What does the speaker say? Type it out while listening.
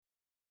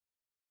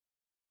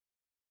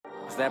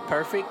Is that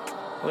perfect?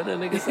 What the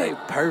nigga say?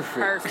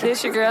 Perfect.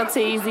 This your girl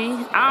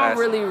Teezy. I don't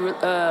really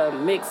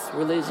mix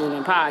religion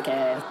and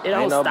podcast. It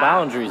don't Ain't no stop.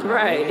 boundaries, man.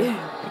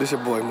 Right. This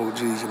your boy Moo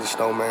G's and the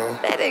Snowman.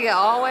 That nigga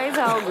always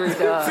hungry,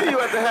 dog. See you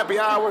at the happy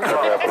hour.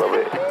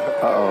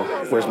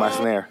 Uh-oh, where's my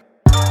snare?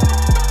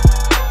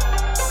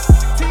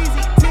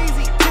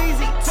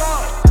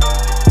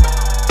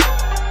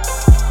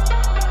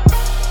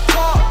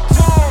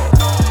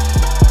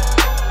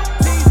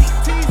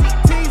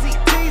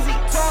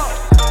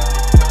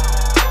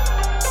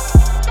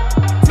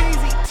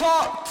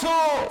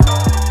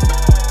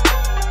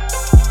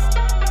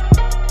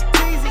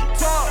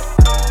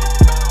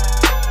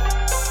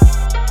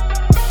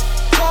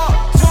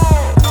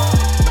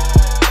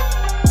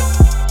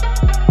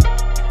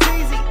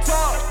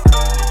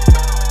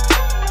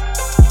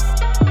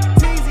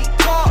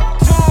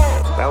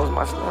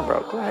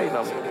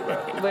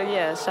 But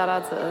yeah, shout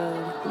out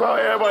to Bro,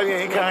 everybody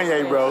ain't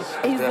Kanye, bro.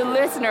 he's the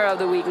listener of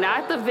the week,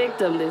 not the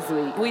victim this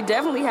week. We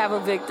definitely have a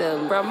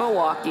victim from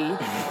Milwaukee.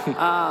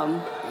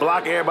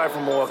 Block everybody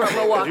from Milwaukee. From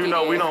Milwaukee, You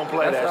know we yeah. don't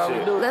play That's that all we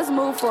shit. do. Let's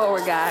move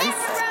forward, guys.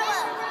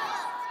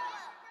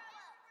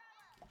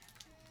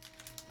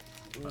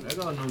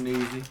 There go no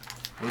Neezy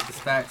with the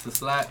stacks of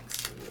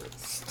slacks.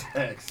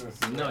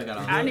 You know I got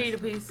on. I need a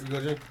piece. You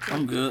good, G?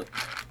 I'm good.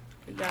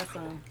 You got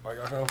some. I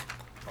got him.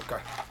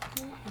 Okay.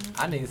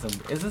 I need some.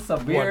 Is this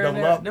some beer in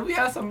double there? up? Did we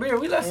have some beer?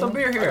 We left some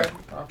beer here.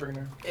 I'll bring it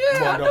in.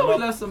 Yeah, I know double we up?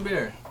 left some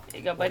beer. Here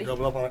you go, buddy.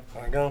 Double up on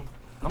it. Gum.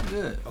 I'm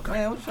good. Okay.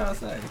 Man, what you trying to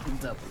say?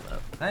 Double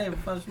up. I ain't even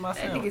finished my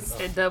That nigga sandwich.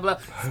 said double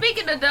up.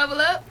 Speaking of double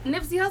up,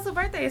 Nipsey Hussle's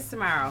birthday is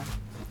tomorrow.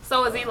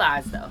 So is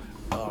Eli's, though.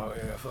 Oh,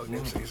 yeah, fuck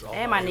Nipsey. It's all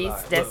And my about niece, Eli.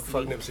 Look,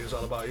 Destiny. fuck Nipsey. It's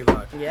all about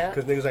Eli. Yeah.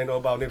 Because niggas ain't know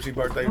about Nipsey's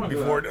birthday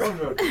before.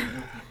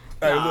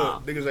 Hey,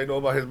 look, niggas ain't know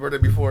about his birthday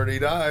before he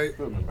died.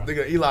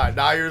 Nigga, Eli,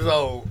 9 years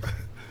old.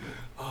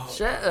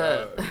 Shut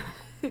up.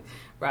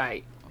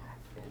 Right.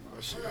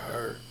 That shit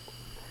hurt.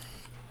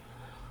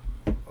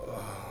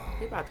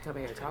 He about to come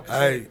here and talk to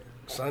Hey,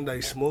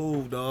 Sunday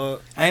smooth,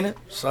 dog. Ain't it?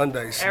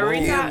 Sunday smooth. Every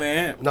Yeah, time.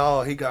 man.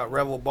 No, he got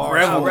Rebel Bar.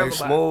 Rebel. Sunday Rebel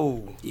Bar.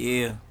 smooth.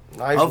 Yeah.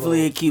 Nice Hopefully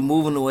little- it keep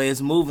moving the way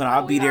it's moving.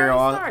 I'll be we there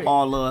already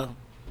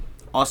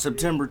all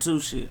September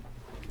too. Shit.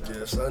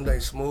 Yeah, Sunday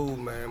smooth,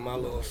 man. My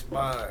little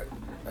spot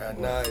at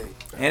night.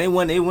 And it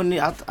wasn't.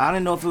 I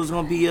didn't know if it was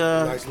gonna be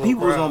Nice little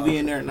people was crowd. gonna be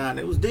in there or not.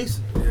 It was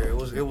decent. Yeah,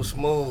 it was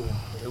smooth.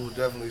 It was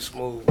definitely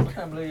smooth. I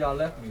can't believe y'all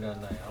left me that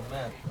night. I'm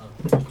mad.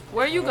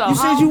 Where you go? You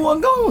said you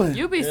wasn't going.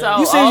 You be so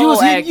You said you was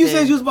old hit, you acting.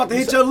 said you was about to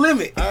hit your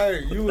limit.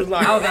 Hey, you was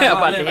like, I was at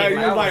my limit. hey, you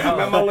was like, I'm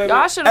at my limit.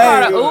 Y'all should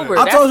have Hey, bought an Uber.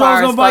 I That's told you I far was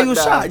as gonna buy fuck, you a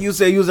though. shot. You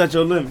said you was at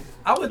your limit.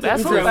 I went to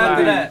That's the what trip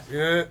after that.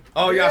 Yeah.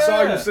 Oh, yeah, I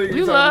saw you sing. You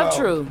talking love about-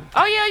 True.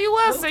 Oh yeah, you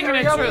was singing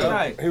in karaoke True.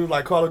 night. He was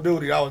like Call of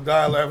Duty. I was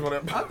dying laughing on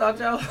that. I thought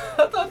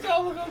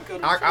y'all were gonna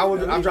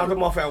come. I dropped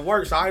him off at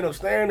work, so I ended up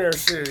staying there.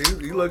 Shit,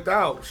 he looked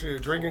out.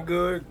 Shit, drinking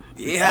good.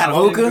 Yeah,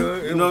 Smoking hookah.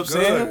 good. It You know what I'm was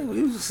saying? good.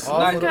 It was-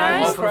 All for the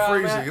Okay. all for the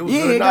freezy. It was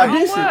Yeah, good it got night.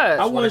 decent. was.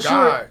 I wasn't Swear to sure.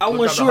 God. I Looked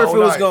wasn't up sure the if it whole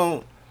was night.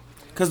 going.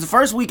 Cause the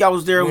first week I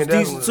was there, it was Me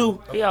and decent Desmond.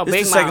 too. He on This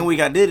Big the second Mouth. week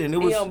I did it, and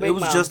He on Big it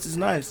was Mouth. just as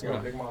nice.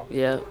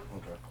 Yeah.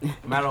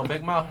 Mad on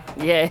Big Mouth.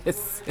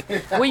 Yes.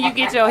 When you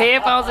get your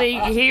headphones and you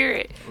can hear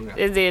it,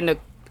 and then the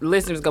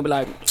listeners gonna be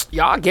like,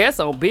 "Y'all guess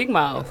on Big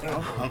Mouth."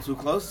 I'm too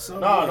close to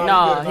something.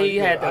 No, he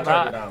had the I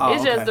turned it vibe. down.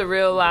 It's okay. just a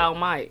real loud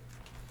mic.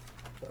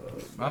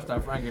 That's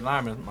that Frankie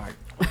Lyman's mic.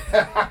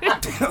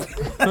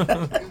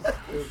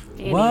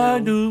 Anywho. Why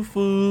do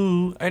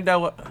food? Ain't that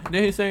what?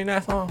 Did he sing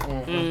that song?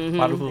 Mhm.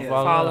 Why do food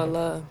fall Fall in in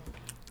love? love.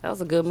 That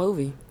was a good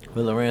movie.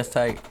 With Lorenz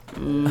Tate.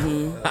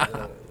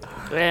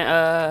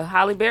 And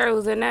Halle Berry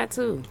was in that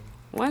too,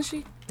 wasn't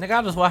she? Nigga,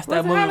 I just watched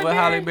that Was it movie Halle with Berry?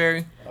 Halle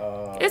Berry.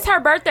 It's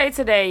her birthday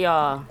today,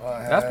 y'all.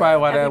 That's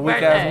probably why that Happy weak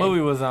ass birthday. movie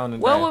was on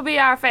today. What would be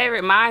our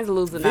favorite? Mine's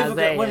Losing Vivica,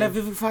 Isaiah. wasn't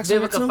that Vivica Fox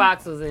in it Vivica too?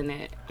 Fox was in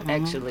it,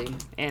 actually.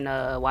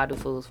 And Why Do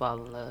Fools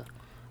Fall in Love?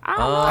 I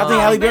don't know. I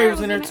think Halle Berry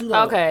was in there too,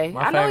 though. Okay.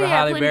 My I know he favorite had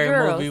Halle plenty Berry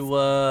girls. movie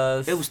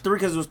was It was three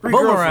because it was three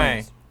Boomerang.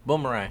 girlfriends.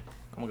 Boomerang.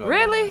 I'm gonna go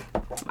Really?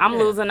 I'm Yeah.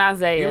 losing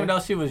Isaiah. Even though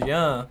she was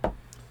young,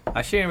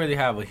 like she didn't really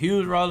have a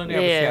huge role in there,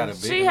 Yeah, but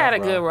she had a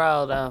good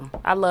role though.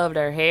 I loved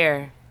her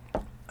hair,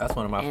 That's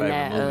one of my in favorite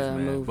that, movies,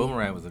 man. movie.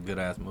 Boomerang was a good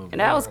ass movie.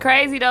 and that was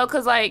crazy though,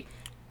 cause like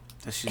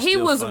That shit's he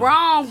still was funny.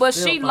 wrong, but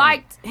Still she funny.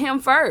 liked him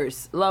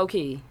first, low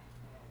key.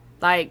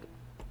 Like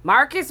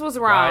Marcus was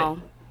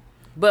wrong,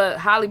 but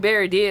Halle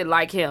Berry did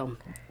like him.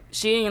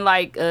 She ain't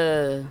like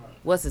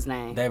what's his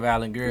name? Dave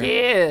Allen Greer.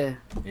 Yeah,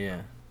 Yeah.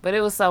 but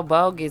it was so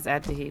bogus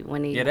after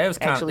when he Yeah, they was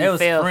kinda- actually they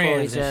was fell for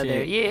friends each and other.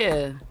 shit.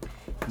 Yeah,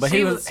 But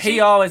She he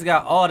always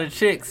got all the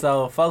chicks,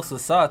 so folks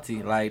was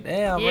salty. Like,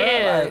 damn,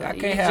 yeah. bro, like, I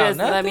You can't have just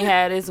nothing. let me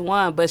have this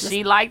one, but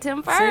she liked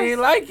him first. She ain't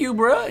like you,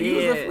 bro. You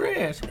was a Yeah.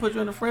 friend. She put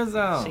you in the friend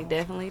zone. She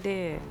definitely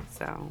did.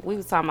 So we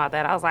was talking about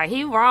that. I was like,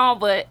 he wrong,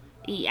 but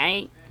he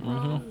ain't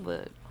wrong.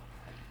 But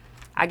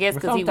I guess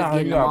But because he was sometimes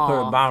getting you them gotta put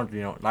a all.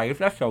 boundary on. Like, if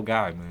that's your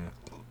guy, man,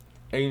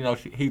 and you know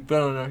he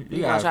feeling her,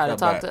 You gonna try to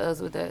talk to us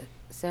with that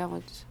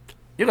sandwich?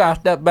 You gotta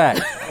step back.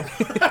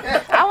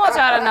 I want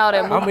y'all to know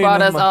that Mook I'm brought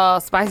eating us my-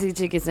 all spicy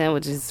chicken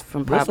sandwiches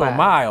from This one Popeye.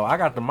 mild. I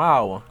got the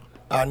mild one.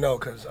 I know,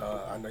 cause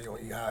I know you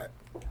don't eat hot.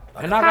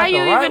 And I How got you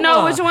the right even know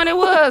one. which one it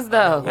was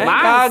though? Ain't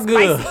Mine God was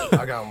good? spicy.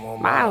 I got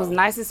one. Mine was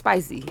nice and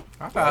spicy.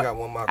 I got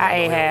one. My I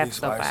ate grandma half eat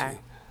so far.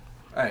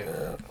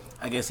 Hey,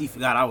 I guess he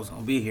forgot I was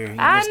gonna be here. He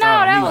I missed know,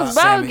 out on that me was with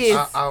the sandwich.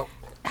 bogus.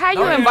 How you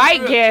No,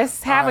 invite you-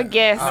 guests? Have a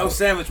guest. No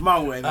sandwich my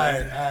way,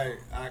 man.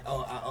 I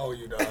owe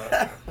you, dog.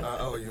 I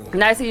owe you.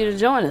 Nice of you to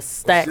join us.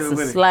 Stacks Still and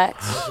with it.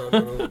 slacks.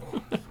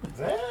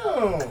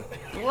 Damn.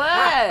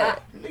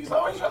 What? Niggas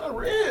always trying to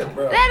rib,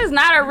 bro. That is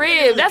not a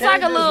rib. That's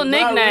like a little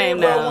nickname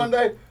now.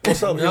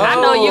 What's up, I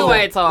know you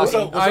ain't What's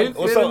talking. up?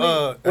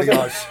 What's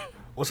up?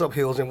 What's up,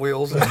 Hills and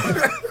Wheels?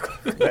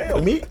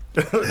 Damn, meat.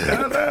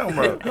 Damn,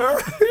 bro.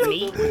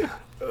 Me?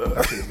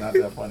 That shit's not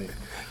that funny.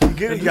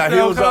 You got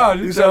heels up.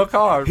 You sell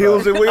cars.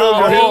 Heels and Wheels.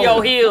 Oh, at in home.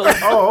 your heels.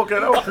 Oh, okay,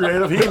 that was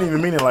creative. He didn't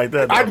even mean it like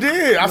that. Though. I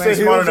did. I You said ain't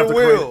smart Heels enough and to,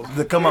 Wheels.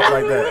 to come up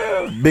like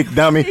that. Big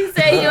dummy. He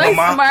said you ain't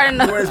Mama, smart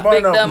enough. you ain't smart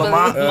Big enough, dumb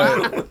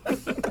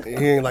Mama.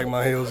 He ain't like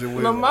my Heels and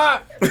Wheels.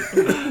 Lamar.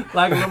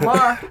 Like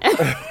Lamar.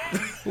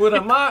 With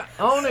a mop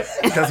on it.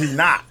 Because he's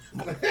not.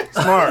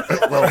 Smart.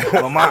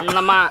 Well, Lamont.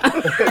 Lamont.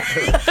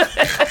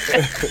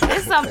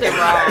 There's something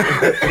wrong.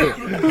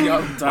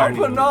 I'm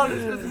putting all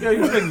this shit.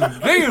 You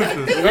niggas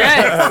geniuses.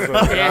 Yes.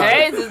 Yeah,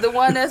 Hayes is the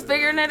one that's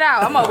figuring it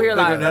out. I'm over here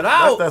like, Figuring it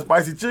That's out. that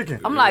spicy chicken.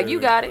 I'm like, you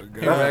got it.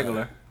 He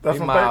regular. That's He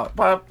from mild.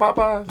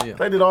 Popeyes. Yeah.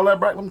 They did all that,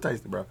 bro. Let me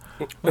taste it, bro.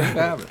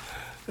 Have it.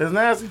 It's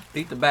nasty.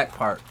 Eat the back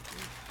part.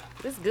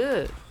 It's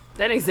good.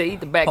 That ain't say eat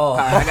the back Oh.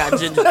 part. I got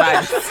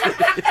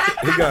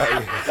gingivitis. He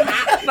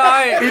got No,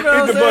 I ain't. You know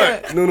eat what the I'm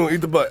saying? butt. No,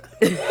 eat the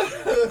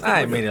butt.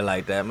 I ain't mean it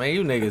like that, man.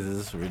 You niggas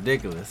is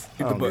ridiculous.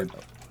 Eat the butt.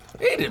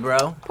 Eat it,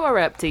 bro. Poor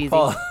rep teasy.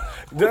 Paul.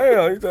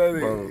 Damn, you thought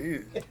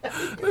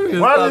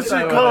Why is this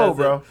shit cold,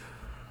 bro?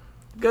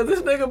 Because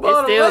this nigga It's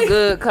bought still it.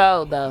 good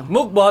cold though.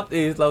 Mook bought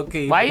these low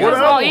key. Why you What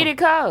just else? gonna eat it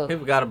cold? He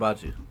forgot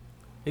about you.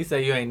 He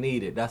said you ain't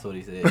need it. That's what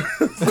he said. Did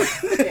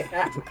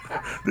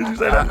you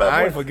say that?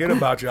 I ain't forget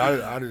about you.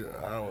 I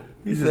don't.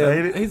 He just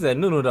ate it. He said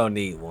Nunu don't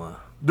need one.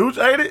 Dooch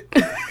ate it?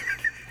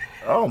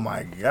 Oh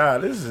my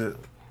God, this is.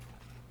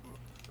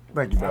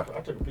 Thank you, bro.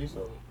 I took a piece of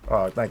it.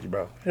 Oh, thank you,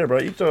 bro. Here, bro,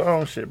 eat your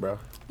own shit, bro.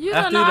 You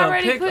After done you done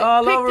already picked picked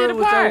all over it it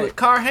with your apart.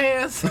 car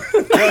hands.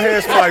 Your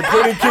hands smell like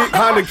pretty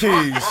Honda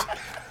keys.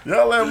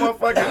 Y'all let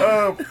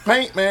motherfucking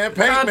paint, man.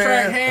 Paint, Contract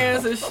man.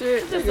 hands and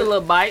shit. Just a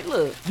little bite.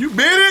 Look. You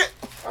bit it?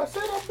 I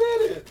said I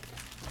bit it.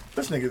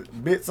 This nigga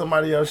bit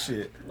somebody else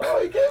shit. No,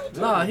 he gave it to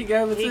No, he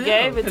gave it to He him.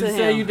 gave it 'Cause to he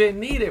said him. you didn't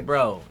need it,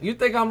 bro. You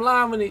think I'm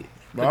lying when the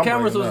Bro,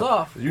 cameras I'm was breaking up.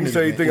 off? You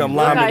say you think I'm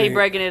Look lying. how he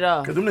breaking it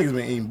off. Cause them niggas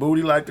been eating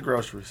booty like the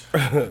groceries.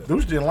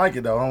 Dooch didn't like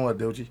it though. I don't want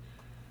Doochie.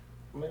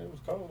 Man, it was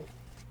cold.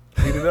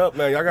 Heat it up,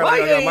 man. Y'all got Why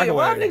y'all you got ain't,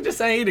 why microwave. nigga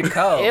just ain't eat it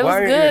cold? It was Why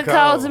ain't good it cold?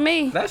 cold to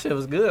me. That shit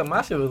was good.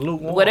 My shit was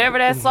lukewarm. Whatever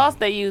that sauce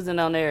they using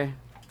on there,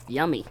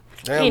 yummy.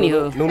 Damn,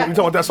 Anywho. you talking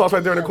about that sauce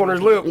right there in the corner of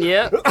his lip?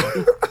 Yep.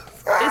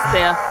 It's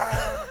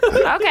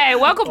there. Okay,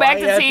 welcome back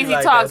to you acting TZ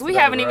like Talks. that We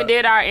today, haven't even bro?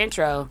 did our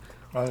intro.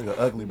 My nigga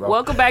ugly, bro.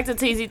 Welcome back to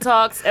TZ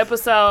Talks,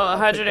 episode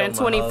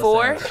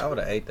 124. I would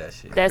have ate that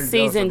shit. That's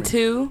season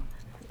 2,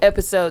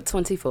 episode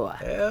 24.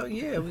 Hell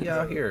yeah, we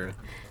out here.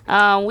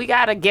 We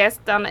got a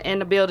guest in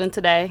the building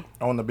today.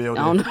 On the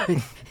building.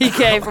 He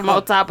came from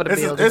on top of the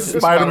It's building.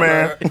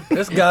 Spider-Man.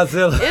 It's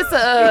Godzilla. It's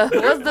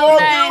what's the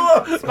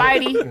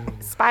name?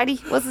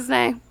 Spidey. What's his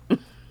name?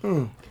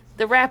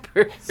 The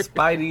rapper.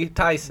 Spidey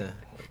Tyson.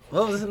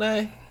 What was his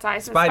name?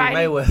 Tyson Spidey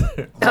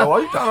Mayweather. Bro, why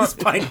you trying to,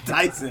 Spidey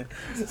Tyson.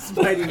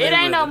 Spidey It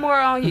ain't no more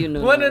on you,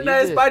 Nunu. What the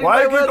name? You good. Spidey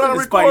why you keep trying to Mayweather?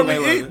 record me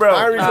Mayweather. eat, bro?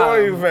 I ain't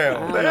recording you,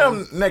 fam.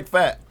 Damn, neck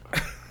fat.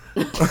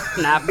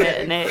 Not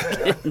fat,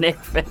 neck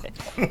fat.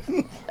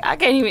 I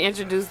can't even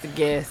introduce the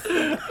guest.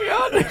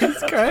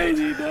 It's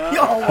crazy, dog.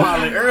 Y'all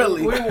wildin'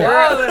 early.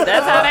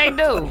 That's how they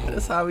do.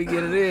 That's how we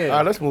get it in. All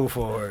right, let's move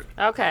forward.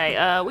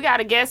 Okay, we got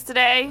a guest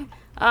today.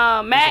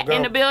 Matt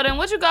in the building.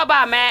 What you go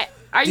by, Matt?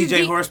 Are you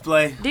DJ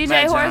Horseplay. DJ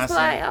Matt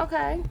Horseplay? Johnson.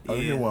 Okay. Oh,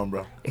 you one,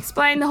 bro.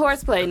 Explain the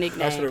Horseplay I should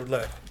nickname. have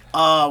left.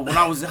 When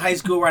I was in high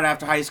school, right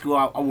after high school,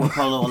 I wore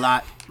polo a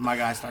lot. My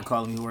guys started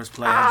calling me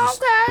Horseplay. I Oh,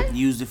 just okay.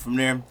 used it from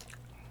there.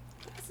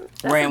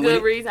 That's ran a with good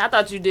it. reason. I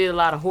thought you did a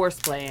lot of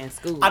horseplay in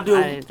school. I do.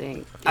 I didn't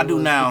think I it do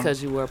was now.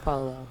 because you were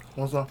polo.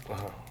 What's up?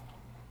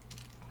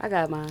 I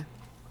got mine.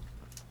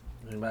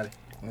 Anybody?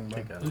 I'm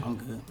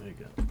good. There you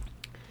go. My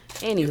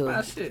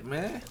Anywho, shit,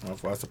 man.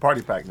 That's a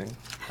party pack, nigga.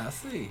 I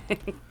see.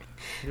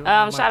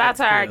 shout out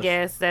to our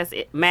guest. That's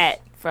it,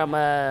 Matt from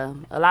a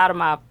lot of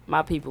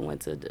my people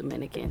went to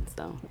Dominican,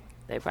 so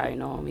they probably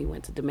know him. He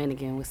went to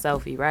Dominican with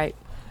Sophie, right?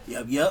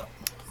 Yep.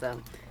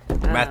 So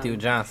Matthew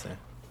Johnson.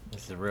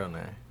 That's his real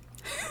name.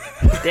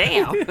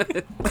 damn.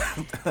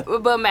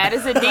 But Matt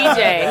is a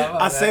DJ.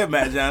 I said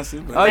Matt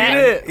Johnson. But Oh, you Matt-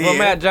 did? Well, Yeah.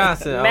 Matt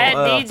Johnson. Matt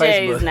on, DJs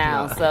Facebook.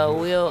 now, so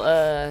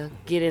we'll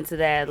get into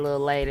that a little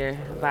later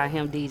about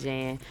him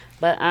DJing.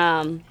 But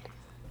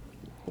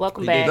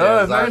welcome He back.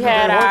 does, We man.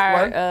 had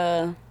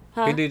Horseplay.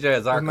 our He DJ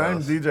His name's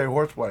Zarkos. DJ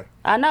Horseplay.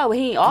 I know, but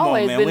he ain't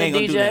always man, been we a ain't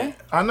gonna do DJ. that.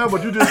 I know,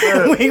 but you just we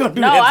said. ain't gonna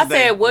do No, that I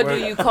today. said, what do Well,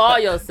 you call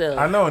yourself?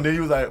 I know, and then he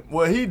was like,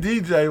 well, he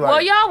DJ like.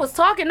 Well, y'all was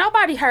talking.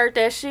 Nobody heard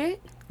that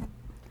shit.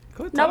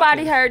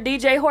 Nobody heard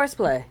DJ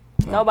Horseplay.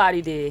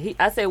 Nobody did.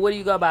 I said, what do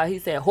you go about? He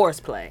said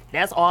horseplay.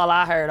 That's all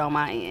I heard on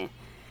my end.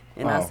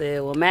 And I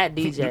said, well, Matt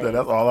DJ.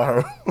 That's all I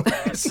heard.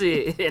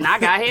 Shit. And I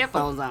got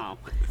headphones on.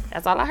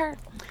 That's all I heard.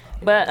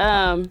 But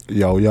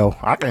Yo,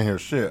 I can't hear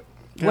shit.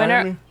 Can you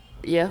hear me?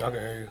 Yeah. I can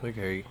hear you. We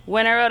can hear you.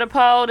 Winner of the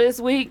poll this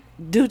week,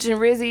 Dooch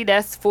and Rizzy.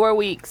 That's 4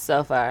 weeks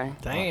so far.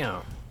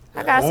 Damn.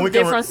 I got When some we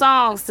can different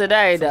songs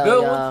today, though,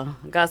 good y'all.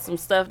 Got some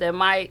stuff that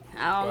might,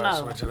 I don't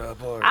know. Switch it up,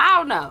 boy. I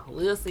don't know.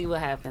 We'll see what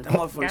happens. That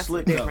motherfucker Got some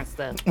slick, different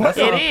stuff. That It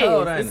song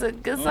cold, is. ain't It's it? a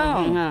good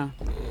song, huh?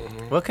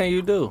 What can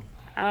you do?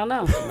 I don't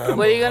know.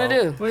 What are you going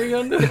to do? What are you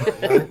gonna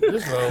do?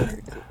 Just vote.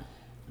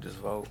 Just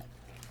vote.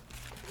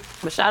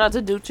 But shout out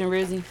to Dooch and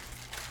Rizzy.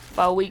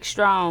 4 weeks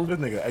strong. This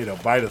nigga ate a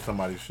bite of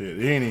somebody's shit.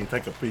 He ain't even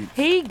take a peek.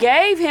 He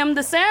gave him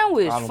the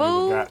sandwich, I don't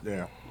fool. give a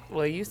goddamn.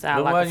 Well, you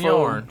sound It like wasn't a fool.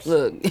 yours.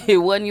 Look, it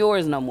wasn't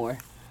yours no more.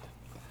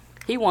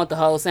 He want the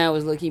whole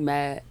sandwich. Look, he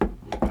mad.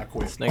 I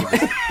quit. Nigga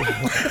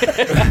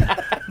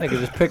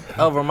just picked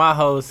over my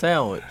whole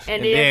sandwich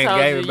And then told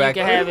gave you it back.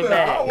 you can have it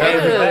back. Gave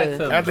it back Good.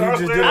 to me. After he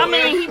just did I a,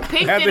 mean, he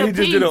picked after it a he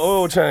just piece. did an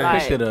oil change.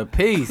 Like- Shit a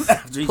piece.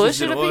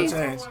 Push it a oil piece.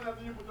 change.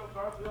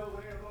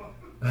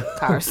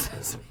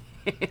 Carson.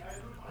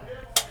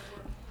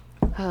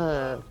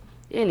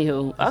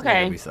 Anywho, Nigga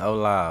okay. be so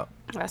loud.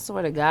 I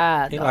swear to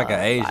God. He dog. like an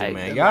Asian Like,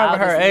 man. the Y'all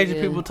ever heard loudest Asian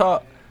nigga. people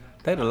talk?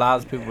 They the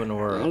loudest people in the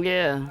world.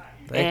 Yeah.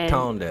 They And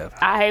tone deaf.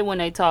 I hate when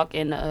they talk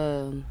in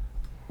the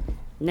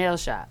nail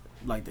shop.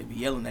 Like they be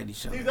yelling at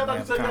each other. I thought you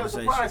Have said you had a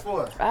conversation. surprise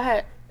for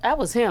us. That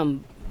was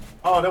him.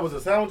 Oh, that was the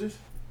sandwiches?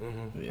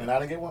 Yeah. And I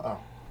didn't get one? Oh.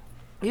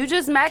 You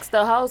just maxed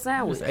the whole Just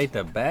sandwich. ate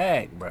the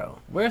bag, bro.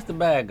 Where's the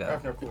bag go?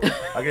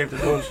 I gave it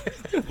to Bush.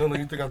 No,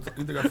 you think I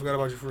forgot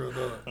about you for real,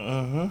 dog?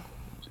 Mm-hmm.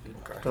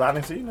 Because I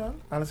didn't see none.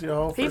 I didn't see a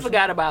whole He fish.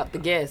 forgot about the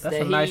guest That's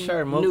that a nice he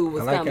shirt, Mook. knew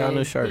was I like coming. your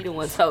new shirt. He the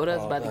one told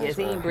us about the guest.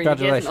 He didn't bring the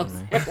guest no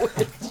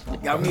Congratulations,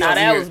 sandwich. Got me Nah, over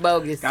that here- was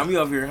bogus. Got me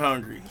over here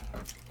hungry.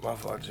 My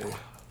fault, G.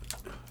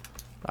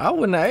 I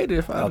wouldn't have ate it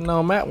if I'd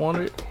known Matt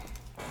wanted it.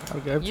 I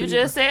gave it You to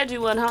just said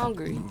you wasn't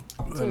hungry.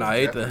 And I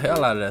ate the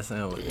hell out of that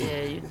sandwich.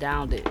 Yeah, you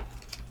downed it.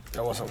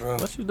 Y'all want something?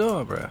 What you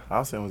doing, bro? I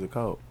was saying, was it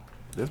cold?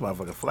 This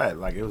motherfucker flat,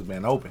 like it was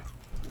being open.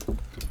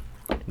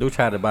 Dude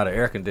tried to buy the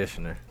air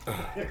conditioner.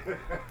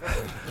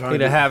 He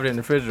didn't have it in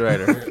the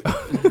refrigerator.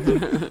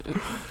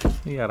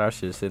 He got our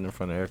shit sitting in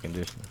front of the air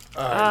conditioner.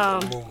 All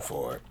right, moving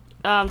forward.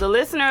 The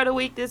listener of the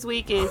week this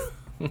week is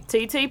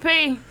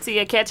TTP.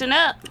 Tia catching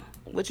up.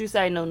 What you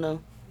say,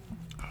 no?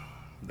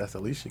 That's the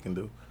least she can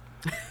do.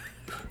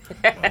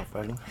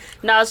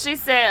 No, she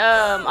said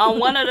on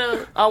one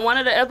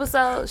of the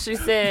episodes, she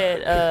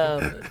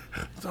said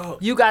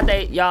you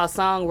got y'all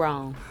song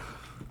wrong.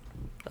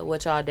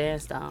 What y'all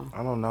danced on.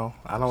 I don't know.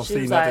 I don't She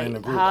see was nothing like, in the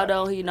group. how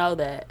don't he know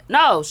that?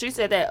 No, she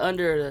said that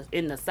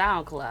in the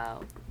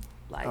SoundCloud.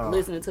 Like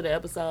listening to the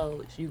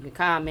episodes, you can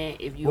comment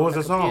if you What on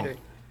was the computer.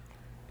 song?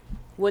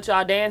 What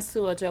y'all danced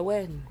to at your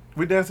wedding?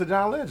 We danced to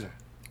John Legend.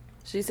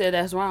 She said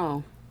that's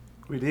wrong.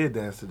 We did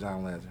dance to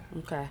John Legend.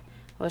 Okay.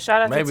 Well,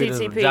 shout out Maybe to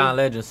the TTP. John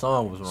Legend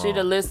song was wrong. She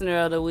the listener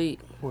of the week.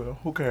 Well,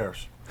 who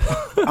cares?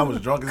 I was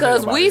drunk as hell.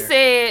 Because about we it.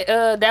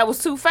 said that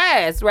was too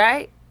fast,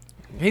 right?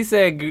 He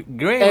said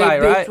green Hey,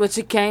 light, bitch, right? what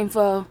you came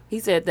for? He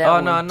said that Oh,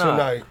 one.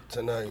 no.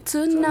 Tonight.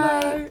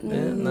 Tonight.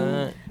 It's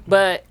not.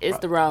 But it's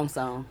the wrong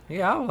song.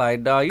 Yeah, I was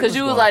like, dog, Because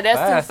you was going like, that's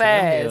too in them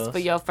fast hills. for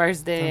your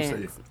first Let me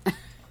dance. see.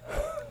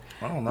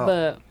 I don't know.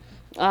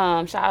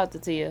 But shout out to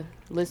Tia,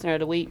 listener of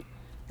the week.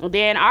 And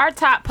then our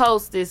top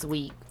post this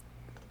week.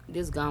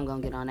 This gum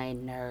gonna get on their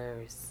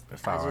nerves.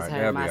 It's I all just right.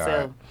 heard They'll be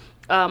myself.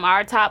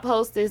 Our top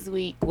post this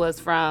week was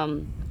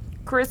from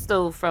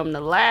Crystal from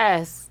the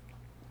last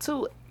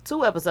two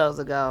episodes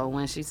ago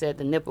when she said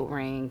the nipple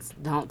rings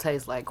don't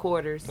taste like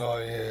quarters. Oh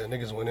yeah,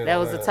 niggas went in. That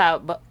on was the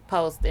top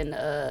post in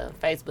the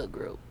Facebook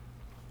group.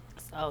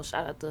 So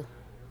shout out to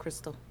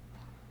Crystal.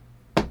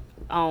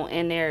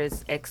 And there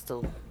is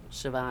Extel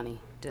Shivani,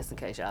 just in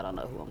case y'all don't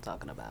know who I'm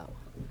talking about.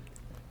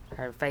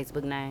 Her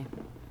Facebook name.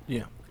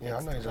 Yeah. Yeah,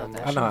 I know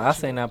exactly. I know. I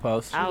seen that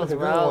post. I was looking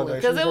good one rolling day.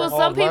 because She it was was all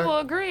some people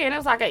black. agreeing. It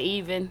was like an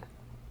even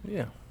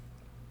Yeah.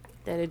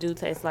 that it do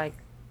taste like.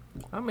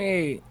 I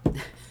mean,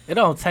 it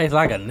don't taste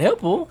like a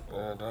nipple.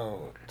 Yeah,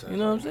 don't. You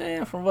know what I'm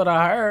saying? From what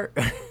I heard.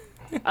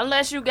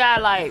 Unless you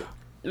got like,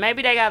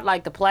 maybe they got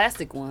like the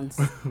plastic ones,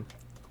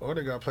 Or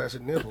they got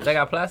plastic nipples. They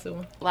got plastic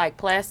one? like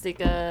plastic.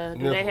 Do they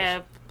Nipples.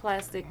 have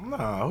plastic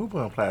Nah, who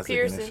putting plastic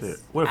in this piercings?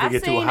 shit? What if it I've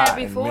get too seen hot that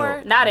and before.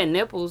 melt? Not in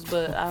nipples,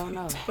 but I don't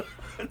know.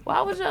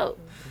 Why would you?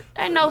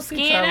 Ain't no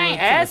skin,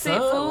 ain't acid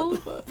food.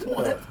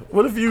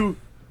 What if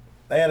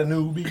they had a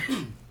newbie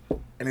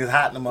and it's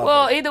hot in the motherfucker?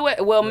 Well, either way,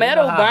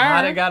 metal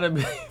How they burns. gotta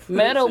be?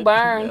 Metal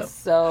burns,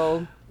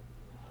 so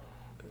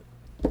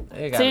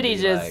They gotta titty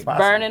be just like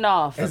burning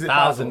off. Is it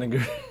 1,000 possible?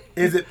 degrees.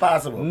 Is it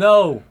possible?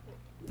 No.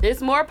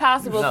 It's more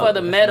possible No, for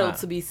the it's metal not.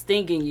 to be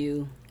stinging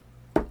you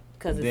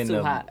because it's Then too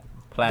the hot.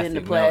 Plastic,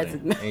 the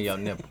plastic melting in your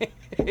nipple.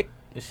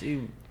 Is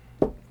she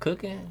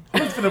cooking?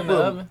 Who's in finna the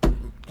oven?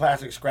 put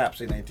plastic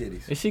scraps in their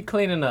titties? Is she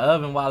cleaning the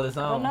oven while it's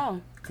I on? don't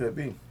know. Could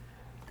be.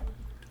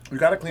 You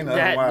gotta clean the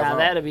other wires Now off.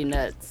 that'll be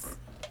nuts.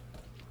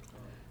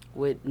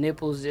 with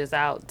nipples just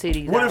out,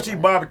 titties What out. if she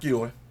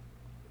barbecuing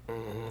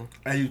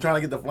and you trying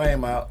to get the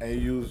flame out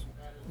and you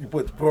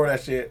pour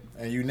that shit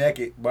and you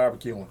naked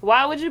barbecuing?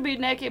 Why would you be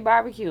naked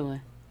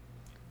barbecuing?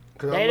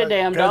 'Cause They I'm the like,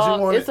 damn 'cause you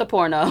dog. wanted- It's a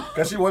porno.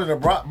 Cause she wanted to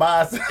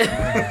buy us.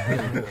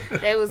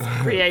 They was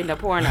creating a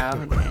porno.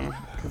 Man,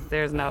 'cause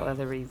there's no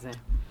other reason.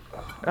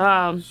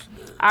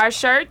 Our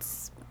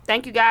shirts.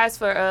 Thank you guys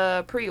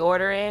for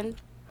pre-ordering.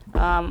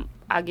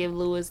 I'll give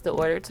Lewis the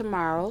order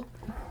tomorrow,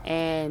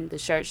 and the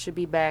shirt should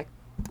be back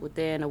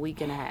within a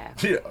week and a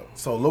half. Yeah.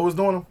 So Lewis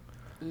doing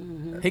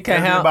them? He can't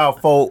It's have.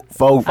 about four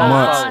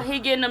months. He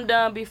getting them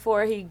done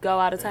before he go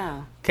out of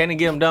town. Can he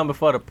get them done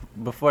before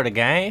the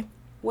game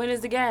When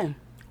is the game?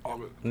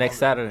 next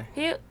Saturday?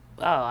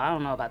 I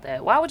don't know about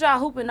that. Why would y'all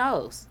hooping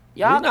those?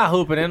 We're Y'all not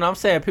hooping in. I'm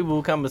saying people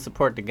who come to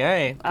support the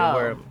game can Oh.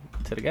 wear 'em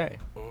to the game.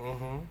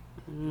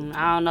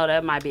 I don't know.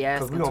 That might be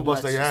asking we gonna too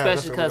bust much, their ass. That's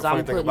especially the because funny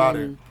I'm thing putting about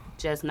in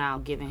just now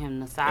giving him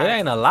the size. It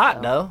ain't a lot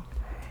so- though.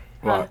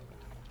 Right.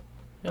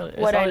 It's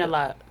What ain't only- a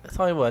lot? It's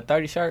only what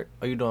 30 shirt?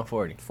 Or you doing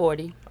 40?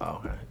 40.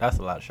 Oh, okay. That's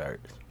a lot of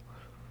shirts.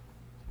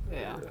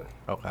 Yeah.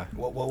 Okay.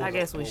 What was I it?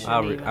 guess we should.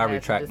 I'll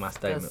retract my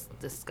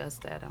Discuss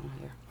that on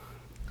here.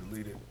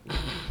 Delete it.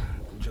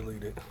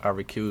 Delete it. I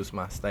recuse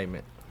my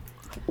statement.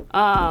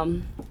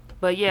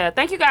 But yeah,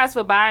 thank you guys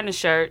for buying the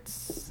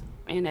shirts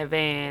in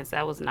advance.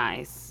 That was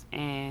nice,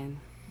 and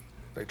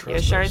They trust your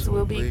us, shirts so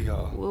will we believe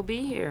y'all.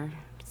 be here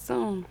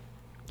soon.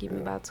 Give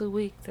me about 2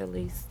 weeks at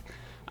least.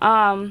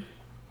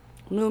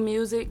 New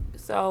music.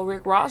 So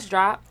Rick Ross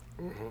dropped,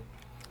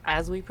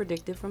 as we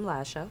predicted from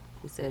last show.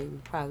 We said he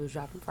probably was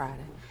dropping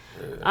Friday.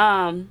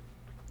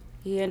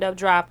 He ended up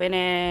dropping,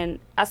 and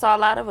I saw a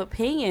lot of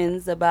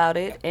opinions about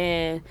it,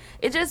 and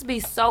it just be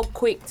so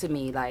quick to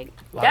me. Like,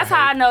 that's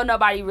how I know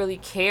nobody really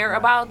care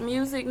about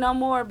music no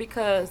more,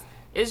 because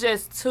it's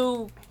just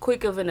too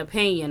quick of an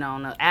opinion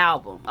on an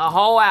album, a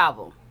whole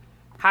album.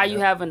 How you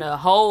having a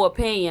whole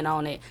opinion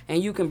on it,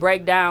 and you can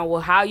break down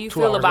how you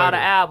 2 feel hours about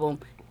later. an album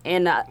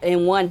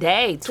in one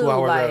day too. 2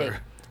 hours Like later.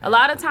 a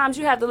lot of times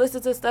you have to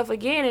listen to stuff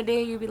again, and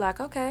then you be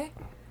like, okay,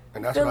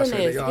 And that's what I feeling said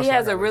to this. y'all. He so I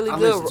has a gotta- really I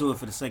good. listened to it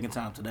for the second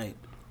time today.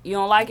 You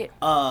don't like it,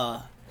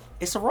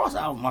 It's a Ross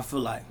album, I feel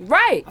like.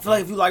 right? I feel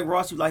like if you like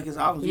Ross, you like his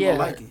albums, you Yeah.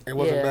 gonna like it. It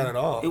wasn't Yeah. bad at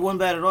all. It wasn't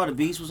bad at all. The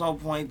beats was on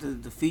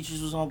point. The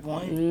features was on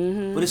point.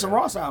 Mm-hmm. But it's a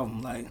Ross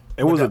album. Like,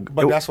 It was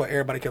But that's what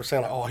everybody kept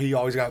saying. Like, oh, he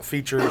always got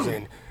features,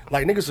 and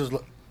like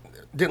niggas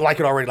didn't like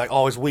it already. Like,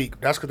 oh, it's weak.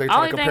 That's because they try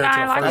Only to thing compare it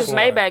to I the like first is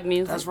one. Maybach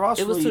music. That's Ross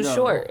it was for too you, though.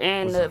 short,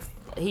 and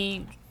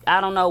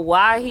I don't know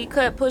why he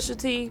cut Pusha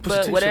T,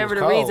 but T whatever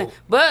shit the was reason. cold.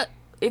 But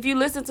if you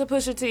listen to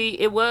Pusha T,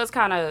 it was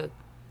kind of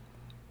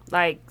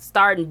like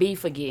starting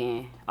beef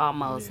again,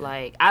 almost.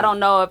 Like, I don't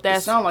know if it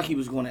that's sounded like he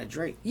was going at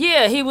Drake.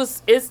 yeah.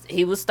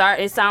 It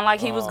sounded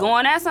like he was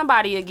going at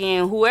somebody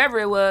again, whoever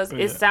it was.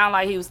 It sounded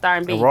like he was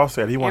starting beef. And Ross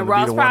said he wanted And to be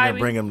Ross the one that probably-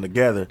 bring them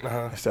together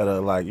instead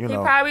of like He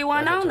probably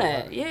wasn't on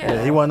that.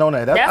 Yeah. he wasn't on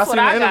that. That's I what seen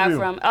I the got interview.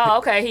 from. Oh,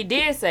 okay. He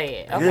did say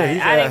it. Okay. Yeah,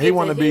 he I didn't said he get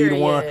wanted to be hear the it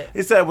one. yet.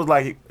 He said it was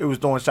like it was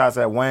throwing shots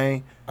at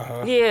Wayne.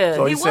 Yeah,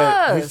 So he he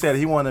was. said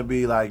he wanted to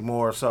be like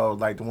more so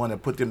like the one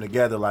that put them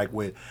together, like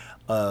with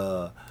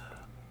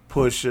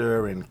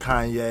Pusha and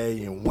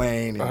Kanye and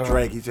Wayne and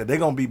Drake. He said they're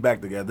gonna be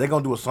back together. They're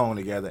gonna do a song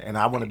together, and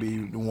I want to be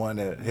the one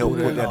that helped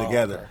put that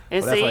together.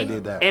 And So that's see, why he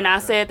did that. and I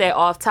said that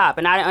off top,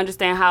 and I didn't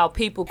understand how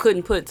people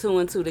couldn't put 2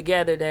 and 2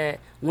 together. That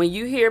when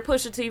you hear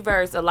Pusha T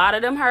verse, a lot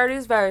of them heard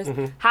his verse.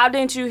 How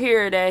didn't you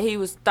hear that he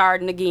was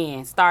starting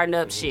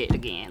up shit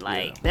again?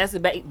 Like that's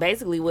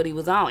basically what he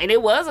was on, and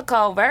it was a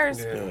cold verse,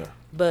 Yeah.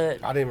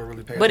 but I didn't even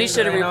really pay But he attention.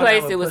 should have Ain't on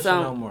replaced that it with Pusha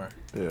No some. more.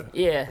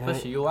 Yeah,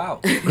 Push you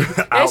out. he Out like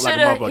a should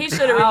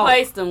motherfucker. have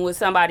replaced him with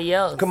somebody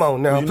else. Come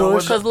on now, You know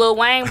push. Because Lil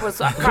Wayne was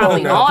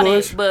probably now, on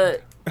Push. it,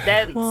 but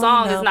that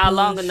song is not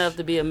long enough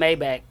to be a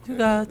Maybach.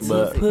 But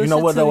you know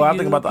what though? I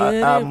think about the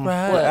album.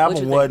 What? The What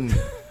album you wasn't.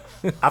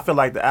 I feel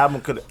like the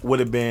album would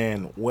have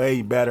been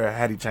way better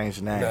had he changed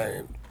the name.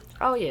 Name.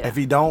 Oh yeah. If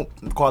he don't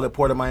call it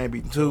Port of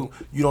Miami 2,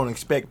 you don't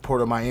expect Port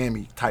of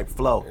Miami type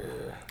flow.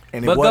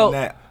 And it But wasn't go,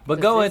 that.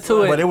 but go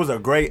into But it. it was a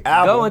great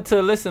album. Go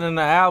into listening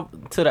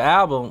to the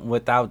album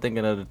without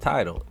thinking of the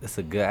title. It's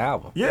a good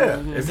album. Yeah,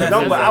 Mm-hmm.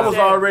 no, but I was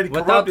already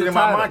Without corrupted the in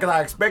my title. mind because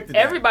I expected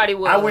that. Everybody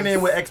was. I went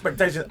in with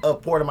expectations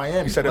of Port of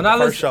Miami. He said it When the I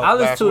first listened, show I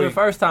listened last to it the week.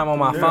 first time on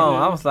my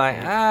phone. I was like,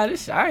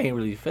 I ain't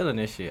really feeling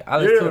this shit. I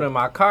listened to it in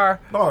my car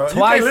No, you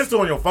twice. can't listen to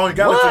it on your phone. You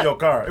gotta listen to your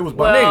car. It was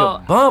bumping.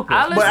 Nigga, bumping.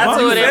 I But listened after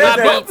to you it in said my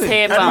that- Beats after you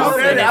headphones,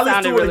 said and that, I it listened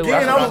sounded to it really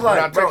again. well. I was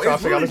like, bro, When I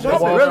it's text y'all, really say I listened to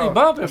bumping. it. really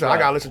bumping. I said, I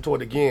gotta listen to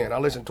it again. I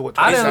listened to it.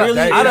 I didn't twice. really.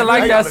 That I didn't day,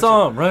 like I that listened-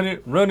 song.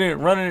 Run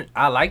it.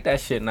 I like that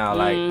shit now.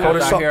 Like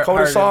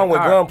Cold song with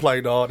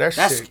gunplay, dog. That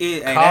That's shit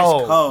it. Hey, that's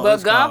cold. cold. But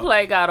That's cold.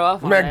 Gunplay got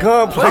off on Man, that.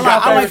 gunplay I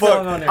got like, that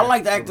fuck. I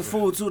like the Act the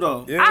Fool too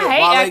though. I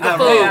hate Wale Act the got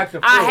Fool.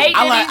 it. I hate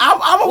I'm that like,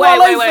 he- I'm a Wait,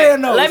 Wale wait.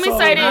 fan though. Let me so-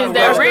 say this: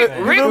 that Rick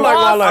do like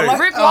Wale.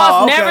 Ross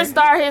Oh, okay. never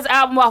started his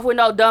album off with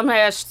no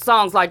dumbass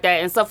songs like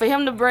that, and so for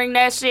him to bring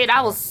that shit,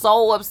 I was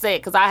so upset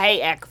because I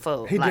hate Act the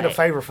Fool. He did a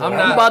favor for I'm him.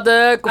 not- I'm about to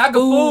Act the Act the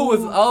Fool was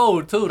Fool.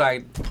 old too.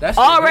 Like that shit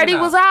Already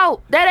been was out.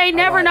 out. That ain't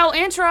never no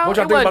intro. What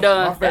y'all it think wasn't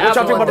about done. what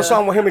y'all think about the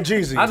song with him and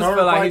Jeezy? I just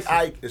feel like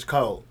Ike is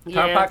cold.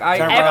 Turnpike Ike.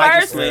 Turnpike At Ike is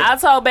first, slick. I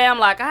told Bam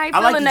like I ain't I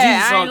like feeling the Jesus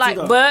that. I song ain't like,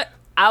 too, though. but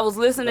I was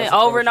listening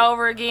over and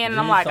over again, and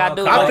I'm like, I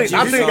do. I Like think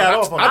I it. think got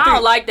off on I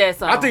don't like that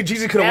song. I think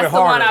Jeezy coulda That's went the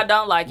one harder. I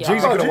don't like, y'all. Jeezy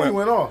Oh, coulda Jimmy went.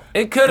 went off.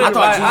 It could I have. thought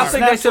Like, Jesus I think they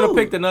snapped should have too.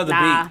 picked another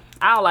Nah, beat.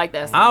 I don't like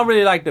that song. I don't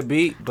really like the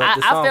beat, but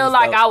the song I feel was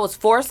like dope. I was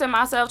forcing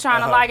myself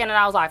trying to like it, and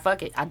I was like,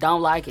 fuck it, I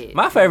don't like it.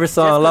 My favorite Just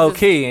song, 'cause low it's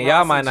key, and y'all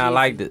Ross might and not Jeezy.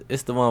 like it.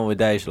 It's the one with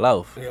Dej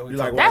Loaf. Yeah, we You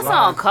like talking That about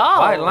song cold.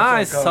 White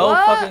Line's so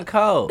What? fucking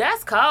cold.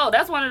 That's cold.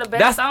 That's one of the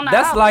best on the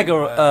That's album. like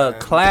a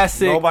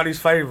classic nobody's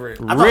favorite.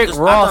 I thought Rick the- I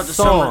thought Ross the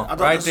summer- song I thought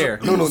right the there.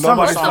 No, Summer nobody's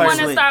What's the one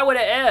favorite. that start with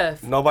an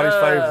F? Nobody's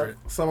favorite.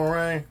 Summer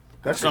Rain.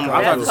 That's Summer. cold.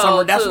 I thought the That's summer.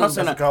 cold, That's too. what I'm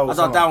saying. That's a cold I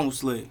thought that song. one was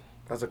slick.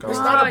 That's a cold It's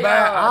song. not a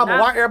bad album.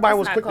 Why everybody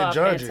was That's quick not to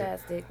called judge it?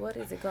 Fantastic. What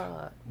is it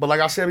called? But like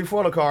I said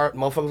before, the card,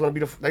 motherfuckers want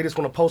to be they just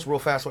want to post real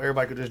fast so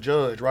everybody could just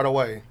judge right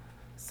away.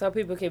 So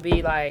people could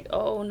be like,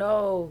 "Oh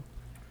no,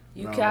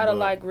 you No, kind of but-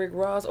 like Rick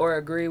Ross," or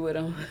agree with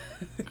him.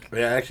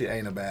 Yeah, actually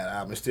ain't a bad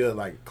album. It's still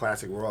like a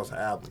classic Ross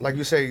album. Like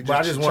you say, But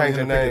I just wanted change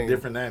the him to pick a name.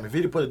 different name. If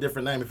he'd have put a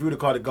different name, if you would have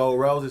called it Gold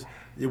Roses,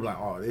 you'd be like,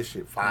 oh, this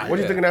shit fire. What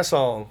do you think of that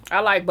song? I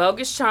like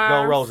Bogus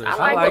Charms. Go Roses. I I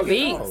like, like the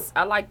it. beats.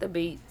 I like the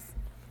beats.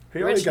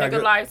 He always Rich got nigga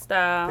good.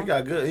 lifestyle. He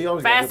got good. He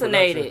always got good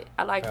Fascinated. production.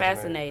 I like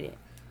Fascinated.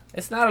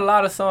 It's not a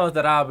lot of songs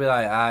that I'll be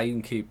like, you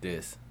can keep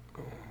this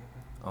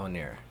on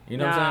there. You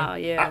know what I'm No,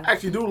 saying? yeah. I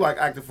actually do like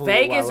Active Fool.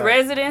 Vegas Wild Wild.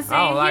 Residency.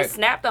 I don't like- He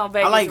snapped on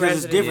Vegas I like because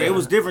it's Residency. different. It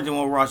was different than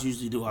what Ross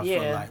usually do. I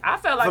feel Yeah, like. I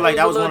felt I feel like it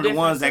that a was one of the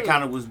little ones that different,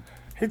 kind of was.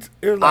 It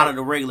was Out of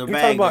the regular he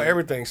bag, talking about though.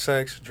 everything: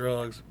 sex,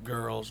 drugs,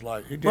 girls.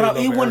 Like he did. But a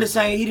he little wasn't the bit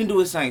same. He didn't do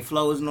his same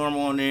flow as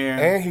normal on there.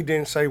 And he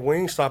didn't say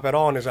Wingstop at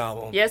all on his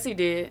album. Yes, he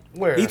did.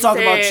 Where? He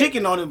talked about said-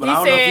 chicken on it, but He I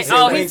don't know if he said, said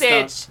 "Oh, he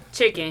Wingstop. said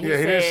chicken." Yeah,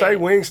 he didn't say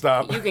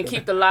Wingstop. You can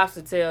keep the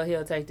lobster tail.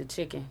 He'll take the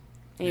chicken.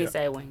 He didn't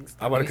say wings.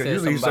 I about He to said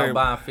usually something say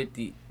about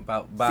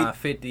buying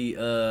 50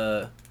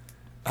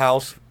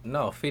 house.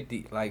 no,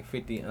 50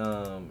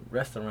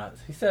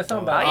 restaurants. He said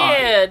something Oh about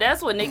yeah,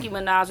 that's what Nicki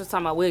Minaj was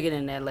talking about. We'll get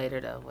in that later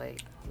though.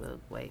 Wait.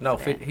 No,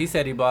 for that. 50, he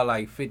said he bought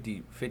like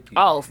 50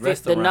 Oh, the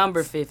restaurants.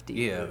 number 50.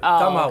 Yeah. Oh,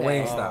 Talking about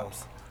okay.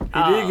 Wingstops.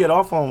 He did get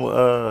off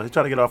on. He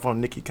tried to get off on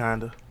Nicki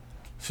kinda.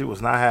 She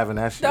was not having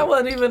that shit. That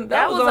wasn't even. That,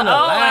 That was was on the an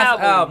old last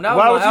album. album. That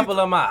Why was was on you- Apple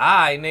of My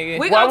Eye, nigga. We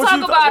Why gonna would talk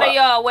you about why- it,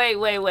 y'all.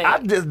 Wait.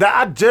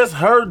 I just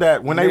heard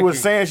that when they was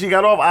Nicki. saying she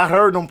got off. I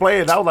heard them play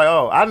it. I was like,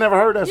 oh, I never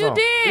heard that You song.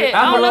 did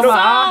I on the know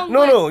my- song.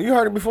 No, you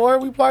heard it before.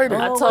 We played it.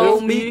 I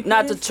told me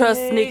not to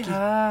trust Nicki.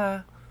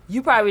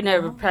 You probably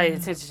never paid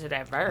attention to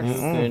that verse.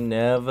 You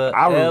never.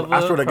 I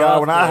swear to God,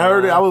 when I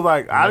heard it, I was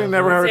like, I didn't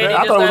never heard Said that. he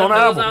I just thought it was let on the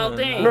him do his album. own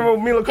thing. Remember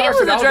when Mila He Clark was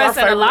said that was our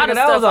addressing a favorite? lot of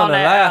That was stuff on on the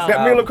that last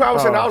album. That Mila Clark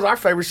said Oh. that was our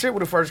favorite shit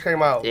when it first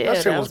came out. Yeah, that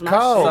shit that was was my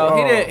cold. So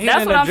he Oh. didn't. He That's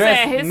didn't what I'm address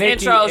saying. His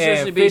Nicki intros and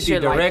usually be 50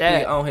 shit like directly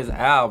that. on his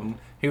album.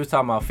 He was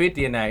talking about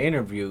 50 in that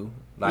interview.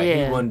 Like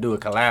Yeah. he wouldn't do a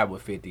collab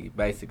with 50,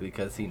 basically,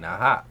 because he not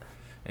hot.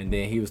 And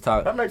then he was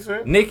talking. That makes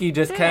sense. Nicki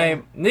just Yeah.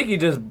 came. Nicki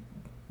just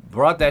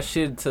brought that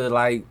shit to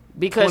like.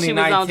 Because she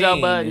was on Joe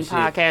 2019 Budden and shit.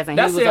 podcast and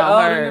That he was shit on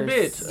older hers. than the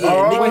bitch. Yeah,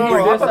 Oh, Nicki I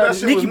bringing, thought that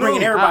shit Nicki was bringing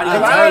new. everybody Uh-uh.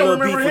 into I her don't little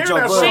remember beef with hearing Joe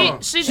that Budden.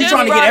 song. She She's just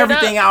trying to get brought it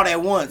everything up. out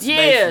at once. Yeah,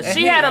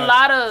 basically. she had a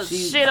lot of She-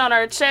 shit on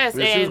her chest,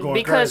 Yeah, she was and going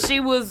because crazy. she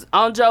was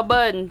on Joe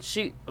Budden,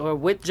 or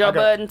with Joe I got-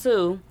 Budden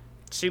too,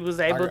 she was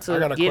able I got to a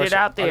get it question.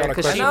 out I there got a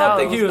because question. she I knows don't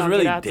think he it's was gonna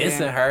really get out there.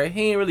 dissing her.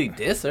 He ain't really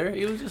diss her.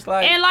 He was just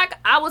like. And like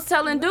I was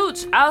telling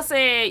Dooch, I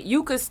said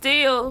you could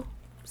still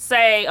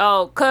say,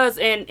 oh, cause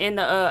in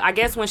the I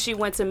guess when she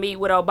went to meet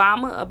with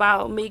Obama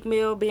about Meek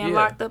Mill being Yeah.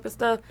 locked up and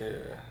stuff,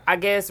 I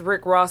guess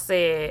Rick Ross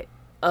said,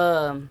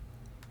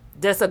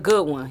 that's a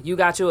good one. You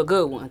got you a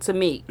good one to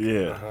Meek.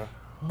 Yeah.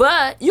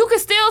 But you could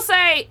still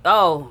say,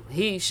 oh,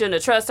 he shouldn't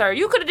have trusted her.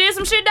 You could have did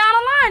some shit down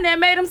the line that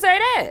made him say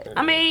that.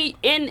 I mean,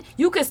 and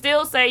you could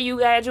still say you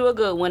had you a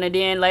good one and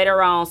then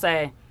later on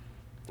say,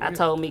 I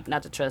told Meek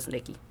not to trust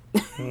Nicki.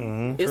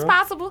 It's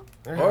possible.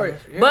 Or,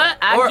 But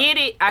I Or- get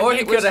it. or I he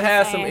get what could have you're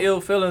had saying. some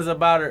ill feelings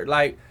about her,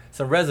 like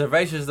some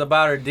reservations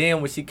about her.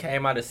 Then when she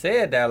came out and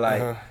said that,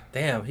 like,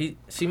 damn,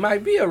 she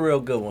might be a real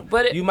good one.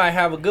 But you might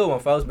have a good one,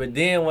 folks. But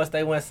then once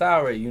they went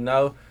sour, you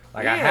know,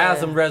 like I Yeah. had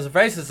some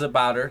reservations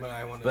about her. But I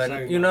ain't wanna But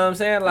say you know what I'm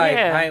saying? Like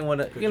Yeah. I ain't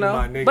want to, you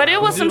know. But it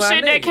was You some my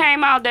shit that nigga.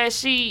 came out that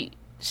she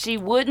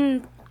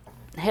wouldn't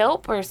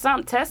help or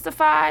some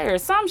testify or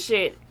some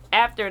shit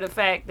after the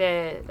fact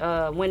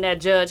that when that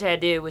judge had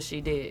did what she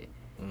did.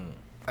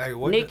 Hey,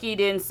 what Nicki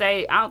didn't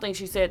say. I don't think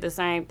she said the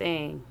same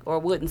thing or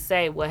wouldn't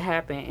say what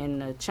happened in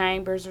the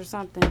chambers or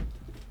something.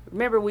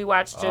 Remember we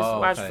watched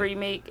okay. Free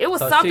Meek. It was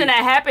So something she-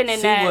 that happened in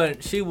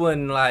that. She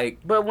wouldn't like.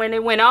 But when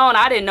it went on,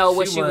 I didn't know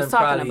what she was wouldn't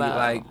talking probably, about.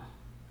 Like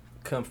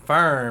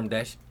confirm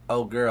that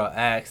old girl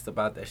asked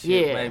about that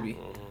shit. Yeah. Maybe.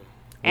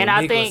 And When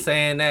I Meek think was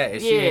saying that,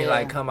 and she ain't yeah.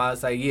 like come out and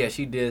say, yeah,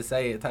 she did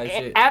say it type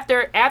shit.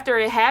 after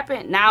it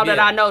happened, now that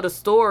Yeah. I know the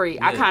story,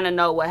 I Yeah. kind of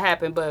know what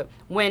happened. But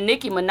when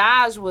Nicki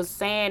Minaj was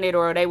saying it,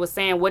 or they was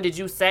saying, "What did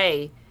you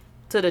say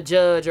to the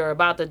judge or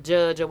about the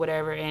judge or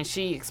whatever," and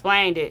she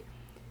explained it,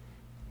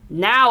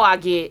 now I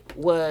get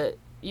what,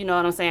 you know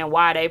what I'm saying,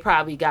 why they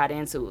probably got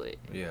into it.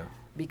 Yeah.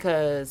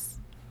 Because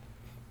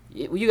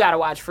You got to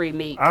watch Free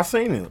Meek. I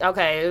seen it.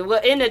 Okay, well,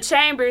 in the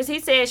chambers, he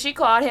said she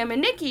called him and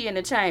Nicki in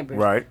the chambers.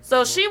 Right.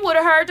 So she would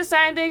have heard the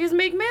same thing as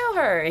Meek Mill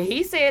heard. And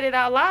he said it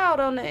out loud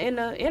in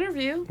the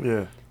interview.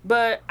 Yeah.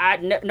 But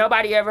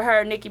nobody ever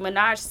heard Nicki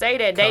Minaj say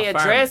that. They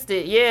addressed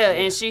it, yeah.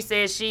 And she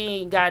said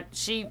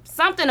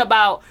something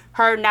about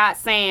her not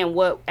saying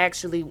what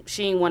actually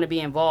she didn't want to be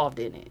involved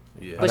in it.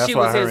 Yeah. But That's she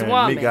why was her his and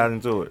woman. Meek got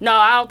into it. No,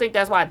 I don't think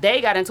that's why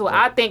they got into it.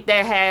 I think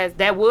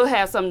that will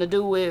have something to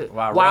do with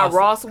why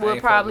Ross would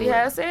probably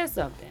have said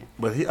something.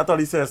 But I thought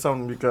he said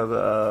something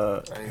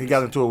because he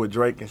got into it with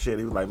Drake and shit.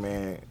 He was like,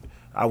 man,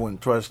 I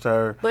wouldn't trust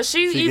her. But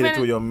she get even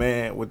into your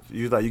man.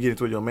 You like you get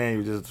into your man,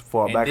 you just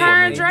fall And back then- on Her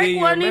him. and Drake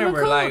then wasn't even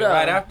remember, cool, like, though.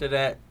 right after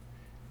that,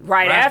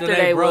 Right after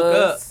they broke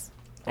was,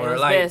 up, or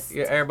was like best.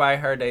 everybody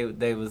heard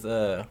they was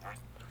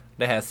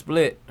they had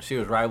split. She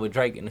was right with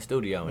Drake in the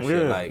studio and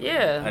shit. Yeah. Like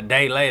Yeah. a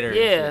day later. and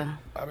Yeah.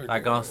 shit.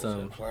 Like on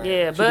some.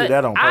 Yeah, did but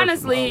that on purpose.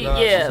 honestly, Oh,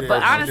 no, yeah, she but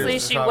did. honestly, She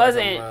she did.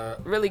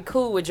 wasn't really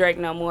cool with Drake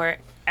no more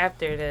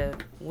after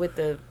with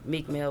the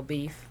Meek Mill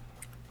beef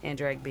and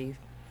Drake beef.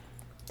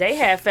 They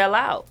had fell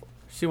out.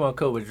 She wasn't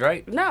cool with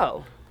Drake.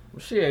 No,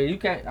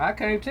 Shit, I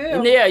can't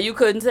tell. yeah, you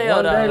couldn't tell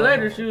One though. day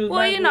later, she was Well,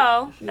 back you with-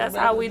 know, she was that's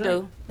back how with we Drake.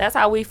 do. That's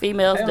how we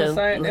females They do. was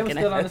they was Looking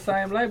still at on the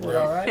same label,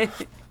 all right.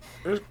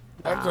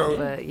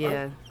 but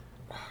yeah,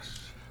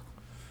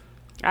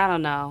 I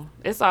don't know.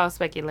 It's all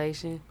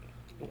speculation.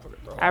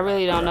 I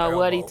really don't know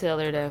what he tell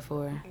her that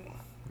for.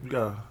 You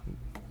got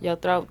Your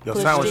throat your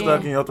pushed sound was in.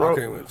 stuck in your I throat.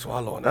 can't even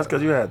swallow it. That's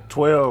because you had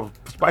 12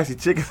 spicy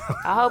chickens.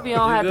 I hope you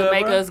don't have to good,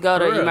 make bro? us go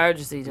For to real.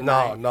 emergency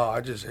tonight. No,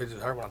 it just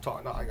hurt when I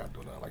talk. No, I ain't got to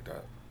do nothing like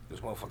that. This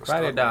motherfucker stuck.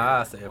 Write it down. man.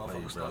 I'll say it for you,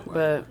 Motherfucker bro. stuck, man.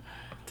 But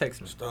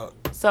Text me. Stuck.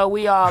 so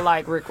we all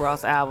like Rick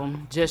Ross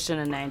album. Just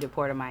shouldn't have named it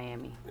Port of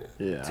Miami.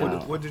 Yeah.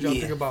 What did y'all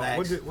Yeah, think about?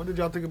 facts. What did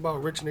y'all think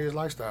about Rich Niggas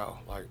Lifestyle?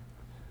 Like,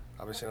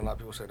 I've been seeing a lot of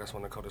people say that's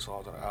one of the coldest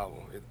songs on the album.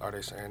 Are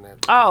they saying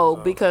that? Oh,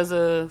 because,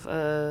 because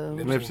of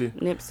Nipsey.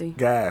 Nipsey.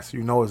 Gas.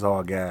 You know it's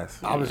all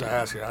gas. I was just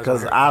asking.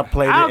 Because I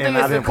played I don't it and think I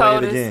it's the didn't play it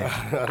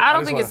coldest. again. I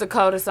don't think it's the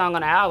coldest song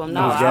on the album.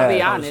 No, It's I'll be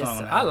gas. honest. Song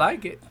on the I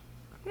like it.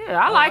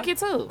 Yeah, I like it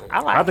too.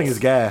 I think it's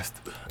gassed.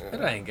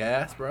 It ain't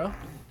gas, bro.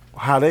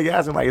 How they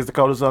gassing like it's the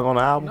coldest song on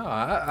the album? No,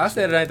 I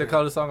said it ain't the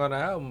coldest song on the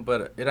album,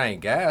 but it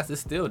ain't gas.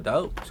 It's still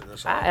dope.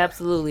 I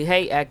absolutely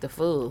hate Act the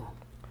Fool.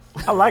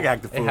 I like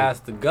Active It Food. has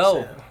to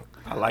go.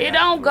 I like It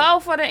don't go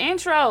for the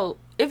intro.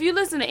 If you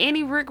listen to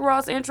any Rick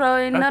Ross intro,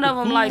 ain't none of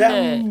them like that.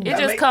 It that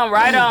just make- come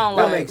right on.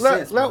 that Like makes Let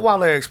sense, let bro.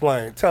 Wale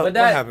explain. Tell But what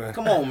that- happened.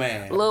 Come on,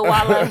 man. Lil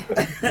Wale.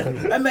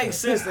 That makes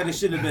sense that it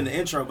shouldn't have been the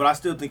intro, but I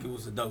still think it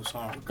was a dope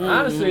song.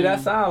 Honestly, that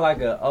sound like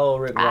an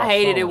old Rick Ross I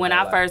hated song, it when though,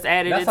 I like, first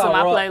added it that's to how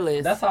my Ross-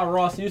 playlist. That's how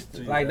Ross used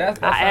to like that. I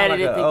That sound added like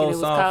it an thinking old it was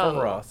song cold.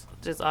 from Ross.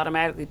 Just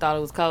automatically thought it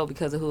was cold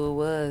because of who it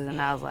was,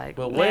 and I was like,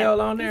 But man, Well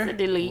on there, it's a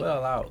delete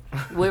Well out.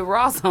 with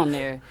Ross on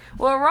there.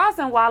 Well, Ross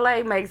and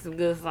Wale make some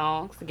good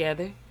songs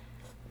together.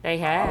 They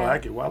have. I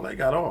like it. Wale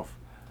got off.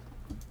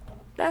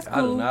 That's I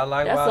do cool. not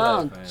like that Wale,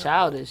 song man.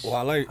 childish. Wale.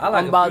 I like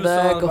I'm a about few to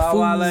act songs a about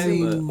Wale,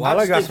 fool. but I Wale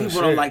just got think some people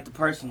shit. don't like the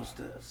personal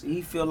stuff. See,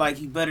 he feel like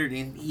he better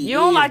than he You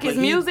don't is, like but his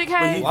music, but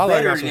Hayes? he's Wale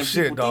better got some than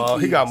shit, people think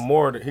dog. He got is.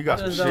 more. He got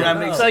some Just shit. don't That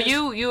know. makes So sense.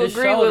 you His agree with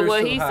shoulders what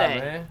too he high, say?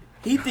 man.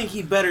 He think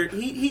he better.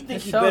 He think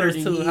His he better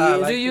shoulders than too he high,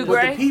 is. like Do you this.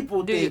 but agree? the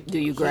people do you, think do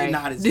you he agree?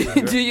 not as do,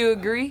 good. do you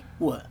agree?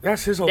 What?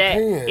 That's his That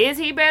opinion. is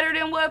he better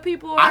than what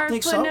people are I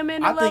think putting so. him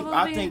in the level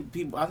of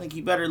being? I think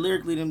he better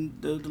lyrically than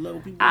the level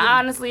people. give him. I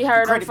honestly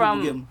heard him credit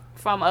people give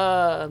from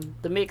him.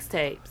 the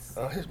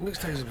mixtapes. His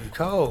mixtapes be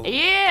cold.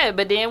 Yeah,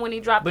 but then when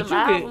he dropped But them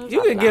albums,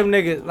 you I can was give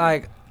like, niggas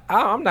like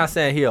I'm not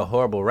saying he a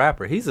horrible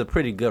rapper. He's a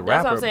pretty good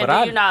That's what rapper, I'm saying.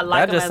 but Do you not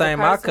like that him just as a ain't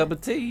my person? cup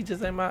of tea. He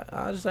just ain't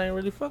I just ain't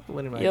really fucking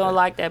with him. Like you don't that.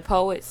 like that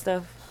poet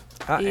stuff.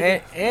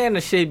 And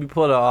the shit be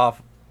put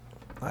off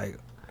like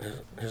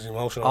His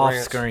emotional off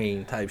rants.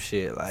 screen type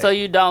shit. Like So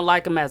you don't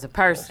like him as a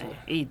person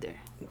either.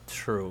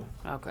 true.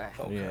 Okay.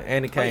 Yeah,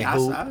 and he Oh, can't yeah,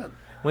 hoop.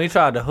 When he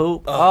tried to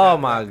hoop, oh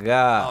my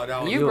god.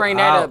 that was- You bring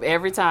that out. up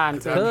every time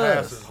too. That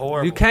pass is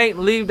horrible. You can't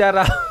leave that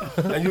out.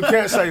 And you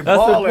can't say That's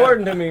ballin'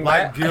 important to me, man.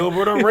 like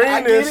Gilbert I get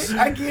Arenas. it.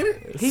 I get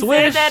it. He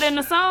Swish. said that in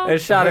the song. and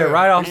shot it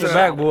right off the Yeah.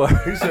 backboard.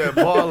 He said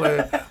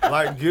ballin'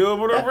 like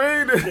Gilbert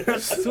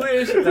Arenas.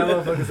 Swish. That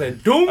motherfucker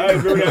said, "Doom." Hey,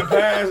 remember that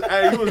pass?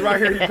 Hey, he was right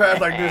here. He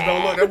passed like this.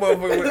 Don't look. That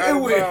motherfucker went out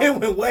of bounds. It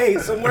went way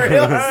somewhere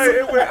else. Hey,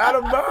 it went out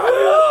of bounds.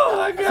 Oh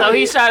my god. So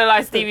he shot it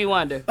like Stevie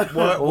Wonder.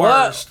 What?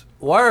 Worst.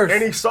 Worse.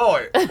 And he saw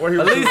it. Where he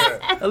was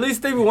at. At least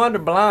Stevie Wonder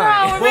Bro,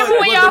 blind. remember when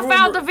but y'all the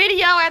found rumor- the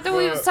video after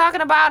we was Bruh.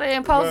 talking about it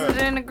and posted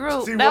Bruh. it in the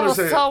group? Stevie That Wonder was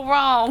said- so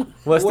wrong.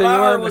 What's What Stevie I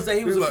heard Wonder? was that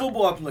he was He's a like-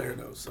 football player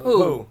though. So.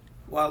 Who?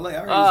 Well, I heard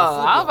he was a I was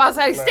football. about to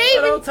say He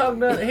Stevie. don't talk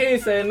nothing. He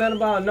ain't saying nothing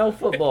about no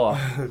football.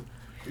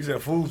 He said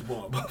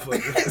foosball,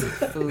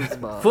 motherfucker.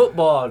 Foosball.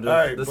 Football, the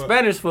Hey, the but-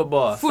 Spanish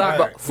football.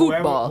 Football. Hey,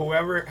 Football.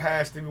 Whoever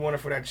has Stevie Wonder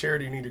for that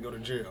charity need to go to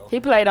jail. He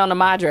played on the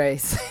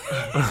Madres.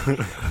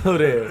 Who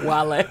there?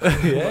 Wale.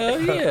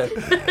 Hell yeah.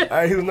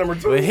 Hey, he was number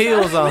 2. With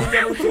heels on.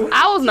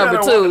 I was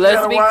number 2.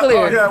 Let's be Oh,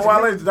 clear. yeah,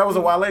 Wale, that was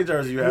a Wale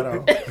jersey you had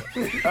on.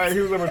 Hey, he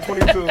was number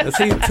 22. Is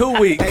he too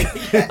weak?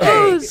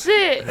 Oh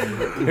shit!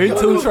 He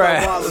too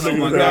trash. I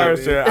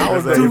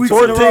was 2 weeks in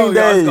a row, 14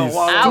 days.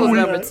 I was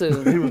number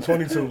 2. He was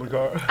 22,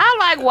 Ricard. I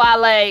like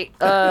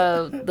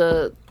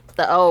Wale,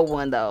 the old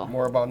one though.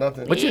 More about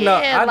nothing. But you know,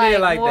 Yeah, I did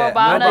like, like more that.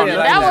 about I did nothing.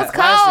 like That was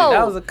cold.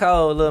 That was a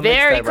cold little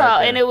Very mixtape cold, right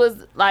there. and it was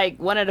like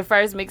one of the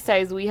first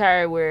mixtapes we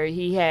heard where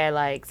he had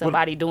like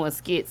somebody doing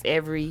skits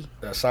every.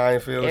 That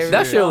Seinfeld Every- shit.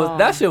 That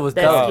shit was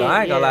That's dope. it, I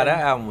ain't gonna lie, yeah. that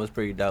album was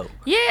pretty dope.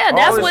 Yeah,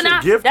 that's this when shit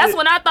I. Gifted? That's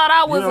when I thought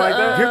I was. You like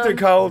that? Gifted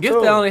cold,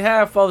 Gifted too. only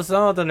had 4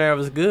 songs on there. It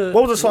was good.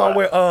 What was the song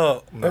with, I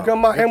got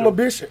my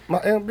ambition.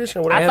 My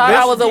ambition. I thought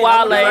I was a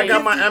Wale. I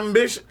got my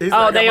ambition. He's Oh,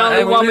 like, they I got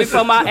only my want me ambition.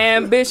 for my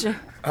ambition.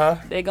 Huh?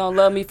 They gonna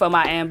love me for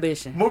my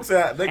ambition. Mook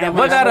said they got And my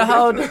What that a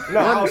whole? ambition. No,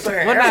 I was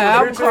saying What that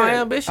album Amber called Bitches.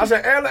 Ambition? I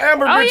said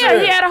Amber Oh Bitches. yeah,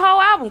 he had a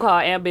whole album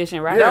called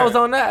Ambition, right? That was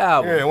on that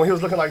album. Yeah, when he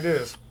was looking like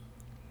this.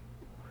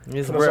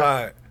 It's To the bro-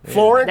 side.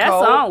 Floor and That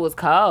cold. song was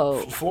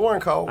cold. Floor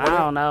and cold. I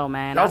don't know,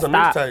 man. That was I a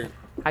stopped. mixtape.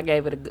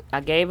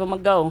 I gave him a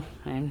go,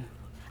 and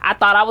I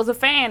thought I was a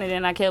fan, and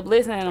then I kept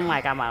listening. And I'm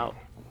like, I'm out.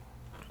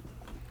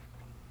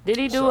 Did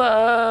he do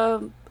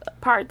a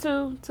part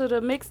 2 to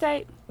the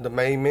mixtape? The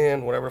Made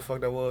Men, whatever the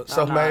fuck that was. Oh,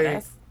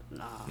 Self-made.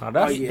 No, that's,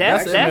 Oh, yeah.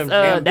 that's,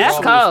 That's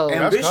cold.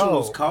 Ambition cold.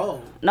 was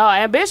cold. No,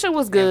 Ambition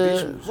was good.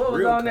 Ambition was What was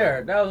real on cold.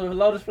 there? That was with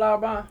Lotus Flower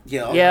Bomb?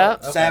 Yeah. Yeah.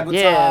 Sabotage,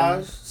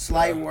 Yeah.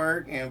 Slight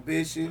Work,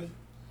 Ambition,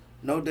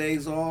 No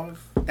Days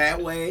Off.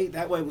 That way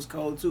was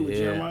cold too with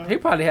Yeah. Jeremiah. He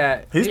probably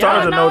had. He Yeah,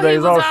 started the no, No he Days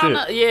was Off on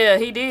shit. Yeah,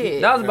 he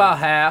did. That was about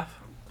half.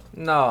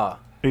 No.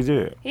 He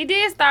did. He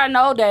did start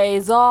No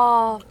Days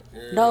Off.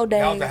 No Days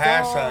That was the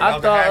hashtag. Off. That I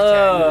was the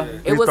thought,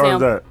 hashtag. It was started him.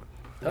 that.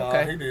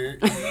 Okay. He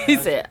did. He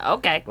said,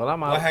 okay. Well,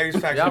 I'm What out. Hayes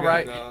Facts Y'all you got,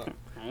 right. dog?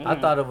 I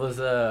thought it was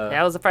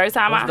That was the first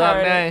time what's I dog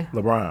heard it. name?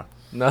 LeBron.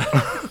 No,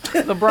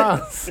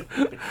 LeBron's.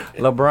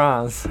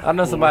 LeBron's. I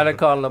know somebody that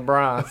called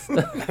LeBron's.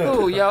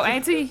 Ooh, yo,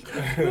 auntie.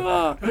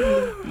 My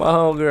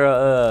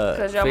homegirl,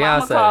 Cause your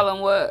fiance. mama call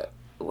him what?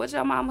 What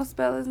your mama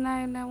spell his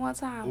name that one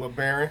time?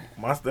 LeBaron.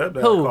 My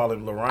stepdad Who? called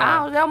him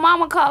LeBron. Your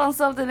mama call him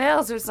something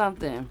else or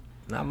something.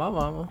 Not my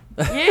mama.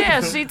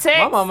 Yeah, she text.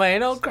 My mama ain't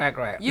no crack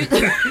rap. You,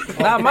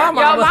 Not my your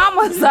mama.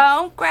 mama's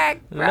on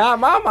crack. Not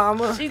my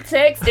mama. She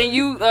texted and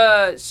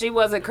you, she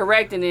wasn't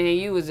correcting it and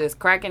you was just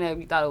cracking up.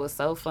 You thought it was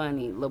so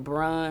funny.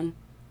 LeBron.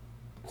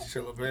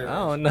 Shit, LeBaron. I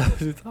don't know what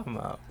you're talking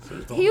about.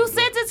 You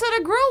sent it to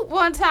the group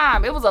one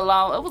time. It was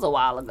a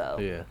while ago.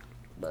 Yeah.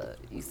 But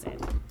you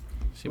sent it.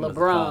 She must have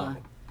LeBron. called.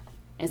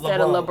 Instead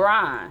of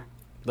LeBron.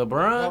 Oh,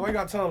 LeBron? we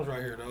got Tums right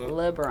here, dog.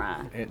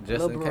 LeBron.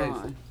 Just in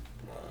LeBron. case.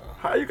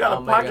 How you got I'll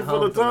a make pocket it full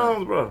home of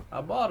Tums, bro?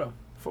 I bought him.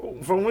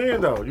 For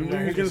when though? You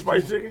getting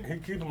spicy chicken? He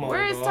keep them on.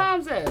 Where is dog.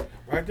 Tom's at?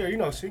 Right there. You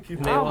know, she keep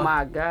them Oh on.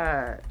 my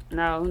God.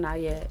 No,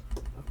 not yet.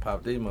 I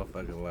popped these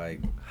motherfuckers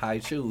like high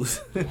shoes.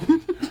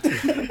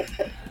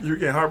 You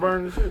getting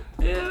heartburn and shit?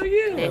 Hell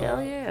yeah.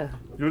 Hell yeah.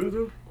 You do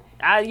too?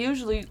 I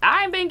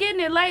ain't been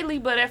getting it lately,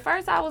 but at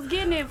first I was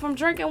getting it from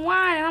drinking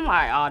wine, and I'm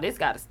like, oh, this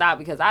got to stop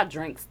because I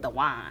drinks the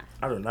wine.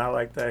 I do not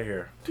like that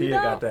hair. Tia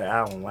don't? got that.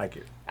 I don't like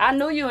it. I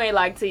knew you ain't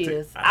like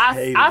Tia's. I I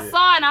hated saw it.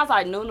 it, and I was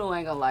like, Nunu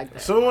ain't gonna like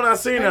that. Soon when I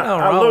seen it, Ain't nothing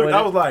I wrong looked. with I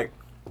it. was like,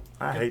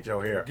 I hate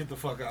your hair. Get the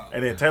fuck out.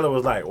 And then Taylor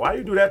was like, why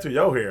you do that to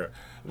your hair?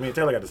 Me and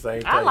Taylor got the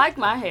same thing. I like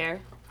my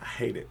hair. I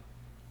hate it.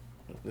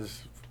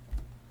 It's,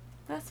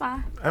 That's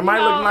fine. it You might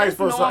know, look nice it's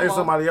for in normal.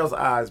 somebody else's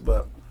eyes,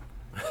 but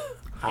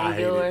I And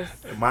hate yours.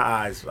 it. My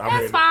eyes. I'm That's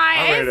ready, fine.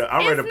 I'm ready to, I'm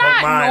ready It's to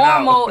pump mine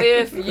not normal out.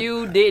 if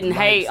you didn't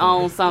hate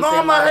on something. No,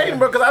 I'm not like hating,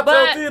 bro, because I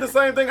But- told Tia the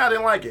same thing. I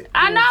didn't like it.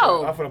 I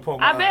know. I'm finna poke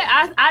I my bet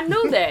eye. I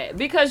knew that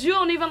because you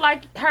don't even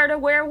like her to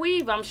wear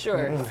weave. I'm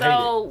sure.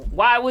 So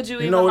why would you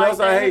You even know what like else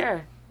that I hate?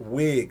 hair?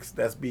 Wigs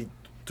that's be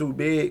too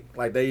big,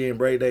 like they ain't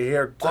braid their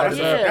hair. Oh, that's,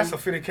 Yeah. that's a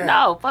fitted cap.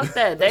 No, fuck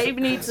that. They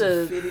need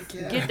to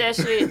get that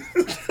shit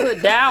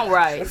put down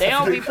right. They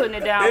don't be putting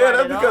it down Yeah, right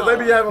that's at because all.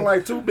 they be having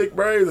like two big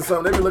braids or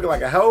something. They be looking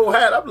like a whole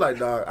hat. I'm like,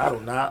 dog, I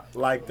do not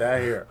like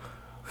that hair.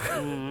 I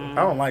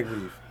don't like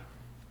weave.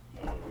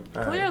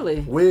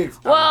 Clearly. Wigs.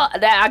 Well,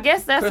 I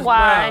guess that's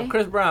why.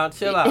 Chris Brown,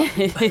 chill out.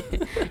 I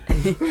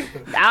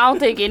don't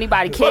think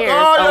anybody cares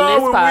all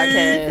y'all on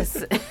this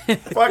with podcast.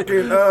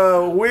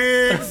 fucking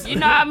wigs. You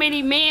know how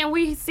many men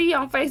we see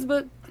on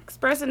Facebook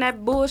expressing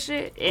that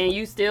bullshit, and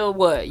you still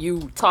what?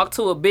 You talk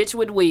to a bitch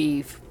with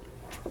weave.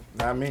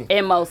 Not me.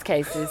 In most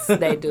cases,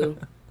 they do.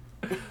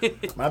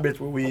 My bitch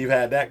with weave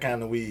had that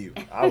kind of weave.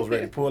 I was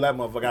ready to pull that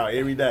motherfucker out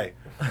every day.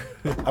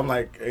 I'm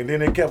like, and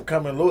then it kept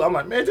coming loose. I'm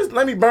like, man, just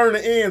let me burn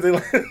the ends.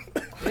 And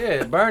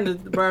Yeah, burn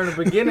the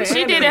beginning.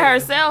 She and did the it end.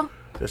 herself.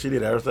 So she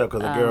did it herself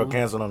because the girl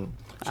canceled on.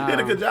 She did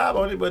a good job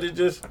on it, but it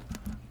just.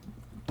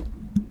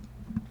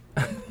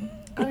 I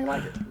didn't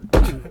like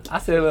it. I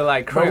said it looked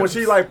like But when cramps.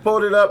 she like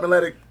pulled it up and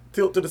let it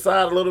tilt to the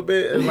side a little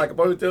bit and like a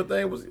ponytail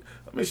thing was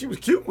I mean, she was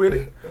cute with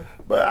it,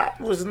 but I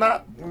was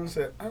not. I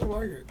said, I don't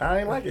like it. I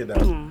ain't like it though.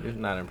 You're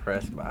not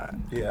impressed by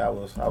it. Yeah, I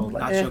was like,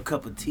 Not your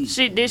cup of tea.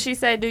 Did she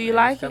say, do you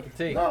like Cup it? of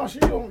tea. no,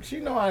 she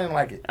know I didn't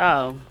like it.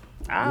 Oh,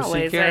 I Does she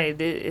always care?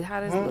 say,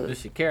 how does it look? Does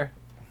she care?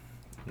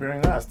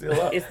 Apparently not, still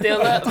up. It's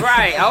still up,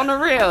 right? On the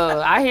real.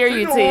 I hear She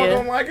you, know I Tia.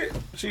 don't like it.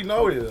 She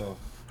know it though.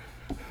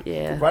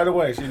 Yeah. Right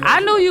away. She I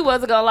knew you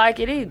wasn't gonna like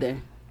it either.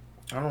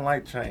 I don't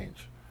like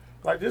change.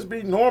 Like, just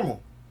be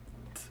normal.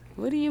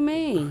 What do you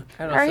mean? Ain't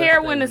no Her such hair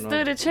thing wouldn't have as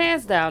stood a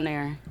chance down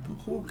there.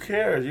 Who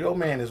cares? Your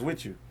man is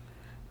with you.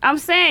 I'm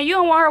saying you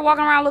don't want her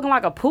walking around looking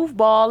like a poof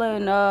ball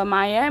in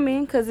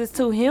Miami because it's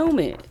too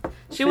humid.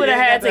 She would have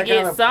ain't had got to that get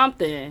kind of-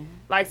 something,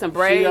 like some She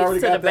braids already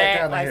to the got that back,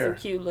 kind of like hair.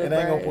 some cute It little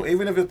ain't gonna braids.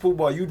 even if it's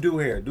football, you do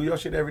hair. Do your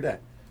shit every day.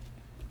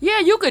 Yeah,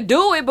 you could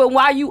do it, but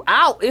while you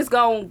out, it's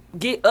gonna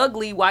get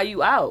ugly while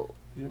you out.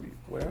 You be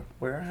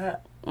wear a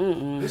hat.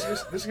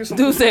 Let's get some.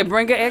 Dude said,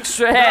 bring an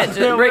extra hat,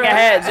 just bring a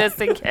hat just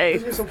in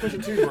case. Let's get some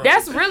Pusha T, bro.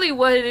 That's really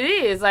what it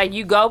is. Like,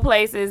 you go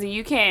places and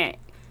you can't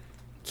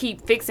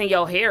keep fixing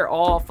your hair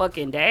all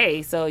fucking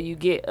day, so you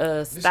get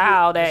a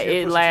style that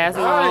it lasts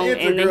I long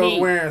ain't in into the girls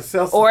heat. wearing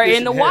self Or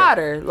in the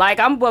water. Like,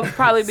 I'm gonna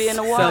probably be in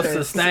the water.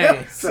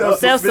 Self-sustained.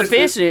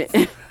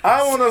 Self-sufficient. I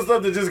don't want no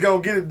stuff to just go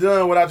get it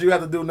done without you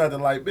have to do nothing.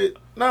 Like, bitch,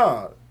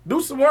 nah,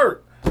 do some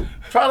work.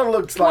 Try to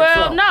look like Well,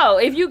 something. no.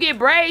 If you get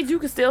braids, you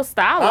can still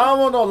style I them. don't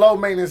want no low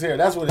maintenance hair.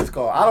 That's what it's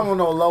called. I don't want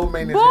no low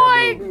maintenance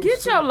hair. Boy,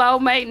 get your low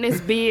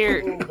maintenance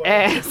beard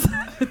ass.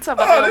 Talk about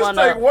Oh, that this one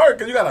take up. work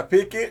because you gotta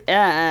pick it,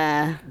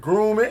 Uh-uh.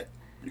 groom it.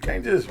 You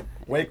can't just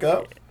wake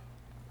up.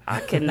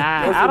 I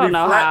cannot. Those I would don't be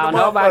know flat how the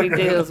nobody motherfucker.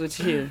 deals with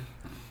you.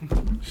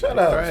 Shut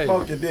up, Right.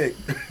 smoke your dick.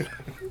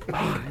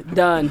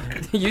 Done.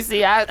 You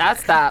see, I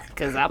stopped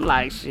because I'm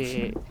like,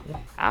 shit.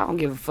 I don't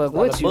give a fuck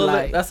what you bullet.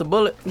 like. That's a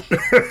bullet.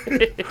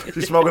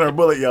 She's smoking her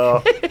bullet,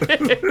 y'all.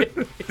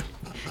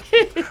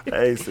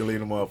 Hey,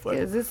 Selena, motherfucker.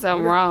 Is this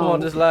something Come on, wrong?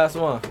 this last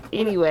one.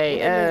 Anyway,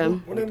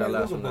 When they That make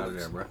last those one out of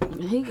bullets? there,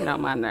 bro. he get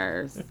on my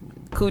nerves.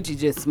 Coochie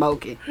just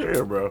smoking.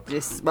 Here, bro.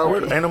 Just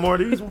smoking. Ain't no more of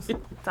these ones?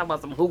 Talking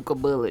about some hookah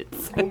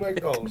bullets. Who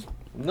make those?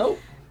 Nope.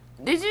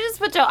 Did you just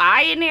put your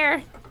eye in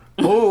there?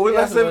 Oh,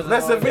 let's it was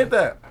let's all admit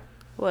that.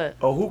 What?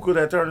 A hookah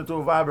that turned into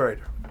a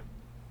vibrator.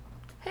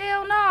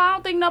 Hell no, I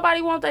don't think nobody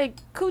want their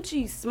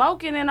coochie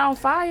smoking and on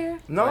fire.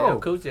 No. No,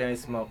 Coochie ain't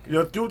smoking.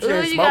 your coochie Ooh,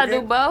 ain't you gotta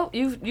do smoking.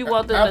 both. You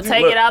want them to After-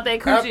 take look, it out their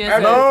coochie and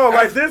say, No,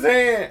 like this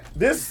hand,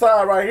 this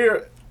side right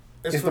here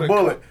is for the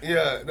bullet.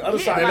 Yeah, the other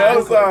Yeah. side. And the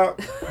other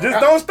side, just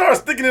don't start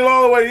sticking it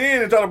all the way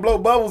in and try to blow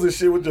bubbles and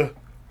shit with your.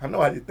 I know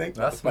how you think.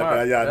 That's Like,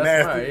 smart. y'all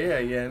That's nasty.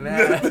 smart. Yeah,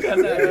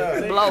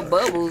 nasty. blow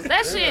bubbles.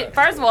 That shit.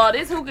 First of all,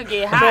 this hookah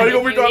get No, hot you if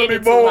gonna be you trying hit to it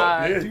be too warm.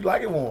 hard. Yeah, you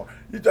like it warm.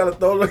 You trying to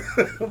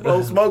throw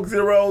blow smoke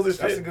zeros and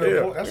That's a shit. good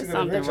Yeah. point. That's a There's good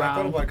something invention. I thought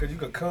wrong. about it because you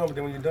could come,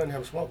 then when you're done,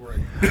 have smoke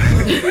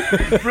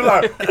right. Be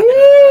like, There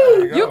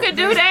woo! You could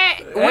do that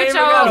even with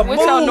gotta your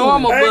move.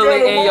 normal Ain't bullet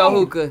gotta in your move.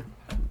 hookah.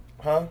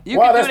 Huh? You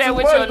Why, can do that's that too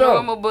with much, your though.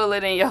 normal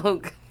bullet in your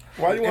hookah.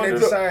 Why you want ain't to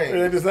the do same.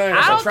 It ain't the same.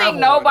 I don't travel think one.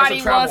 That's nobody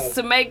a travel wants one.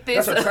 to make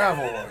this. That's a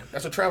travel one.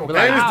 That's a travel But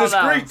one. like, And I it's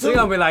don't know. discreet She too.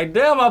 gonna be like,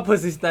 damn, my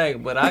pussy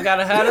stank, but I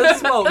gotta have the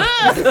smoke.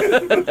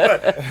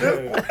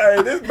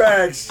 Hey, this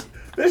bag,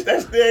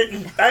 that stinky.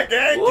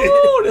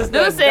 Woo, this Dude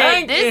that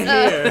said dank in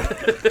here.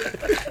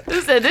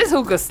 Who said this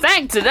hookah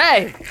stank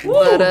today? Woo,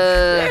 But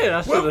man, I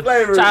What should've-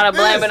 flavor? trying to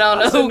is blame this? it on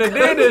the I shouldn't have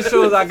hookah. did this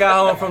shoes I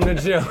got home from the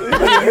gym.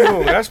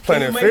 Ooh, that's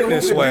Planet Make a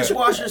Fitness hookah sweat.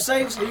 dishwasher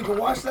safe so you can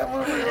wash that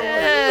one.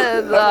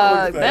 Yeah,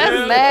 dog,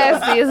 that's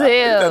nasty as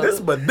hell. This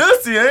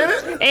Badussy,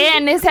 ain't it?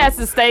 And this has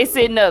to stay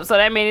sitting up, so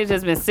that means it's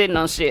just been sitting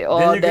on shit all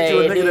Then you day. get you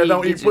a and nigga then that you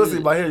don't get eat you- pussy.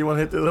 Like, here, you want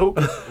to hit this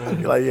hookah?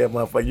 You're like, yeah,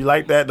 motherfucker, you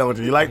like that, don't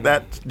you? You like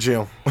that,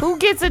 Jim? Who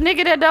gets a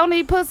nigga that don't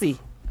eat pussy?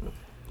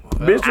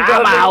 Bitch, you I'm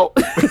got out.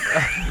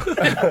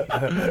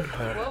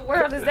 What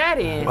world is that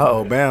in?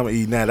 Oh, man, I'm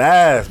eating that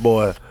ass,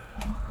 boy.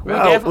 We, Oh,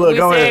 definitely, look, we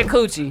go said ahead.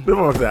 coochie. This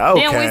one said,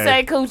 okay. Then we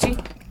say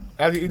coochie.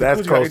 After you eat the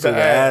That's coochie, you gotta close eat to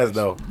the ass,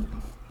 though.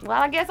 Well,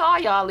 I guess all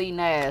y'all eating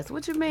ass.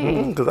 What you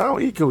mean? Because I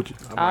don't eat coochie.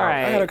 All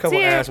right. had a couple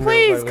Tia, ass meals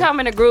please lately. come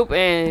in the group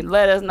and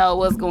let us know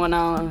what's going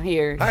on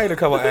here. I ate a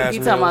couple ass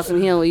You talking about meals.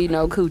 some he don't eat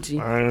no coochie.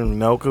 I ain't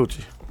no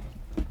coochie.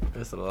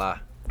 It's a lie.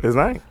 It's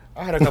ain't.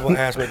 I had a couple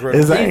ass It's McGriddles.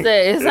 He ain't.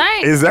 said it's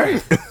ain't It's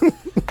ain't.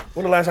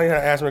 When the last time you had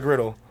an ass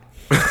McGriddle?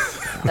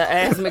 the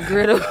ass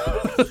McGriddle.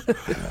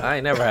 I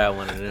ain't never had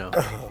one of them.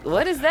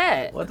 What is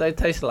that? What they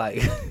taste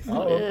like?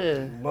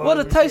 Ugh. What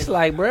it taste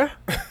like, bruh?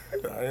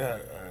 Yeah.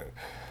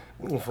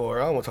 Moving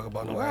forward, I don't want to talk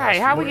about no Right,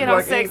 ass. how we get on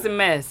Like Sex and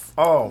Mess?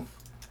 Oh,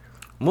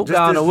 Mook Just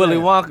down to this Willy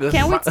thing. Wonka.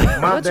 Can we? my What you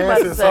about to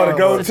dancing say? song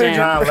gold was ticket.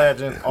 John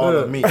Legend on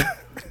the meat.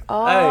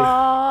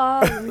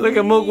 Oh, Look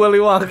at Mook Willy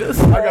Wonkas.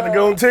 I got the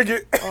golden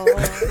ticket.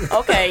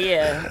 okay,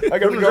 yeah. I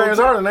got Them the the James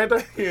golden Harden, ain't they?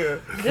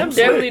 ticket. Yeah. Them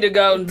definitely the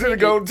golden To the ticket.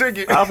 golden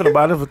ticket. I finna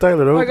buy them for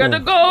Taylor, though. I got the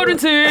golden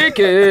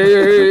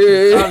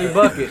ticket. Charlie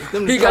Bucket.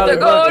 Them He got the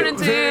Charlie golden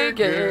Buckets. Let's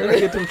ticket.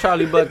 get them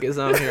Charlie Buckets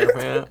on here,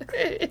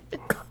 man.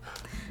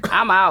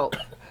 I'm out.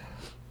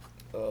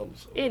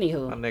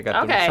 Anywho, And they got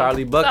them okay.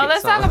 Charlie So Buckets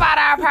let's talk on. about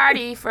our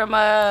party from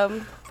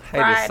Hey,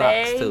 the socks,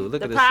 Friday, too. Look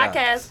the at the socks.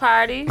 podcast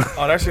party.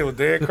 Oh, that shit was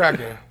dead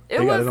cracking. It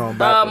He got was it on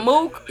backwards.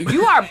 Mook.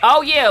 You are.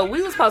 Oh yeah,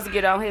 we was supposed to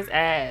get on his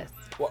ass.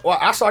 Well,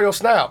 I saw your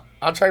snap.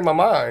 I changed my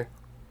mind.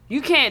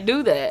 You can't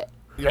do that.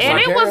 Yes, And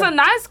I it can. was a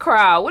nice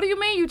crowd. What do you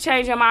mean you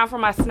changed your mind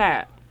from my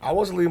snap? I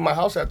wasn't leaving my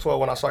house at 12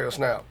 when I saw your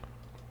snap.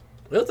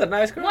 It was a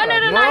nice crowd. Wasn't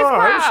it a No, nice it was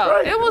crowd?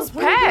 straight. It was It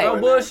was pretty packed. No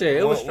bullshit.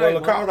 It was When straight.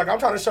 the car was like, I'm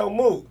trying to show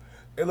Mook.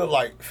 It looked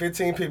like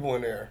 15 people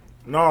in there.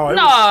 No, it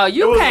No, was-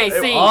 you it was- can't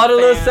it- see. All the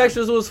little fam.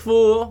 sections was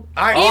full.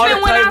 I All Even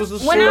the when tables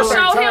was when I full. showed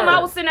him, tired. I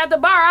was sitting at the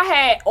bar. I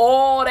had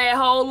all that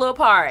whole little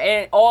part,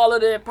 and all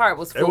of that part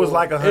was full. It was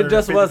like It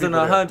just wasn't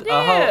a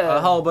Yeah. a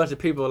whole bunch of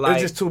people like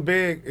It's just too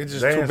big. It's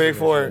just too Dancing big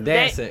for and it.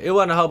 dancing. It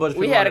wasn't a whole bunch of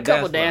we people. had a on the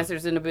couple dance floor.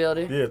 dancers in the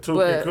building. Yeah, Took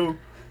but and Cool.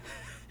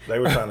 They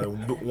were trying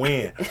to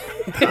win.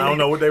 I don't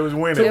know what they was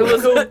winning. It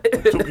was Took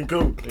and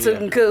Cool.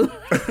 Took and Cool.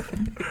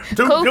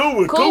 Took and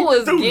Cool Cool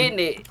was too. getting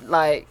it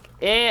like.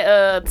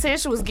 And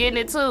Tish was getting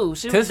it too.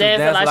 She Tish was was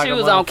dancing dancing like like she a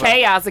was on motherfucker.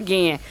 Chaos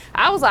again.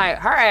 I was like,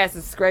 her ass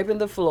is scraping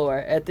the floor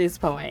at this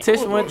point.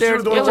 Tish went there. She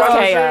was doing It was y'all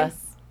chaos.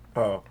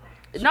 Oh,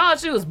 No,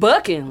 she was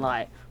bucking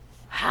like.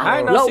 How I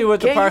didn't know low she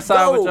went to can you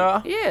Parkside with go?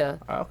 y'all. Yeah.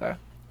 Oh, okay.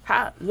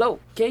 How low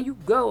can you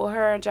go?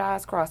 Her and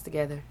Giles cross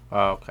together.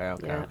 Oh, okay.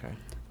 Yeah.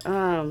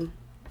 Okay.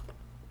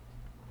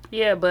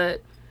 Yeah,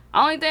 but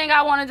only thing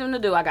I wanted them to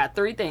do, I got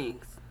 3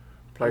 things.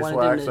 play wanted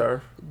swag them to-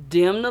 surf.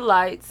 Dim the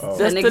lights. Oh.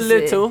 Just a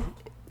little.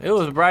 It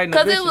was bright and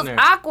Because it was there.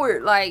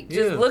 awkward, like,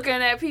 just Yeah. looking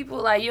at people,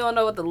 like, you don't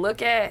know what to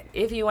look at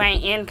if you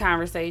ain't in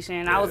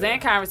conversation. I was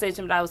in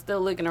conversation, but I was still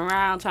looking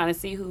around, trying to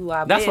see who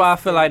I That's missed. why I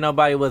feel like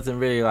nobody wasn't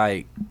really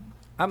like.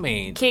 I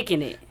mean,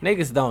 Kicking it.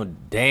 niggas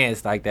don't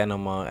dance like that no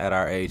more at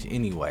our age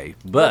anyway.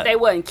 But But they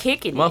wasn't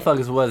kicking it.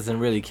 motherfuckers wasn't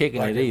really kicking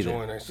Like it either.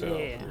 enjoying themselves.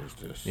 Yeah. It was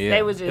just, Yeah,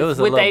 They was it was just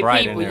a with little their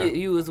bright in people. there.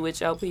 You was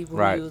with your people.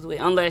 Right. You was with,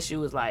 unless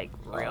you was like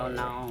real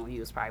known. You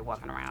was probably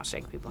walking around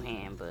shaking people's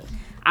hand. But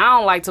I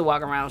don't like to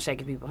walk around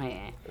shaking people's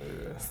hand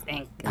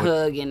and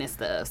hugging and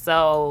stuff.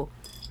 So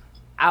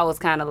I was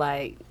kind of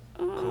like,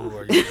 Cool,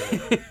 are you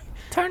saying?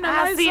 Turn the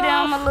I lights see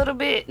off. them a little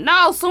bit.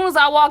 No, as soon as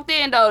I walked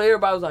in though,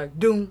 everybody was like,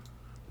 doom.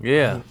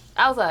 Yeah.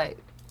 I was like,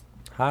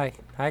 Hi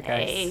guys.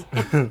 hey,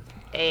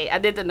 hey. I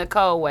did the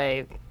Nicole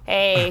wave.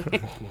 Hey.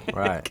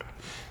 Right.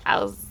 I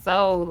was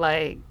so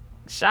like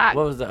shocked.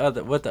 What was the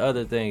other? What the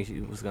other things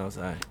you was gonna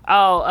say?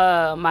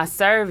 Oh, my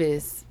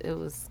service. It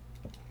was.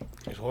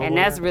 It's horrible. And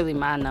that's really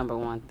my number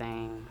one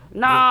thing.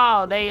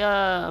 No, they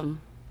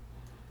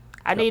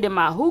I needed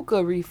my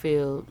hookah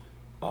refilled,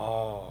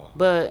 Oh.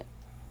 but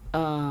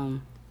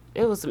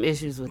there was some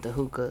issues with the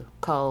hookah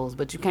coals.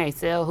 But you can't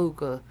sell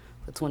hookah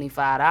for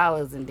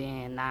 $25 and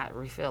then not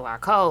refill our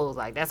coals.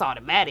 Like that's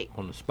automatic.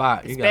 On the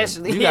spot. You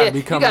Especially gotta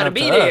be coming up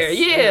be to there. us.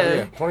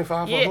 Yeah.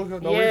 25 for Yeah,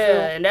 hookah? No yeah,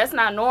 refill? and that's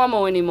not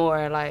normal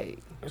anymore. Like,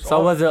 It's So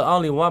all- was it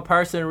only one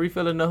person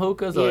refilling the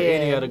hookahs or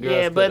any other girls?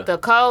 yeah, but coulda? the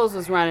coals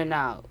was running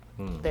out.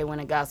 They went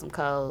and got some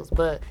coals,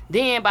 but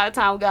then by the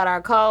time we got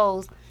our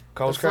coals,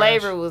 Coast the crash?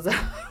 flavor was Damn.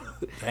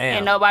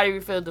 and nobody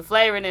refilled the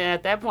flavor. And then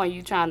at that point,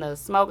 you trying to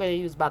smoke it, and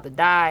you was about to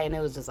die, and it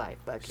was just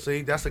like fuck it.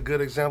 See, that's a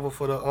good example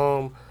for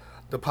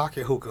the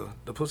pocket hookah,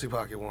 the pussy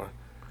pocket one.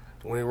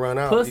 When it run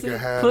out, pussy, you can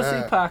have pussy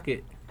that.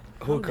 pocket.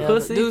 Hookah.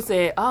 Pussy. Dude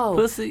said, "Oh,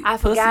 Pussy- I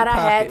pussy forgot I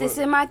had pocket. this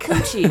in my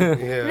coochie.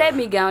 Yeah. Let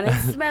me go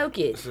and smoke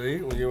it." See,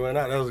 when you run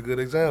out, that was a good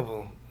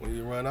example. When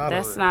you run out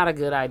That's of it. not a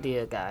good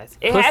idea, guys.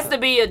 It Pussy- has to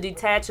be a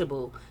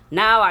detachable.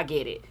 Now I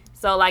get it.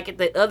 So like at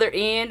the other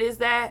end is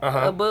that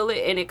a bullet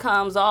and it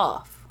comes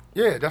off.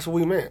 Yeah, that's what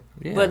we meant.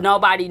 Yeah. But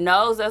nobody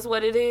knows that's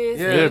what it is.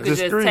 Yeah, and you can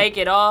just discreet. take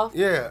it off,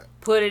 Yeah.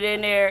 put it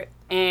in there,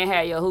 and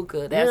have your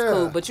hookah. That's Yeah.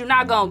 cool. But you're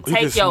not gonna You take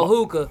can your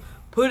smoke. hookah,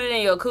 put it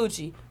in your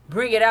coochie,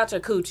 bring it out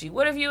your coochie.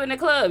 What if you in the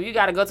club? You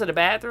gotta go to the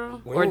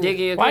bathroom or dig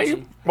in your Why coochie.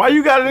 you- Why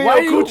you got it in Why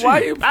your you coochie? why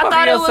you I thought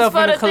fucking it was yourself for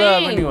in the the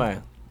club thing. anyway?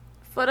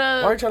 For Why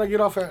are the you trying to get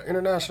off at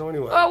international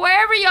anyway? or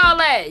wherever y'all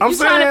at. I'm You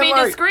trying to saying, be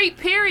like- discreet,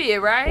 period,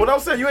 right? What I'm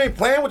saying, you ain't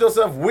playing with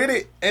yourself with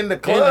it in the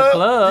club.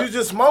 club. You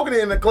just smoking it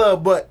in the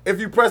club. But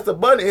if you press the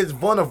button, it's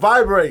gonna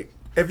vibrate.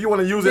 If you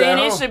want to use it Then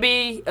at it home. should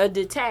be a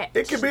detached.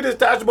 It can be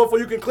detachable for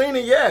you can clean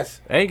it.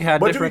 Yes, They have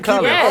But you different can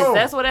keep colors. it Yes, home.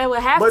 that's what it would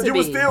have but to you be.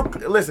 would still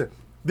listen.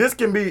 This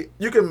can be.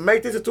 You can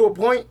make this to a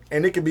point,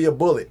 and it can be a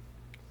bullet.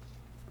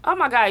 Oh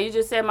my God, you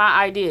just said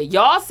my idea.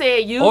 Y'all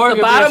said use Or it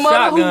the could be a bottom of the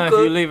shotgun if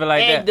hookah you leave it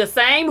like and that. the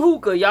same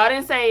hookah. Y'all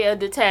didn't say a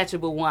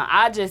detachable one.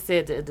 I just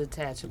said the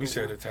detachable. We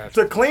said one. attached.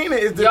 To clean it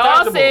is Y'all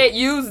detachable. said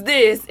use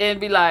this and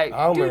be like,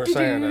 I don't remember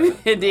saying that.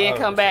 and then I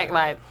come don't back say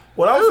like,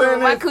 What I'm ooh, saying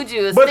my is, coochie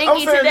is but I'm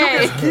stinky saying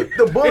today. you can keep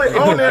the bullet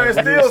on there and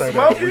We still did say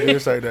smoke that. We it.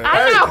 did say that.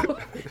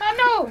 I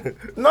know.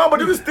 No, but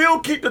you can still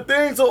keep the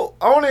thing so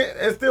on it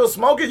and still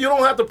smoke it. You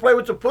don't have to play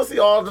with your pussy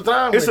all the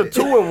time. It's a with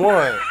it.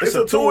 2-in-1. It's a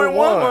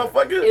 2-in-1,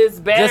 motherfucker. It's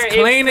better. Just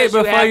clean it if-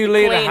 'cause before have you to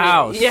leave the clean it.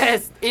 house.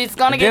 Yes, it's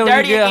gonna get Then when you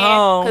dirty get again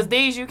home- because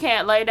these you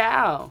can't lay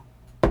down.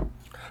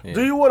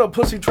 Do you want a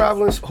pussy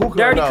traveling hookah?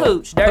 Dirty or no?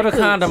 cooch. Dirty Put a cooch.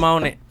 condom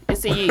on it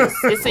It's a yeast.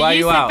 It's a while yeast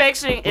you out.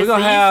 infection. We're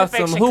gonna have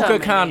some hookah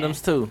coming in.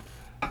 condoms too.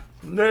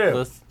 Yeah.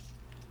 Let's-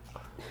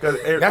 'Cause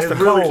That's the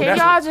really, code. Can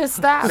y'all just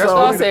stop? That's I'll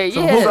only say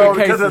some yeah.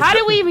 hookah because How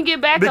did we even get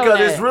back on because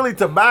that? it's really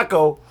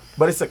tobacco,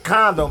 but it's a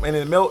condom and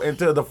it melt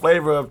into the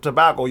flavor of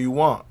tobacco you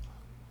want.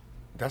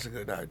 That's a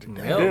good idea.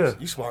 Yeah.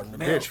 You smart in the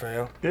bitch,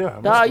 fam. Yeah.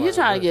 Dog, you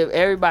trying to give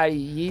everybody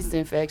yeast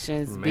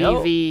infections,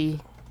 Melt? BV.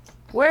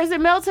 Where is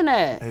it melting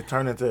at? It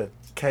turned into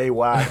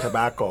KY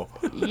tobacco.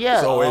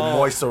 Yeah. So it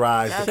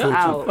moisturized the That's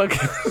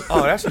coochie. out.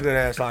 Oh, that's a good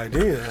ass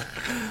idea.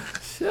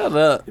 Shut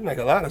up. You make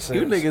a lot of sense.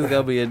 You niggas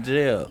gonna be in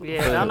jail.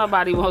 Yeah, don't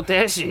nobody want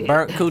that shit.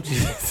 Burnt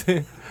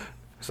coochies.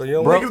 So you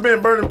don't Niggas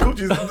been burning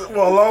coochies for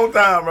a long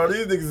time, bro.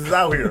 These niggas is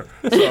out here.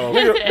 So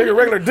nigga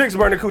regular dicks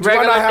burning coochie.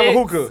 Why not have a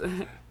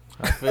hookah?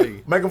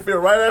 make them feel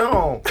right at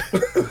home.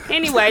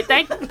 Anyway,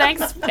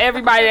 thanks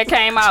everybody that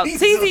came out.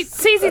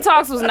 TZ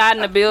Talks was not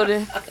in the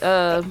building.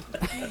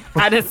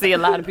 I didn't see a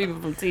lot of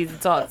people from TZ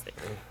Talks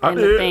in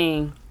the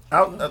thing.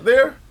 Out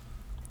there?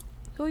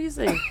 Who you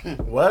see?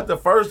 What? The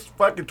first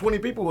fucking 20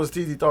 people was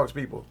TZ Talks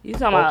people. You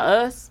talking about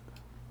us?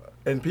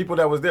 And people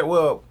that was there,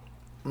 well,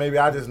 maybe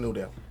I just knew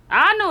them.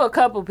 I knew a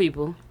couple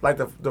people. Like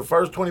the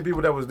first 20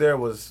 people that was there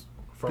was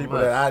people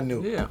us. that I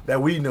knew. Yeah.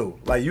 That we knew.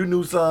 Like you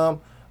knew some,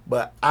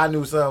 but I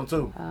knew some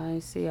too. I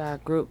see our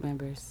group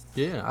members.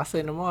 Yeah, I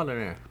seen them all in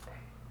there.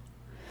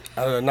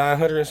 Out of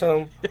 900 and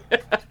something,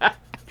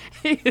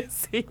 You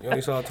see, you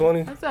only saw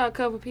 20. I saw a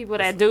couple people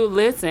that do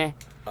listen.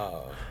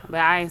 But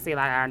I ain't see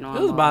like our normal.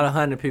 It was about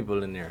 100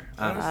 people in there.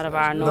 Honestly. out of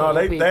our No, normal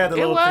they people. had the It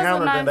little was a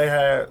counter, nice. then they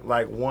had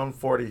like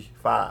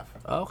 145.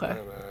 Okay.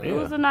 It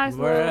was a nice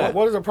Where little. at?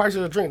 What is the price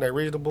of the drink? They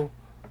reasonable?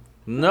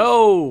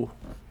 No.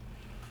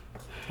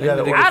 Yeah,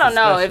 They- I don't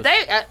know specials. if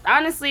they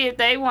honestly if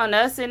they want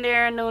us in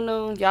there and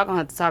Nunu, y'all gonna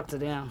have to talk to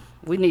them.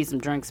 We need some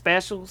drink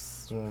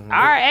specials. Mm-hmm.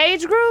 Our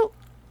age group,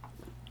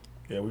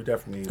 Yeah, we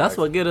definitely need That's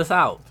what get us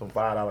out. some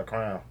 $5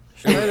 crown.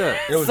 Straight up.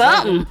 It was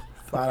something,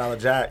 $5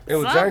 jack. It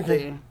was janky.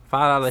 something,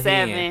 $5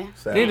 7, hand.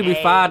 Need to be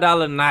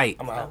 $5 a night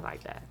I'm stuff out.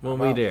 like that. when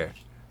we there.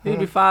 Need to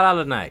be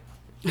 $5 a night.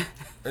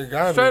 It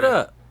gotta Straight be.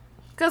 up.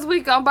 Cause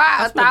we gonna buy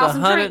I a spent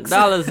thousand drinks.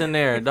 $100 in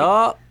there,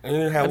 dog. And you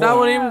didn't have And I one.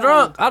 wasn't even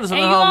drunk. I just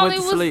And went you home and only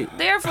went to was sleep.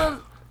 there for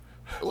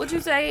what you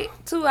say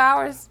 2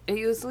 hours and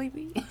you was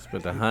sleepy.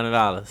 Spent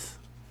 $100.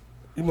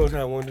 You must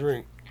have one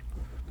drink.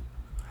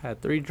 Had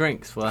 3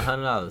 drinks for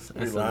 $100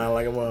 You and lying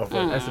like a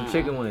motherfucker. some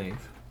chicken wings.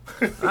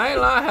 I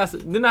ain't lying.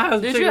 Didn't I have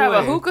some Did chicken you have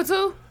wings? a hookah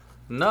too?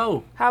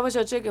 No. How was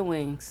your chicken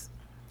wings?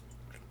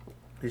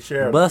 He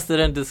shared. Busted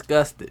and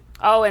disgusted.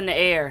 Oh, in the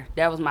air.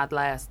 That was my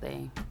last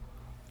thing.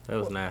 That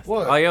was nasty.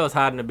 What? Oh, yeah, I was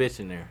hiding a bitch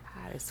in there.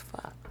 Hot as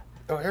fuck.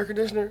 Oh, air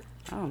conditioner?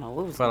 I don't know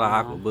what was Felt going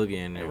like on. Aqua Boogie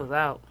in It there. was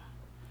out.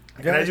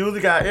 They usually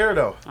got air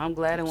though. I'm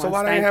glad it wasn't So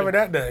why they ain't have it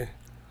stinking. that day?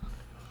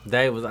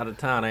 Dave was out of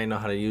town. I didn't know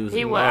how to use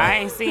He it. was. I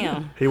ain't see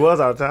him. He was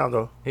out of town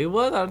though. He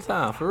was out of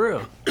town, for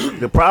real.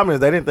 The problem is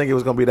they didn't think it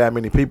was gonna be that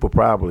many people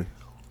probably.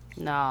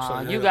 No, So,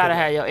 yeah, you gotta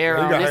have your air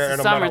You on. got This air is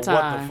no matter what the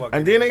summertime. fuck.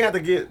 And then they had to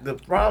get the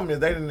problem is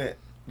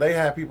they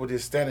had people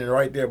just standing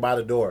right there by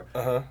the door.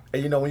 Uh-huh.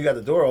 And you know when you got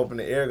the door open,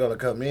 the air gonna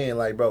come in.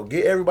 Like, bro,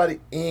 get everybody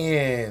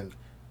in.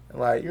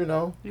 Like, you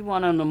know, You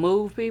want them to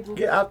move people?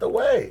 get out the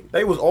way.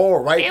 They was all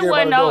right It there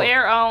by wasn't the no door.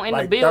 air on in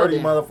like the 30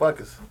 building.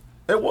 motherfuckers.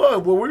 It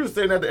was. Well, we were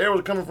saying that the air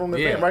was coming from the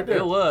Yeah, vent right there.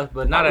 it was,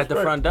 but not I at the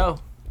respect front door.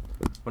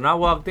 When I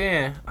walked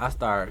in, I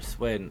started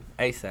sweating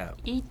ASAP.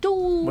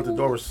 But the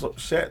door was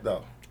shut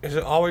though. Is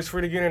it always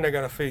free to get in? They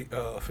got a fee.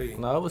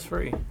 No, it was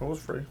free. It was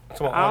free.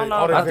 So I don't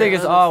know. I think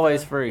it's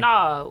always free.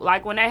 No,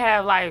 like when they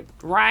have like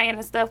Ryan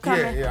and stuff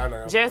coming. Yeah, I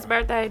know. Jeff's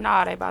birthday,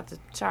 no, they about to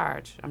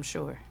charge. I'm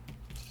sure.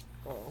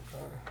 Oh,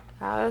 okay.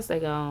 How else they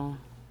gonna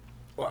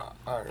Well,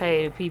 all right.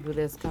 pay the people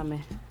that's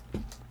coming?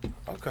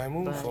 Okay,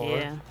 move But forward.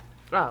 yeah.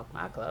 Oh,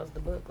 I closed the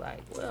book.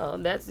 Like, well,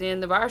 that's the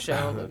end of our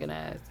show. Looking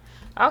at.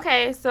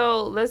 Okay,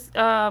 so let's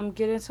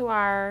get into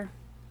our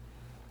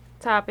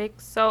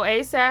topics. So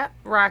ASAP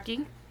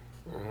Rocky,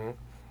 Mhm.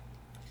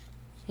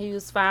 he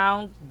was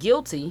found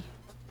guilty,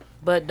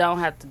 but don't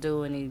have to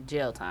do any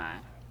jail time.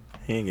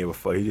 He didn't give a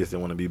fuck. He just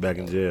didn't want to be back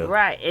in jail.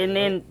 Right, and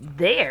then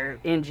they're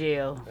in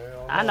jail.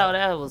 Hell I no. know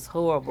that was He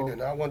horrible. did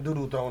not want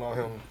doo-doo thrown on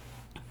him.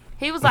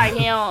 He was like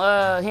he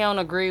don't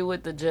agree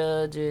with the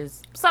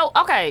judges. So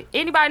okay,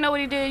 anybody know what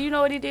he did? You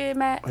know what he did,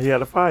 Matt? He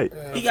had a fight.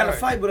 He got a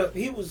fight, but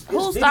he was.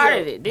 Who his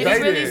started video- it? Did They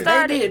he really did.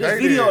 start They it? did. This They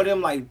video did. of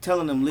them like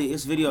telling them leave.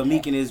 This video of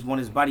Meek and one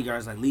of his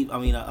bodyguards like leave.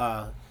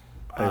 ASAP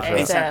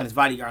ASAP. and his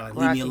bodyguard like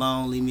Rocky.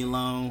 leave me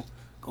alone,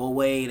 go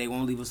away. They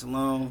won't leave us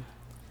alone.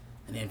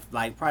 And then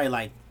like probably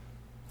like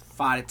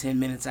 5 to 10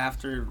 minutes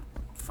after,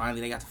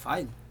 finally they got to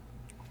fighting.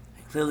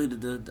 And clearly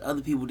the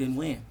other people didn't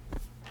win.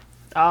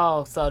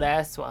 Oh, so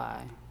that's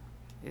why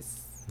it's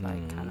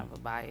like kind of a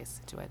biased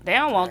situation. They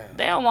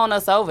don't want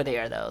us over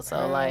there though. So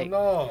Hell like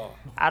no.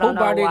 I Who don't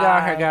know bodyguard why.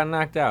 had got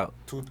knocked out?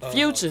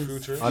 Futures.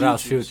 Future. Oh, that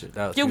was Future.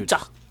 That was Future.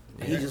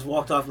 And he just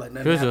walked off like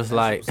nothing. Future was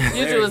happened. like-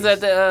 Future was at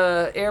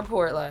the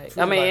airport, like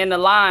I mean, like- in the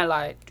line,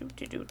 like.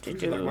 Future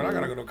like, man, I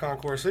gotta go to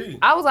Concourse C.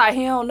 I was like,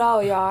 he don't know,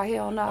 y'all. He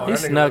don't know. Oh, He that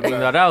nigga snuck was him.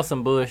 like- No, that was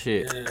some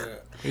bullshit. Yeah,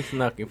 He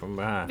snuck him from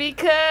behind.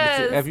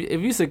 Because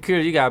If you secure,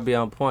 you gotta be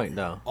on point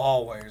though.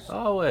 always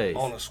Always.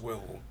 on a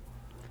swivel.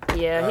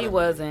 Yeah, he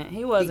wasn't.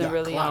 He wasn't got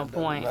really on clocked,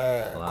 point.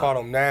 Man, caught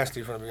him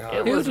nasty from behind.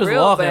 It He was was just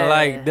real walking bad.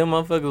 like them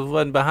motherfuckers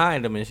wasn't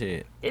behind him and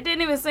shit. It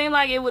didn't even seem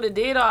like it would have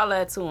did all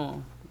that to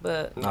him.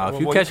 But Nah, if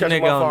Well, you when catch a you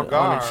catch nigga him on off the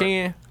guard.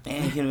 chin,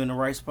 And hit him in the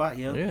right spot,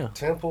 yo. yeah.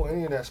 Temple,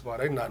 any of that spot,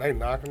 they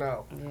knocking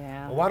out.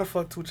 yeah, Well, why the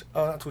fuck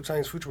not 2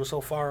 Chainz Future was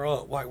so far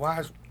up? Why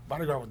is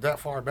Bodyguard was that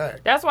far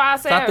back? that's why I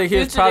said I think he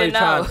was Future probably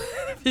didn't know.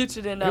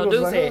 Future didn't know. He was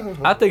Dude like,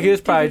 said, I think he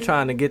was probably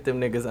trying to get them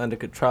niggas under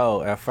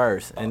control at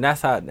first, and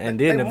that's how. And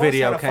then the They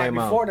video once had a fight came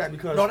before on. that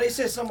because No, they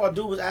said something about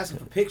dude was asking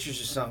for pictures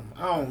or something.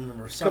 I don't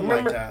remember. Something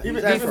Remember, like that. He even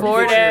was asking for before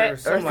pictures that, or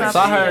something like So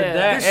I something. heard Yeah.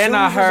 that, His and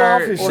I shoes was off,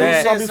 heard his shoes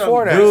that was off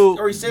before that. dude,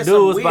 Or he said dude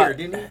something was weird, about-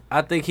 didn't he?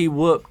 I think he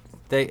whooped.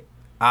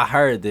 I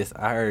heard this.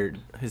 I heard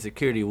his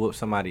security whooped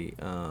somebody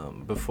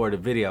before the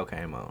video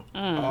came on.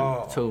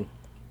 Oh. Too.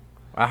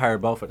 I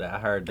heard both of that. I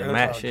heard the Yeah,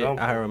 Matt that's how shit.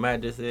 jump I heard what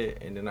Matt just said,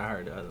 and then I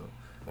heard the other one.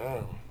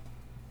 Damn.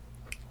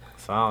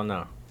 So I don't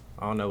know.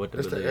 I don't know what to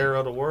It's the believe. era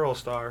of the world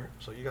star,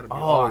 so you gotta be Oh.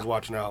 always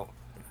watching out.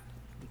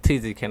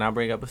 TZ, can I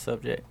bring up a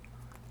subject?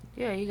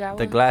 yeah, you got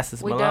The one.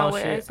 Glasses We done Malone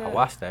with shit. ASAP? I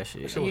watched that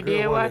shit. Shit was You good,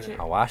 did wasn't watch it? it?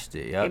 I watched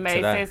it. Yep. It made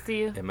today. sense to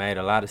you? It made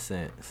a lot of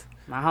sense.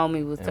 My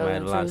homie was It telling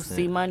made the a lot of truth. sense.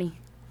 See Money.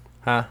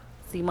 Huh?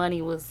 See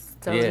Money was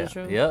telling Yeah. the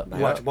truth. Yep.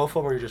 You watch both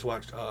of them, or you just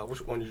watched?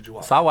 Which one did you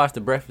watch? So I watched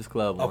the Breakfast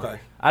Club one. Okay.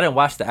 I didn't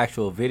watch the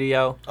actual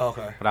video,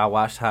 Okay. but I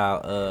watched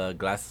how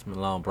Glasses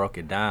Malone broke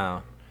it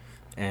down,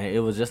 and it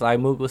was just like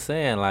Mook was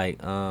saying, like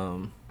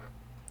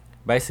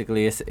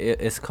basically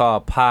it's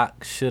called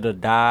Pac Shoulda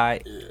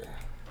Died,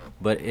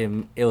 but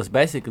it was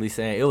basically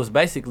saying it was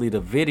basically the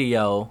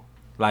video,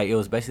 like it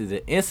was basically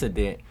the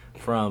incident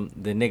from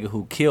the nigga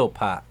who killed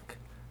Pac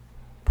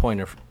point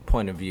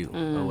of view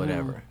or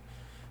whatever,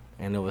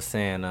 and it was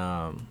saying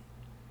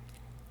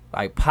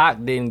like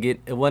Pac didn't get,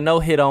 it wasn't no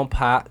hit on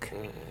Pac,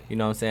 you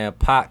know what I'm saying?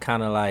 Pac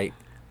kind of like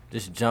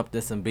just jumped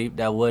in some beef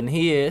that wasn't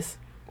his.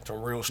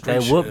 Some real street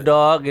They shit. whooped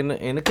dog in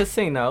the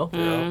casino,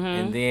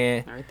 and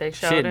then Right, they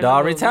showed shit in dog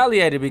the movie.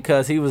 retaliated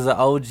because he was an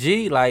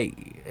OG,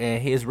 like,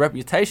 and his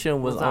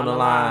reputation was on the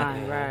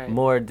line right.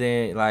 more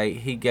than like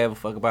he gave a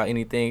fuck about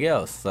anything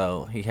else.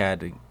 So he had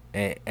to,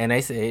 and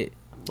they said,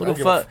 "Who the don't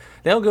give a fuck?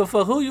 They don't give a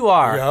fuck who you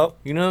are." Yup.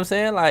 You know what I'm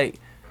saying? Like,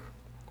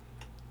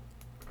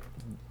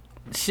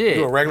 shit.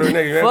 You a regular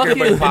nigga, you ain't Fuck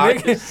care you, about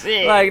Pac. nigga.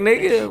 Shit. Like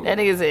nigga, That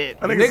nigga said.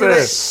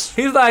 nigga.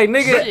 He's like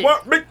nigga.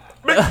 What? Big,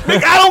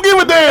 I don't give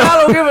a damn. I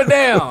don't give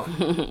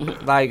a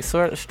damn. Like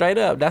straight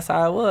up, that's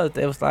how it was.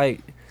 It was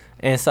like,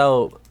 and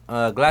so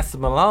Glasses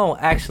Malone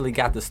actually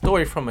got the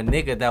story from a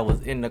nigga that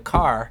was in the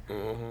car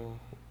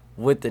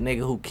with the nigga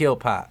who killed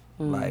Pac.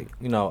 Like,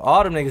 you know,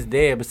 all them niggas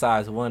dead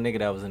besides one nigga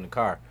that was in the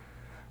car.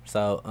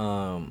 So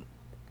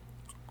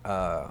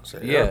So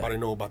yeah. Everybody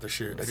know about the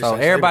shit. They just So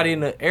ain't say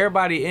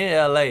everybody in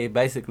LA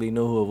basically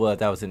knew who it was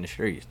that was in the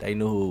streets. They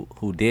knew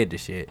who did the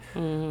shit.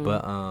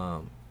 But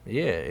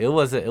yeah, it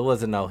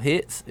wasn't no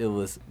hits. It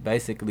was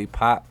basically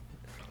Pop.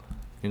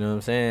 You know what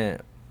I'm saying?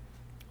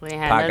 We ain't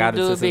had Pac got nothing to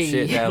do into with some Biggie.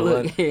 shit that Look,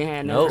 wasn't- he ain't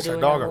had Nope. nothing to do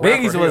with Dog a him. rapper.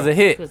 Biggie's was a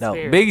hit. No,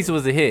 Conspiracy. Biggie's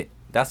was a hit.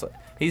 That's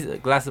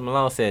what Glasses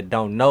Malone said.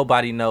 Don't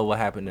nobody know what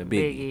happened to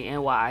Biggie, Biggie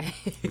and why?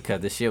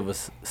 because the shit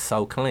was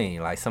so clean.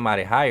 Like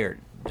somebody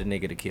hired the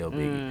nigga to kill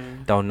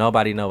Biggie. Don't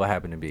nobody know what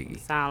happened to Biggie.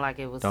 Sound like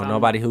it was. Don't some-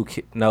 nobody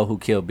know who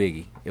killed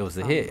Biggie. It was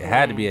a hit. It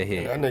had to be a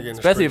hit. That nigga in the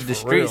Especially if streets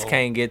the for streets real.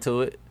 can't get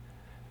to it.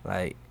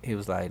 Like he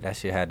was like that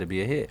shit had to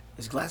be a hit.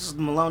 Is Glasses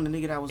Malone the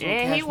nigga that was on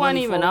Yeah, Cash he Money wasn't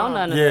for even a on while?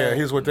 none of Yeah, that.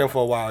 he was with them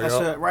for a while. That's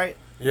Yep. right.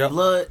 Yep.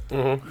 Blood.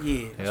 Mm-hmm.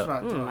 Yeah, that's Yep. what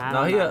I thought. I No,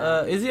 don't he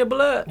know. is he a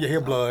blood? Yeah, he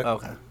a blood.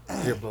 Okay.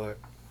 He a blood.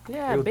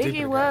 Yeah, He was deep in Biggie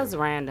the was game.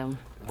 random.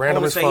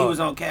 Random I as say fuck. he was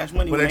on Cash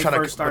Money But when they trying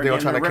first to, but started. they were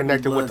getting trying to the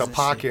connect it record with the bloods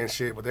Pac and and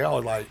shit. But they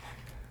always like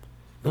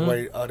the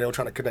way they were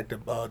trying to connect the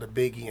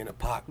Biggie and the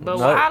Pac. But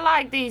No. I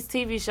like these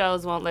TV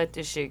shows won't let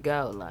this shit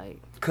go. Like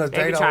Because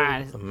they be don't.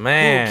 trying to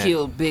Man. who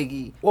killed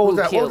Biggie, What was who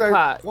that? What killed was that?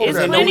 Pac. What was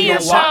It's that? plenty You of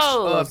don't watch,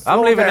 shows. I'm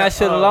what leaving was that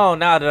shit alone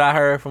now that I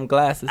heard from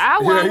Glasses. I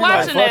wasn't he like,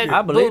 watching fuck that it.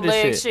 I believe this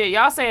bootleg shit. shit.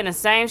 Y'all saying the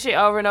same shit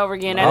over and over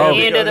again. At Oh,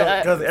 the end of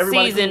because the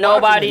everybody season, keep watching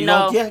nobody it. You know.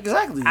 don't- Yeah,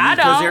 exactly. I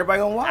Because don't. everybody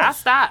gonna watch. I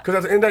stopped. Because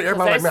at the end of the day,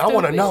 everybody like, They man, I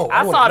want to stupid. know.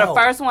 I wanna saw the know.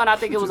 first one. I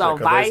think it was on 'Cause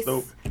they Vice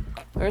stupid.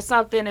 or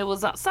something. It was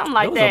something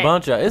like It was that. a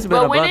bunch of. It's been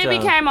But a when bunch it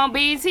of. became on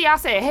BET, I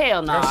said,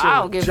 hell no, That shit I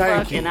don't was give a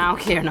fuck janky. and I don't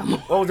care no more.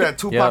 What was that?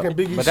 Tupac Yeah. and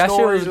Biggie But that shit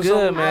stories was or good,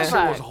 something? man.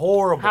 That shit was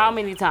horrible. How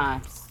many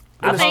times?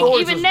 And I the think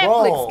stories even was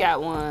Netflix wrong.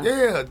 got one.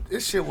 Yeah,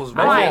 this shit was I'm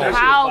wrong. like, that shit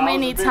how was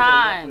many big on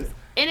times?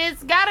 And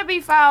it's gotta be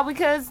foul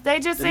because they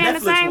just The saying the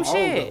Netflix same one old,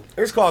 shit.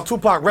 It's called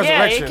Tupac Yeah,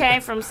 Resurrection. it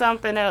came from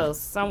something else,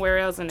 somewhere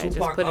else, and they just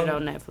Tupac put it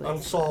on Netflix.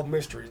 Unsolved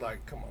Mysteries.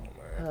 Like, come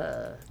on,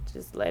 man.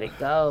 Just let it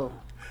go.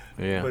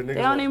 Yeah. But niggas They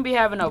don't like- even be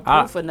having no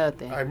proof or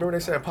nothing. I remember they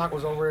said Pac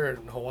was over there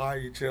in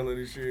Hawaii chilling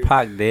and shit.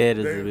 Pac dead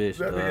as a They- bitch.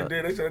 that nigga dog.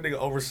 dead. They said that nigga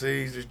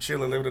overseas just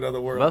chilling, living in another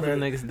world. Both of man,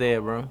 them niggas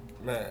dead, bro.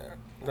 man,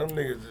 them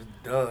niggas is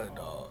done,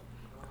 dog.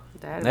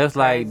 That They is was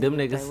like crazy them what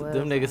they niggas. was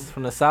Them niggas on.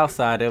 from the south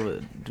side. They were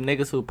the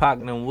niggas who Pac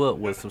them whoop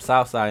was some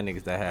south side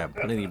niggas that had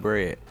plenty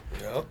bread.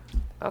 Yep.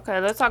 Okay,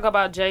 let's talk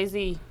about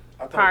Jay-Z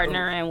I thought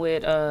partnering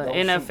with those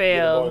shoes-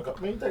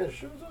 NFL. Man, you take his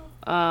shoes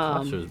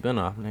off? I should have been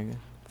off, nigga.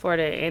 for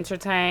the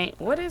entertain.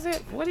 What is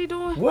it? What he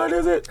doing? What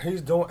is it?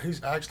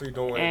 He's actually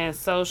doing. And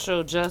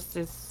social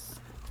justice.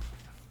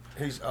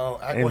 He's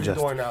what he's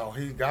doing now.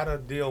 He got a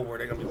deal where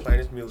they're gonna be playing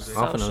his music,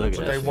 I'm finna look but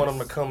at they this. want him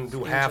to come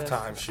do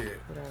halftime shit.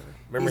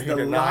 Remember He's he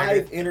the denied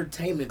live it.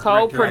 entertainment director, I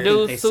think they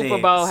Co-produced Super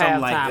said. Bowl Something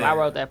halftime. like that. I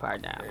wrote that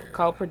part down.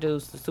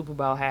 Co-produced the Super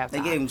Bowl halftime.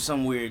 They gave him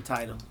some weird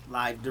title,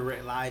 live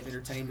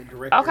entertainment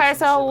director. Okay, or some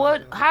so shit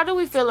what? like that. How do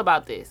we feel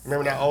about this?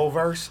 Remember that old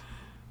verse?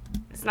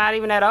 It's not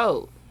even that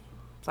old.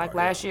 It's like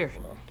last year.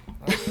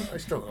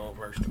 It's still an old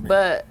verse to me.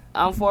 But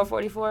on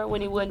 444,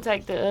 when he wouldn't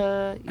take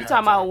the, you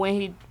talking about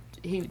when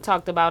he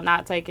talked about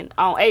not taking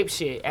on ape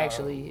shit?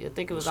 Actually, I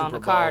think it was on the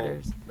Super Bowl,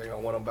 Carters. They gonna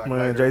want him back. Man,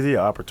 later. Jay-Z an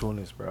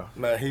opportunist, bro.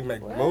 Man, he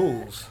make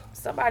moves.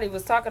 Somebody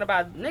was talking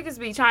about niggas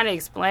be trying to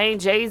explain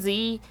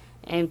Jay-Z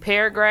in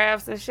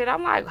paragraphs and shit.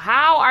 I'm like,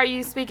 how are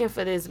you speaking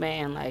for this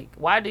man? Like,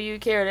 why do you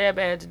care that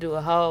bad to do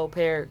a whole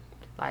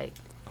like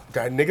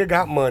That nigga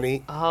got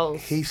money. a whole?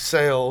 He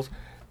sells.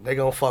 They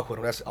gonna fuck with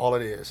him. That's all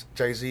it is.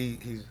 Jay-Z,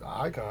 he's an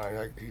icon.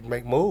 Like, he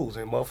make moves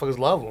and motherfuckers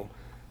love him.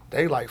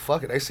 They like,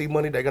 fuck it. They see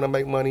money. They gonna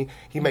make money.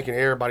 He making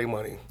everybody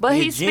money. But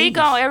He he a speak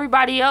genius. on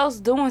everybody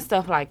else doing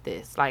stuff like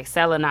this, like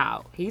selling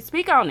out. He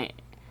speak on it.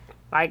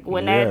 Like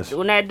when Yes.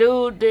 that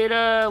dude did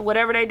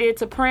whatever they did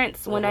to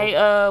Prince when they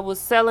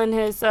was selling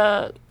his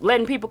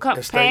letting people come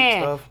Estate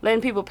stuff. letting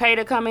people pay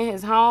to come in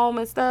his home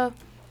and stuff.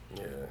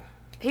 Yeah.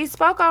 He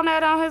spoke on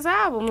that on his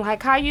album.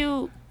 Like how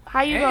you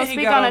And gonna he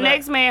speak got on the on that-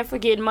 next man for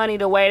getting money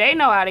the way they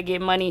know how to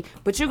get money,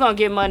 but you gonna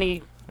get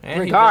money And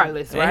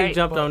regardless, he jumped, right? And he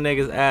jumped on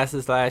niggas'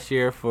 asses last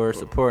year for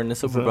supporting the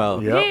Super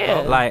Bowl. Yep. Yeah.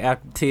 Like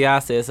after T.I.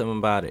 said something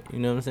about it. You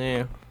know what I'm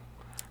saying?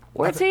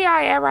 Where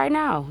T.I. at right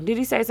now? Did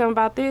he say something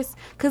about this?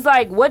 Cause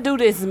like, what do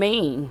this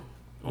mean?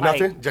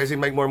 Like, Nothing. Jay-Z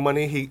make more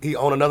money. He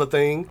own another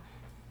thing.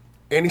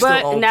 And he but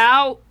still own.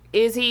 now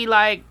is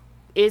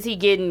he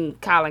getting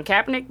Colin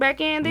Kaepernick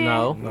back in then?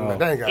 No. Man,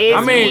 they ain't got Is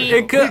I mean, he-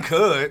 it could. He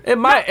could. It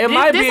might. It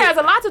might This be. has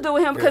a lot to do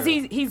with him because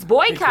Yeah. he's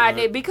boycotting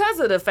could. it because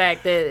of the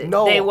fact that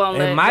No, they won't it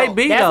let might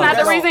be, That's though. not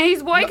That's the reason he's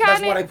That's why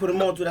boycotting they it. put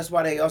him on too. That's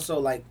why they also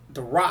like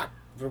The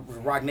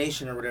Rock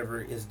Nation or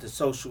whatever is the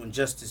social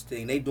injustice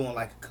thing. They doing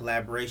like a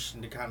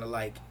collaboration to kind of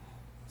like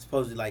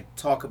supposedly like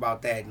talk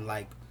about that and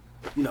like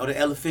the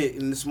elephant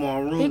in the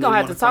small room. He they gonna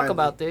have wanna to talk finally-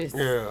 about this.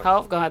 Yeah.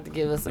 Hope gonna have to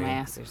give us some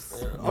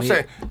answers. I'm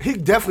saying he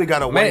definitely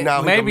got a way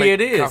now. He can maybe make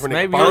it is. Kaepernick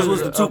Maybe ball. Those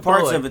was the a two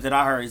parts ploy. of it that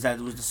I heard. Is that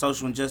it was the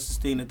social injustice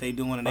thing that they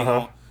doing and they Uh-huh.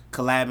 gonna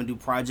collab and do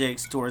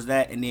projects towards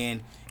that, and then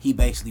he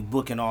basically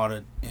booking all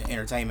the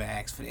entertainment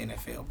acts for the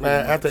NFL.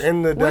 Man, at the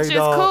end of the day, Which is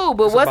dog, cool,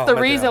 but it's what's about the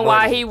making reason that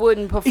why money. he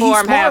wouldn't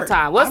perform smart.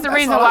 halftime? What's the That's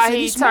reason all I why said,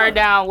 he he's smart. turned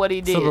down what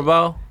he did? Super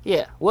Bowl.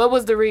 Yeah. What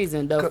was the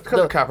reason? Because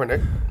of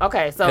Kaepernick.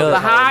 Okay, so Good.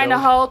 behind the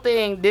whole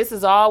thing, this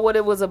is all what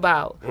it was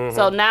about. Mm-hmm.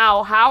 So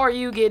now, how are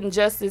you getting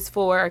justice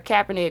for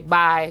Kaepernick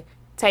by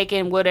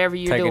taking whatever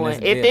you're Taking doing?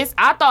 this If deal. this,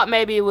 I thought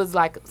maybe it was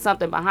like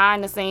something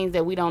behind the scenes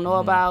that we don't know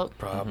about.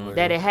 Probably.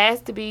 That it has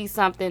to be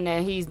something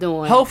that he's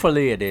doing.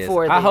 Hopefully it is.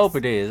 For I this. hope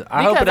it is.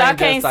 I hope Because it I ain't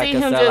can't just like see a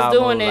him just sellout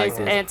doing move this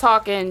like this. and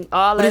talking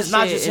all But that it's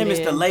not shit just him; and it's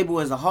the then- label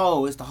as a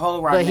whole. It's the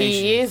whole Rock But Nation.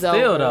 he is Still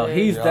over though, it.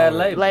 he's Yeah, that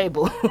yeah.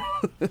 label.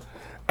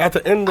 At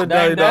the end of the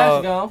Dame day,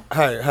 Dash dog.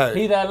 gone.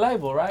 Hey, He that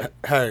label, right?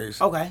 Hayes.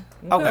 Okay.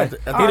 He At the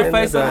end of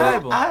face of the day,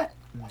 label.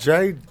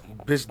 Jay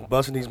bitch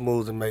busting these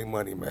moves and make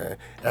money, man.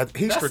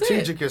 He's That's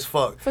strategic as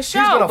fuck. For He's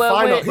sure, gonna but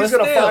find when- he's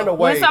gonna but still, find a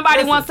way. When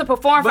somebody wants to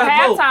perform for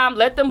But Mook, halftime,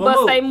 let them but bust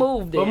Mook, they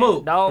move but then.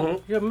 Mook,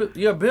 Don't.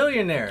 You're a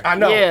billionaire. I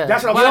know. Yeah,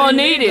 That's what you I'm don't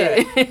saying. need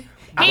it.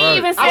 He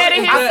even said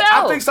it I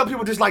himself. think some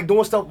people just like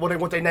doing stuff when they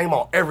want their name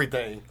on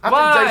everything. I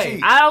Why? think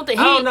Jay-Z. I don't think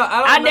he. I don't know-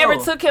 I don't never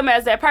know. took him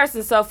as that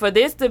person. So for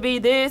this to be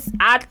this,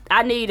 I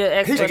need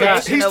an He's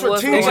explanation of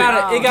what's strategic. going It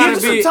gotta, on. it gotta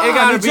Give be, us some it time.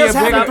 gotta He be a just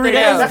had bigger. 3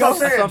 days. That's what I'm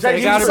saying. It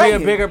Jay-Z's gotta be a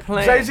second. bigger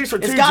plan. Jay-Z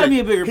strategic. gotta be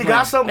a bigger He plan.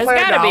 got something It's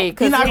planned gotta out. be He's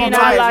because not he gonna not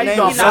tie like his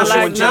he name not social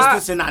like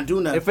injustice and not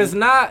do nothing. If it's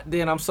not,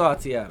 then I'm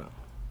salty at him.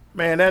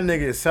 Man, that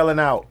nigga is selling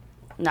out.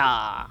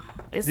 nah.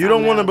 It's You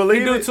don't want to something else.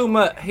 believe He do it? too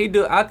much.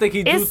 I think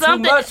he do It's too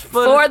something much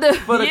for for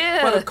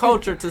the the-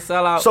 culture to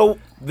sell out. So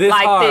this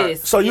Like hard.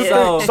 this. So you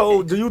Yeah. think?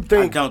 So do you I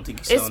think? don't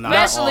think so. Not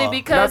Especially all.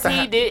 because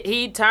Not the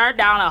he turned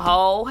down a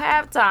whole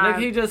halftime. Nigga,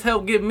 he just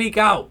helped get Meek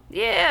out.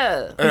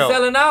 Yeah. He Yeah.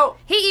 selling out.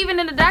 He even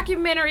in the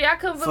documentary, I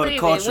couldn't For the believe it.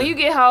 culture. When you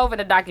get Hove in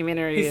the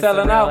documentary, He it's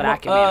selling a real out.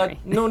 documentary.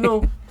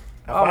 No.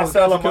 If I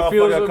sell a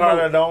motherfucker car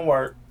that don't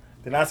work,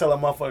 then I sell a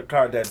motherfucker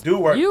car that do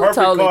work. You Perfect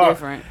totally car.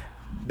 different.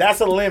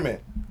 That's a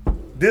limit.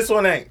 This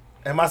one ain't.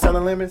 Am I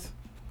selling limits?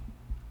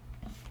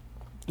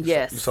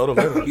 Yes. You sold a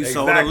limit. You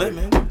sold a Exactly.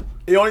 limit.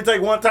 It only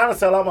take one time to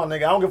sell out, my nigga.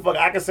 I don't give a fuck.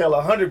 I can sell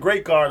 100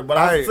 great cars, but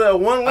I Hey, can sell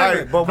one limit.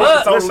 hey, but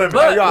I sold listen, limit.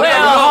 but- Well, we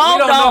Hove don't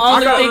know don't if he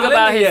only sold think the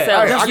about limit yet.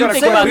 himself. Hey, I You got a think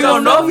question. about We your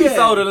don't know if he yet.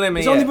 sold a limit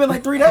It's only yet. been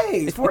like 3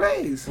 days, 4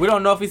 days. We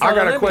don't know if he sold I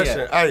got a a limit question.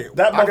 yet. Hey,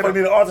 That I got motherfucker need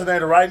a, an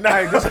alternator right now.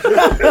 hey,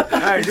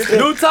 this,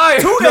 New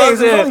tires. 2 You know what I'm days, it was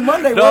saying? only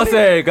Monday, You know what I'm wasn't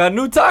it? saying? Got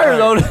new tires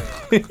Hey. on it.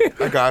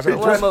 hey guys,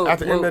 just Move, at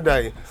the end of the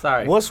day,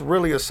 Sorry. what's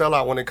really a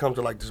sellout when it comes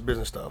to like this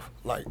business stuff?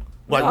 Like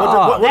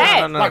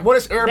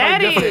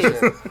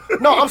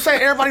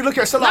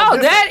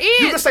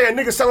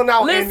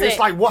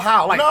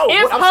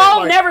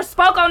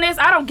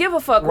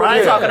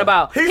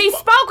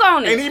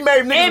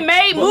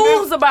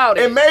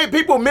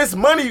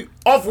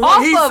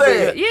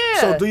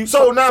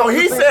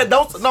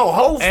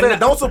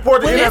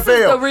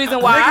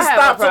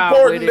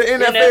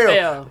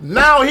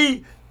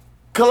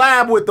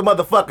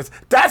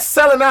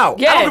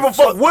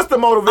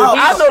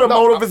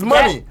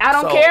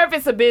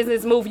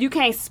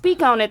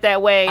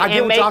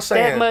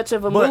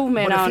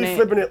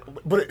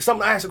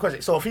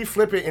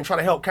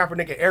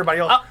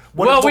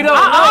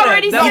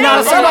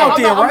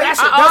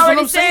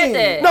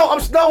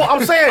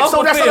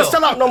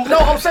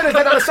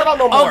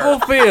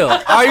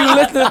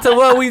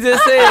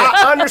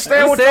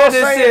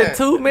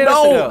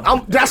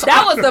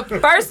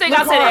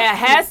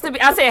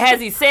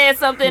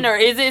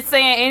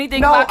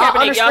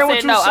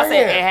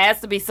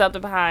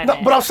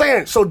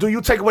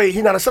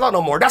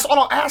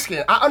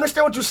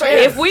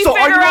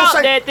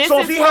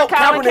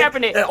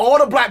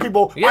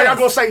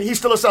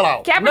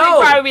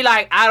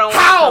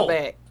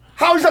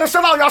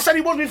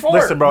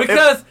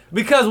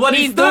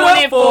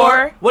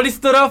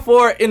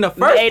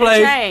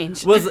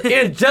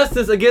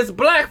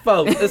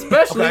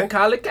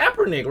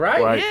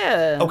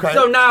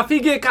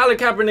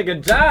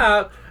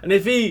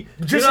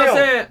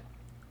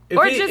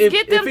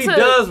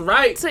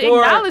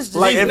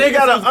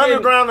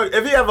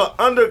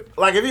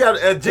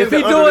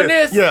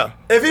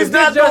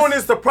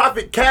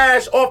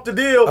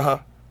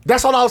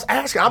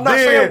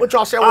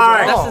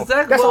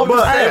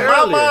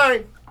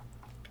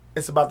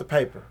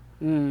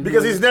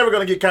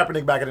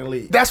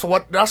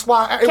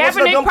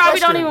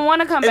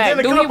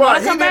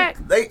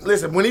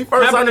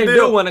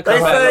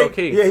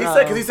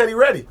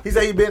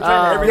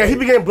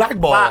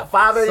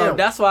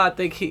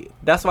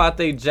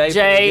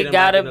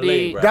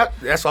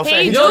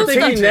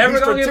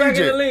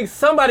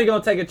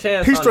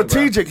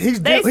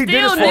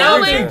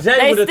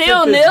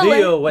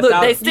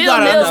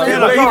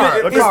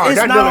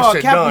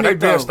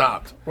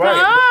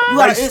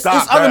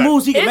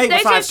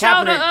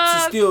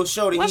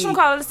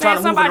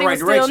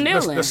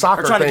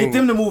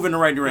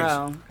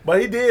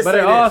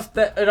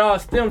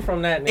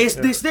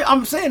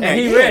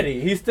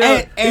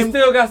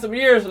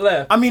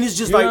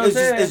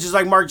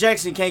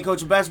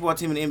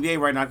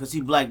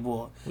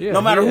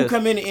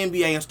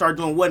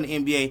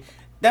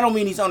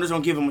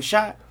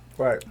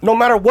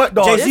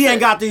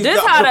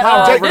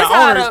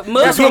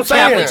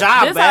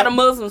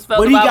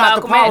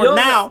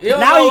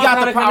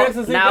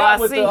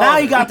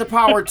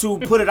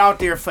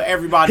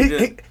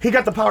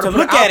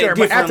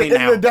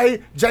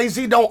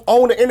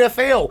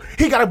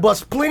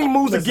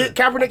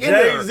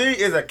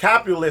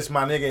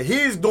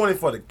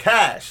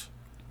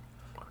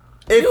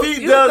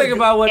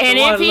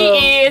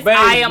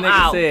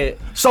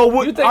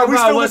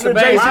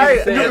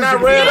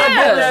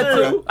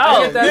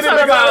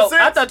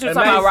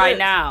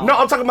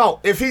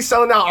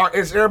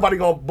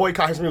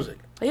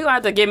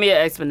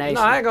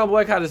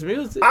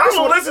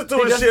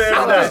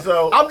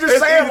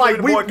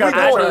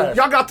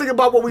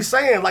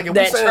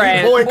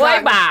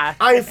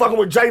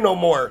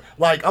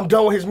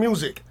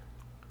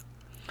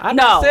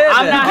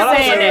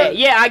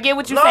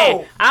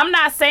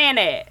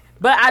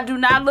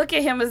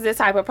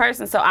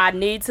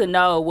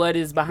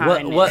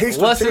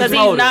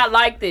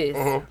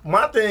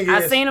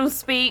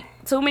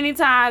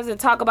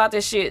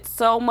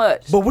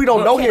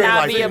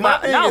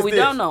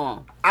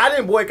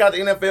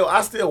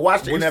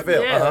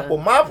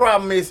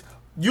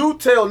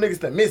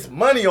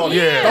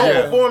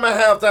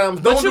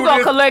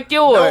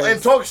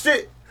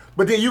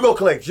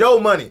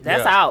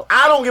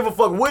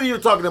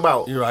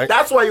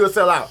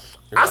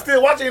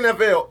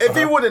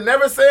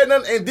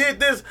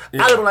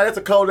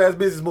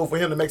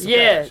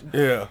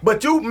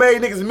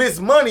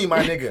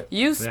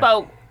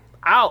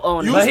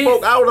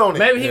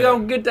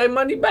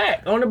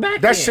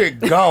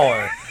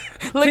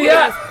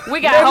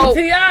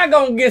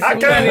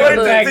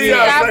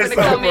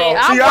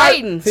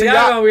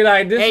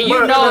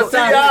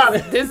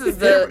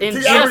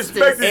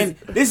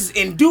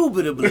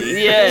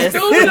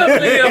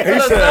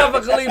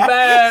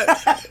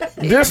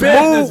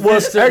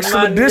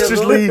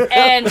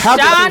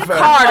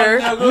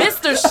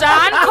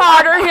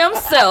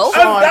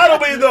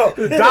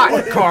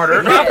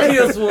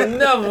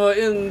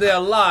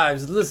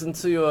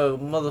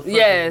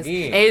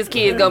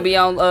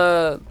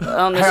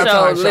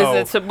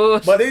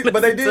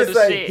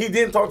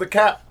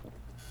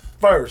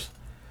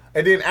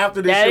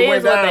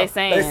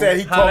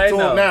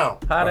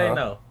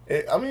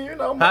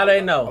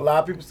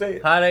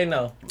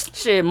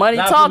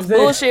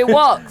walks, bullshit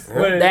walks.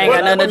 They ain't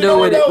got nothing to do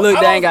with it. Look,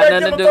 they ain't got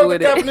nothing to do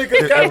with it.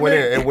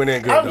 It went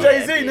in good. I'm though.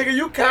 Jay-Z, nigga.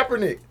 You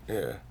Kaepernick.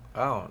 Yeah.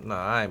 Oh no,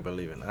 I ain't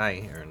believing. I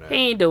ain't hearing that.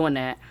 He ain't doing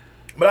that.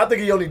 But I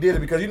think he only did it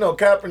because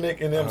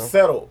Kaepernick and them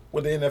settled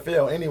with the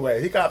NFL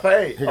anyway. He got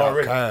paid He got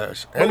already.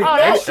 cash. But he,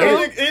 that's he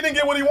true. didn't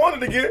get what he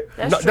wanted to get.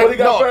 That's But he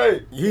got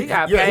paid. He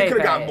got He paid,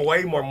 could have got paid.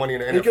 way more money in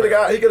the NFL.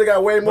 He could have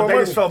got way more But they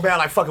money. just felt bad.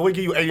 Like, fuck it, we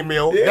give you 80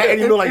 mil. Yeah, That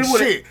 80 mil ain't it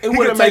would've- shit. it He would've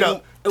could have made taken-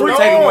 up. it would've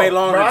No, taken way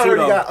longer, bro, I too, heard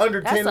he though. got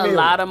under That's 10 a million.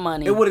 lot of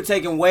money. It would have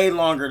taken way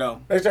longer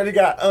though. They said he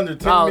got under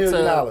 $10 Oh, million.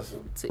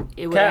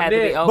 it would have had to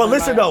be did. over. But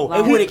listen, though, long.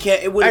 It would have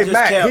kept. It would Hey, have just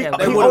Matt, kept. he,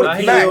 They he, would've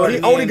only, killed Matt, he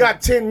it only again.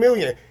 got 10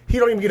 million. He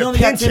don't even get He a only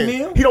got pension. 10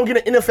 mil? He don't get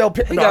an NFL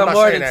pension. He No, got I'm not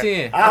more saying than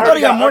that. 10. I thought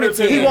he got more than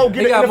 10. He won't get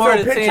He an got more NFL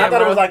than pension. 10, I thought it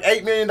bro. was like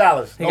 $8 million.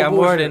 He got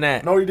more than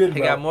that. No, he didn't. He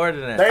bro. got more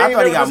than that. They I ain't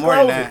thought he never got more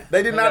than disclosed that. it.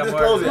 They did He not got more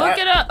disclose than it. that. Look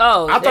it up.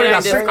 Oh, I thought he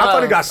got 60. I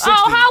thought he got 60.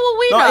 Oh, how would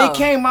we No, know? it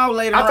came out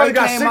later. I on. thought he It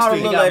got came out a 60.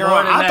 little He got later more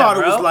on. than I that, thought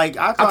it was bro. like.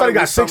 I thought he it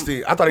got was some-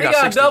 60. I thought he He got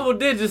got 60. double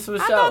digits for I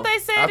sure. thought they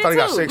said I it thought he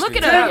got too. 60. Look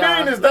it 10 up, million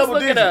y'all. is Let's double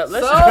look it up. digits.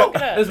 Let's look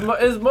it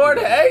up. It's more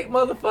than 8,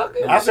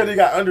 motherfucker. I said he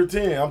got under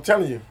 10. I'm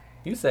telling you.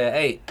 You said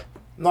 8.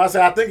 No, I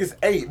said I think it's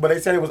 8, but they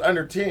said it was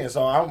under 10.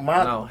 So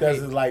my No, guess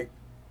he- is like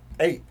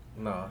 8.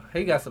 No,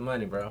 he got some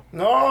money, bro.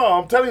 No,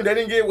 I'm telling you, he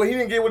didn't get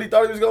what he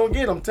thought he was gonna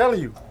get. I'm telling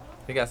you.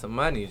 He got some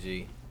money,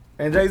 G.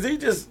 And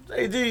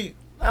Jay-Z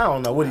I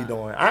don't know what he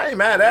doing. I ain't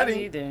mad at him.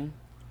 Either.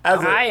 As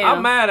I a, am.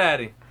 I'm mad at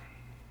him.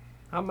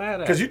 I'm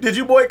mad at Cause him. did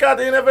you boycott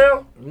the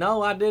NFL?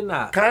 No, I did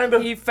not. Kinda.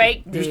 He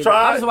faked You it. I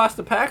tried. just watched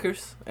the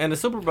Packers and the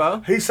Super Bowl.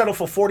 He settled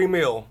for 40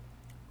 mil.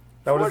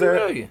 That was 40 that.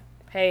 million.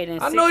 Paid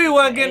in I knew he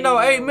wasn't getting no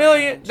 8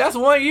 million. That's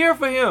 1 year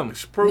for him.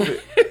 Prove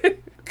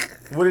it.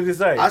 What did he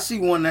say? I see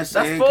one that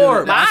said. That's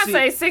Forbes. Mine I see-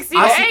 say 60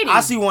 I to see, 80.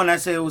 I see one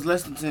that said it was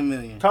less than 10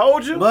 million.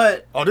 Told you.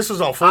 But Oh, this was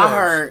on Forbes.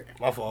 heard-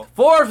 My fault.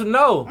 Forbes,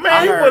 no.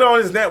 Man, he heard- put on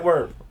his net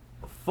worth.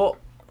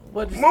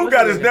 Mook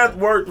got his net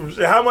worth from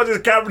shit. How much is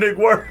Kaepernick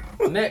worth?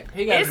 Neck.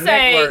 He got It his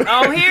say neck work.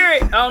 on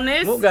here on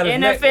this Who got his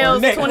neck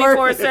NFL's work?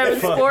 24/7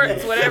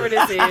 Sports, whatever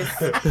this is.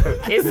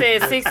 It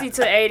says 60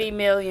 to 80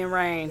 million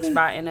range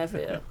by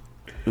NFL.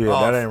 Yeah,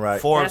 that ain't right.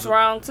 Forbes. That's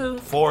wrong too.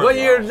 Forbes. What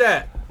year is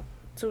that?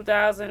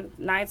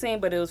 2019,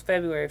 but it was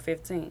February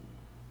 15th.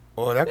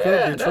 Well, that could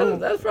Yeah, be true.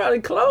 that's probably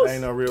close.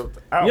 Ain't no real.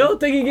 You don't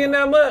think he getting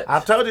that much? I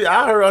told you,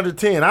 I heard under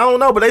 10. I don't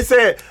know, but they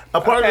said a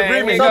part of the Okay,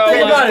 agreement, here you we go. can't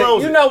Think about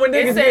disclose it. it. You know when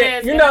It niggas says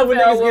get, you know when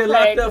NFL niggas will get pay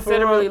locked up for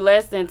considerably wrong.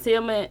 less than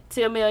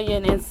 10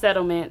 million in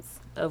settlements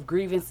of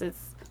grievances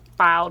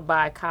filed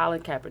by Colin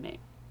Kaepernick.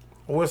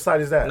 What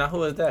site is that? Now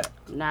who is that?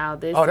 Now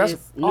this Oh, that's- is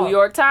New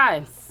York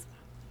Times.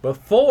 But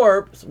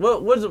Forbes,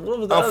 what was the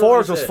other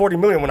Forbes one was said? 40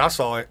 million when I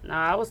saw it. No,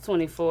 I was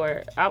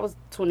 24. I was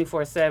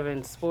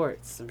 24/7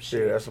 Sports. Some Yeah,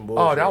 shit. that's some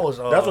bullshit. Oh, that was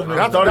that's what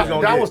niggas thought he was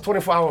gonna that get. was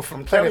 24 hours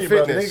from I'm telling Planet you,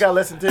 bro, Fitness. nigga got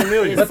less than 10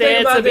 million. It's But think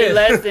said about to be this.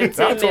 less than 10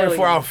 That's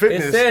 24 hour million.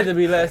 fitness. It said to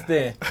be less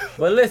than.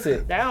 But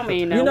listen, That don't mean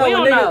you that. know We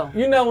when don't niggas,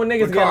 know. you know when niggas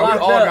get we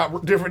locked all up.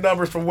 got different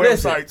numbers from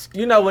Listen, websites.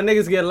 you know when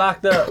niggas get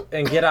locked up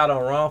and get out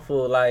on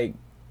wrongful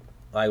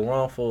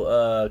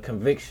wrongful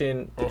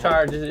conviction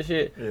charges and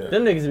shit. Yeah.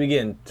 Them niggas be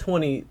getting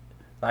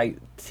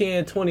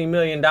 10-20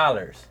 million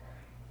dollars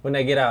when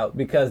they get out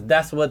because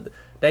that's what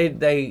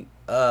they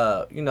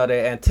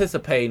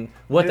anticipating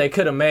what they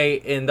could have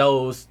made in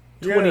those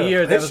 20 Yeah,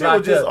 years that they was shit was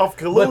locked just up. off But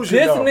collusion,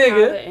 this though.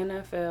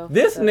 nigga,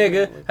 this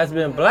nigga has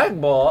been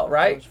blackballed,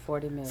 right?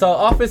 40 million. So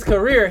off his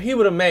career, he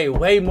would have made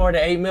way more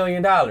than $8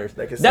 million.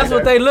 They can say That's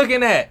what that. they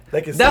looking at.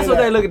 They can That's say what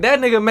that. they look at. That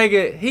nigga make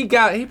it. He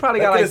probably They got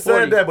could like have said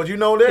 40. that, but you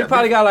know that He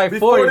probably got like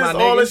before 40, this,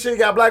 my all nigga. this shit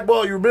got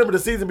blackballed. You remember the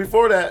season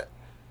before that?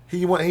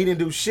 He didn't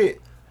do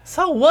shit.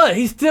 So what?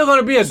 He's still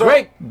gonna be a So-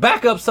 great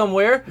backup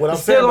somewhere. What I'm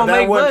He's saying, still but gonna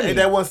make money.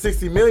 that wasn't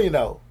 60 million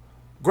though.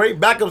 Great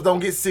backups don't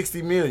get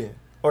 60 million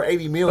or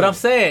 80 million. But I'm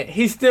saying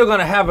he's still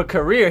gonna have a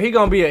career. He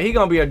gonna be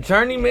a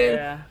journeyman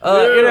Yeah.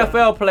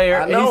 NFL player.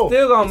 I And know. he's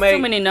still gonna There's make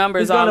too many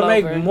numbers He's gonna all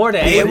make over. more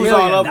than Yeah, $8 it was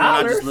million. all over when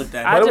I just looked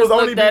at I it. But it just was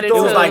only looked at it because too.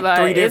 it was like like,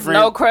 three it's different-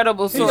 no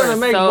credible He's gonna source,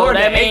 make so more that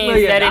than $8 means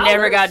million that it never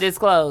dollars. got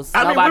disclosed. I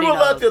mean, Nobody we would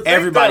love to knows. think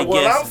Everybody that. What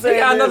I'm guessed. He saying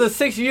got another is,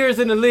 6 years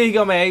in the league. He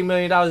gonna make $8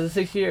 million in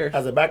 6 years.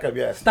 as a backup,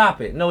 yes. Stop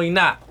it. No, he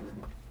not.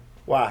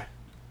 Why?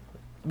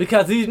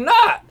 Because he's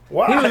not.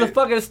 Why? He was a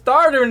fucking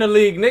starter in the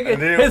league, nigga.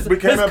 And then His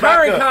became a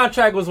current backup.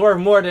 contract was worth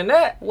more than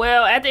that.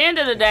 Well, at the end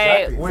of the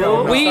day, Exactly. We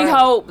don't know. we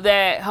hope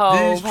that Hov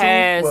These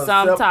has truths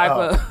some were type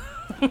self-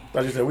 of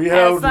Like you said, we Has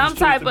held some these truths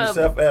type to be of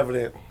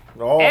self-evident.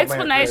 All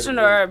explanation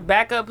man or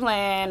backup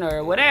plan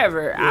or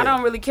whatever. Yeah. I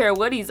don't really care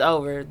what he's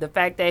over. The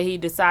fact that he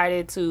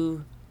decided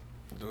to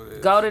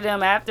go to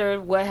them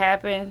after what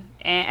happened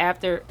and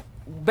after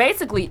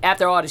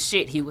all the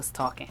shit he was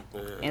talking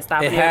and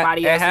stopping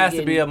everybody else. It has from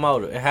to be getting- a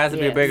motive. It has to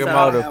be a Yeah. bigger So,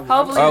 motive.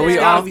 Hopefully Are this we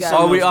guy's off? got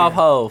Are it. we off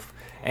Hove?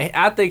 And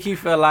I think he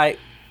feel like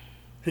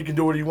he can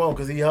do what he want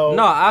because he holds.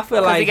 no. I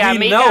feel like he got he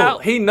Meek know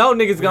out? he know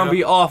niggas gonna Yeah.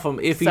 be off him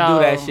if he do So-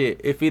 that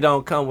shit. If he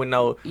don't come with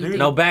no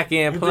back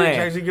end You think plan,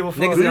 Jay-Z give a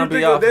fuck? niggas Do you gonna be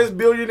think off. this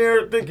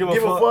billionaire think give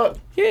a fuck?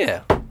 Yeah,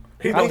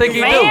 He I think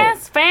he do.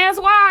 Fans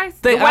wise,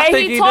 Think- the I way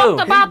think he he talked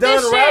do. about He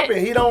this done shit.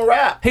 rapping. He don't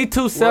rap. he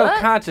too self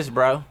conscious,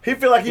 bro. He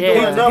feel like he Yeah.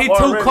 doing enough He too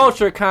already.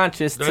 culture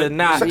conscious to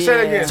not. Say it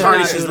again.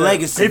 Tarnish Say it his again.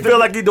 legacy. He feel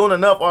like he doing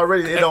enough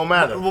already. It don't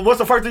matter. Well, what's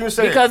the first thing you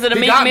said? Because of the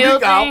He Meek got Mill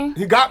Meek out. thing?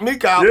 He got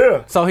Meek out.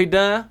 Yeah. So he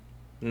done.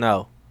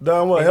 No.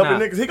 Done what? He Helping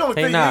not. niggas. He gonna He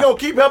think, he not. gonna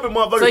keep helping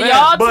motherfuckers. So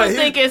y'all but two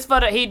think it's for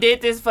the he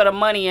did this for the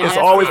money and it's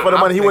that's always it? for the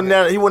money. He thinking-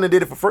 wouldn't have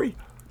did it for free.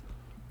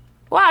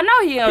 Well, I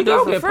know he don't He do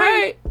gonna it for get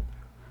free. paid.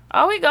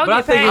 Oh, he gonna But I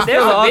get think paid. it's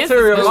There's still a an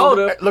ulterior business.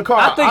 motive. Look,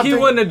 I think he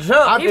wouldn't have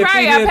jumped. He if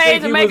probably he got didn't paid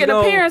think to he make was an gonna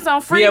appearance on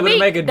be Free able to Meat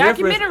make a difference.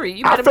 documentary.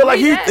 You I better feel like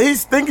believe that.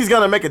 he's he's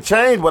gonna make a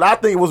change, but I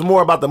think it was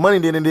more about the money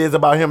than it is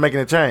about him making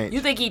a change. You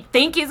think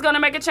he's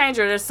gonna make a change,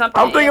 or there's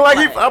something? I'm thinking in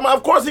like play?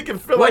 of course he can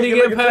feel What like he he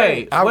can get make a paid?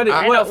 change. What's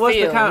I don't the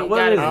feel. kind? You What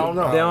gotta is be- it? I don't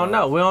know. They don't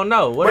know. We don't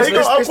know. What But is he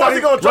gonna, it? of course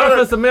he gonna try What if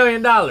to. it's $1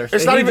 million? It's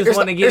and not he even. just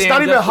want to get It's in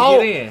not even just to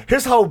whole. get in.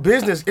 His whole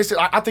business.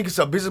 I think it's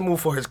a business move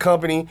for his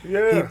company.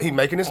 Yeah. He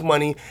making his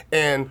money,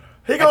 and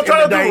He gonna at the try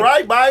to end of the do day-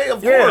 right by it,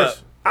 of Yeah.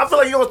 course. I feel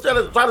like he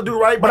gonna try to do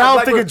right by But it. I don't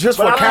Like, think it's just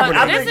but for I- Kaepernick.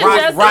 I This think is Rock,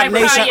 just Rock like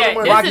Nation, Kanye.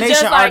 This Rock is Nation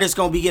just like- artists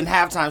gonna be getting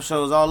halftime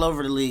shows all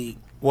over the league.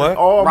 what?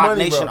 all Rock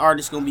money, Nation bro.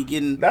 artists gonna be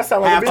getting That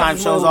sound like a halftime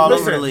business shows move. all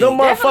Listen, over the league. Them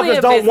Definitely motherfuckers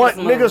a don't want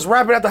business move. niggas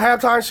rapping at the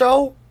halftime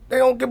show. They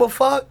don't give a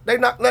fuck. They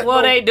not let Well,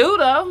 no- they do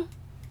though.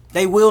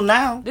 They will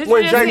now. Did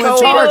When you just J. see Cole-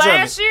 the charge of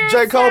last it. year?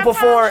 J. Cole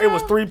performed. It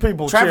was 3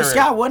 people Travis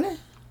cheering. Scott wasn't it?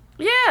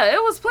 Yeah,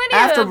 it was plenty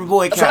After of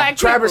Boy Cat. black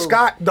Travis people.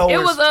 Scott though, It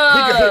is- was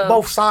he could hit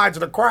both sides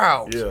of the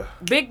crowd. Yeah.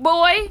 Big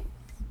Boy.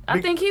 I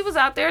think he was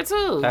out there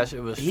too. That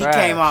shit was He trash.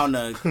 came out in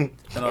a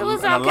It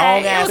was in a okay.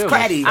 long It ass was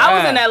caddy. I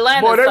was in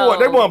Atlanta. Boy, so.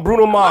 they want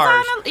Bruno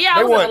Mars. Yeah, I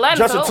they was in want Atlanta,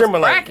 Justin so it was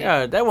Timberlake. cracking.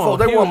 Yeah, they So want.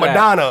 they want Hugh back.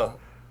 Madonna.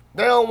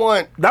 They don't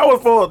want. That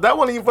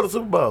wasn't even for the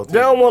Super Bowl. They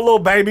don't want little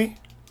baby.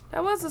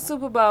 That was a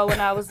Super Bowl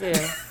when I was there.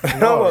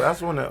 No, that's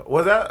when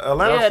was that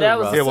Atlanta. Yeah, that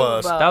was Bowl. the It Super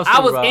was. Bowl. That was I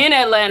Super was Bowl. in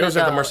Atlanta It was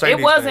at the though. Mercedes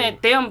It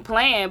wasn't thing. them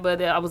playing,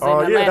 but I was in Oh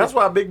Atlanta. yeah, that's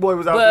why Big Boy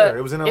was out But there.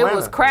 It was in Atlanta. It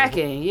was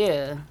cracking,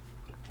 yeah.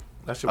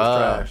 That shit was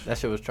trash. That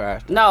shit was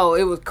trash. No,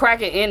 it was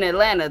cracking in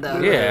Atlanta though.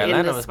 Yeah, in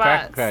Atlanta the was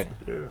spots. cracking.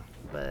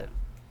 But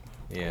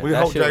Yeah, We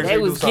that hope shit was- Jay-Z they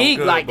do was something geek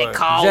good, like they but-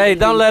 called. Jay, me.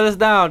 don't let us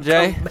down,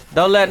 Jay.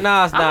 Don't let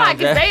Nas down, I'm like,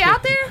 Jay. is they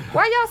out there?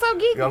 Why y'all so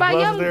geek Young about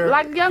Bloods Young there?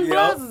 like Young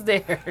Bloods is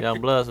there? Young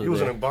Bloods He was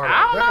was in there. a bar.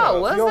 I don't know,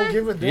 Damn, was you don't it?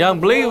 give a damn. Young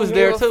Bleed was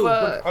there too.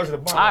 Fuck. I was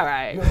at the bar. All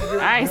right,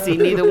 I ain't see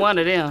neither one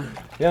of them.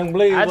 Young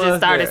Bleed I was just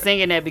started there.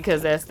 singing that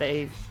because that's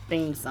their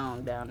theme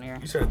song down there.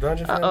 You said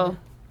Dungeon Uh Family?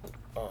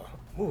 oh.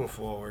 Moving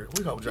forward,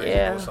 we hope Jay-Z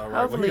Yeah, does something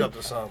right. But he hopefully. up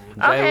to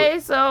something. Okay,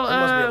 so There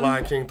must be a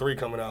Lion King 3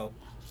 coming out.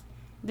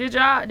 did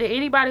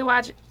anybody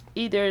watch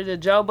either the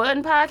Joe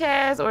Budden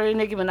podcast or the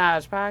Nicki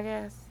Minaj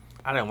podcast?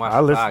 I didn't watch I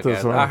the listened to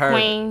podcast. some. I heard.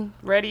 Queen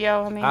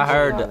Radio.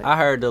 I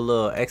heard the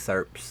little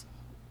excerpts.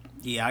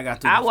 Yeah, I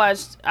got to. I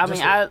watched. I mean,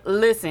 Just I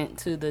listened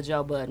to the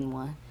Joe Budden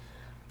one.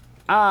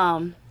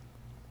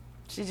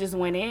 She just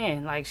went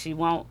in like she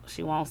won't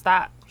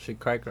stop. She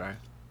crack right.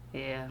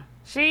 Yeah,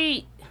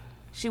 she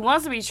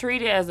wants to be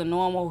treated as a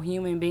normal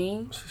human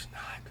being. She's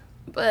not.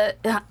 But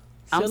She a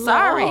I'm little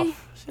sorry.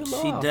 off. She, a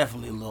little She off.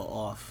 definitely a little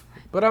off.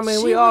 But I mean,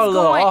 She we all a was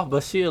little going- off,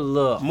 but she a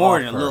little More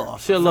than a offer. little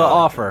off. She a little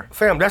offer.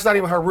 Fam, that's not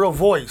even her real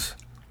voice.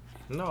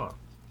 No.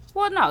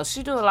 Well, no,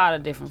 she do a lot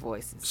of different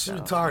voices. She's so,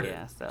 retarded.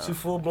 Yeah, so. She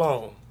full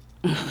blown.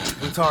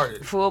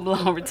 retarded. Full blown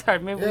retarded.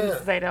 Remember we used Yeah.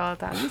 to say that all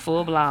the time. You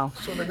full blown.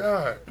 Swear to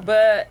God.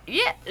 But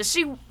yeah,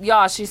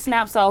 she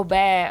snapped so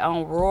bad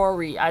on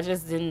Rory. I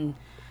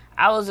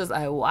was just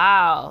like,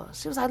 wow.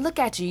 She was like, look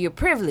at you, you're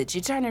privileged.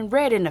 You're turning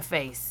red in the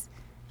face.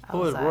 I Who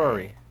was is like,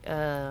 Rory?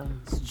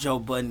 It's Joe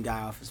Budden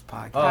guy off his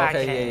podcast. Oh,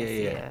 okay,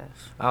 podcast, yeah.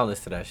 I don't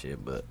listen to that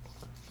shit, but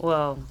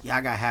Well, Yeah,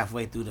 I got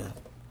halfway through the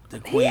he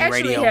Queen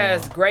actually radio.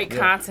 has one. great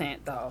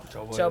content though.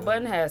 Joe Budden.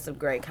 Budden has some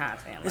great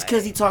content. It's like-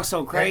 because he talks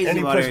so crazy and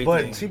he about push everything.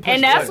 buttons. He push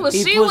and that's what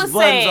buttons. He she puts was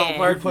buttons on saying. He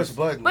purpose. push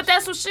buttons. But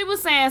that's what she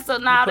was saying. So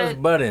now push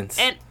that buttons.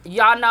 and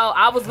y'all know,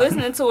 I was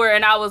listening to her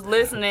and I was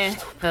listening.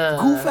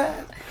 Goof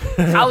ass.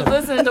 I was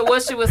listening to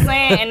what she was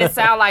saying, and it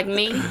sounded like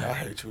me. I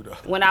hate you though.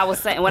 When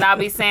I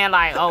be saying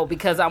like, oh,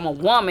 because I'm a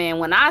woman,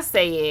 when I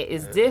say it,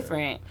 it's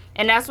different.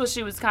 And that's what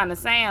she was kind of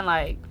saying,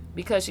 like,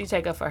 because she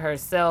take up for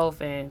herself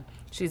and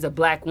she's a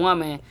black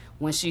woman,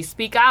 when she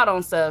speak out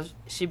on stuff,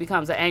 she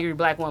becomes an angry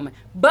black woman.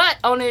 But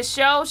on this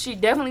show, she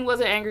definitely was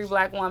an angry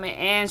black woman,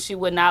 and she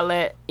would not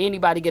let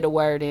anybody get a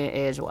word in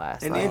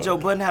edgewise. And Like, then Joe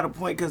Budden had a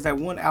point because that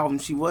one album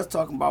she was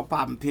talking about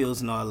popping pills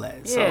and all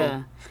that.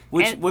 Yeah. So,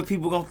 And- what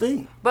people gonna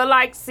think? But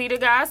like, see, the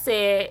guy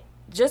said,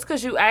 just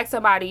because you ask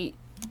somebody,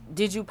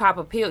 did you pop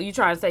a pill? You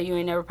trying to say you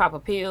ain't never pop a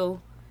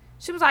pill?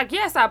 She was like,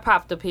 yes, I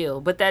popped a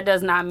pill, but that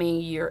does not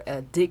mean you're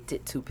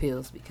addicted to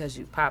pills because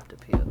you popped a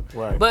pill.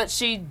 Right. But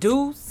she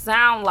do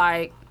sound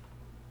like,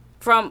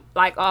 from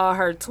like all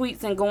her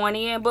tweets and going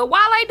in, but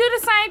Wale do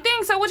the same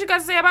thing. So what you got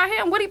to say about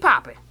him? What he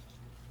popping?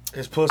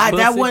 His pussy.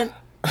 That one.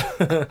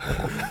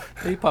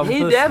 he probably He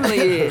pussy. definitely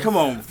is. Come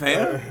on,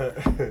 fam.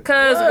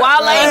 Because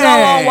Wale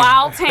go on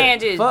wild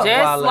tangents, Fuck just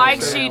Wale, like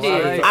man. she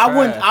Wale. did. I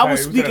was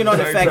Hey, we speaking got on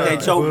the the fact same that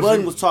time. Joe Pussy.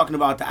 Budden was talking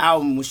about the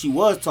album when she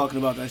was talking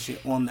about that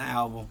shit on the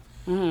album,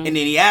 and then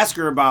he asked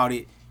her about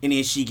it, and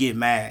then she get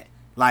mad.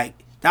 Like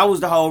that was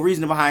the whole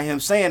reason behind him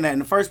saying that in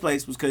the first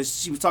place, was because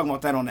she was talking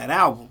about that on that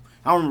album.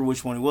 I don't remember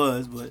which one it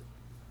was, but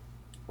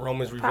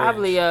Roman's Revenge.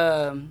 Probably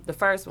the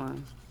first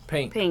one.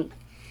 Pink.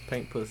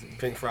 Pink Pussy.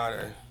 Pink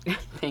Friday. pussy.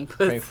 Pink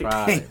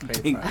Friday.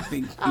 pink, Pink Friday.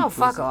 pink, Oh,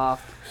 fuck pussy.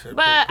 off. Shit,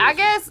 But pink I pussy.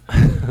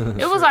 guess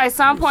It was like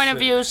some point of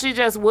view, she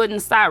just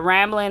wouldn't stop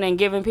rambling and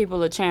giving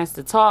people a chance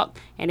to talk.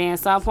 And then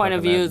some point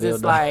of Smoking that views,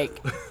 it's dildo.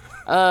 like,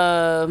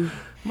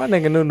 My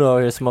nigga Nuno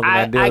over here smoking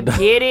I that dildo.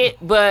 get it,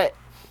 but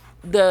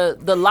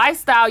the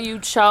lifestyle you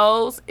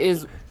chose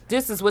is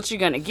this is what you're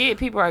gonna get.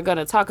 People are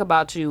gonna talk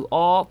about you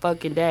all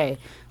fucking day.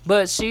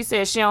 But she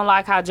said she don't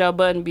like how Joe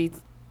Budden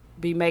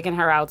be making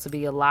her out to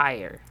be a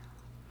liar.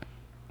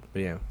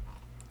 Yeah.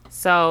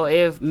 So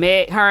if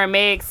her and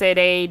Meg said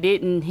they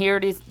didn't hear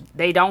this,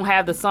 they don't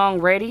have the song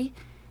ready,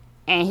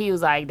 and he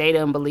was like, they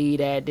didn't believe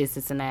that, this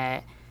and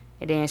that.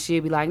 And then she'd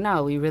be like,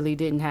 no, we really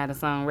didn't have the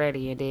song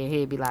ready. And then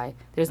he'd be like,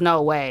 there's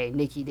no way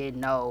Nicki didn't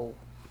know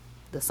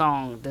the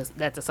song,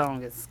 that the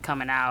song is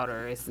coming out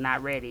or it's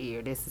not ready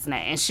or this is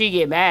not. And she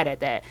get mad at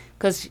that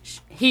because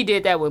he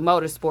did that with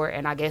Motorsport,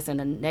 and I guess in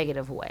a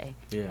negative way.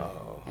 Yeah.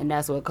 And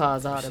that's what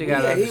caused all the She beef.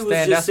 gotta Yeah, he was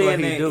understand just that's what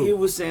saying he that do. he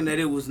was saying that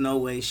it was no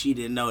way she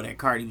didn't know that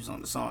Cardi was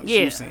on the song. She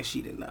Yeah. was saying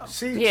she didn't know.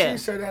 She Yeah.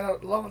 said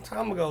that a long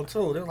time ago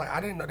too. They were like, I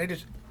didn't know. They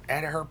just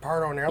added her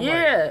part on there. I'm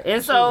Yeah, like,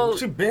 and so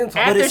she been talking. But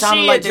after it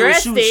sounded she like they were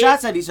addressed shooting it,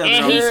 shots at each other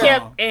and on he the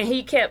kept song. and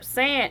he kept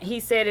saying, he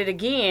said it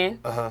again.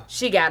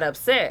 She got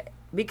upset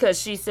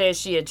because she said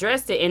she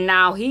addressed it, and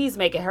now he's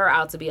making her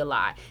out to be a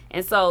lie.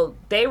 And so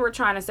they were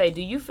trying to say,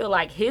 do you feel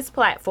like his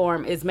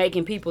platform is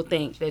making people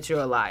think that you're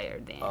a liar?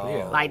 Then,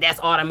 Yeah. like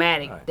that's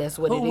automatic. That's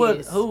what Who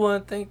it is. Who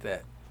wouldn't think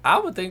that? I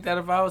would think that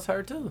if I was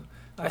her too.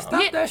 Like,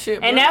 stop Yeah, that shit,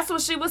 bro. and that's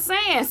what she was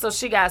saying. So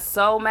she got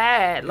so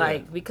mad,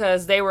 like,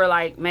 because they were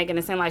like making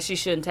it seem like she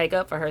shouldn't take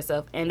up for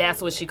herself, and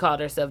that's what she called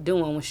herself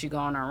doing when she go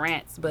on her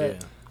rants. But, Yeah.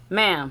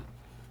 ma'am,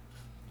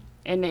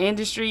 in the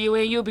industry you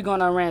in, you'll be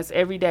going on rants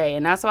every day,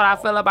 and that's what I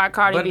feel about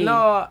Cardi But B.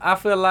 no, I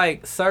feel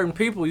like certain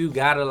people you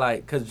gotta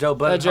like, cause Joe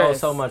Budden Address. holds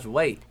so much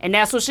weight. And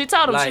that's what she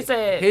told him. Like She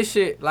said his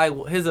shit, like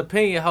his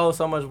opinion holds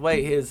so much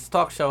weight. His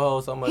talk show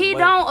holds so much he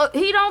weight.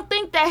 don't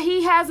think that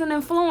he has an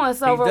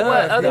influence over does.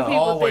 what other He people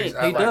always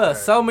think. He like does.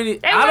 that. So many.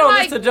 They I were don't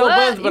like, listen to Joe what?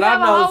 Budden, but You I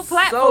have a know whole so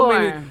platform.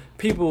 many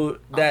people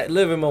that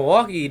live in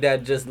Milwaukee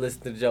that just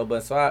listen to Joe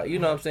Budden. So I, you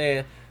know what I'm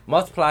saying?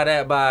 Multiply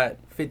that by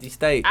 50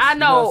 states. I You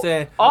know what know I'm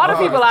saying? all the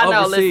people I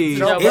know listen to Overseas.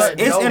 Joe It's Budden.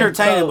 it's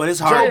entertaining, but it's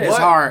hard. It's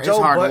hard. It's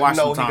hard to watch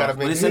sometimes.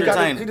 But it's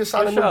entertaining. He just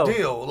signed a For sure. new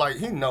deal. Like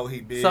he know he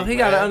big. So he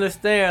got to man.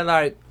 understand,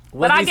 like,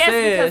 what But I he guess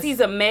says. because he's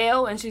a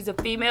male and she's a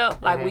female,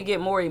 like we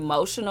get more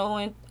emotional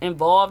and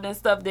involved and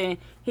stuff than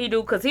he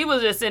do. Because he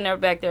was just sitting there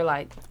back there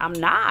like, I'm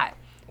not.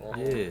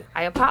 Yeah.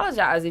 I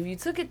apologize if you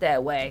took it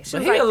that way. She But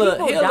was he like, a little,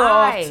 people he a little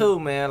die. off too,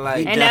 man.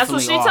 Like, And that's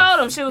what she Definitely told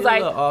off. him. She was He a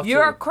little like, off,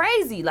 you're too.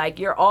 crazy. Like,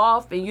 you're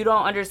off and you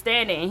don't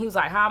understand it. And he was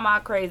like, how am I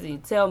crazy?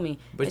 Tell me.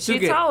 but and you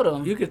she told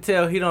him. You could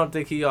tell he don't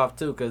think he off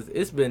too, cause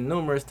it's been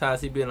numerous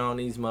times he been on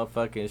these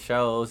motherfucking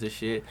shows and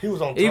shit. He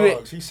was on Even-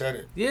 drugs. He said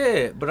it.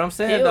 Yeah, but I'm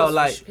saying Pills, though,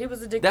 like he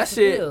was addicted that to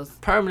shit pills.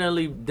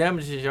 permanently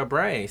damages your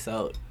brain.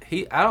 So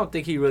I don't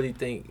think he really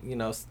think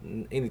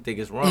anything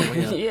is wrong with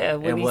him. Yeah,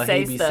 when and he what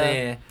say he be stuff.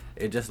 saying,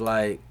 it just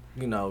like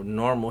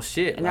normal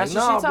shit. And like, that's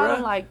what no, she told bruh,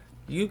 him. Like,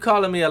 you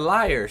calling me a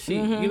liar? She,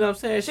 you know what I'm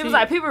saying? she was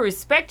like, people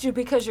respect you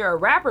because you're a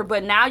rapper,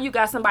 but now you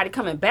got somebody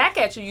coming back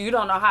at you. You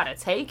don't know how to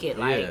take it.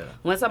 Like, Yeah.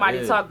 when somebody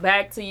Yeah. talk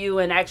back to you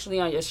and actually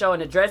on your show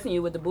and addressing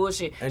you with the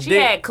bullshit. And She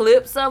then- had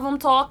clips of him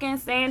talking,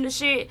 saying the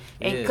shit.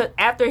 And Yeah.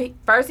 after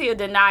first he'll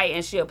deny it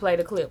and she'll play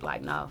the clip.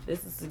 Like, no,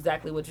 this is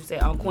exactly what you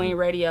said on Queen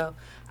Radio.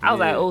 I was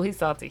Yeah. like, oh, he's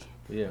salty.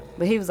 yeah.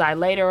 But he was like,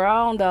 later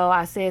on, though,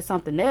 I said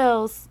something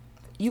else.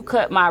 You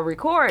cut my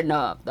recording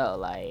up, though.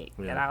 Like,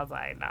 and Yeah. I was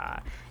like, nah.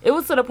 It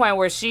was to the point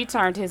where she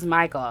turned his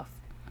mic off.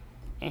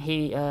 And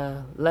he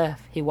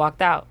left. He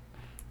walked out.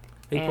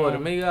 He pulled And-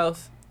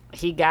 Amigos.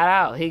 He got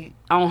out. He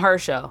on her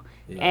show.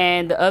 Yeah.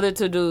 And the other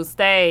two dudes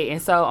stayed.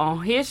 And so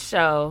on his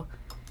show,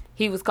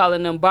 he was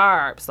calling them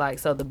barbs. Like,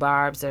 so the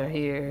barbs are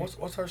here.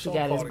 What's her show got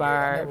called his again?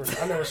 barbs.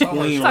 I never saw her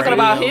Queen show. Talking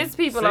about Radio. his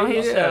people on See,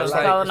 his yeah, show.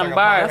 like- calling it's them like a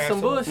barbs. That's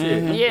some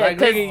bullshit. Yeah, like,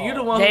 'cause nigga, you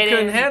the one they who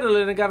couldn't didn't- handle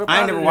it and got up I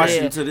ain't out never of watched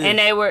there. it to this. And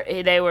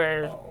they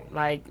were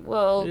like,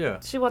 well, Yeah.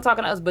 she wasn't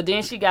talking to us, but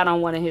then she got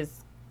on one of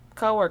his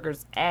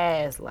coworkers'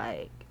 ass,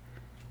 like,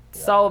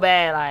 so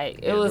bad,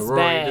 like, Yeah, it the was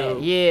Rory bad.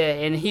 dude. Yeah,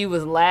 and he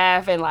was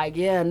laughing, like,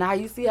 yeah, now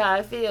you see how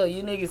I feel.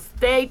 You niggas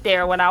stayed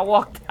there when I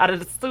walked out of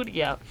the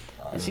studio.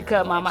 And she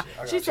cut my mic.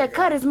 She said,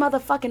 cut his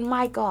motherfucking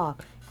mic off.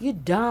 You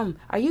dumb.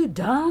 Are you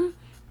dumb?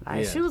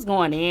 Like, Yeah. she was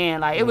going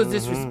in. Like, it was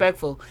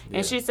disrespectful.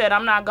 And she said,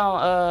 I'm not going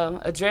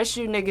to address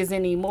you niggas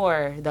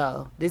anymore,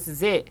 though. This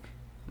is it.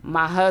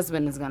 My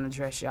husband is going to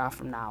address y'all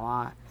from now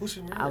on. Who's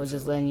she married I was to?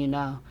 just letting you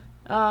know.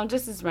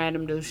 Just this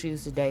random dude she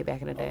used to date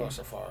back in the day. Oh,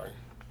 Safari.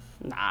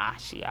 Nah,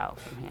 she out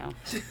from him.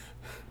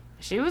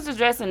 She was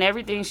addressing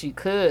everything she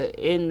could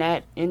in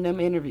them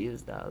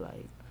interviews, though.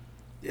 Like,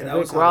 Yeah, that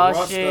Rick was how the Ross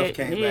Raw shit.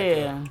 stuff came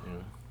Yeah. back up.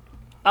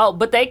 Oh,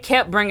 but they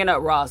kept bringing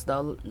up Ross,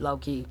 though, low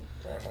key.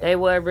 They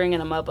were bringing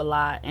him up a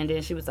lot. And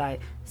then she was like,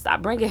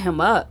 stop bringing him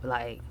up.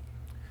 Like,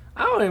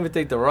 I don't even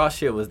think the Raw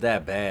shit was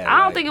that bad. I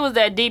don't Like, think it was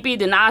that deep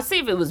either. Now, I see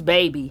if it was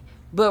Baby.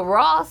 But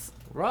Ross,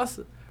 Ross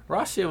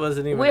shit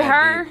wasn't even with that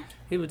her, deep.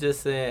 He was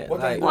just saying, What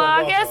like, they well,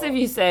 I Ross guess on? if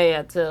you say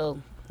I tell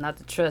not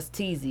to trust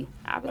Teasy,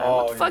 I'll be like,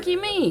 what the fuck you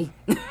mean?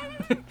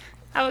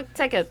 I would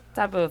take a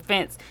type of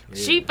offense.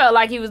 She felt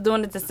like he was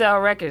doing it to sell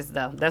records,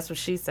 though. That's what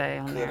she said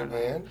on Could there. have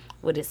been.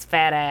 With his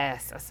fat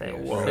ass. I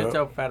said, whoa. Sit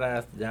your fat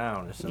ass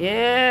down or something.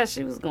 Yeah,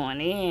 she was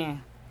going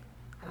in.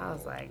 I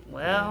was like,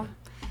 well,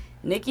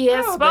 Nikki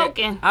has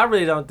spoken. I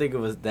really don't think it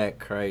was that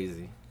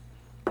crazy.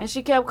 And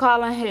she kept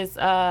calling his,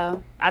 I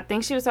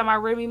think she was talking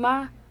about Remy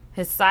Ma,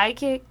 his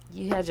sidekick.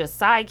 You had your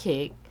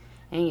sidekick,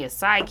 and your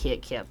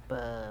sidekick kept,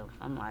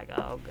 I'm like,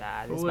 oh,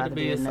 God, Who it's would about to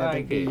be be his another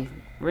sidekick? beef.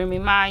 Remy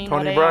Ma, you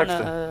Toni know, they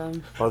Braxton. on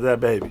the, Oh, that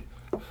baby.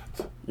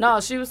 no,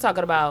 she was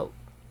talking about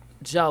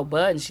Joe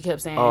Budden. She kept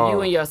saying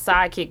you and your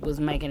sidekick was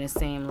making it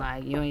seem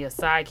like you and your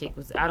sidekick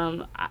was.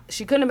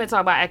 She couldn't have been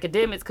talking about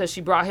academics because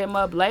she brought him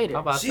up later.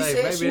 I'm about to She say,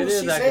 said maybe she, it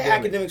is she said academic.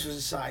 academics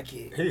was a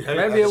sidekick.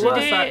 Maybe it She was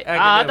did. academic.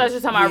 I thought she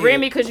was talking about Yeah.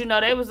 Remy because you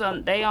know they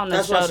on the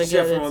That's show what she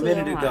said together from a too.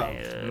 minute I'm ago.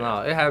 like, No,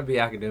 it had to be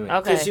academic.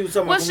 okay. She was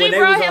talking Well, about she when they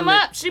brought was him on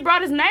up. She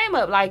brought his name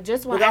up like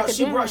just when Without,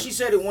 academic. she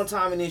said it one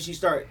time and then she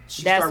started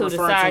That's who the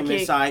referring to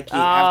him as sidekick. sidekick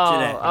after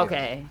that.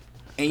 Okay.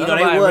 And you know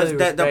Nobody they was really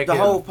that the respect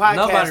whole him. podcast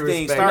Nobody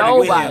thing respect started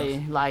with him.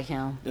 Nobody like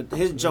him.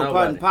 His Joe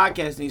Nobody. Budden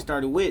podcast thing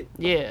started with.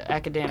 Yeah,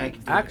 academic.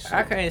 I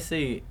can't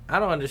see. I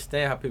don't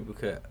understand how people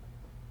could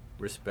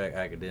respect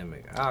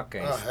academic. I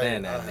can't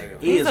stand that nigga.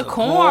 He He's is a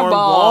cornball.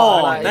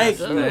 cornball. Like, Thank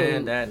you. dude.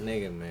 Stand that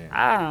nigga, man.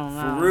 I don't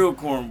know. For real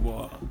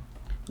cornball.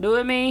 Do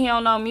it mean he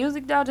don't know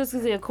music though just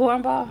because he a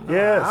cornball?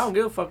 Yes. I don't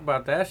give a fuck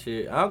about that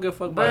shit. I don't give a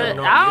fuck But about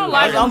him. I don't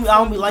like I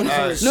don't be like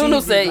this.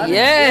 Nunu said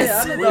yes.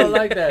 Yeah, I just don't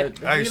like that.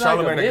 Hey, He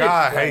Charlamagne the a bitch.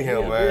 guy, Like, hate him,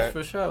 he a man. bitch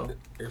for sure.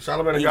 If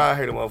Charlamagne the guy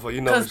hate a motherfucker,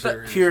 you know it's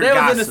serious. Pure They was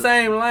in the gossip.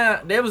 same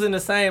line. They was in the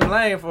same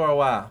lane for a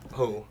while.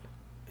 Who?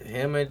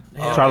 Him and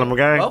Charlamagne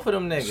Gay? Both of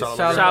them niggas.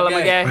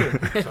 Charlamagne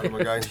Gay.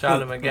 Charlamagne.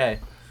 Charlamagne Gay.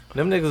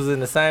 Them niggas was in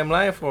the same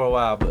lane for a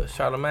while, but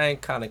Charlamagne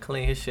kind of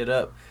cleaned his shit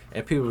up,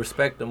 and people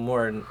respect him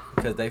more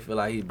because they feel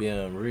like he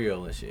being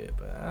real and shit.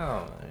 But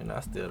I don't, I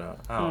still don't.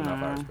 I don't know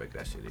if I respect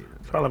that shit either.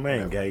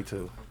 Charlamagne gay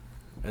too.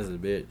 As a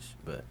bitch,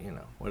 but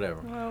whatever.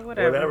 Well,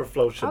 Whatever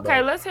floats your Okay,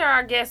 boat. let's hear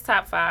our guest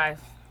top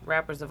 5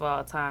 rappers of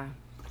all time.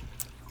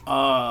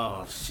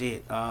 Oh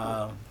shit.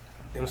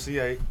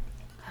 MC8.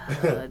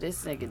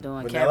 This nigga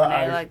doing Vanilla Cabernet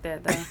Ice. like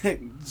that though.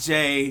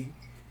 Jay,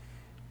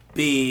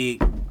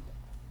 Big,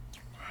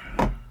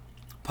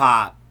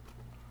 Pop.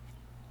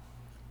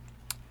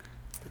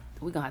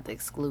 We gonna have to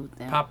exclude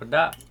them. Papa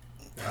Doc.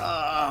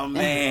 Oh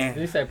man.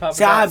 Did you say Papa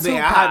See, Doc?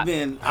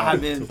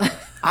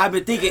 I've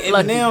been thinking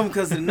Eminem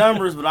because of the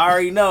numbers, but I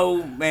already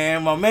know,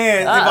 man. My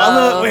man. If I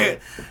look, man,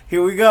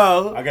 here we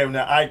go. I gave him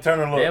that Ike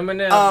Turner look.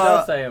 Eminem.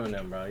 Don't say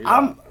Eminem, bro. You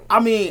know. I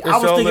mean, I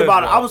was your thinking list,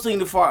 about it. bro. I was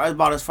thinking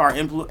about as far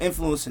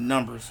influencing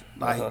numbers,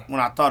 like when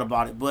I thought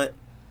about it. But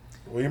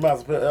Well, you might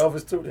as well put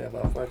Elvis too, then,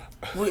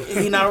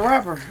 motherfucker. he not a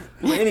rapper.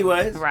 But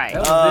anyways, Right.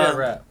 That was dead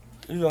rap.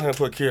 You go ahead and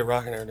put Kid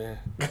Rock in there then.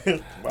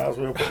 Might as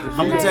well put this I'm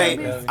gonna shit.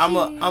 tell you, I'm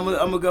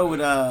gonna go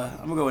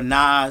with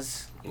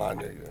Nas, My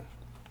nigga.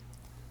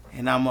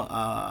 and I'm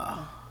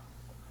gonna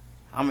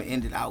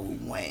end it out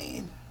with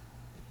Wayne.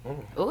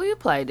 Oh, you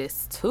played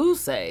this too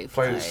safe.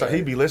 Play this,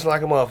 he be listening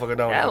like a motherfucker,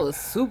 don't That he? was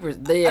super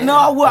dead.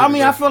 No, well, I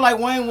mean, I feel like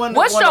Wayne won.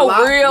 What's won your a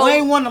lot. real-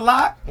 Wayne won a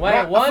lot. Wayne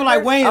I won feel like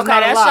it? Wayne is Okay,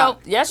 not a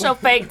lot. that's your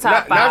fake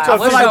top Not 5. your I feel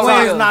What's like your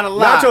Wayne real? is not a Not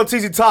lot. your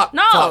TZ top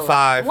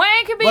 5.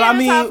 Wayne could be But in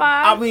the top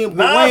 5. but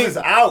Nas Wayne is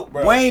out,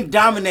 bro. Wayne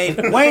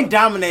dominated. Wayne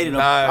dominated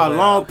Nah, a man.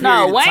 long period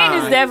No, of Wayne time.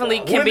 is definitely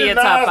can When be did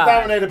a top Nas 5.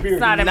 dominate a period?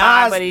 It's not in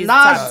mine, but he's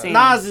top 10.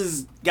 Nas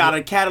has got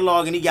a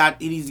catalog, and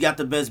he's got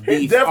the best He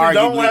beef, definitely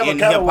don't have arguably, a in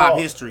hip hop catalog.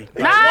 history.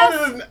 One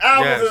of his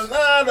albums is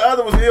Nas, the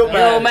other was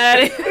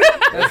Illmatic.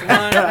 That's one.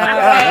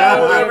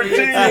 Average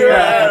 10-year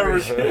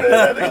average.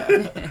 That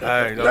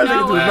Hey,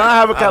 nigga do not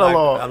have a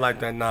catalog. I like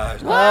that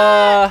Nas.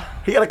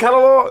 He got a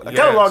catalog? A Yes.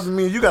 catalog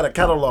means you got a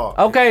catalog.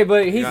 Okay,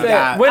 but he Yeah.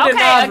 said when did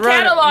Okay, Nas a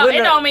run catalog, when it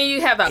the- don't mean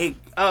you have He-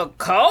 a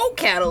cold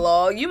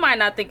catalog. You might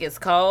not think it's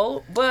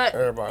cold, but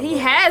Everybody he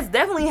love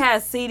definitely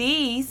has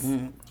CDs.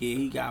 Yeah,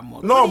 he got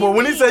more. No, but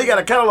when he say he got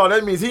a catalog,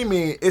 that means he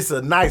mean it's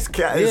a nice it's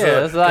Yeah,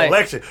 a it's like-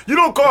 collection. You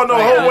don't call no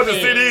whole bunch of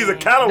CDs a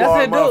catalog,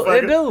 That's it do.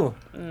 motherfucker. It do.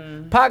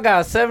 Pac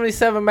got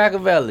 77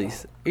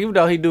 Machiavellis. Even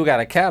though he do got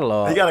a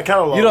catalog. He got a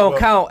catalog. You don't but-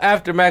 count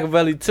after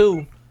Machiavelli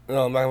 2.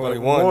 No, Machiavelli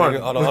One. one. Nigga.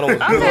 Oh, the other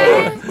was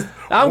Okay.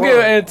 I'm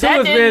giving and 2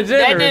 that is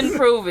being didn't generous.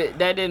 prove it.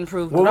 That didn't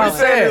prove What the we point.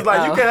 saying is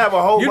like you Oh. can have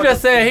a whole You bunch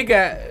just saying he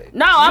got.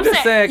 No, you I'm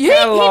just saying he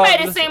catalog.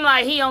 made it seem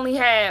like he only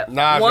had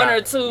Nas one got or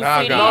it. two Nas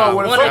CDs, got it. one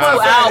when or two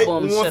someone say,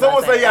 albums. when should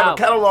someone I say you have a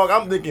albums. catalog,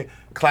 I'm thinking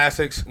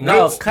classics.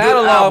 No, Good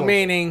catalog albums.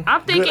 meaning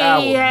I'm thinking Good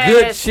he album. had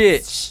Good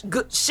shit.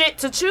 good shit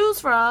to choose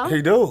from.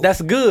 He do.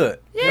 that's good.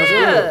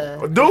 Yeah.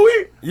 do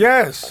we?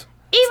 Yes.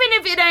 Even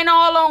if it ain't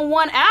all on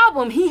one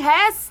album, he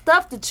has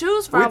stuff to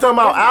choose from. We talking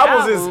about on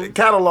different albums is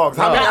catalogs.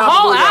 How The many albums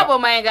whole do we got?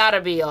 album ain't gotta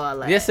be all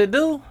that. Yes, it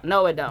do.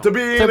 No, it don't. To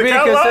be in To the be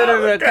catalog?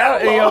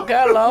 considered in your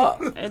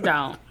catalog. It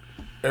don't.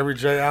 Every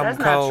J album That's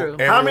not code.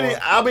 true.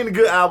 How many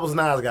good albums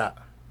Nas got?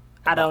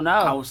 I don't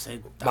I know. would say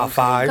About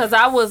 5. Because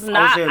I was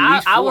not. say at I,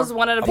 least I 4. was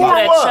one of the people About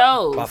that what?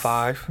 chose. About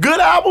 5. Good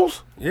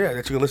albums? Yeah,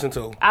 that you can listen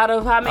to. Out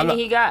of how many not-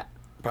 he got?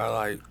 Probably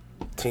like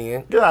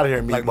 10. Get out of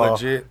here, Like meatball.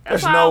 legit.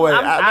 There's That's no why way.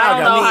 I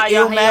don't know how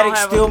y'all Illmatic, don't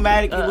have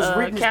Stillmatic. It a was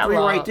written as 3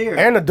 catalog. right there.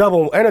 And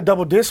a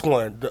double disc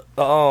one. It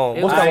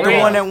What's was that the written.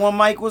 one that one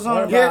mic was What on.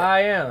 about Yeah. I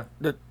Am?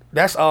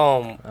 That's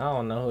I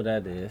don't know who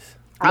that is.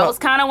 I was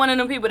kind of one of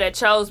them people that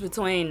chose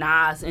between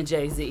Nas and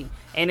Jay-Z,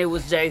 and it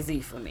was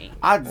Jay-Z for me.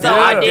 I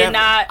did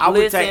not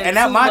listen and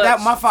that too my much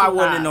my five to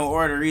wasn't in Nas. no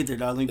order either.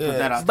 Though. Let me put Yeah.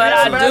 that out But there.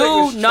 I Illmatic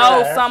do is know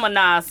trash. some of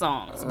Nas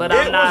songs, but It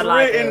I'm not was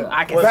like written-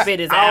 I can Ba- spit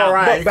his all album.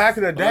 right. But back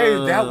in the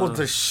day, that was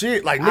the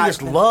shit. Like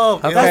niggas I-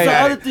 love. Okay. That's the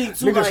Illmatic. other thing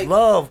too. Niggas Like,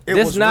 love. It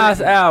This was Nas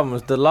written.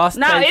 albums, The Lost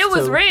No, Tapes it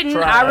was 2, written.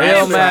 Trash. I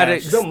remember.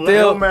 Illmatic, Them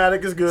still,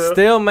 Illmatic is good.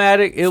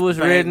 Stillmatic, it was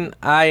Bang. written,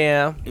 I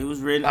Am, it was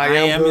written. I I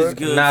Am am is good.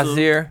 good. too.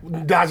 Nasir,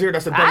 Nasir,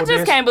 that's a double I just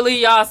disc. can't believe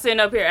y'all sitting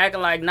up here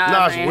acting like Nas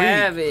Nas ain't weak.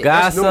 have it.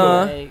 Godson,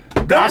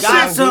 Like, That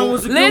Godson shit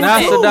was a good. good Listen. one.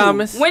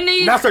 Nostradamus. when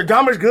these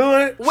Nostradamus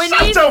good. when Shut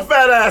these your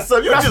fat ass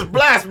up. You just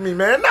blasted me,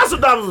 man.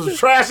 Nostradamus was a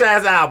trash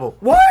ass album.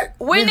 What?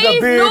 When These the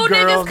these big new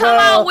niggas girls come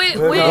now. out with-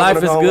 Life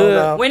is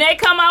Good. when they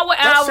come out with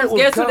That shit albums,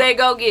 was guess who tough. they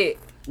go get?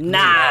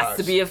 Nas Nas.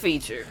 to be a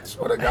feature.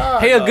 Swear to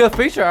God. he a good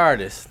feature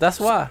artist. That's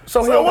why.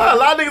 So So what? A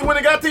lot of niggas when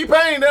they got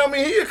T-Pain, that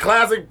mean he a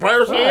classic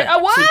person.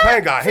 What?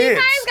 T-Pain got hits.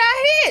 T-Pain's got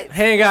hits.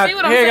 He ain't got, See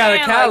what he I'm ain't got a saying?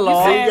 Like, you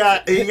catalog.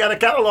 said- He got a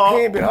catalog. He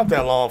ain't been out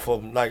that long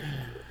for like.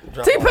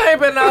 T-Pain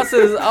been out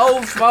since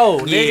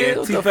 04, Yeah, nigga.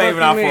 What the T-Pain fuck been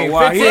you out for a mean?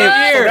 while. 15 He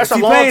ain't- years. That's a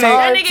long T-Pain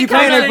time. ain't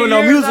T-Pain ain't put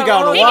no music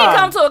out in a He can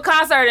come while. to a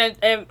concert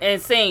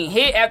and sing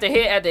hit after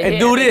hit after And hit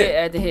do after this. hit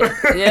after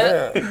hit. Yeah.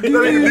 That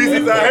nigga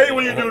DC said, I hate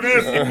when you do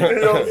this in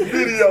your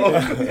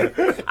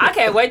video. I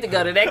can't wait to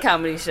go to that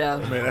comedy show.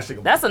 Man, that shit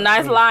gonna That's a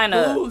nice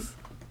lineup. Who's?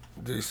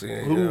 DC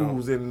and him.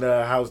 Who's in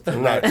the house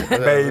tonight? Tonight.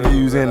 Baby,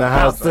 who's in the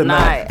house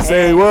tonight? tonight.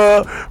 Say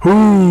what?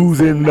 Who's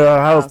in the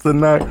house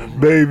tonight?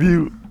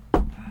 Baby,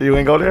 you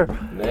ain't go there?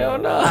 Hell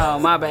no. Oh,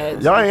 my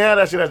bad. Y'all ain't had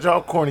that shit at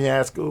y'all corny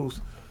ass schools.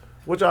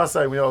 What y'all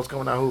say when y'all was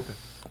coming out hooping?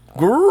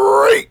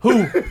 Great.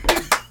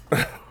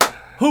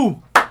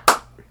 Who?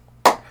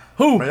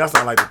 Man, y'all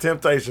sound like the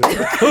Temptations.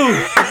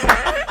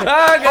 Oh,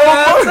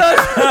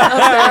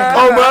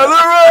 Oh,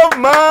 mother of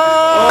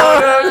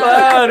mine.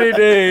 cloudy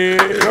day.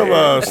 Come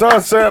on,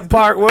 Sunset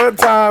Park. What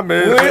time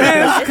is it?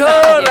 It's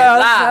cold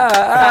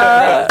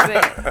outside.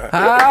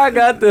 I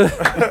got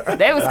the.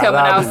 They was coming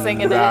out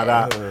singing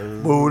that.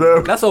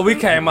 Buddha. That's what we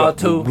came out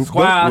to.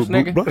 Squash,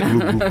 nigga.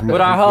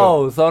 With our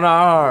hoes on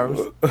our arms.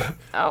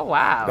 Oh,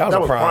 wow. That was That a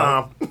was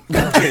prime.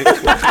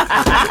 prime.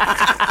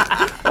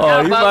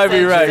 Oh, you both might be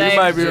said right. the You same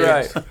might be shit.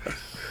 right.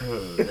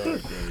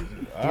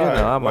 All right.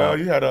 I'm well, out.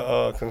 you had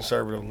a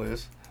conservative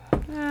list.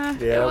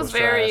 It was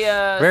very,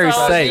 Very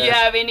so safe. Do you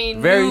have any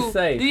Very new,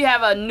 safe. Do you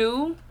have a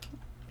new,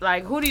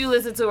 like, who do you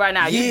listen to right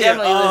now? You Yeah,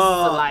 definitely listen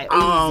to, like,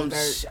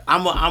 Uzi Vert.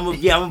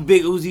 I'm a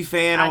big Uzi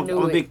fan. I I'm knew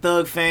a it. big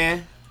Thug fan.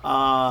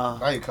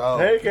 Hey, Cole.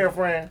 Hey,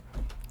 girlfriend.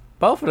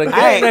 Both of the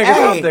gay niggas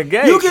off the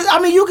gate. you can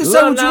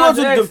say Lil what you want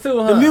Nas to. X The, too,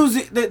 the huh?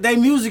 music, they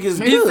music is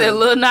You good. said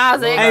Lil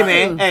Nas X. Hey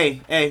man,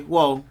 too. hey,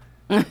 whoa.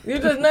 You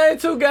just named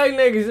two gay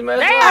niggas, man.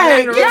 They Hey, are-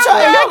 get your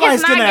Y'all y'all niggas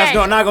skin not ass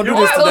gay. not gonna do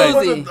You this are today.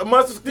 Uzi. The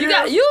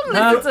Musketeers. You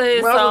listen to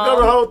his Might as well go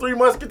the song. whole Three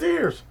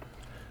Musketeers.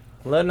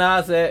 Lil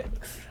Nas X,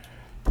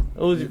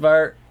 Uzi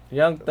Vert,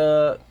 Young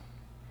Thug.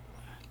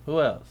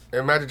 Who else?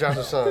 And Magic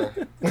Johnson's son.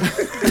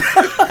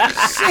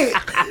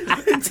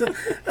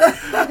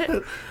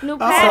 New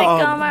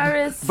paddock on my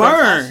wrist.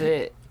 Burn.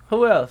 Shit.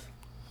 Who else?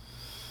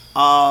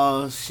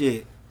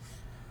 Shit.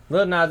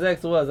 Lil Nas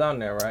X was on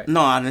there, right?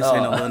 No, I didn't say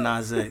no Oh. Lil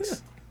Nas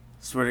X.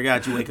 Swear to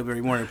God, you wake up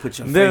every morning and put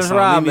your Dennis face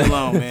on. Leave me Rodman.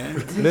 alone,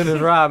 man.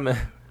 Dennis Rodman.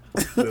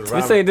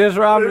 You say Dennis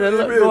Rodman and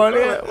look going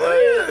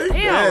in?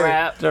 He don't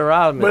rap. Dennis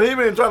Rodman. But he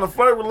been trying to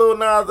flirt with Lil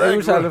Nas He was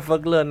X. trying to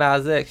fuck Lil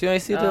Nas X. You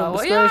ain't see the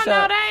Well, y'all know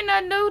screenshot? there ain't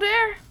nothing new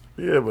there.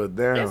 Yeah, but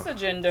damn. It's a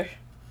gender.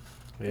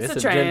 It's a a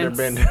gender trans.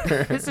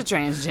 bender. It's a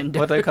transgender.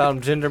 What they call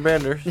them, gender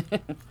benders.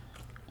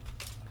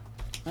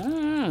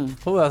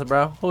 Who else,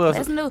 bro? Who else?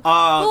 That's new. Who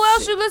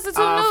else you listen to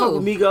Fuck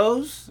with new?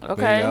 Migos.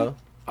 Okay.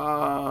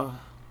 Bingo.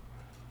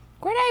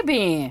 Where they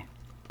been?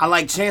 I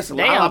like Chance a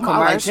lot. They on I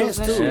like commercials Chance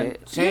and too.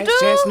 shit. Chance, You do?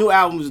 Chance new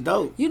album is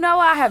dope. You know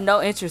I have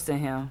no interest in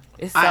him.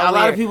 It's so A lot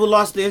weird. of people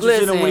lost the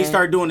interest in him when he Listen.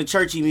 started doing the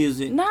churchy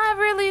music. Not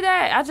really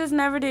that. I just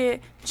never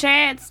did.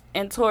 Chance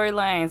and Tory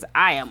Lanez,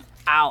 I am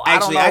out.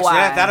 Actually, I don't know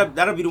why.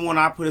 that'll be the one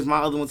I put as my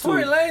other one too.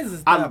 Tory Lanez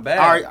is I- not bad.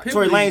 alright, People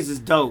Tory be- Lanez is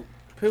dope.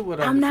 People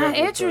don't I'm be not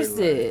fucking with Tory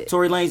interested.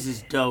 Tory Lanez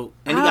is dope,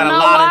 and I he got don't a know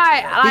lot why.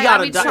 of Like,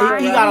 I be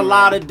trying. he got a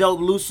lot of dope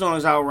loose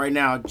songs out right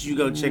now. That you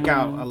go check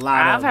out a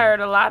lot. I've of them. heard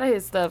a lot of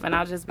his stuff, and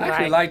I'll just be I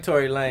actually like, like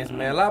Tory Lanez,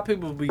 man. A lot of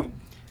people be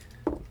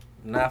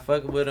not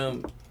fucking with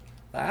him.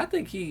 Like, I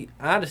think he,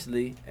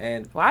 honestly,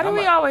 and why do I'm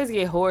we a- always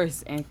get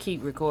hoarse and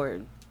keep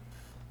recording?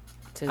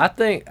 I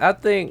think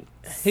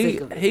Sick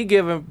of it. he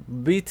giving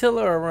B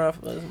Tiller a run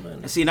for us, man.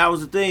 And see, that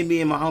was the thing. Me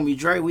and my homie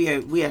Dre, we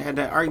had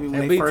that argument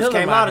when And they B. first Tiller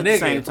came my out at the nigga.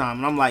 same time.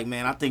 And I'm like,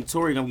 man, I think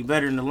Tory gonna be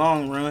better in the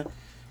long run.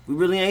 We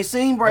really ain't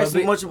seen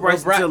Bryson But much of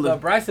Bryson Tiller.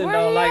 But Bryson Where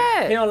don't he like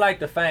at? he don't like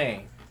the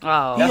fame.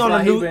 Oh, He That's on why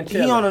a he new been he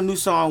chilling. on a new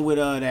song with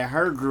that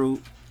her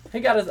group. He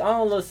got his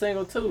own little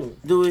single too.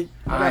 Do it.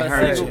 I I got ain't a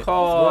heard single it.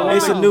 called.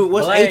 It's a new.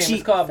 What's Blame. H-E?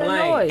 It's called It's a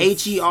Blame. noise.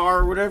 H-E-R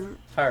or whatever.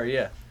 Her,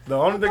 yeah. The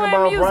only thing Playing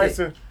about music.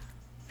 Bryson,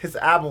 his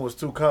album was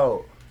too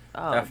cold.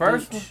 Oh, That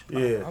first one,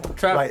 Yeah.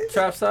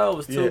 Trap Soul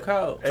was too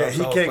cold. And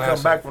he Soul can't come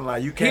classic. back from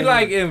like you can't. He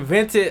like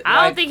invented. I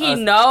don't like, think he a-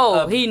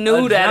 know. He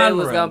knew a that it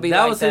was genre. gonna be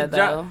like was that his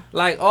though.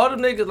 Like all them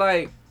niggas,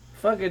 like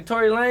fucking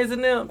Tory Lanez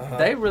and them,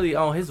 they really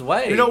on his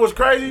wave. You know what's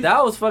crazy?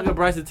 That was fucking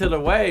Bryson Tiller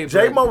wave.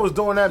 J but- Mo was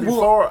doing that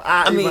before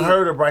I mean, even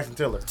heard of Bryson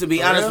Tiller. To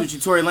be honest with you,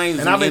 Tory Lanez was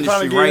And in I've the been trying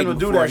to industry get right him to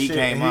do before that he shit.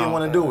 came He didn't out.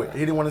 want to do it. He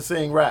didn't want to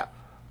sing rap.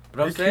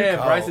 But I'm He's saying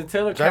cold. Bryson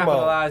Tiller J-Mo.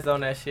 capitalized on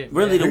that shit.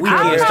 Really, the man. I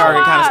don't Weeknd know started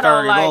why kind I of started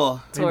don't it like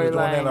all. Tory doing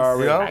that Lanez.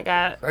 already. Yeah. I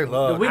got. They The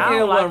love it. I Weeknd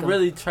don't like wasn't him.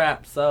 really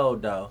trap soul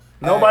though.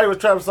 Nobody was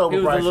trapped sober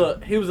He was a Bryson.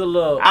 little. He was a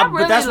little. I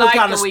But that's really what like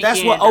kind of The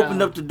that's what Weeknd,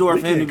 opened though. up the door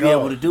for him to Weeknd be able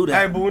cold. to do Hey,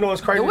 that. but we know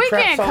what's crazy. The Weeknd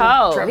Trap Soul-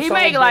 cold. Trap He Soul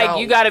make been like out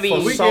you gotta be. for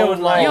Weeknd so was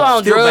like- long. You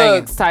on Still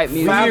drugs type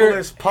music. Fabulous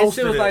His posted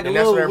shit was like it, a and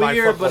that's little what everybody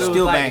weird, fuck but it with. was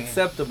Still like banging.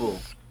 acceptable.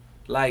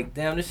 Like,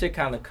 damn, this shit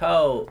kind of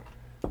cold.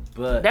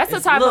 But That's the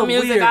it's type a of little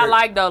music I weird.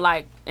 like though.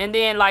 Like, and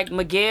then like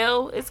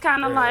Miguel, it's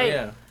kind of like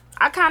Yeah.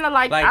 I kind of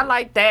like, Like- I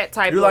like that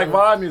type. You of like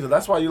vibe music.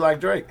 That's why you like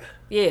Drake.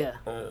 Yeah,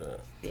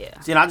 yeah.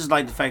 See, and I just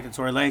like the fact that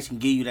Tory Lanez can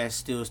give you that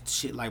still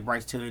shit like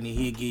Bryce Tiller, and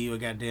he'll give you a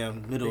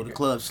goddamn middle of the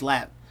club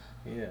slap.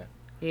 Yeah.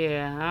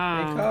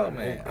 Yeah, He cold,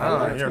 man. I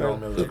don't hear no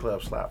middle of the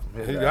club slap from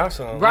his He ass. got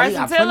some.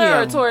 Bryson got plenty Tiller or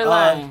of 'em. Tory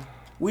Lanez?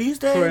 We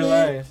used to Tory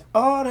Lanez.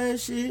 all that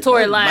shit.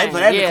 Tory They Lanez, play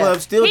that in yeah. the club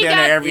still He down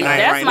got- there every night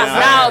That's right my now.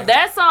 now.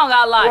 That song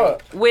I like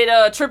What? with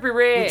Trippie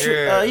Redd.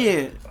 Yeah.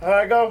 Yeah. How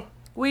I go?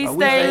 We we stay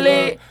stay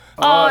lit.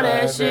 All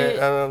that that shit. shit.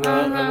 All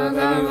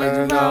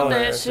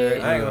that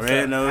shit. I ain't gonna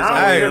Red say. nose. I don't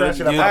Hey, hear that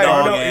shit. you Hey,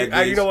 dog you know, ass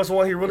hey, you know bitch. what's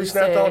one he really He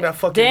snapped said, on? That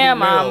fucking Damn,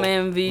 Meek I'm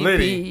Mill. MVP.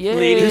 Liddy. Yeah.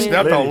 Liddy. He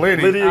snapped on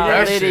Liddy. Liddy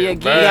That again. shit Liddy again.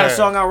 He got a bad.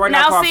 song out right now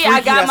Now called see, Freaky.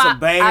 I got That's a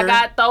banger. I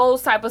got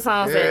those type of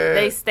songs Yeah. that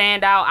they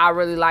stand out. I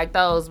really like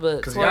those,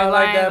 but 'Cause Tory y'all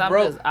like Lanez, that I'm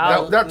broke- just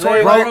out. That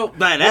Tory Leg- Lanez. Broke,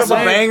 like, that's What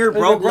a about- banger. Is it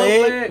Broke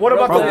leg. What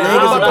about the Broke what leg is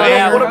about a the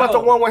banger. what about the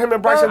one with him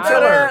and Bryson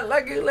Tiller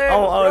Like you let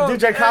on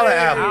DJ Khaled I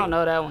album? don't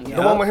know that one yet.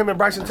 The one with him and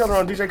Bryson Tiller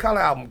on DJ Khaled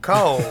album,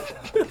 cold.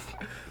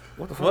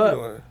 What the fuck What? you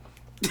doing?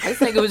 This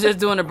nigga was just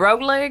doing a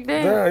broke leg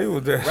then. Yeah, he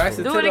was there.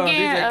 Bryson Do it Tiller on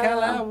again, DJ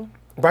Khaled album.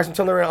 Bryson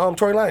Tiller and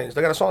Tory Lanez,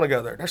 they got a song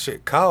together. That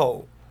shit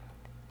cold.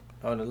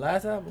 On the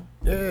last album.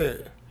 Yeah.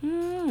 I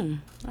don't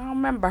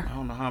remember. I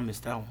don't know how I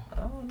missed that one. I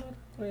don't know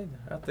that either.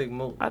 I think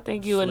Mook. I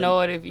think you would know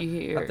it if you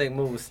hear I it. think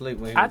Mook was asleep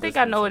when he I was think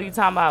I know what listening he's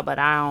talking about, but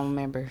I don't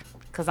remember.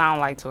 Because I don't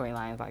like Tory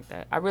Lanez like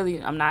that.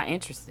 I'm not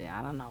interested.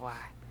 I don't know why.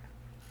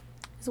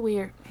 It's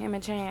weird. Him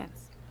and Chance.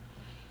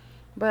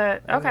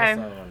 But, to it. okay. That's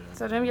all I know.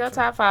 So, them your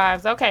top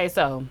fives. Okay,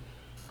 so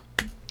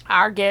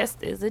our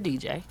guest is a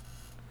DJ.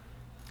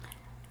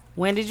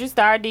 When did you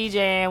start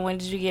DJing? When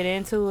did you get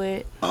into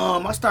it?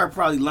 I started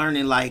probably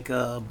learning like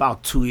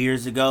about 2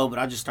 years ago, but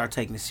I just started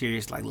taking it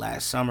serious like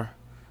last summer.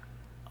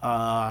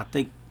 I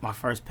think my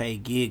first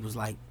paid gig was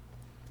like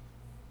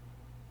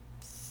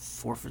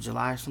 4th of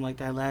July or something like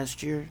that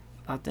last year,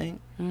 I think.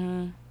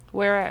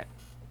 Where at?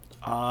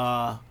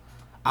 I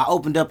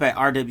opened up at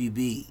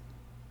RWB.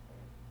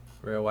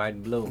 Red, white,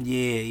 and blue.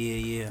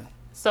 Yeah.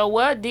 So,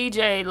 what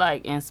DJ,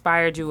 like,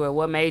 inspired you or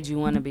what made you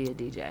want to be a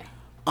DJ?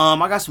 I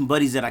got some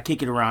buddies that I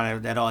kick it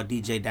around that all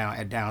DJ down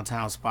at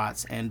downtown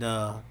spots, and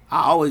I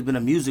always been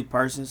a music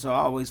person, so I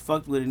always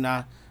fucked with it. And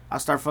I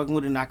started fucking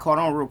with it, and I caught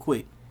on real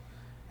quick.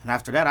 And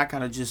after that, I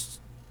kind of just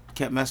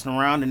kept messing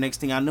around. The next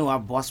thing I knew, I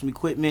bought some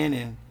equipment,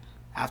 and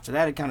after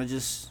that, it kind of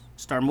just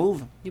started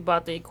moving. You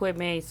bought the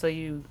equipment so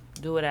you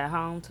do it at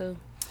home, too?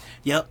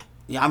 Yep.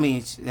 Yeah, I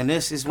mean, and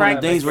this is one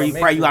of the things where you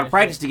Practice. got to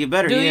practice to get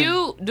better.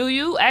 Do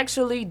you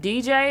actually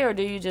DJ or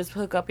do you just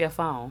hook up your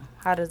phone?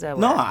 How does that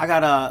work? No, I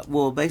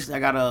got basically I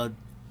got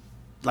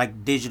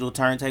like digital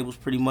turntables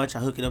pretty much. I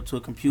hook it up to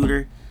a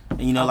computer,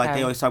 and like Okay.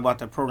 they always talk about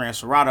that program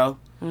Serato.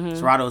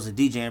 Serato is a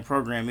DJing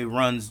program. It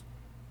runs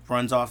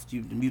off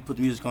you put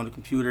the music on the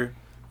computer.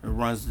 It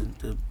runs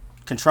the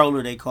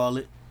controller, they call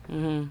it.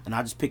 And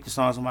I just pick the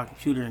songs on my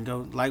computer and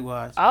go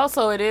likewise.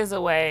 Also, it is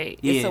a way.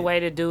 It's Yeah. a way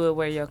to do it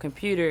where your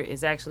computer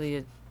is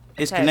actually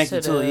It's attached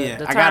connected to to the- it. Yeah,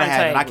 the I gotta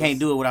have it. I turntables. can't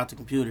do it without the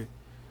computer.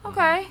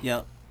 Okay.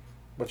 Yep.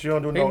 But you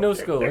don't do He no. new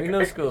school. He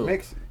new school.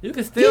 Mix. You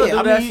can still Yeah, do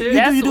I that mean, shit.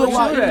 That's you do it what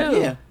while you do.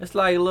 yeah. It's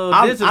like a little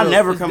I digital.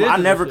 never it's come. I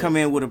digital never shit. come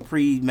in with a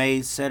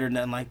pre-made set or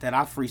nothing like that.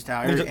 I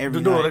freestyle You just- every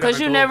you do it night. like Because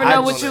you Cool. never I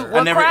know just- what I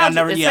I never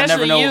know. especially I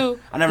never know. you,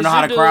 I never 'cause know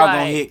how you the do, crowd like-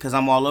 gonna hit because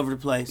I'm all over the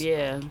place.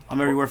 Yeah.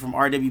 I'm everywhere from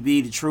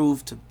RWB to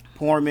Truth to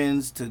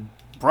Poorman's to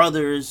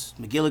Brothers,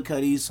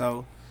 McGillicuddy.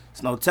 So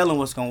it's no telling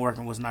what's gonna work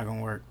and what's not gonna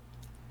work.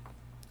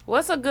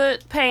 What's a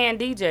good paying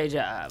DJ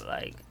job?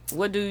 Like,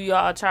 what do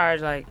y'all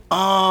charge? Like,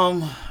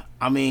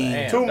 I mean,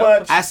 Damn. Too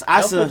much. I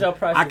Don't put your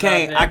prices I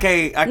can't out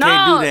there. I no,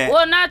 can't do that.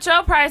 well, not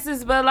your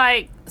prices, but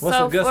like, What's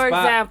so a good for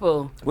spot?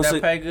 example, What's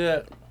That pay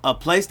good. a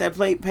place that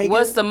pay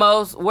what's good? the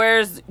most?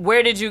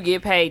 Where did you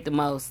get paid the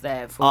most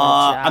at for a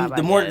I job?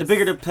 mean, the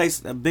bigger the place,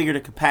 the bigger the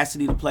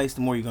capacity of the place,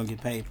 the more you're gonna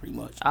get paid, pretty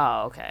much.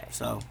 Oh, okay.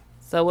 So,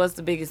 So what's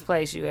the biggest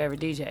place you ever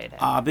DJ'd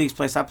at? biggest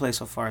place I play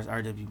so far is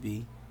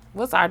RWB.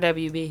 What's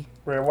RWB?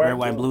 Red, Red,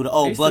 white, and blue.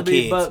 Oh, Used to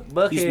be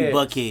Buckheads. Used to be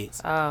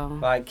Buckheads. Buckheads. Oh.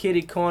 Like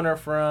Kitty Corner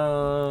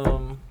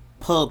from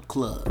Pub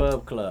Club.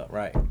 Pub Club,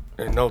 right?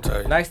 And no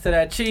take. Next to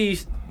that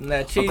cheese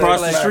Across the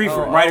place street on-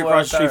 from, right on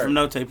across the street 3rd. from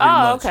Note, pretty Oh,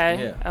 much.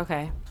 okay. Yeah.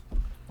 Okay.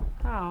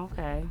 Oh,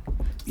 okay.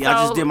 Yeah, I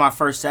So- just did my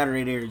first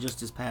Saturday there just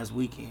this past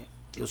weekend.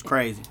 It was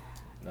crazy.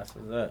 That's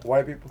what's up.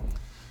 White people.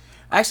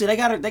 Actually,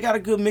 they got a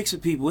good mix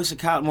of people. It's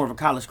more of a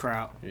college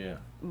crowd. Yeah.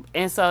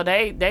 And so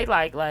they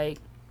like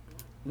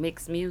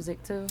mixed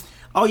music too.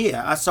 Oh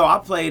yeah, so I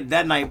played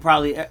that night.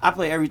 I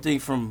played everything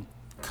from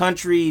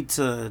country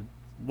to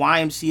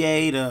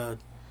YMCA to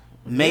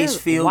Mace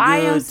Feel Good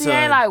YMCA,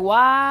 to like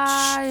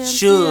YMCA.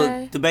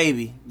 Suge the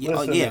Baby. Yeah,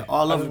 Listen, yeah,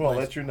 all I over just the want to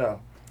place. let you know.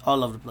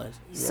 All over the place.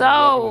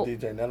 So,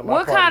 DJ. None of my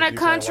what kind of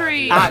partners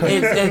be country?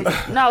 playing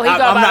YG. No, he I'm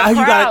go by not- the you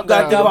crowd.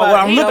 gotta think about what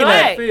I'm He looking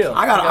black. at. Feel.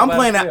 I'm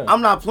playing. Feel.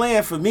 I'm not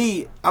playing for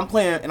me. I'm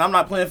playing, and I'm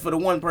not playing for the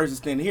one person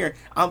standing here.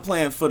 I'm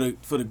playing for the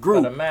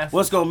group. For the masses.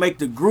 What's gonna make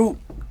the group?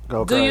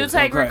 Go Do you crazy.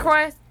 take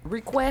Okay.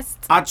 requests?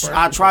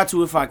 I try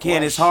to if I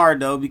can. It's hard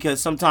though because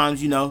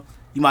sometimes you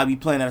might be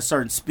playing at a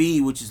certain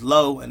speed which is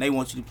low, and they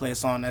want you to play a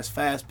song that's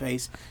fast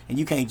paced, and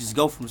you can't just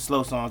go from a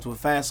slow song to a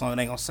fast song. It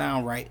ain't gonna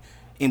sound right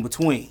in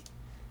between.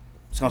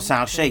 It's gonna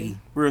sound shaky,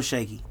 real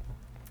shaky.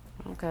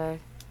 Okay.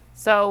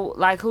 So,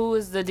 like, who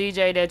is the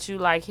DJ that you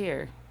like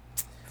here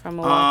from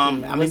Milwaukee?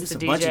 I mean, What's it's a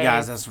the bunch of DJ?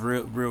 guys that's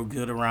real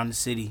good around the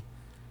city.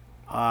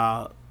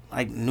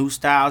 Like New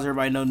Styles,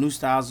 everybody know New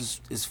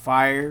Styles is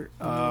fire.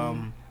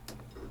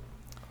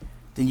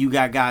 Then you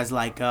got guys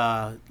like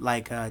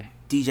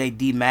DJ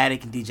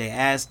D-Matic and DJ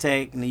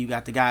Aztec, and then you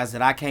got the guys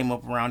that I came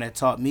up around that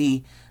taught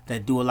me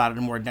that do a lot of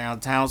the more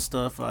downtown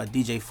stuff.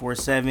 DJ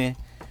 47,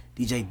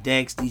 DJ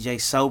Dex, DJ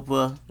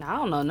Sopa. I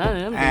don't know none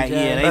of them DJs.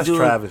 Yeah, they That's do.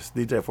 Travis,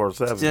 DJ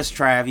 47. Just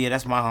Trav, yeah,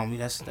 that's my homie.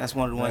 That's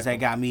one of the ones that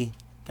got me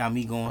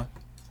going.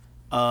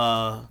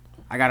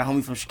 I got a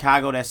homie from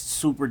Chicago that's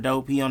super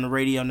dope. He on the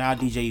radio now,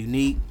 DJ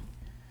Unique.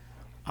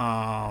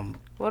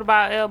 What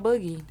about L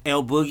Boogie?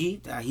 L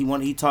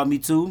Boogie, he taught me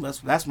too.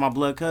 That's my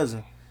blood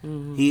cousin.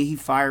 Mm-hmm. He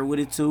fired with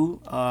it too.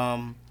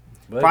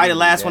 Probably the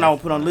last one I will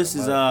put on the list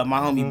is my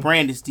homie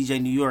Brandis,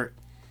 DJ New York,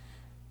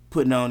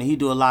 putting on. He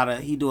do a lot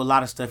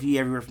of stuff. He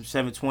everywhere from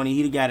 720.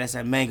 He the guy that's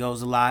at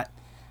Mango's a lot.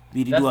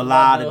 He do a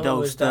lot of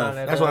dope stuff.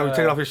 That's why he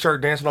taking off his shirt,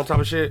 dancing on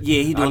top of shit.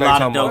 Yeah, he do I a know lot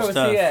you're of talking dope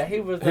about. stuff. He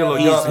was He a little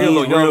He's young, he a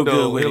little real young good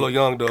dude. with He a it. little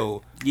young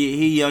dude. Yeah,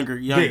 he younger.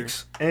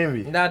 Dicks.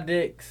 Envy. not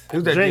Dicks.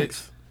 Who's that Jinx.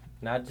 Dicks?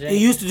 Not Jinx. He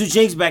used to do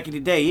Jinx back in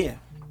the day. Yeah,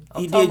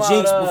 he talking did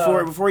Jinx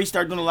about, before he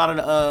started doing a lot of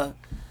the.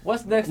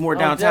 What's next? more on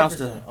downtown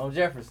Jefferson? stuff. On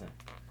Jefferson.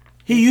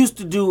 He used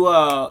to do. You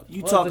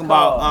What's talking it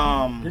about?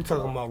 called? You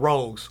talking about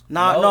Rogues?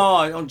 No,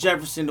 No. on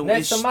Jefferson. The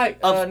Next to it's Mike.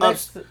 Up,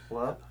 Next to,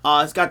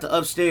 it's got the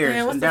upstairs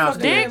man, what's and the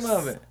fucking downstairs. name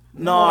of it?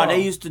 No, they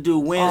used to do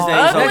Wednesdays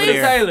Ugly? over Next to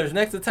there. Taylor's.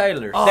 Next to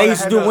Taylor's. Oh, They they used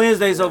to had do the-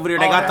 Wednesdays over there.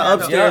 They got the they had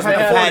the- upstairs Yeah, and the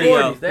they had the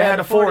patio. 40s. They had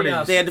the 40s.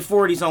 out They had the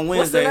 40s on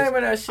What's the Wednesdays. name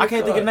of that shit? I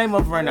can't think of the name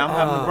of it right now. I'm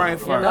having a brain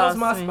Yeah, fart. that was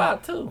my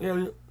spot too.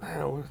 Yeah,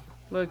 damn.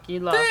 Look, you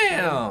lost.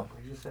 Damn.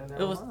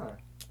 It was.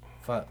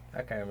 Fuck,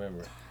 I can't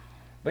remember.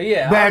 But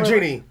yeah, I Bad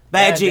remember- Genie.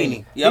 Bad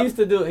Genie. He Yep. used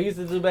to do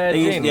Bad They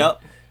used- Genie.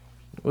 Yep.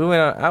 We went.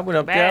 I went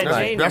up Bad there.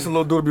 Like, Genie. That's a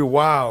little dude to be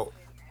wild.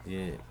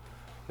 yeah.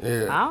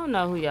 Yeah. I don't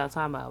know who y'all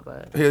talking about,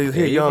 but He a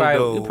you young probably,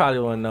 dude. You probably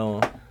wouldn't know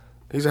him.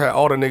 He's had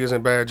all the niggas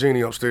in Bad Genie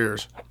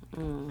upstairs.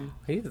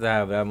 He used to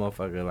have that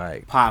motherfucker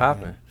like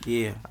Popping. popping.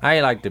 Yeah. I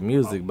ain't like the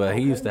music, but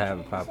he used to have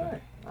it popping.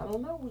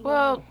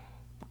 well,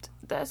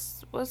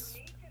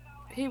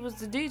 he was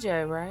the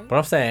DJ, right? But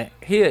I'm saying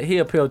he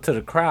appealed to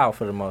the crowd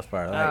for the most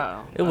part. Like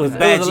Oh, it was,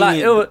 okay. it was a lot.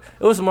 Bad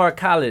It was more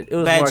college. It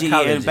was Bad more Genie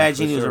college. and Bad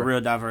Genie was a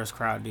real diverse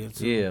crowd there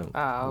too. Yeah,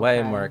 Oh, way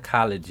okay. more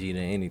collegey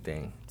than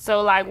anything.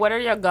 So, like, what are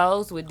your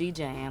goals with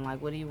DJing?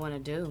 Like, what do you want to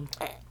do?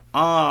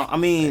 I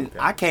mean,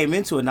 I came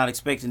into it not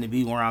expecting to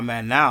be where I'm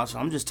at now, so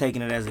I'm just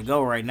taking it as it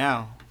go right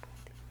now.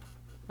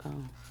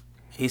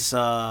 It's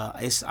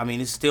I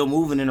mean, it's still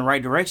moving in the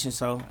right direction,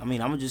 so I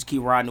mean, I'm gonna just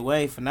keep riding the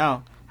wave for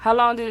now. How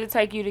long did it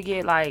take you to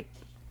get, like,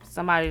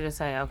 somebody to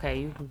say, okay,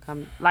 you can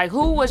come? Like,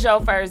 who was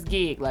your first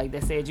gig, like,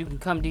 that said you can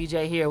come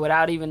DJ here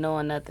without even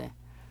knowing nothing?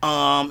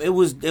 It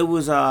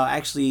was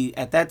actually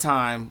at that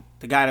time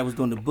the guy that was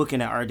doing the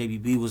booking at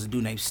RWB was a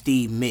dude named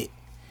Steve Mitt,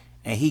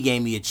 and he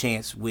gave me a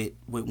chance with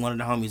one of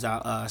the homies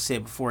I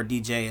said before,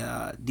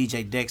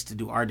 DJ Dex, to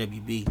do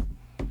RWB.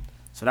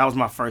 So that was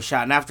my first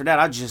shot, and after that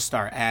I just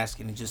started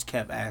asking and just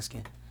kept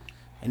asking,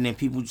 and then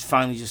people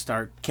finally just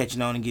start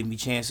catching on and giving me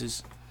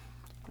chances.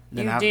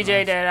 You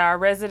DJ'd at our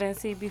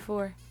residency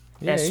before?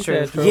 Yeah, That's he true.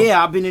 said true.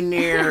 Yeah, I've been in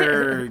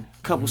there a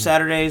couple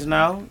Saturdays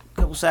now.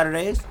 That's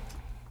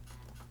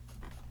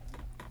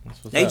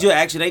what's They up. just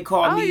actually they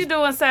called Oh, me. you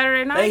doing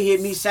Saturday night? They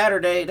hit me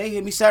Saturday.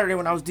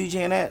 When I was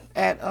DJing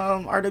at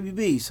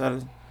RWB.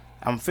 So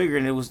I'm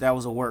figuring that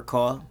was a work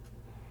call.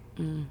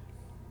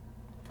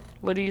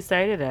 What do you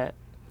say to that?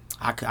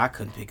 I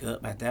couldn't pick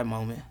up at that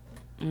moment.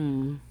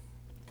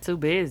 Too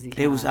busy.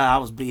 It was I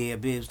was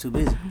too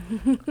busy.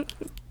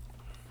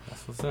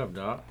 That's what's up,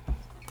 dog.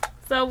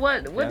 So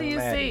what do Young you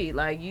Maddie. see?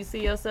 Like, you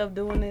see yourself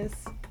doing this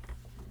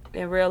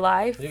in real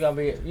life? You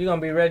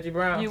gonna be Reggie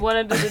Brown? You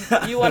want to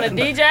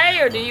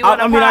DJ or do you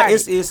want to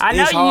party? I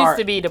know it's you hard. used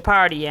to be the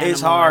party animal.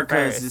 It's hard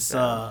because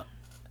because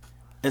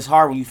it's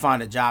hard when you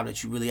find a job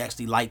that you really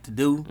actually like to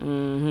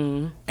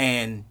do,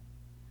 and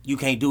you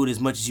can't do it as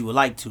much as you would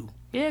like to.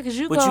 Yeah, because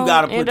you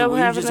gotta put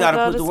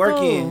the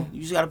work in.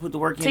 You just gotta put the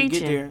work in to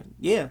get there.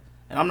 Yeah,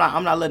 and I'm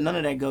not letting none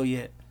of that go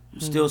yet. I'm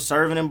still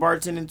serving and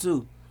bartending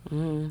too.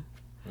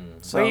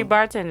 So, where you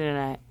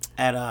bartending at?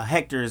 At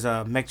Hector's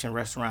Mexican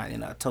restaurant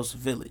in Tulsa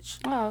Village,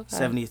 Oh, okay.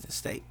 70th and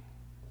State.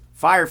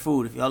 Fire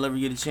food. If y'all ever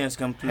get a chance,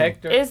 come through.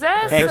 Hector. Is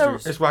that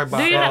Hector's. It's right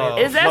by.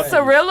 is that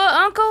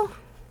Cirilla, Uncle?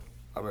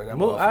 I mean,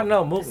 I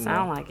know Mook.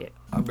 Sound like it.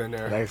 I've been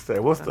there. Next day,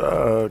 what's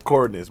the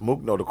coordinates?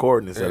 Mook know the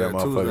coordinates of that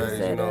motherfucker.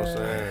 Tuesdays, you know what I'm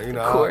saying? You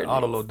know,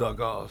 all the little duck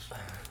offs.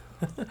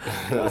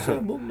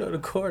 Mook know the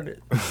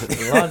coordinates.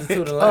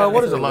 Longitude and latitude.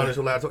 What is the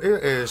longitude latitude?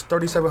 It is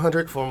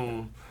 3,700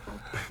 from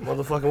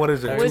motherfucking, what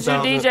is it? Would you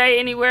 2000? DJ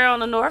anywhere on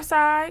the north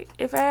side,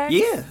 if asked?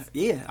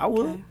 Yeah, I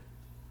would. Okay.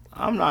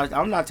 I'm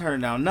not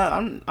turning down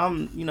nothing.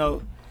 I'm you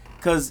know,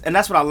 and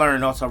that's what I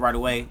learned also right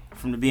away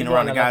from being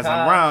around the guys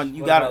I'm around.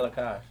 You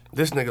gotta.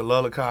 This nigga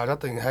love Lacage. I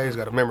think Hayes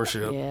got a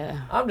membership. Yeah.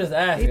 I'm just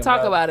asking. He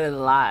talk about it a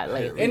lot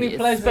lately. Any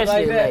places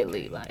especially like that?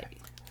 lately, like.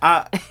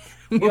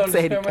 You don't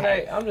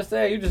discriminate. I'm just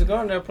saying, you just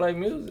go in there and play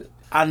music.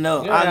 I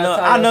know you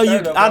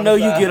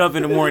get up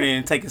in the morning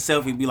and take a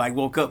selfie and be like,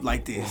 woke up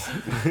like this.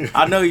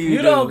 I know you.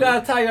 You don't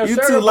gotta tie your shirt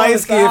up. You too light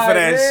skinned for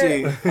that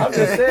shit. I'm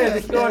just saying,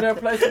 just go in there and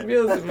play some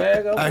music,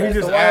 man. He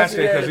just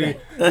asking because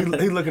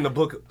he looking to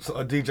book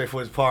a DJ for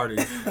his party.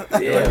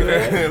 Yeah,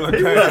 man.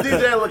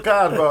 DJ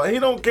Lacage, bro. He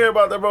don't care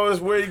about that, bro. It's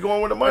where you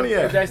going with the money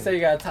at. They say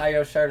you gotta tie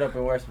your shirt up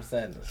and wear some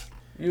sandals.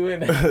 You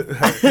in there.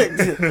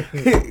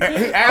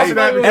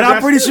 And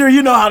I'm pretty sure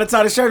you know how to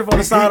tie the shirt up on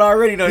the side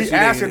already, don't you? He's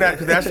asking that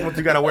because that's what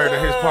you got to wear to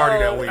his party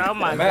that week. Oh,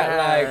 my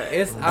God. Like,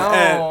 it's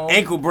on.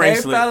 Ankle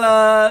bracelet. Hey,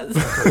 fellas.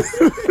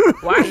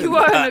 Why you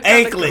want to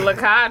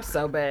Lacage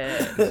so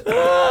bad?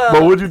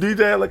 But would you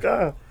DJ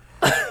Lacage?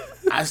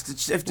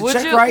 If the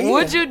check right,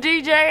 would you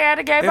DJ at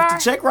a gay bar? If the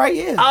check right,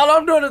 yeah. All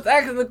I'm doing is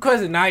asking the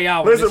question. Now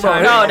y'all Listen,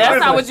 bro. No, that's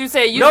not what you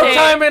said. You don't said,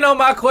 chime in on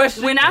my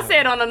question. When I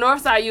said on the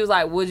north side, you was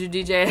like, would you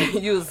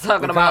DJ? You was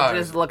talking about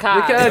just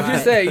Lacage. Because you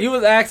said you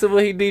was asking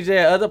would he DJ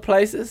at other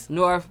places.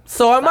 North.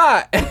 So am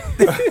I.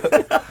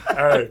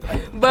 All right.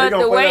 But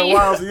the way you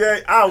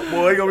YMCA out,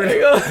 boy, he gonna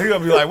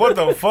be like, what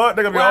the fuck?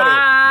 They gonna be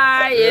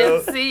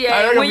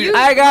YMCA. When you,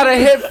 I got a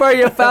hit for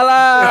you,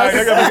 fellas.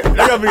 They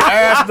gonna be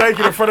ass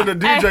naked in front of the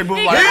DJ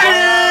booth like,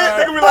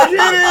 they gonna be like,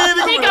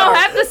 he gonna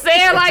have to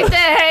say it like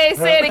that. Hey,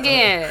 say it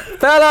again.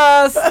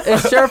 Fellas,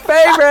 it's your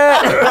favorite.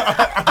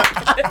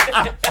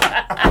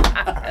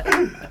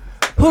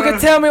 Who can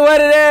tell me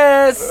what it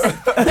is?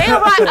 They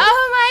were like,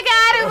 oh my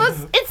God,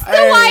 it's the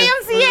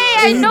YMCA.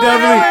 I know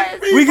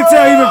it. We can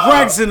tell he been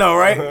practicing though,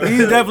 right?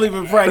 He's definitely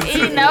been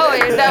practicing. He know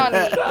it, don't he?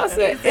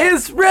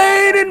 It's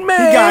raining,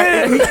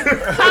 man.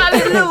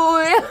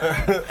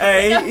 Hallelujah.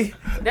 Hey,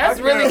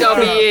 that's really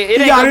gonna be it. It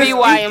ain't gonna be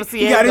YMCA.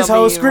 He got his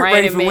whole script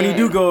ready for when he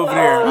do go over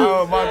there.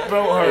 oh, my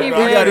throat hurt. He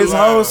He got his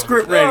whole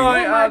script ready. Oh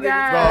my I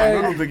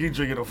God. don't think he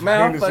drinking a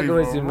Man, I'm Hennessy fucking for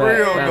with you, man.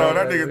 real, Man, though.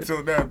 That man. nigga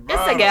took that.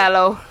 It's a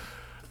gallo.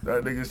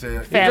 That nigga said, You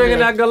drinking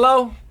that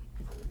Gallo?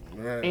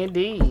 man,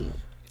 Indeed.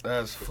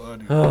 that's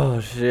funny.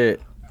 Oh, shit.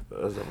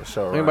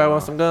 Anybody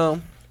want some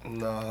gum?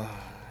 Nah.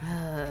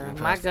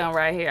 My gun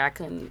right here, I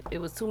couldn't. It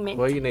was too many.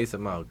 Well, you need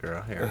some out,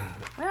 girl. Here.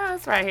 Well,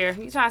 it's right here.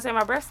 You trying to say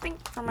my breath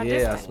stink from my Yeah,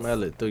 distance? I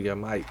smell it through your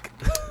mic.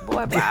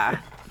 Boy, bye.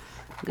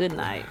 Good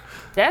night.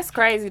 That's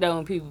crazy though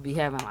when people be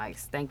having like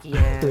stinky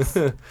ass,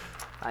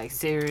 like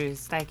serious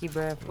stinky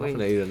breath. I'm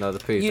gonna eat another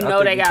piece. You I know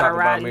think they you got a talking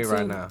about ride me too.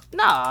 right now.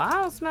 No, I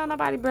don't smell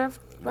nobody breath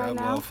right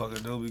That now.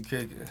 motherfucker do be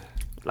kicking.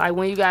 Like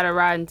when you got a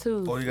riding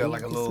too. Or you got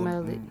like a can little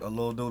smell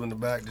it. dude in the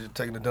back just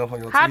taking a dump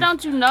on your How teeth.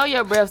 don't you know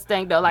your breath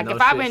stink though? Like No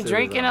if I've shit, been serious,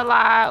 drinking though. a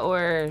lot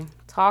or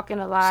talking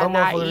a lot, Some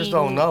not motherfuckers eating, just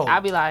don't know.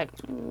 I'll be like,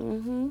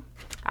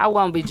 I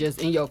won't be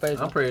just in your face.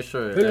 I'm pretty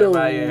sure Hello.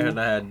 everybody in here done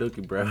had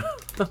dookie breath.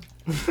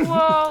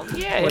 Well,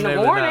 yeah, in When the they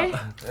been morning.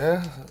 out.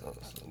 Yeah,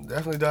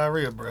 definitely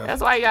diarrhea, bro.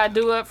 That's why you gotta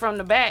do it from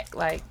the back,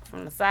 like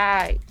from the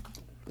side.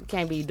 You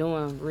can't be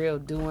doing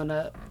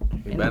up.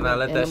 You better not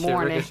let that shit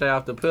ricochet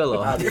off the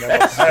pillow.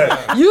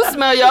 You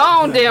smell your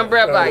own damn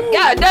breath like,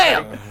 God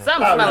damn,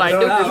 something smell like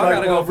I dookie.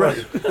 gotta go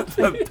brush.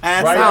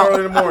 Pass Right out.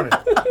 early in the morning.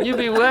 You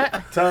be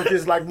what? Tongue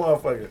kiss like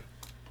motherfucker.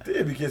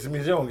 Tia be kissing me,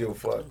 she don't give a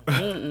fuck. I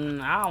don't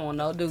want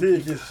no Tia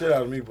dookie. kiss shit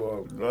out of me,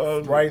 boy.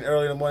 Right and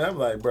early in the morning, I'm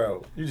like,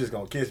 bro, you just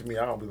gonna kiss me.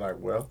 I don't be like,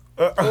 well.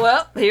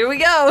 Well, here we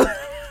go.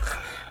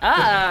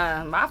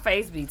 My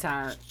face be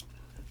turned.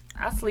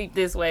 I sleep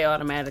this way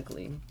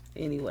automatically.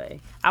 Anyway,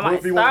 I What might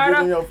if you want to start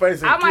get in your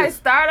face and I might kiss?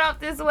 start off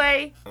this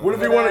way. What if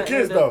but you want I to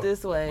kiss, end up though?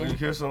 This way. When you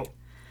kiss him,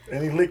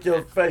 And he lick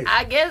your face.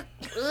 I guess.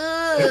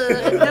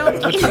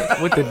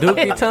 Dookie. With the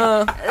dookie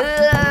tongue.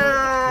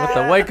 With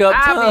got the wake up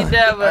I'll time. be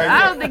done, but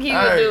I don't think he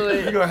would do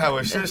You it. gonna have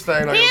a shit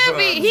stain on your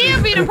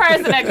He'll be the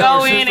person that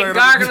go in and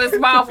gargle his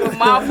mouth with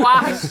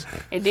mouthwash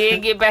and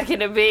then get back in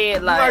the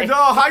bed Like, like.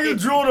 dog, how you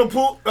drew the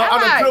poop on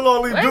the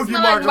pillow and leave It dookie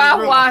smell like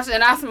marks? mouthwash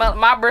and I smell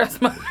my breath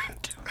smell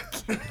like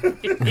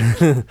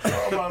dookie.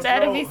 Oh,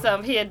 That'd be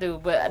something he'd do,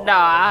 but no,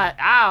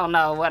 I don't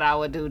know what I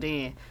would do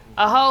then.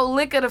 A whole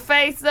lick of the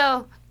face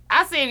though.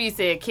 I see if you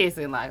said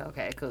kissing, like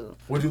okay, cool.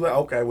 Would you let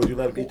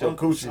him eat your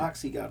coochie?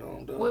 Socks he got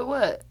on, though. With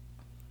what?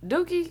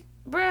 Dookie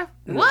breath?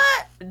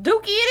 What?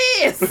 Dookie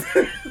it is.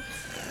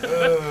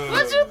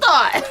 What you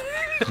thought?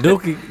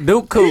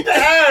 Duke Coop.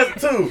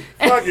 Ass too.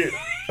 Fuck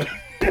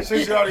it.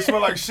 Since you already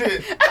smell like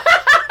shit.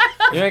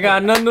 You ain't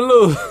got nothing to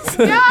lose.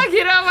 Y'all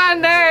get on my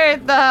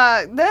nerves,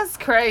 dog. That's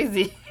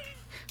crazy.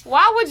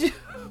 Why would you?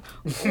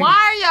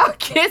 Why are y'all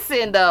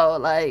kissing though?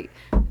 Like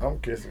I'm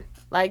kissing.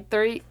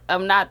 3?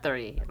 I'm not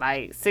 3.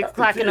 Like 6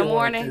 o'clock in the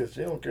morning.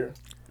 She don't care.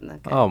 Okay.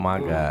 Oh my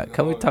God.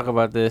 Can we talk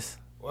about this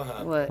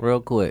What? real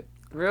quick?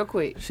 Real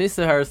quick. She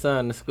sent her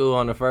son to school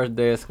on the first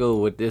day of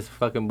school with this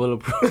fucking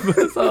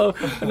bulletproof so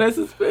and they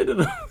suspended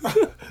him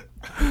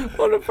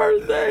on the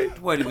first day.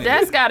 Wait a minute.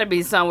 That's got to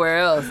be somewhere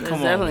else. It's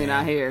on, definitely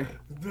man. not here.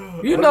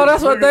 You know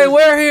that's what they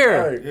wear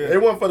here. Hey,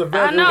 it wasn't for the I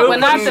veterans. know, but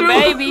not the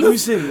Let me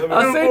babies. see. I seen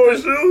for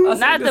the, shoes? I seen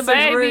Not the 6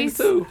 rings, babies.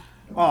 too.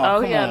 Oh,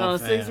 come he had on, on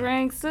fam. 6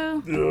 rings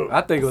too. Yeah.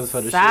 I think it was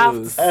for the South,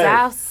 shoes.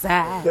 South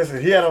side.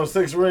 Listen, he had on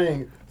 6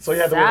 ring, so he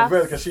had to wear the South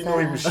vest because she knew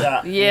he was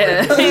shot.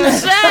 Yeah, he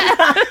was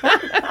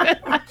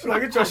shot. She's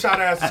like, get your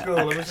shot ass to school.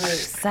 Let me see.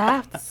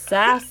 South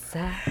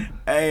side.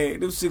 Hey,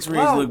 them 6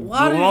 rings look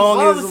why long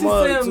did as she a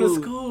send him to mother,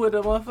 too. school with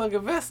a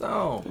motherfucking vest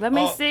on? Let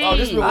me Oh, see. oh,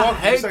 this been I Walker,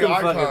 hate say them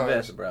icons. fucking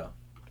vests, bro.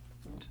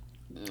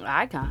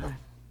 Icon.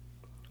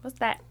 What's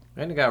that?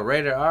 And they got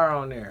rated R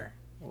on there.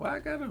 Why I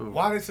gotta?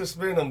 Why they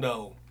suspend him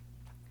though?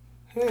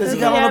 Because he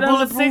He got on had a on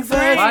bulletproof 6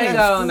 vest. rings. Why you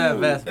got on that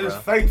vest, It's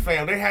bro? fake,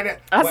 fam. They had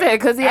that. I said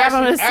because he had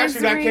on his 6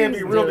 Actually, that can't be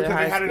rings. real Dude, because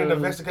they high had it in the school.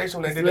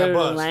 investigation when It's they did that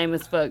literally bus. lame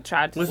as fuck.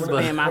 Tried to When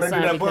suspend my they did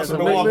son that because bus of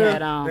in what he Milwaukee,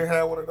 had on. they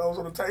had one of those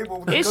on the table.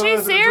 With the Is she guns and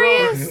the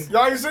serious? drugs.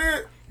 Y'all ain't see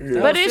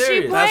it? But is she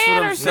serious. That's what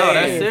playing I'm or saying. No,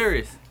 that's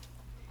serious? serious.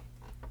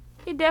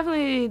 He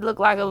definitely looked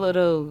like a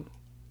little.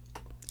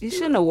 You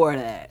shouldn't have wore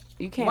that.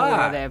 You can't Why?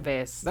 wear that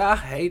vest. I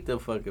hate the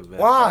fucking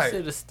vest. Why? That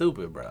shit is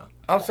stupid, bro.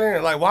 I'm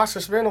saying, like, why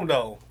suspend him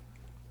though?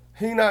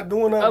 He not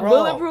doing nothing A wrong.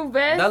 bulletproof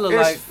vest? That look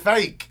It's like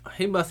fake.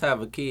 he must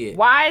have a kid.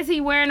 Why is he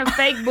wearing a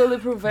fake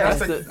bulletproof vest?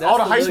 That's All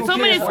the the high look school So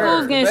many kids wear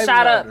schools it. getting Baby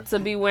shot daughter. up to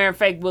be wearing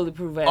fake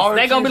bulletproof vests. All the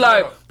They gonna be kids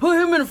like, wear it. put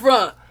him in the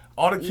front.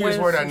 All the kids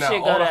When wear that some now.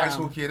 shit All go the high down.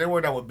 school kids, they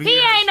wear that with beards. He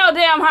ain't no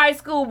damn high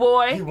school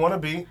He boy. wanna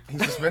be.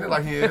 He's suspended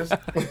like he is.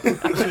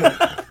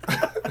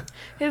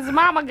 His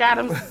mama got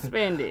him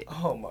suspended.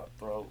 Oh my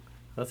throat.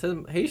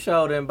 He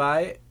showed him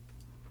by it.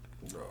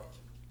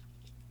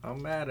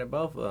 I'm mad at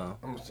both of them.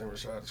 I'm gonna send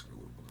Rashad to school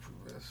with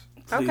bulletproof vests.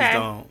 Please Okay.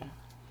 don't.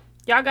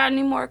 Y'all got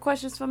any more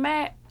questions for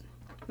Matt?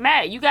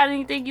 Matt, you got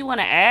anything you want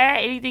to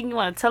add? Anything you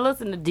want to tell us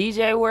in the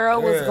DJ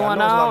world? What's Yeah, I going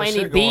know there's a lot on? of Any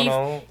shit going beef?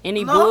 on.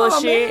 Any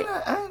bullshit?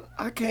 Man,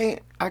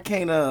 I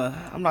can't,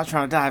 I'm not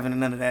trying to dive into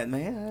none of that,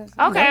 man.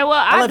 Okay, well,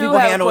 I I let do people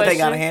have a handle what they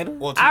gotta question. handle.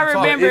 Well, I to the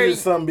remember It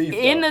is some beef,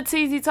 in though.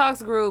 the TZ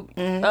Talks group,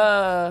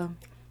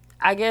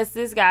 I guess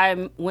this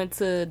guy went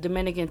to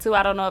Dominican too.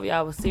 I don't know if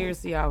y'all was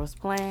serious or y'all was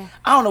playing.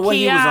 I don't know what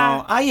he was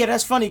Keon. on. Yeah,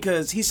 that's funny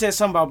because he said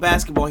something about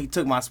basketball. He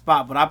took my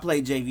spot, but I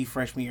played JV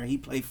freshman year. He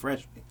played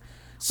freshman.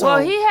 So Well,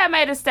 he had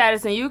made a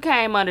status and you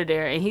came under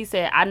there and he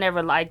said, I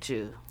never liked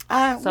you. So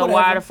why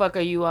whatever. the fuck are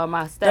you on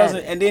my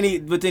status? And then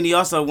he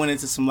also went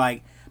into some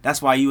like,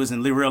 that's why you was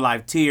in real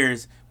life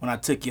tears when I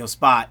took your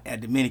spot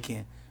at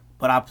Dominican.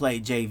 But I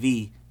played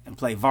JV and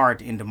played VAR at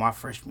the end of my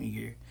freshman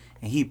year,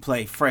 and he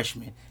played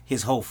freshman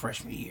his whole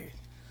freshman year.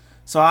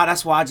 So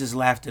that's why I just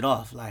laughed it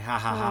off, like ha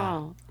ha ha.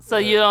 Oh. So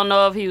you don't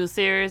know if he was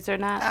serious or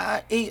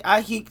not? He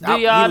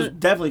y'all- was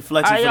definitely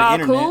flexing Are for the y'all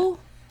internet. cool?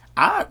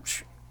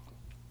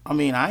 I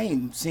mean, I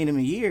ain't seen him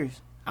in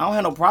years. I don't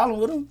have no problem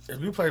with him.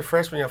 If you play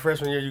freshman your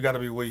freshman year, you got to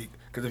be weak.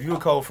 Because if you a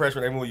cold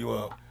freshman, they move you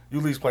up. You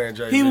at least playing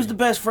JV. He was the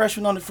best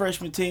freshman on the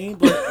freshman team,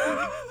 but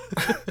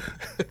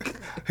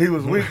He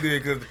was weak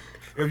then because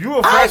if you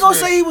a freshman, I ain't gonna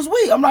say he was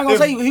weak. I'm not gonna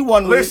say he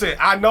wasn't weak. Listen,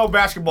 I know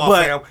basketball,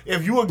 But- fam.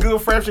 If you a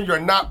good freshman, you're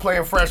not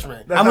playing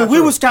freshman. I mean,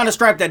 we was kind of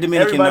strapped at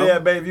Dominican Everybody though.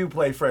 at Bayview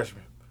played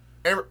freshman,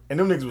 Every- and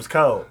them niggas was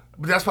cold.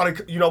 But that's probably,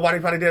 you know why they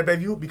probably did that,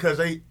 Bayview?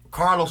 Because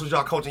Carlos was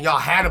y'all coach and y'all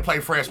had to play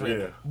freshman.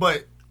 Yeah.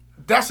 But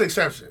that's the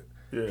exception.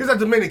 Yeah. He's a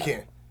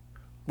Dominican.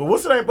 But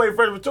what's the name played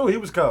freshman too? He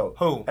was cold.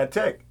 Who? At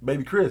Tech,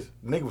 Baby Chris.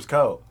 The nigga was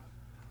cold.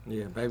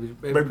 Yeah, baby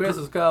Baby Chris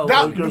was cold.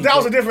 That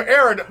was a different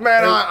era.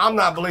 Man, I'm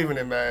not believing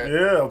it, man.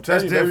 Yeah, I'm telling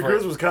That's you, Baby different.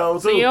 Chris was cold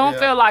too. So you don't Yeah.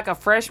 feel like a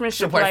freshman should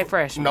Should play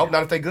freshman? Nope,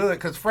 not if they good.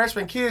 Because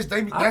freshman kids,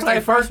 I that's their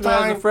played first freshman as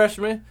time. a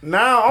freshman.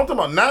 Now I'm talking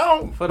about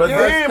now, For the but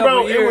first then, couple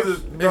bro, years, it was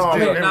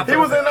different. he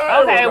was in the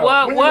Okay,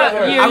 what year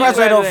I you graduated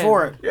graduated?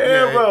 04.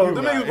 Yeah, bro, you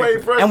the right. niggas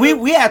played freshman. And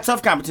we had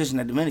tough competition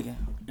at Dominican.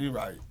 You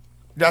right.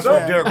 That's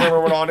when Derek Weaver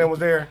when all them was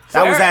there.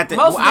 That was at the.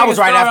 Most I was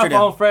niggas right start after up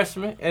them. on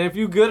freshman, and if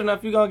you good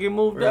enough, you gonna get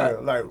moved Yeah,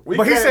 up. like we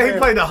But he came said he in-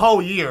 played the whole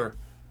year.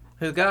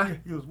 His guy,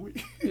 He was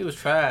weak. he was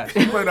trash.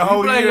 He played the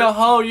whole Played year. your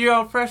whole year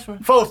on freshman.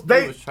 Folks,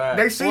 He was trash.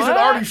 they season What?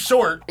 already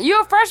short.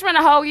 You a freshman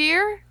the whole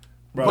year?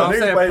 Bro, But I'm niggas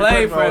saying played play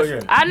freshman all freshman.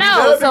 year. I know.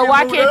 W So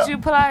why moved can't up. you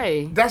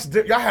play? That's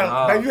y'all had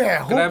Oh. you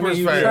had That mean hoopers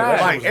you fast.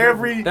 trash. Like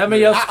every That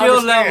means your I skill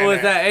understand level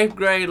is that. at 8th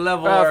grade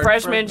level. or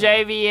Freshman,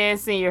 JV, and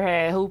senior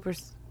had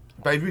hoopers.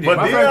 Baby, you But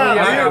didn't. freshman year, I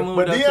got Deion, moved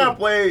but up Deion too.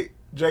 played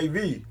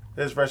JV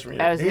his freshman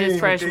year. That was He his didn't even-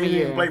 freshman he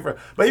didn't even year. play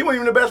but he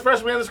wasn't even the best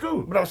freshman in the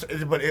school.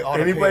 But it all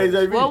And he played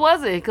depends. JV. What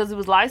was it? Because it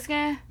was light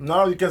skin?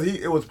 No, because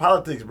it was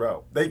politics,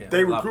 bro. They Yeah, a lot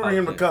of recruited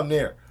him to politics. come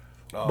there.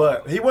 Oh.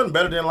 But he wasn't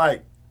better than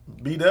like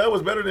B-Dub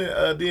was better than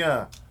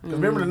Deion. Because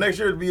remember the next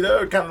year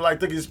B-Dub kind of like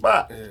took his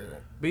spot.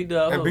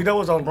 B-Dub. And B-Dub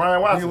was on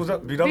Brian Watson. He was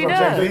up. B-Dub was on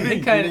B-Dub. JV.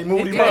 He can't- He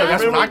moved he him can't- up.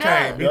 That's when I Remember?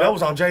 came. B-Dub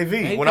was on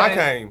JV He when I can't-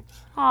 came.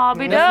 Oh, That's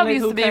B-Dub the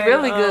used nigga to be who came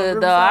really to, good,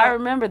 though. Riverside. I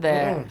remember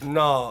that.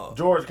 No.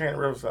 George came to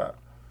Riverside.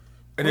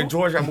 And then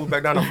George got moved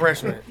back down to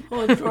freshman.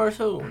 Oh, George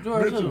who?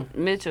 George who?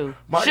 Mitchell.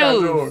 My guy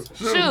Shoes. George.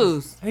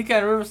 Shoes. He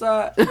came to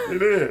Riverside. He did. He got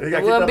It kicked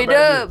out wasn't the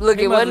B-Dub. back Look,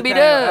 He it must wasn't have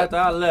came B-Dub. after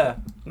I left.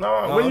 No,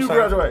 when I'm you saying-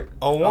 graduate?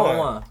 01.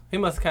 01. He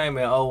must have came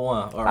in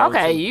 01 or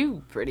Okay, 02.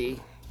 you pretty.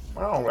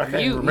 I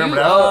can't You remember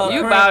you, that. you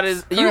Crimps. about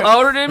as you Crimps.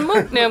 older than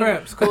Mook them.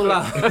 Crimps, cool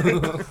out.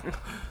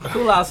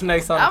 Cool out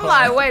snakes on the I'm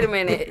like, wait a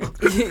minute.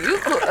 You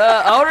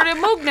older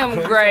than Mook them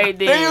grade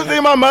Did you then. see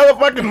my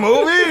motherfucking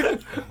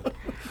movie?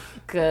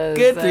 Cause,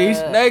 Get these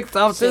snakes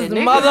off this shit,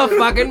 niggas-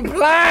 motherfucking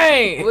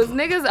plane. Was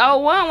niggas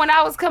 01 when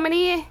I was coming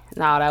in?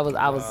 No, I was.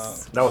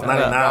 That was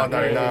 99.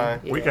 99.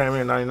 We came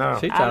in 99.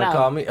 She I trying to know.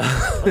 call me.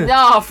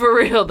 No, for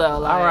real though.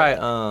 Like, All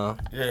right,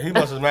 Yeah, he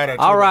must have mad at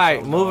you. all right, or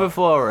something, moving dog.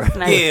 forward.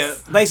 snakes.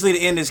 Yeah, basically to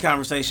end this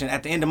conversation,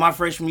 at the end of my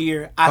freshman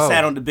year, I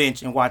sat on the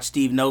bench and watched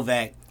Steve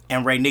Novak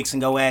and Ray Nixon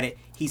go at it.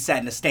 He sat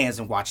in the stands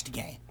and watched the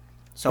game.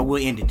 So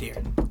we'll end it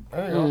there.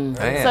 There you go.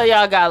 Man. So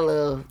y'all got a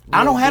little.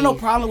 I don't have no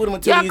beef. problem with him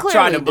until Y'all he clearly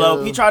tried to blow.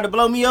 do. He tried to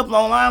blow me up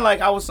online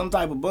like I was some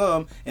type of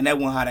bum, and that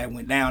wasn't how that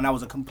went down. That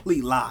was a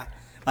complete lie.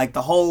 Like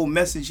the whole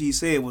message he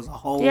said was a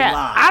whole Yeah,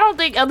 lie. I don't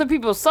think other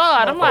people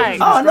saw it. I'm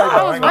like, Oh, no,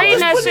 I was I'm reading just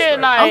that putting it shit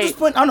straight. like. I'm just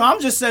putting.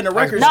 I'm just setting the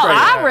record No, straight.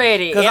 I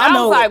read it. 'Cause And I I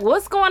know was it. like,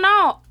 what's going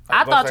on?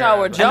 I thought y'all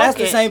were And that's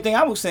the joking. same thing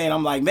I was saying.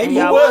 I'm like, maybe And he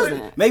y'all wasn't.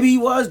 wasn't. Maybe he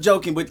was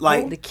joking, but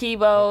like, The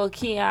Kibo,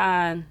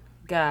 Keon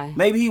guy.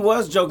 maybe he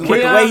was joking. But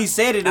the Keon? way he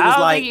said it, it I was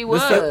don't like think he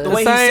was. the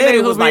way he same said nigga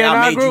it who was be like in I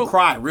our made you group.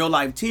 cry, real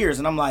life tears,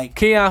 and I'm like,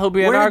 Keon, who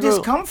be in where our did this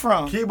group? come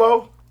from?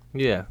 Kibo,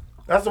 Yeah,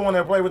 that's the one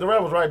that played with the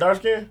Rebels, right? Dark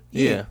skin?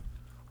 yeah.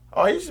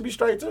 Oh, he used to be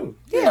straight too.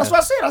 Yeah, that's what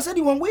I said. I said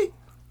he wasn't weak.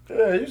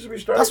 Yeah, he used to be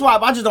straight. That's why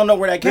I just don't know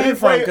where that Did he came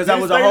from play- because did that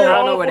he was a stay whole. there I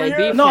all don't know where 4 they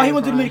years? beef No, he came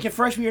went to from. Dominican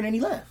freshman year and then he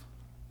left.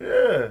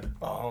 Yeah.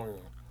 Oh,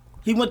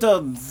 He went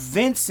to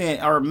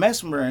Vincent or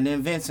Mesmer and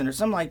then Vincent or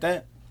something like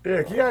that.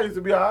 Yeah, Keon used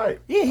to be all right.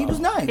 Yeah, he was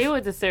nice. He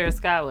went to Sarah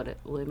Scott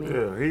with me.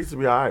 Yeah, he used to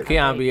be all right.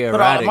 Keon be But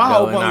erratic my though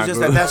whole in point our was just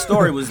group. that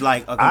story was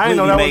like a I ain't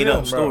know completely that was made him,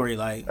 up bro. story.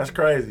 Like, That's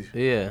crazy.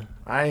 Yeah,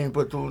 I ain't even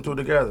put two and two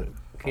together.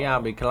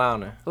 Keon be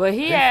clowning. Well,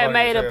 he He had funny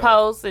made as a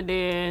hell. post and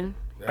then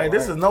Hey,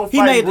 this is no he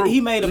fight made group.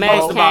 a Mac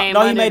post about came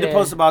no, he under made the that.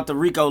 post about the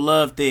Rico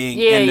Love thing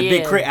Yeah, and the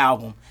Big yeah. Crit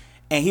album,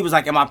 and he was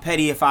like, "Am I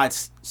petty if I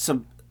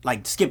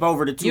like skip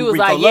over the two You was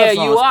Rico like, Love yeah,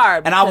 songs?" you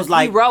are, and I was because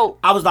like, he wrote.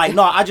 I was like,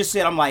 no, I just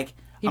said, I'm like,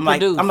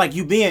 produced.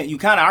 you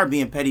kind of are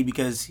being petty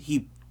because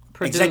he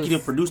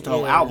executive produced the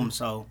whole Yeah. album,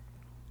 so.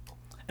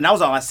 And that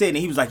was all I said. And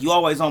he was like, "You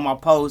always on my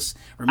posts.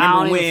 Remember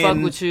I don't when? even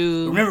fuck with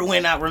you. Remember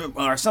when I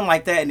remember or something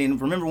like that? And then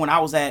remember when I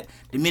was at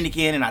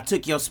Dominican and I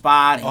took your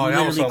spot and Oh, you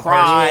that was literally so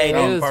cried. personal.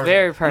 It And, was personal.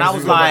 very And personal. I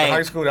was You go back to like-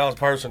 high school, that was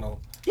personal.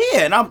 yeah,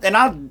 and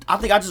I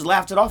think I just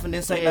laughed it off and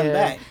didn't say nothing Yeah.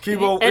 back.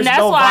 Kibo, And it's that's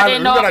no why I violent-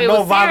 didn't know we if got it no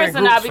was violent serious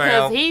or not groups,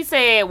 because fam. he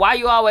said, "Why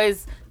you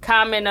always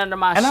comment under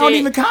my And I shit?" don't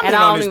even comment and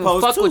I on don't his even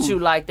post, fuck with too. you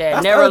like that.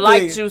 That's the Never other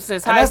liked thing. you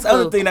since And high that's the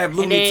school. other thing that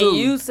blew and me, then too.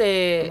 you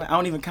said, I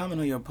don't even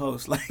comment on your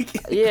post. Like,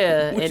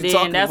 yeah, what and you then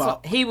talking that's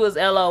about? what he was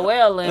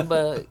LOLing,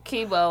 but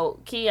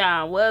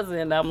Keon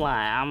wasn't. I'm like,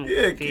 I'm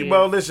Yeah, confused.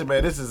 Kibo, listen,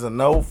 man. This is a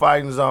no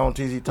fighting zone.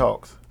 TZ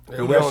Talks.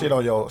 Do we that don't- shit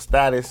on your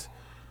status,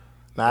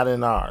 not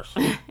in ours.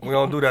 We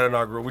don't do that in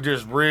our group. We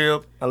just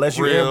real. Unless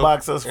you real,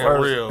 inbox us and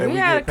first, real. and We we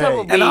had get a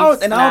couple paid. and I don't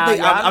think. Nah,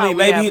 I y'all mean, know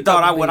maybe we he have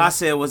thought couple what I beefs.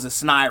 said was a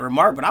snide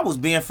remark, but I was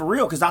being for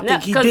real because I Nah,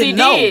 think he 'cause didn't he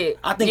know. did.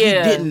 I think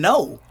Yeah. he didn't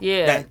know.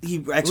 Yeah. that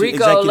he actually Rico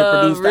executive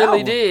Love produced the really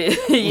album. did.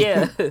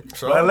 Yeah.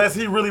 So, Unless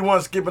he really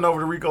wasn't skipping over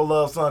the Rico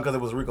Love song because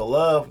it was Rico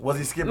Love. Was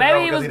he skipping Maybe over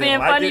he because was he being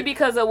didn't like funny it?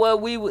 because of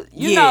what we would.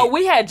 You Yeah. know,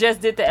 we had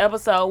just did the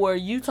episode where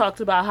you talked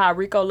about how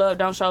Rico Love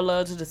don't show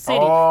love to the city.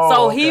 Oh,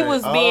 so he okay.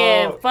 was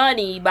being Oh.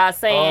 funny by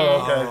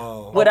saying,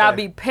 Oh, okay. "Would I Okay.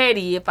 be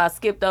petty if I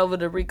skipped over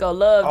the Rico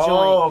Love Oh,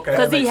 joint?" okay,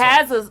 Because that he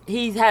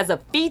makes has a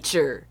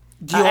feature,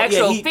 Yeah, an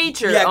actual he-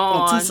 feature yeah,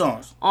 on two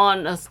songs.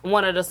 on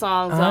one of the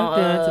songs I'm on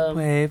going to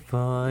wait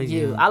for you.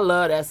 you. I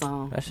love that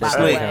song. That shit by the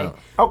slick. way.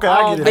 Okay, On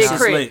I get it. Big That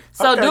shit's Crit. slick.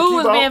 So Okay, dude keep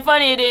was on. being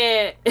funny,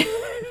 and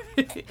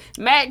then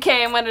Matt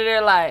came under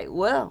there like,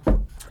 "Well,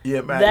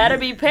 Yeah, man.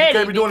 That'll you, be petty You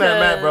can't be doing that,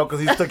 Matt, because- bro, because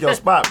he took your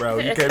spot, bro.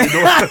 You can't be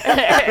doing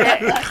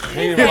that.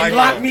 he didn't like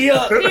Lock that. me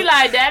up. he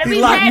like that'd He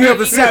be locked me petty up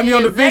and sat me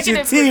on the because bench in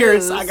executive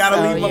tears. produced." I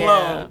gotta leave him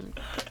alone.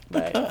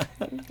 But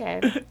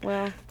okay,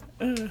 well,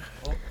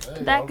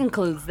 That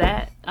concludes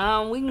that.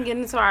 We can get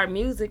into our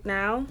music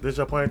now. This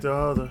your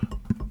ponytail holder?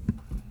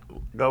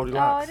 Goldie Oh,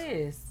 locks. it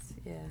is.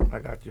 Yeah, I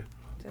got you.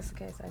 just in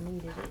case I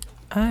needed it.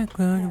 I'm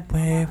gonna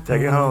wait for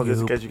Take it home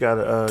just in you. case you got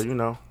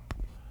to,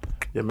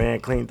 your man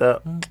cleaned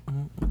up.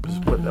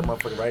 Just put that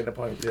motherfucker right in the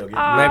ponytail. Get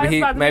Oh, Maybe it's he-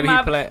 about to be maybe he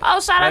my- play- Oh,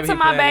 shout out maybe to he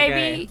my playing the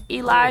baby game.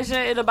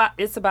 Elijah.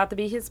 It's about to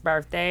be his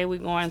birthday. We're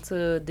going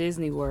to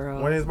Disney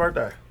World When is his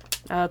birthday?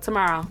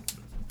 tomorrow,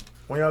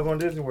 When y'all going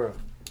to Disney World?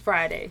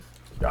 Friday.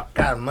 Y'all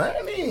got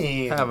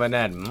money. Having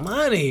that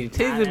money.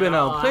 Teasy been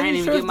Oh, on I ain't plenty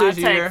even trips get my this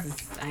year.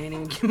 taxes. I ain't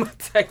even get my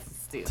taxes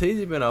still.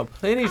 Teasy been on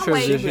plenty I'll trips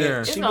wait this a year.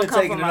 bit. She gonna been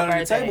come taking for it my under the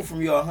birthday. table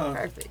from y'all, huh?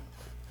 Perfect.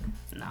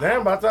 No.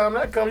 Damn, by the time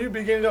that come, you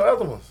be getting your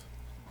other ones.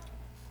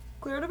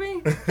 Clear to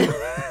me?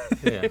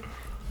 Yeah.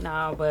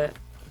 No, but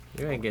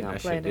You ain't getting Don't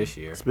that play shit that. this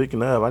year.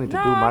 Speaking of, I need to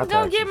no, do my I'm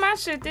gonna taxes. get my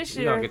shit this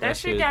You gonna year. get That that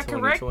shit shit got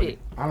 2020. corrected.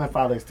 I done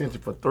filed an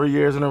extension for 3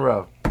 years in a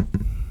row.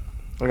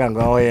 We're going to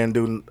go ahead and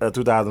do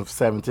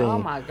 2017. Oh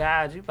my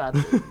God, you about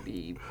to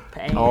be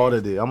paying.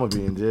 Ordered it. I'm going to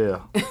be in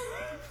jail.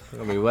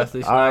 Gonna be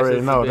Wesley I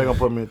already Snipes. know. They're going to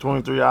put me in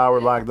 23-hour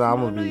lockdown.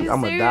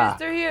 I'm going to die.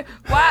 Through here.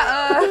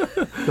 Why?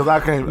 Because I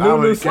can't. I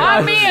Nunu really Why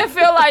can't. men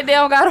feel like they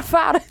don't gotta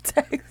file the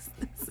tax?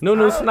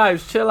 Nunu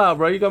Snipes, chill out,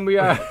 bro. You gonna be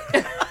alright.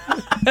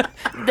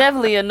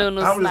 Definitely a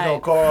Nunu I'm just going to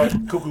snipe. call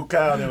Cuckoo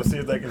Cow and see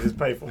if they can just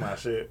pay for my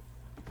shit.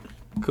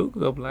 Cool,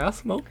 like I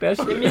smoke that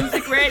shit.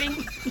 Music ready?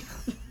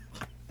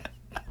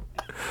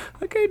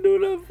 I can't do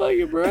nothing for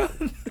you, bro.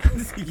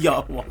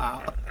 Y'all,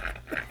 wow.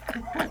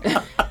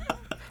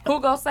 Who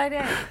gonna say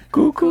that?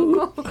 Cuckoo.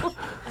 Are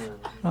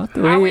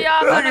Are we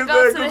all gonna Nigga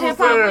go said to the Cuckoo hip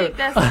hop said. week?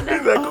 That's He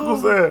said,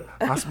 Cuckoo said,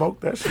 I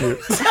smoked that shit.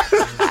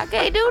 I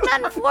can't do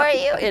nothing for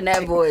you in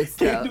that voice.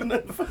 Though. Do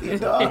nothing for your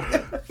dog.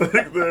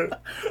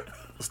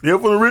 Steal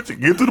from the rich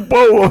and get to the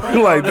bowl.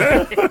 I'm like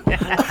that.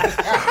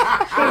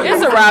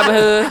 It's a Robin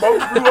Hood.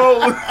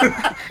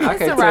 I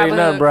can't a tell you Robin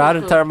nothing, Hood bro. I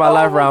done cuckoo. turned my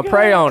life around.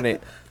 Pray on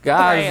it.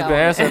 God Pray has on been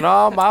it. answering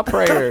all my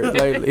prayers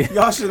lately.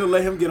 Y'all should have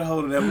let him get a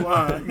hold of that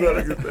wine. You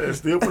gotta get that.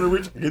 Steal from the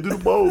rich and get to the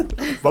bowl.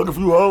 Fuck a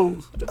few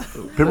hoes.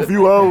 Pimp a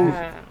few hoes.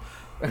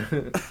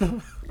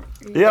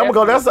 Yeah, I'm gonna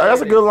go. That's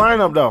a good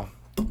lineup though.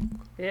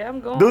 Yeah,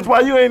 I'm going. Dudes,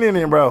 why you ain't in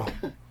there, bro?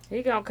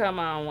 He gonna come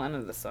on one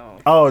of the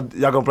songs. Oh,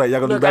 y'all gonna play?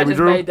 Y'all gonna Look, do I Baby just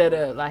Drew? made that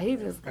up. Like he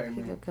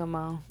gonna come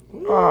on.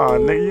 Oh,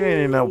 nigga, you ain't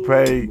in no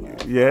pay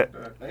yet.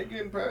 They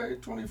getting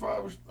paid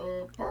 25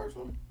 a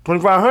person.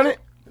 2,500?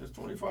 It's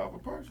 25 a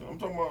person. I'm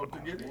talking about to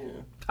get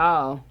in.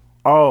 Oh,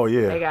 Oh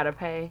they yeah. gotta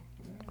pay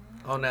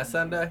On that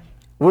Sunday,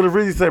 What did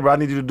Rizzy say, bro? I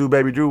need you to do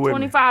Baby Drew with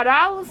me.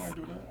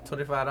 $25.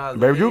 $25.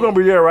 Baby Drew gonna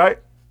be there, right?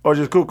 Or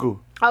just Cuckoo?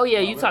 Oh yeah,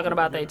 you talking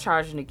about they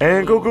charging the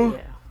And Cuckoo?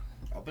 Yeah.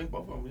 I think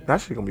both of them, yeah. That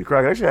shit gonna be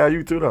cracking. They should have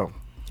you too, though.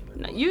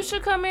 No, you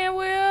should come in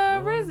with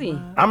Rizzy.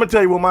 I'm gonna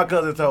tell you what my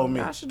cousin told me.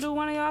 I should do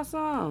one of y'all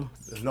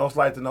songs. There's no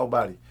slight to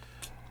nobody.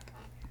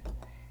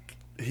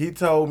 He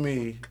told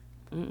me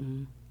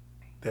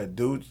that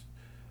Dude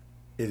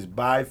is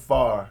by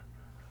far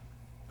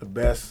the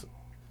best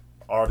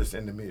artist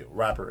in the mill,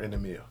 rapper in the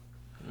mill.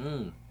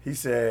 He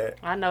said,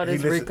 I know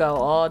this he listen- Rico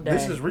all day.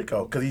 This is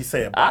Rico, because he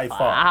said by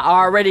far. I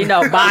already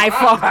know by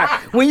far.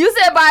 When you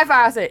said by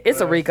far, I said it's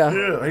a Rico.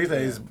 Yeah, he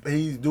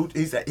said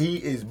he said he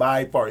is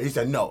by far. He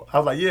said no. I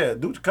was like, yeah,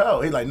 Dude's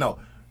cold. He's like, no,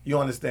 you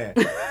understand.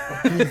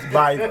 He's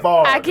by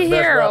far I can the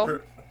best hear him.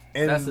 rapper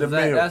in That's the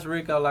exact. mill. That's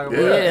Rico like a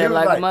Yeah. Yeah, he was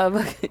like, like- a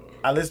motherfucker.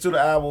 I listened to the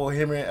album with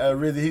him and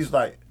Rizzy. He's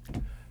like,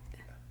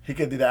 he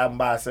could do the album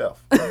by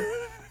himself.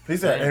 He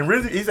said, and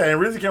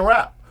Rizzy can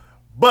rap,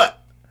 but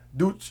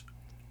Dooch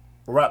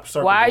rap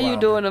circles. Why are you around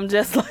doing him. them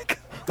just like?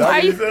 That's Why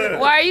what he you? said.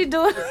 Why are you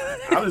doing?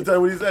 I'm just telling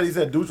you what he said. He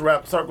said Dooch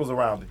rap circles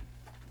around him,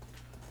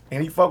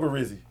 and he fuck with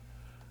Rizzy.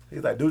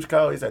 He's like Dooch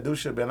cold. He said Dooch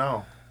should been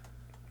on.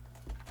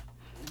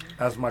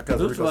 That's what my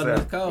cousin Dutch Rico wasn't as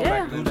said. cold Yeah.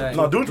 back in the day.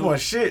 No, Dooch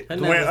wasn't shit. Her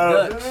When, name was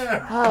Dutch.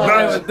 Oh, Her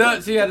name was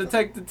Dutch. He had to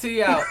take the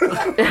T out.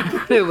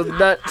 it was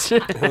Dutch.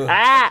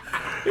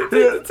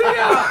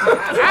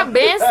 I've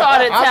been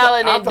started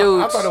telling it, I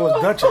dude. thought it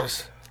was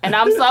Duchess. And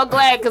I'm so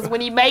glad because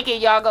when you make it,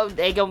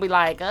 they gonna be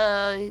like,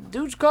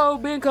 Dooch Cole,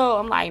 Ben Cole.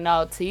 I'm like,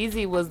 no,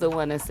 Teezy was the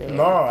one that said.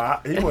 no,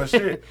 he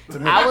wasn't shit to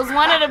me. I was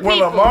one of the when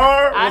people.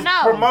 Lamar I was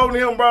know.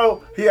 promoting him,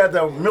 bro, he had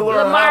the Miller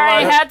Lamar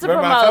ain't highlight. had to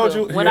Remember I promote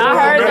told him. you? When Yeah,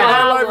 I heard the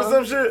highlight or album.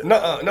 some shit.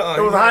 Nuh-uh.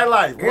 It was a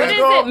highlight. What is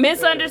it?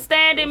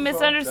 Misunderstanding,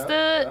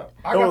 misunderstood?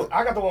 I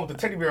got the one with the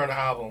teddy bear on the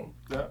album.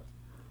 Yeah.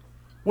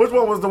 Which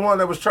one was the one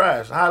that was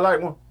trash? Highlight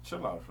one?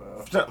 Chill out,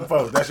 fam.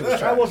 Folks, that shit was That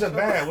trash. wasn't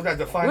bad. Was that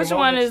the final Which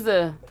one moments? is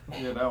the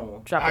Yeah, that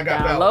one. drop I it got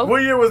down that low?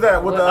 What year was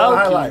that with the Well,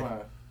 okay. highlight?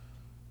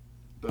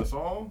 The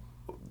song?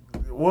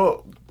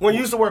 What When you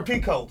used to wear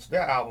peacoats,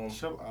 that album.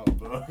 Chill out,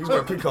 bro. He used to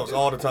wear peacoats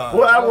all the time.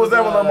 what album was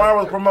that when Lamar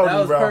was That promoting,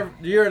 was bro?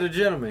 perfect. You're the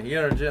gentleman.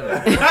 You're the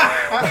gentleman.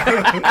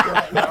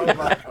 That was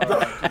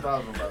like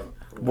 2000, bro.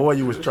 Boy,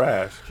 you was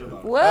trash. Chill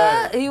out.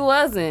 What? He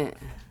wasn't.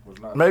 Was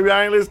not. Maybe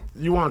I ain't listen.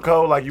 You want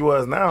cold like you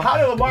was now. How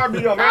did Lamar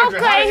be your manager?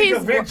 Okay, How did he he's-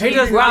 convince you he to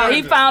just- be Well, he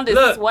manager? found his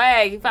Look,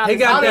 swag. He found He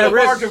his got How did that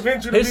Lamar Rick.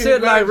 convince you to His be shit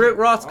his like manager? Rick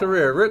Ross'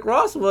 career. Rick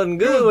Ross wasn't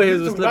good when he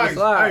was a Dude's slip and too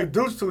slide. Hey,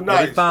 Dude's too But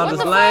he nice. found What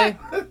his the lane.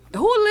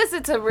 Who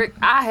listened to Rick?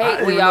 I I hate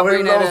didn't when even y'all know he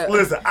bring was that on up.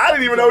 Listen, I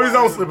didn't even know he was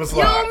on Slip and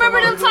Slide. You don't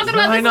remember them talking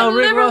about I this know in the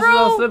Rick living Ross was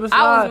on room? Slip and I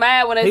Slide. was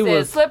mad when they He said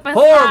was slip and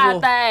horrible.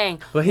 slide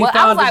thing. But he I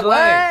found was his like,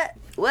 lane.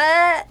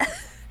 what?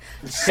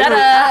 Shut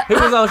up. He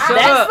was on Shut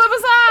That's Up. slip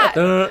and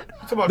slide.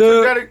 Talk about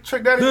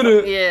Trick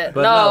Daddy. Yeah,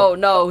 But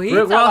no, he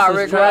Rick talking Ross about was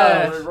Rick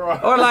trash.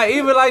 Ross. Or like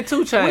even like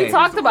 2 Chainz. We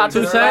talked about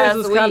 2 this Chainz last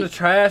was week. kind of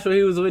trash when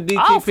he was with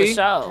DTP. Oh, for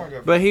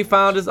sure. But he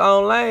found his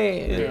own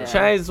lane. And Yeah.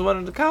 Chainz is one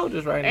of the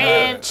coaches right now.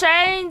 And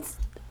Chainz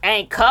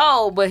ain't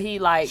cold, but he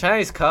like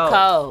Chainz cold.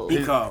 cold.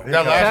 He cold.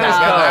 That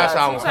last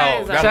album was Chainz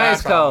cold. That Chainz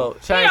last album. cold.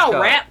 He Chainz don't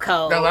cold. rap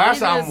cold. That last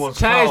He album just- was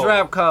Chainz cold.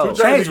 rap cold.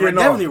 Chainz getting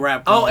definitely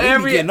rap cold. On He be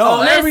every getting off.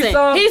 Listen,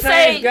 song he say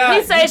Chainz got,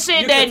 he say you shit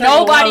can that take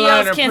nobody one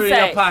else liner, can put it in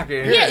say. your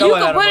pocket, Yeah, throw you it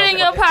can at put a it in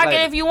your motherfucker. pocket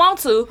Like, if you want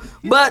to,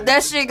 but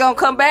that shit gonna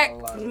come back,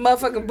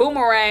 motherfucking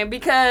boomerang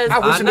because I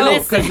wish a know,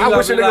 nigga, 'cause you I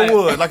wish a gotta be nigga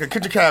like- would, like a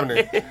kitchen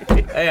cabinet.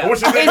 Hey, I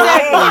wish you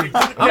Exactly.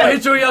 I'm gonna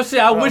hit you with your shit.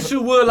 I wish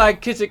you would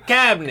like kitchen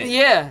cabinet.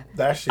 yeah.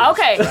 That shit.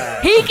 Okay,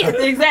 he can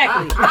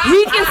exactly.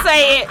 He can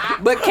say it,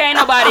 but can't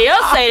nobody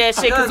else say that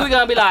shit because we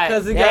gonna be like,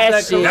 'Cause he got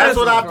that shit. That's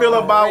what I feel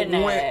about Red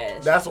women.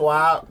 Nash.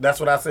 That's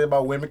what I say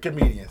about women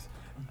comedians.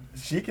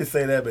 She can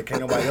say that, but can't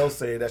nobody else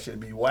say it. That should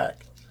be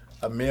whack.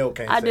 A male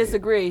can't. I say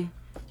disagree.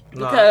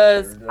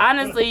 Because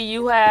honestly,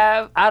 you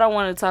have. I don't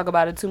want to talk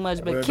about it too much,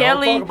 but Well, don't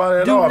Kelly, talk about it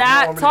at do all. If you not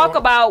want me to talk go-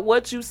 about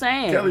what you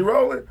saying. It. Kelly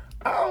Rowland.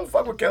 I don't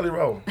fuck with Kelly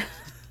Rowland.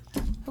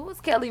 Who was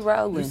Kelly You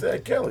Rowland?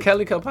 said Kelly.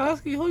 Kelly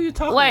Kapowski? Who you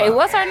talking Wait, about?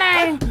 what's her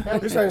name?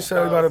 This ain't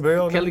Shelly by the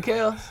Bell. Kelly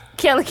Kells?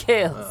 Kelly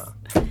Kells.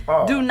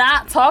 Oh. Do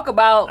not talk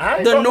about I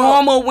ain't the talking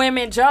normal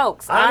women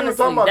jokes. I ain't even Honestly,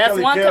 talking about that's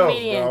Kelly one Kells,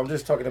 comedian. bro. I'm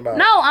just talking about.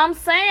 No, I'm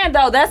saying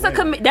though that's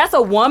that's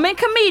a woman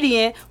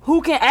comedian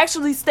who can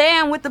actually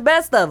stand with the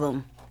best of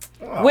them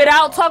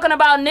without talking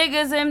about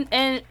niggas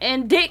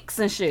and dicks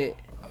and shit.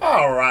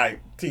 All right,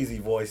 TZ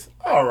voice.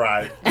 All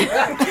right.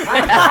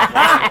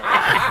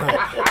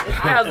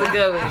 That was a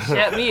good one.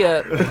 Shut me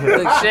up.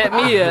 Look, shut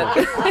me up.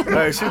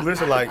 Hey, she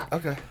listened like,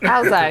 okay.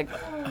 I was like,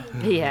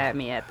 he had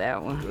me at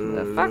that one.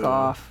 But fuck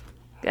off.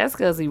 That's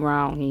because he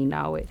wrong. He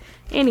know it.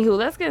 Anywho,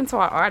 let's get into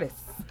our artists.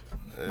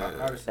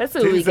 Let's see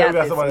what we TZ said got we got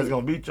this somebody that's week.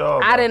 gonna beat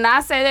y'all. I did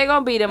not say they're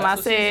going to beat him. I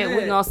said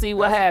we're going to see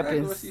what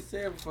happens.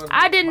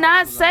 I did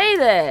not say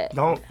that.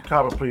 Don't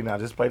cop a plea now.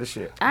 Just play the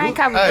shit. I ain't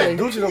Hey, copying.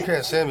 Gucci them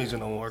can't send me to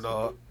no more,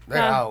 dog. They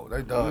Huh? out.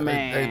 They done. They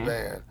Man.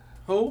 banned.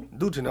 Who?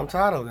 Gucci, I'm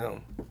tired of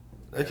them.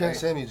 They can't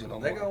send me to no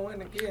They more. gonna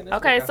win again. That's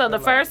Okay, what I so feel the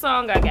like. first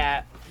song I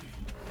got.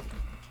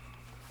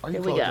 Why you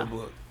Here we close go. your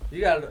book?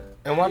 You gotta.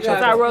 And watch you out.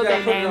 gotta- I wrote you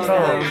gotta their put it names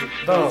on down.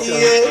 the- Dog. You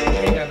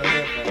ain't got no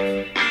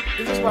headphones.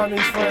 Is this my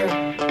niece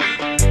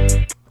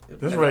friend?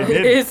 This Ray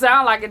Nitty. It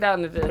sound like it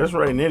down the This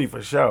Ray Nitty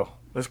for sure.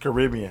 This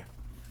Caribbean.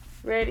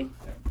 Ready?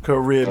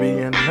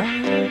 Caribbean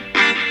night.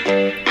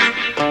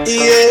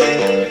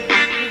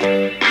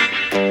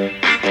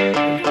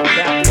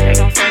 They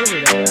gonna say who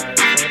they are.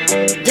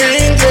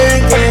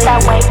 It's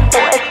that way,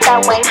 boy, it's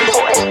that way,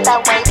 boy, it's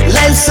that way.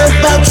 Life's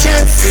about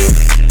chances.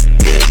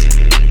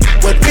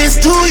 What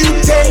risk do you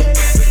take?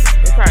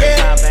 They probably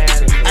sound bad.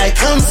 I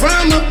come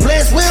from a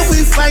place where we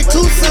fight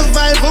to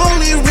survive.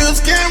 Only reals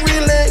can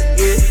relate.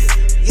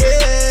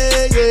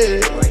 Yeah,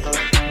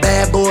 yeah.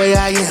 Bad boy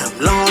I am.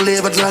 Long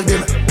live a drug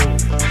dealer.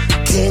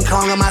 King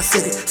Kong of my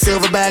city.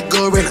 Silverback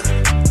gorilla.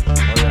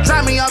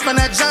 Drive me off in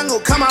that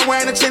jungle, come out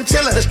wearing a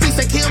chinchilla. The streets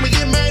they kill me,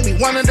 it made me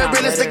one of the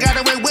realest that got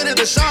away with it.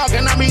 The shark,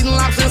 and I'm eating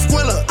lobster and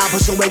squilla. I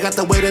push away, got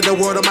the weight of the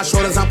world on my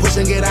shoulders. I'm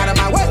pushing, get out of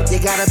my way. You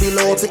gotta be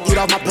loyal to eat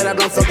off my plate. I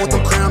don't fuck with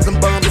them crowns and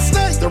bums and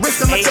snakes. The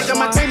risk I'ma take,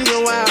 I'ma take me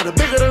a while. The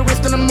bigger the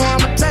risk, the more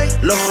I'ma take.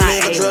 Long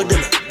live a drug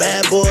dealer,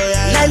 bad boy.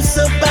 Life's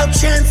about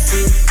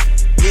chances.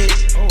 Yeah.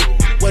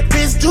 What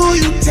risk do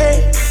you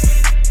take?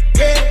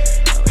 Yeah.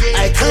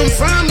 I come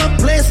from a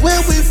place where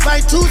we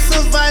fight to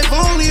survive.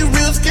 Only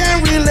reals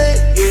can relate.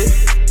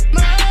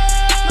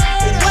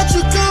 What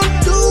you gon'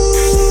 do?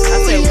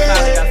 I said we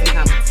probably got some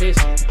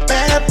competition.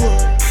 Bad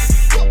boy.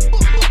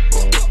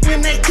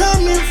 When they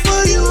coming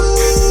for you,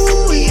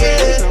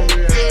 yeah.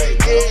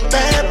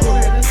 Bad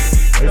boy.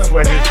 This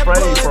when he's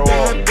sprayed for all.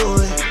 Bad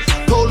boy.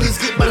 Police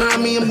get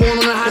behind me and born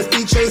on a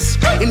high-speed chase.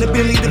 In the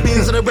Bentley, the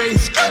Benz of the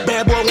race.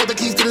 Bad boy want the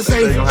keys to the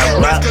safe.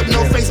 Mask up,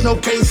 no face, no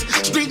case.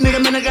 Street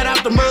nigga, man, I got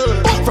out the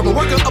mud. From a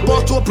worker, a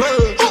boss to a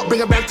plug. Bring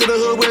it back to the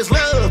hood where it's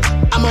love.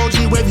 I'm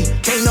OG wavy,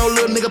 can't no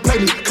little nigga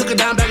play me. Cook it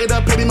down, back it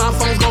up, baby, my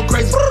phone's go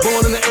crazy.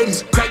 Born in the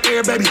 80s, crack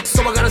air, baby.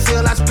 So I gotta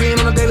sell, I spin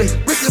on a daily.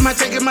 Risk it might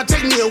take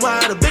me a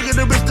while. The bigger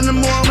the risk, the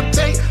more I'ma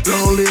take.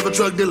 Long live a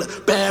drug dealer,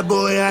 bad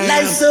boy I am.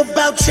 Life's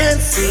about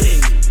chances.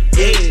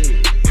 Yeah.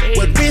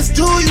 What risk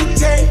do you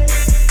take?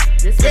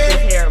 This is what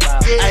you hear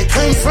about. I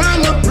come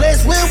from a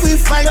place where we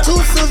fight to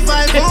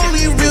survive.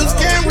 Only reals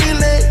can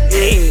relate.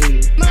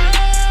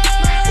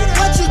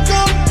 What you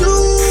gon' do?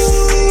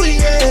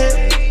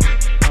 Yeah,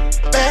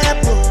 bad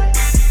boy.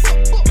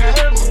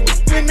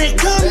 When they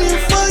coming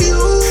for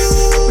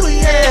you,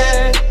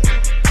 yeah,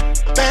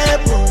 bad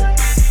boy.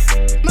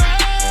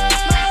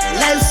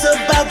 Life's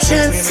about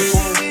chances.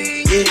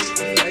 Yeah,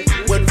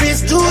 what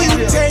risk do you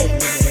take?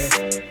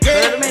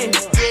 Yeah,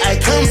 I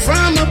come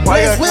from a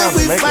place where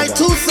we Jamaican fight guy.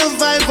 to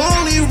survive,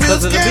 only real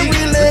Because of the can beat.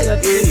 relate. Look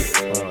at the beat.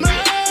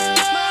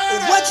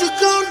 What you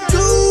gonna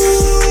do,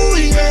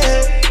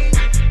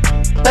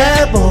 yeah?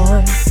 Bad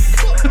boy.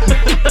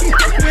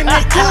 When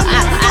they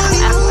coming for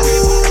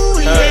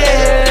you,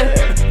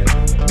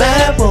 yeah.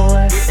 Bad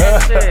boy.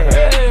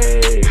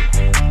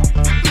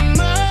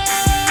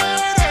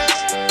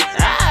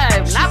 Hey,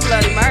 not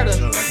bloody murder.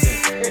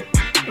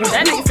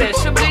 That nigga said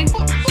shibbity.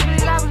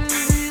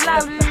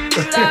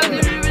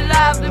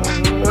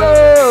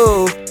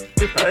 Whoa.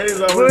 Hey,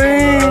 so what's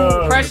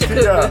Pressure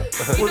cooker.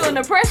 You doing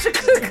the pressure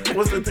cooker?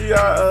 What's the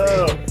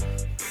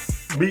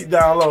T.I. beat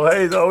down low?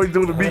 Hey, so we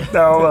do the beat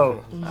down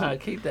low.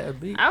 Keep that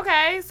beat.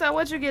 Okay, so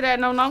what you get at?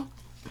 No. I'm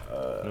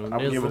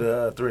gonna give it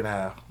a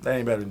 3.5. They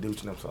ain't better than Dooch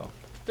and them song.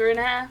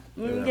 3.5.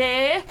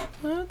 Yeah.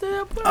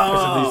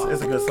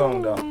 It's a good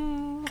song though.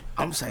 I'm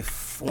gonna say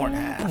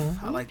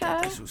 4.5. I like that.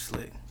 Okay. That shit was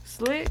slick.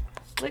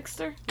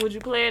 Slickster. Would you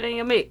play it in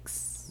your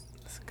mix?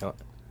 It gotta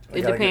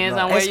depends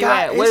get- on where It's you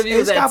got- at. What if you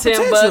was it's at got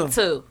potential.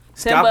 Timbuktu?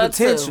 It's got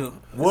potential.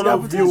 What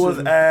if you was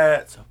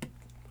at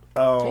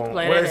play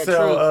where that they at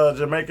sell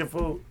Jamaican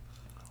food?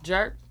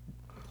 Jerk.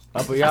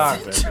 Upper yard.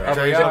 Upper Jay's yard.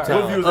 Uptown.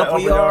 What if you was at Upper Upper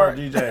Yard.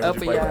 Yard DJ?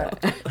 Upper yard.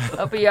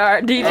 Upper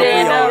yard DJ.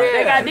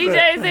 They got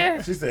DJs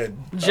there. She said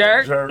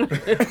Jerk.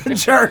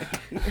 Jerk.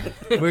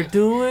 We're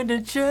doing the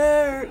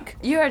jerk.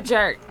 You're a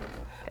jerk.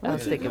 I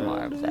was thinking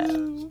more of that.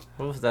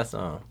 What was that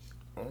song?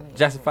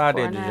 Jackson 5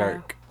 did the 4.5.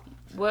 jerk.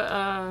 What?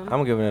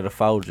 I'm giving it a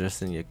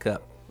Folgers in your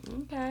cup.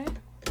 Okay.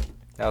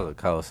 That was a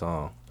cold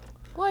song.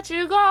 What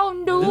you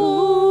gonna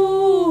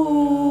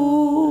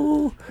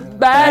do,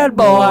 bad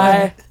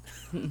boy?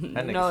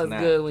 That You know it's snap.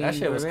 good when That you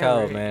shit was remember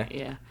cold, it. man.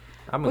 Yeah.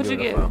 I'm What gonna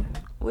you give it get? a 4.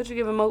 What you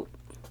give him, Moat?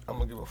 I'm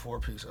gonna give a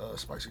 4-piece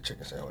spicy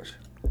chicken sandwich.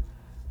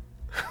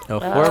 A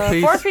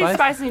 4-piece. 4-piece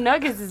spicy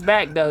nuggets is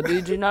back though.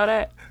 Did you know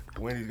that?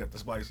 Wendy's got the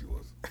spicy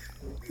ones.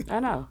 I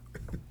know.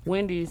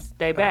 Wendy's,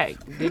 they back.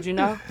 Did you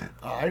know?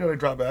 I didn't know they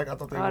dropped back. I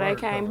thought they Oh, were. they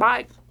came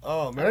back.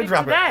 Oh man, they Today.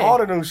 dropping all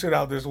the new shit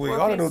out this week.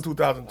 All the new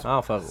 2002. I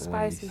don't fuck with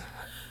Spicy. Wendy's.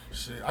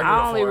 Shit,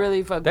 I only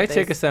really fuck They with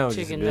chicken they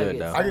sandwiches chicken good,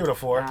 nuggets. though. I give it a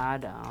 4. Nah, I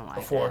don't like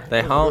A 4. that. They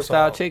It's home good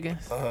style sauce.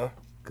 chickens.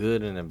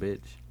 Good in a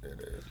bitch. It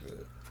is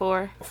good.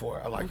 4. A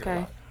 4. I like it a Okay.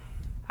 lot.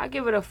 I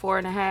give it a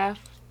 4.5.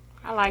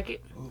 I like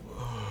it.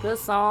 Good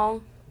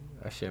song.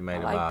 That shit made I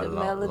it like by a the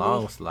long, melody.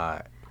 long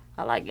slide.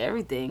 I like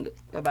everything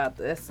about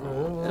this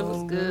song. It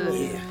was good.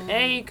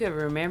 And you could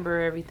remember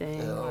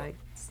everything. Like,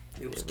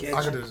 It was I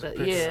catchy. could just But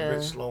picture yeah. some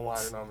bitch slow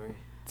whining on me.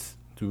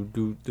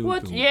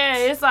 what? Yeah,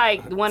 it's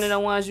like one of the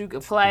ones you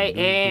could play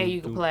and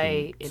you could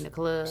play in the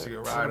club, See her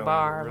or ride the on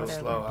bar, me real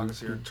whatever. slow. I can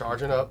see her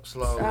charging up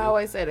slow. I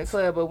always say the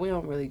club, but we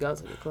don't really go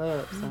to the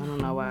club, so I don't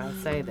know why I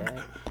say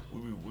that.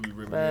 We be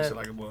reminiscing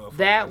like a motherfucker.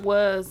 That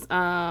was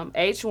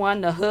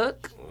H1 The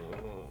Hook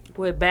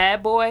with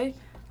Bad Boy.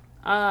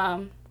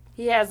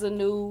 He has a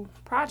new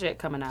project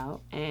coming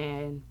out,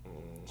 and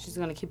she's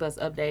gonna keep us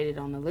updated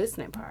on the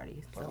listening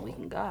party, so we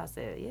can go. I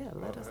said, yeah,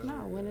 let us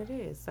know when it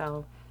is.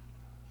 So,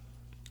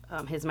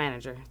 his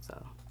manager.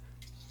 So,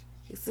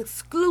 it's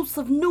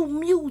exclusive new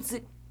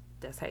music.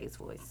 That's Hayes'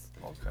 voice.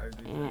 Okay.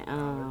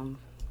 And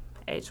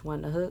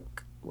H1 The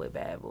Hook with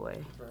Bad Boy.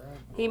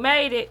 He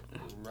made it.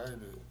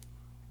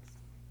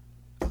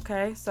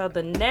 Okay, so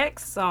the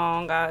next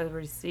song I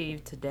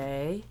received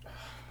today,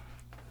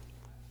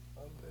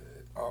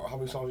 How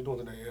many songs you doing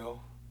today,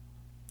 L?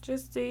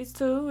 just these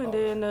two, and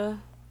then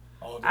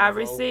Oh, I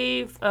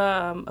received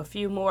a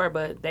few more,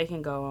 but they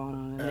can go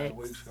on the Next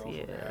week, next. so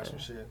Yeah, some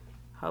shit.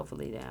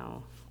 hopefully they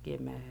don't get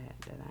mad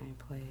that I ain't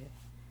play it.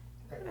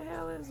 Where the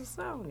hell is the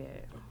song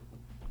at?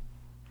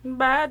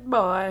 Bad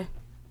Boy.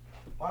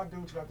 Why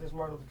dude's got this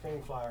Martin Luther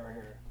King flyer in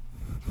here?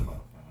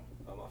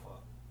 Oh, my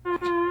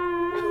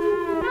fault.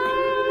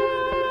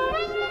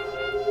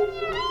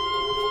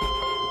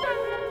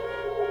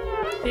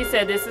 He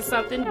said this is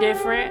something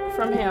different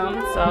from him,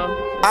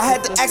 so. I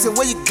had to ask him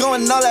where you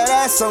going, all that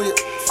ass on you.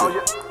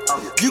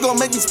 You gon'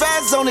 make me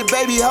spaz on it,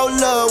 baby. Hold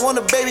up, want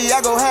a baby,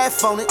 I go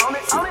half on it.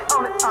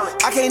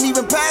 I can't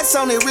even pass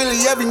on it, really.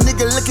 Every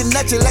nigga looking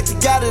at you like you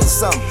got it or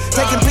something.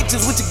 Taking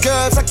pictures with your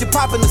girls like you're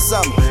popping or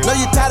something. Know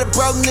you tired of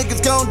broke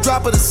niggas, gon'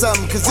 drop it or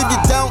something. Cause if you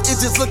don't,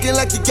 it's just looking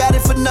like you got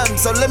it for nothing.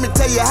 So let me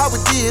tell you how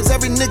it is.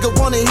 Every nigga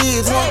wanna hear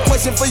is one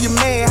question for your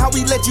man. How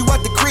we let you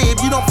out the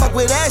crib? You don't fuck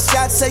with ass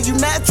shots, say you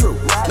natural.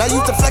 Now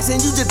you to flex and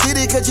you just did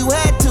it cause you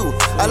had to.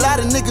 A lot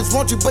of niggas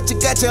want you, but you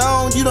got your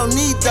own. You don't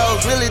need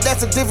those. Really,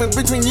 that's the difference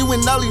between you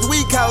and all these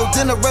weak hoes.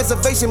 In a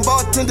reservation,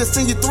 bartender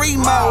send you 3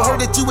 more. Heard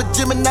that you a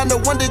Gemini,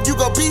 no wonder you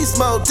go beast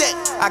mode. That,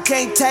 I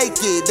can't take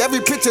it. Every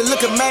picture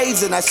look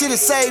amazing. I should've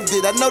saved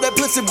it. I know that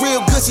pussy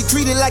real good. She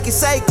treat it like it's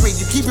sacred.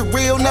 You keep it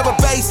real, never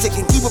basic,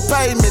 and keep a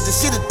payment. The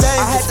shit is dangerous.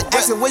 I had to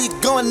ask him where you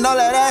going, all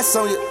that ass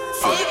on you.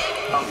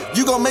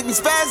 You gon' make me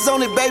spaz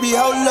on it, baby.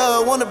 Hold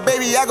up, want a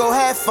baby, I go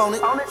half on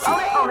it.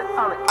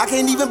 I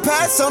can't even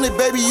pass on it,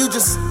 baby. You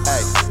just,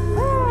 hey,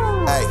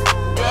 hey,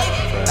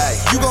 hey.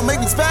 You gon' make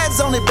me spaz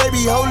on it,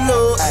 baby, hold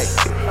up. Ay,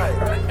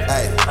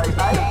 ay,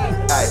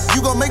 ay.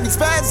 You gon' make me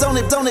spaz on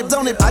it, don't it,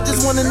 don't it. I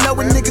just wanna know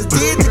what niggas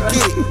did to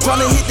get it.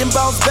 Tryna hit them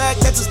bounce back,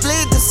 that's a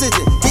split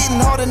decision. Hitting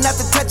harder not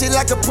to touch it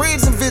like a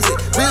prison visit.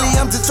 Really,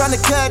 I'm just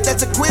tryna cut,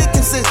 that's a quick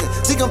incision.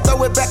 She gon'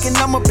 throw it back and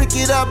I'ma pick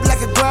it up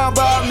like a ground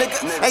ball, nigga.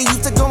 Ain't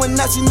used to going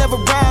out, she never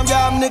round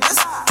y'all niggas.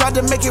 Tried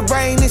to make it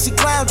rain and she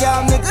clowned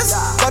y'all niggas.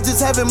 Thought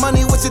just having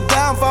money was your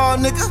downfall,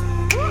 nigga.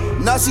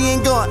 Now she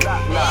ain't going.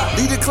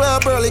 Leave the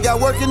club early, got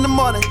work in the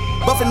morning.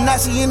 Buffin' now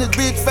she in his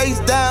bitch face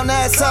down,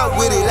 ass up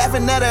with it.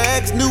 Laughing at her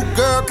ex new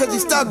girl cause he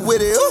stuck with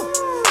it. Ooh.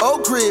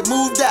 Old crib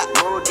moved out.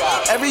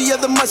 Every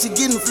other month she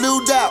getting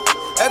flued out.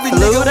 Every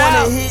nigga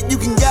wanna hit, you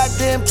can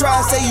goddamn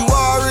try. Say you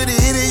already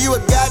hit it, you a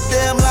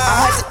goddamn lie.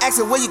 I had to ask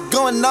her where you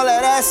going, all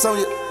that ass on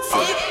you.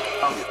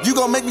 You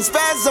gon' make me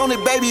spaz on it,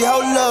 baby,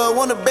 hold up.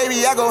 Want a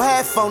baby, I go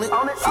half on it.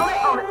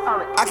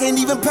 I can't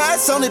even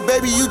pass on it,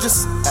 baby, you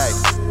just, ay,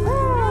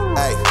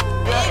 ay.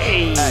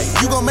 Ay,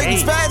 you gon' make me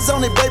spaz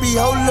on it, baby,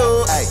 hold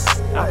up. Ay,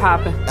 I'm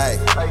popping. ay,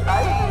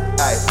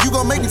 ay. You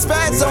gon' make me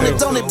spaz on it,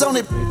 don't it, don't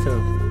it. Me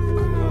too.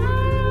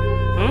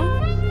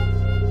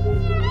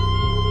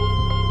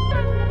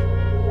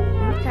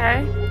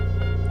 Okay.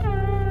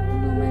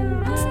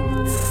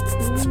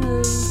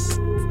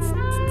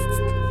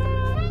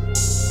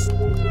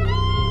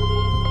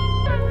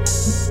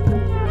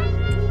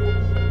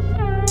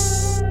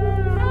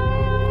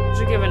 What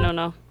you giving,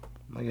 no?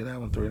 I get that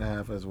one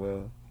 3.5 as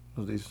well. It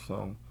was a decent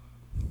song.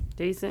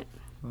 Decent.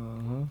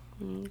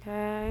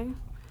 Okay.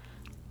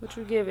 What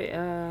you give it,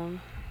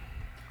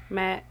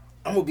 Matt?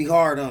 I'm gonna be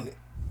hard on it.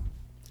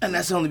 And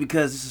that's only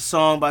because it's a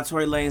song by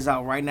Tory Lanez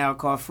out right now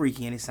called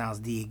Freaky, and it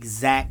sounds the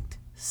exact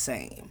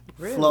same.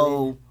 Really?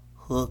 Flow,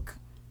 hook,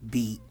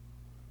 beat,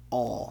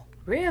 all.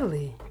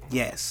 Really?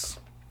 Yes.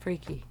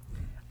 Freaky.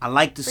 I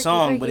like the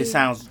song, but it Freaky.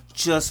 sounds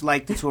just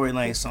like the Tory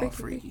Lanez song,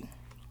 Freaky.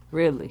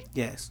 Really?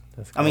 Yes.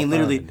 That's I mean, called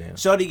literally, Fire, damn.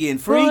 Shorty getting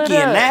Pull it freaky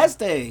and up.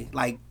 nasty.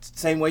 Like,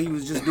 same way he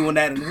was just doing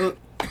that in the hook.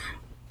 Is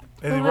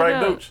he Pull it right,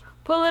 up. Dooch?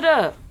 Pull it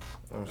up.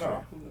 I'm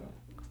sorry.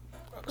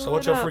 So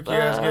what your freaky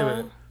ass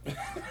giving?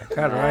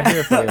 Got it right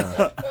here for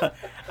y'all.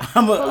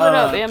 I'm Pull it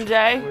up,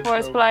 MJ.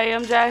 Horseplay,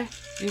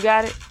 MJ. You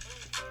got it?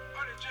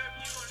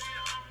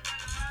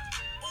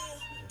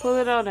 Pull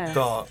it on there.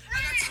 Dog.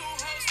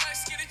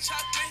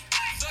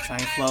 Same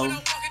flow.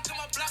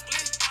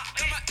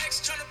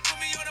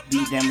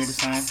 Beat damn near the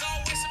same.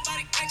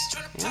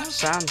 Yeah,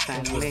 sound the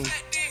same to me.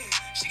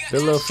 The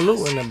little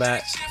flute in the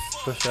back,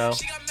 for sure.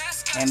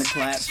 And the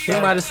clap. She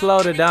might have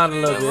slowed it down a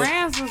little But bit.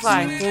 Rams was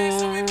like,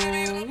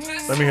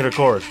 Let me hear the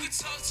chorus.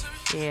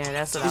 yeah,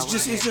 that's what It's I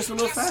just want. it's just a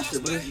little faster,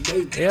 but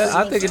they Yeah,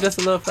 I think it's just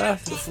a little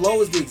faster. the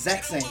flow is the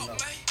exact same though.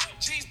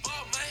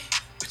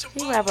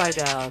 He rap like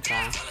that all the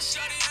time.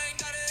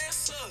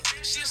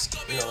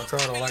 You know,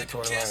 I don't like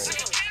Tory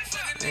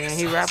Lanez. And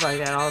he rap like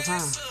that all the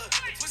time.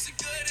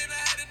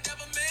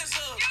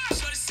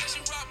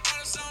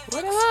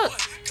 What the hook?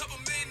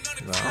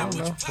 No, I don't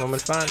know. Want me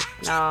to find it?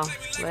 No,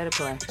 let it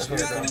play. That's what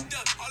it done.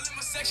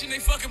 They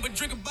fucking but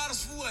drinking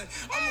bottles for what?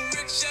 I'm a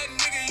rich ass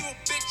nigga, you a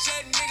bitch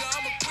ass nigga.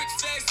 I'm a quick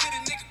fast city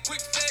nigga, quick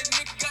fast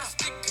nigga. Got a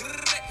stick,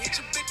 hit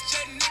your bitch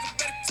ass nigga.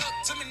 Better talk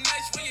to me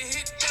nice when you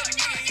hit that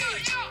nigga,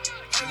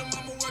 yeah. Her little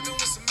mama working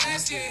with some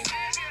ass, yeah.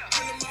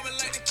 Her little mama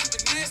like to keep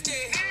it nasty.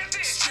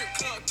 Strip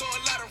club, throw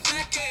a lot of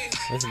racket.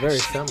 It's very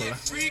similar.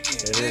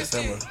 It is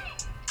similar.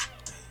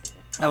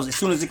 That was as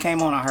soon as it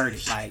came on, I heard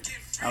it. Like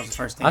that was the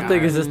first thing. I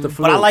think heard. it's just the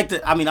flute. But I like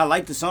the. I mean, I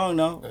like the song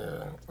though.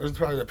 Yeah. It's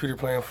probably the Peter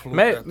playing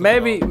flute.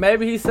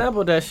 Maybe he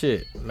sampled that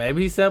shit.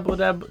 Maybe he sampled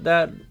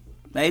that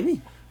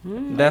Maybe.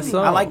 song.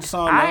 I like the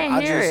song. Though. I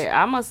ain't hear just, it.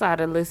 I must have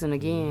to listen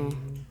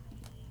again.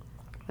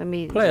 Let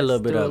me Play a little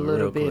just bit do of a it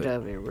little real bit quick.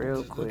 of it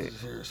real quick.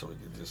 Just here so we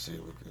can just see if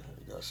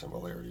we got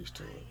similarities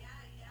to it.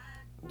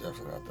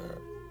 Definitely not that.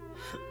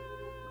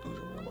 Dude,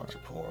 I'm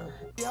watching porn.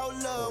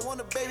 Hold up, want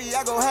a baby,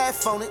 I go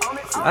half on it.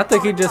 I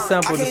think he just I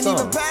sampled the can't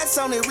even song. pass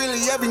on it, really.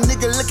 Every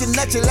nigga looking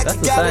at you like That's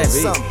you the got it or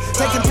same beat. something.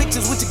 Taking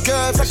pictures with your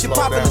girls like you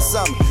popping or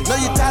something.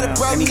 Know you tired of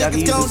broke And he got to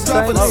niggas use gon' the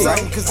dump it or same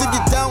something. Cause if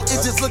you don't,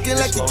 it's just looking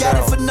like you got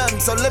it for nothing.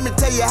 So let me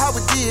tell you how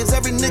it is.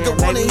 Every nigga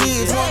wanna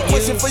hear is one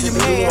question for your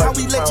man. How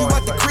we let you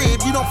out the crib?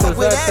 You don't fuck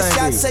with That's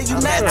that that shot, say same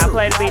you Okay, natural. now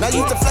play the beat Now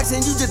you again. to flex and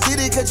you just did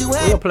it cause you We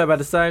had gonna play them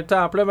at the same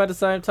time. Play them at the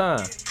same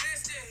time.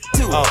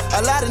 to.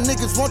 A lot of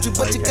niggas want you,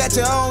 but you got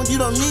your own. You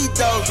don't need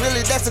those.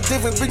 Really, that's the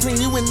difference between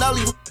you and all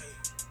these.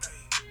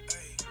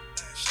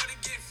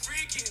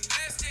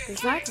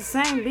 It's not the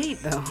same beat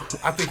though.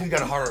 I think he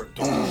got a harder.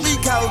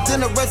 Because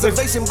in a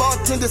reservation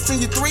bartender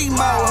send you 3 more.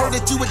 Heard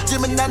that you a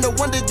Gemini, no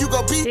wonder you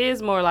go beat.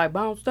 His more like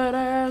bounce that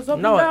ass up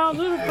No, and down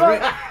to the floor.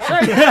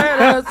 Shake that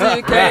ass till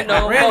you can't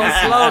no more.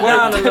 Slow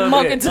down a little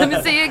Monkey bit. to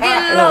me, see you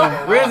get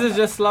low. Riz is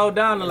just slowed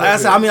down a little Like I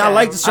bit. said, I mean, I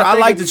like the track. I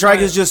like the track.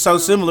 It's just so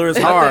similar. It's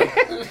hard.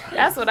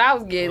 That's what I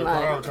was getting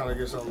I'm like. trying to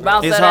get something.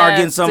 Bounce It's that hard ass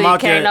getting something till you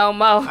out there. can't no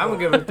more. I'm gonna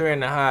give it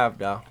 3.5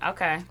 though.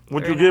 Okay.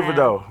 What you 3.5. give it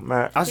though,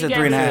 Matt? I He said gave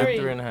 3.5. me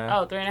 3.5.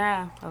 Oh,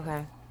 3.5.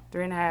 Okay.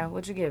 3.5.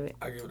 What you give it?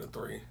 I give it a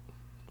 3.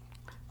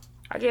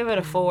 I give it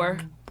a 4.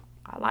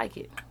 I like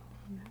it.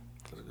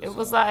 It's a It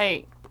was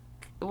like,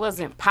 it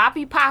wasn't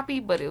poppy,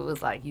 but it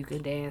was like you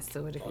could dance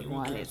to it if you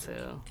wanted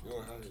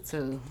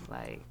to.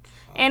 Like,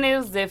 and it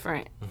was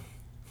different.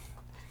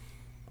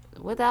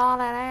 With all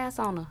that ass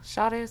on her.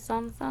 Shot her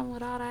something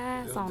with all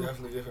that ass on her.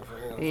 Definitely different for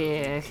him.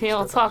 Yeah, he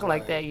don't talk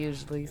like that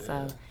usually,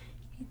 so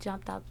he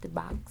jumped out the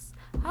box.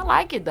 I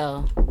like it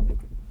though.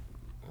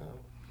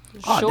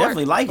 I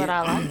definitely like but it.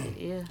 I like it,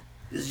 yeah.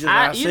 It's just what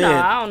I You said. know,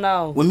 I don't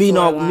know. When me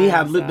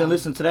storylines, been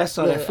listening to that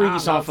song, that Look, I Freaky don't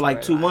song know for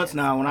like 2 storylines. months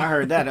now. When I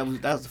heard that, that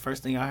was the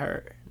first thing I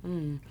heard.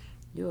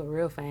 You a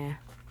real fan.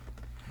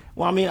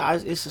 Well, I mean,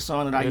 it's a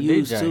song that I You're a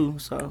use DJ. too.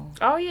 So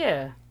Oh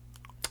yeah.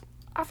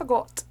 I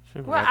forgot.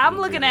 Well, I'm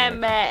looking at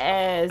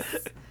Matt as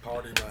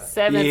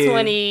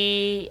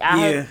 720.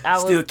 I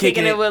was still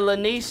kicking it with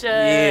Lanisha.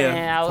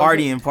 and I was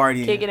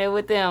partying. Kicking it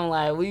with them.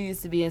 Like, we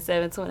used to be in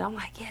 720. I'm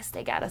like, yes,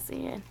 they got us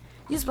in.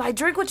 You used to be like,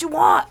 drink what you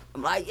want.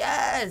 I'm like,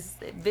 yes.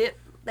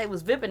 They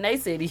was vipping they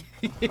city.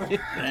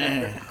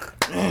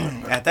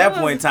 At that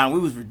point in time, we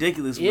was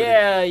ridiculous. With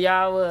Yeah,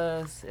 y'all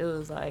was. It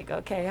was like,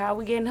 okay, how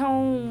we getting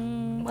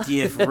home?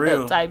 Yeah, for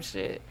real. Type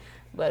shit.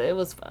 But it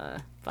was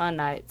fun. Fun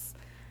nights.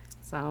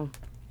 So,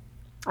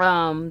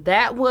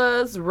 that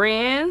was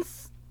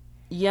Renz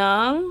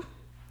Young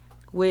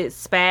with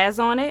Spaz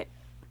on it.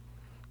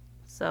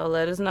 So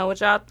let us know what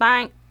y'all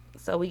think.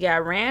 So we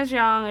got Renz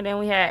Young, and then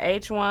we had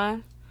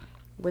H1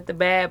 with the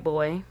Bad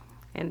Boy.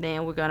 And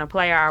then we're going to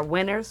play our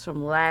winners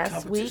from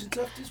last week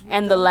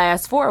and the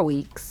last 4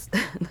 weeks.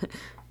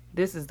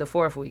 This is the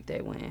 4th week they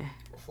win.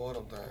 4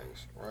 of them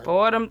things, right?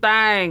 4 of them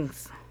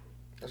things.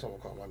 That's what I'm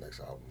going to call my next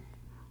album.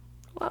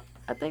 Well,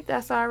 I think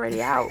that's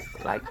already out.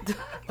 Like,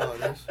 Oh,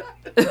 yes?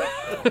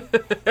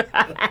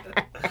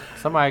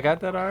 Somebody got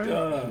that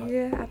already?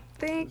 yeah,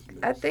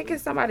 I think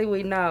it's somebody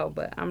we know,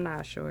 but I'm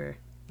not sure.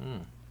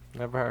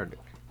 Never heard it.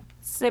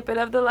 Snippet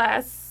of the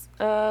last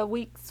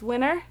week's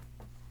winner.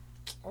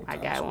 My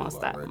guy won't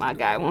stop. My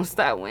guy won't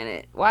stop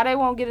winning. Why they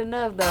won't get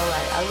enough though?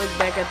 Like, I look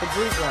back at the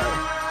group like,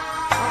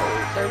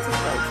 oh, 13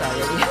 votes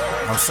already.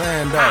 I'm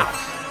saying that.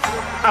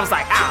 I was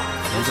like, ow.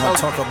 We're going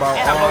to talk about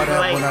And I'm all over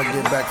that late. when I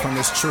get back from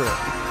this trip.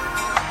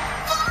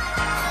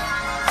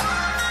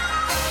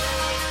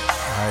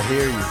 I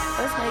hear you.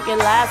 Let's make it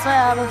last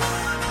forever.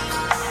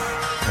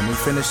 Let me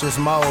finish this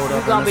mode You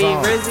up gonna in be the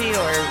zone. Rizzy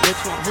or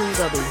which one? Who you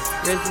gonna be?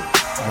 Rizzy? You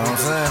know what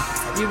I'm saying?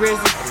 You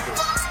Rizzy?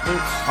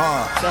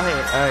 Go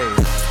ahead. Hey,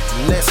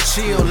 Let's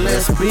chill,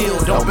 let's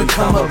build, don't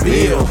become a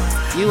bill.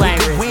 You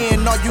ain't To Rizzy.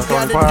 win, all you That's the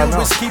only gotta part I do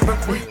know. is keep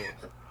it real.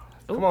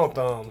 Come on,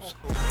 Thumbs.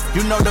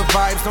 You know the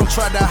vibes, don't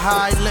try to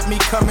hide, let me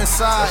come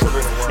inside.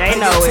 They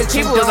know it.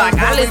 People was like,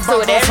 I listen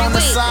to it every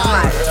week. I'm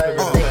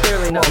like, they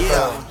clearly know.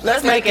 Yeah.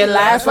 Let's make it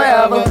last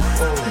forever.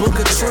 Book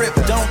a trip,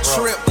 don't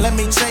trip, let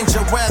me change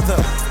your weather.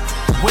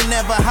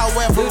 Whenever,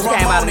 however, Dudes I'm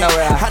came out on of it.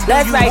 nowhere. How do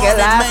Let's you make want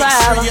it last Make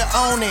forever. sure you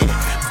own it.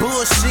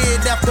 Bullshit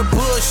after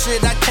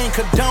bullshit, I can't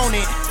condone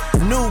it.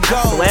 New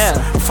goals, Well.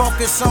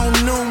 focus on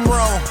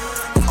numero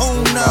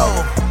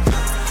uno.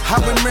 I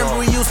remember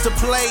we used to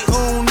play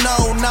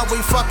Uno. Now we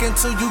fucking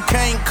till you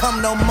can't come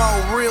no more.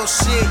 Real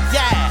shit,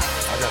 yeah.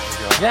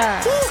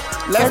 yeah.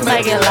 Let's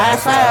make it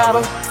last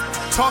forever.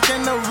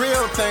 Talking the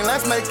real thing,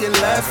 let's make it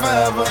last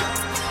forever.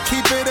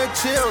 Keep it a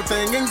chill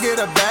thing and get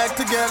it back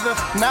together.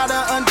 Not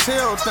a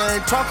until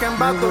thing, talking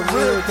about the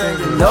real thing.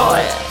 You Know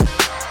it.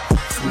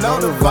 know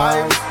the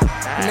vibe.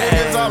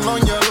 Niggas all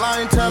on your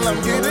line, tell them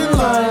get in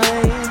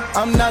line.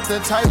 I'm not the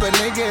type of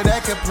nigga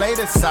that can play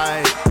the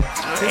side.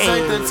 This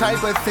ain't the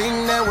type of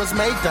thing that was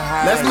made to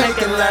hide. Let's make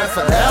it last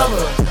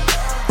forever.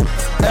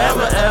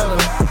 Ever, ever.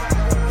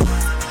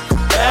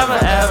 Ever,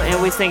 ever.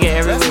 And we sing it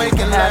every Let's week. make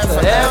it last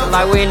forever.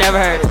 Like we ain't never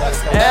heard it.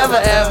 Ever,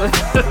 ever.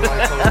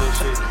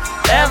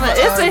 Ever.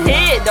 It's a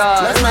hit,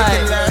 dog. Let's It's make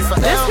like, it last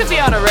forever. this could be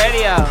on the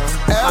radio.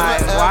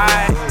 Like, ever.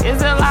 why? Is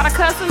there a lot of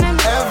cussing in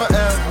there? Ever,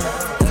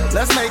 ever.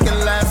 Let's make it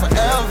last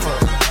forever.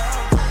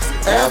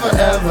 Ever,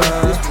 ever.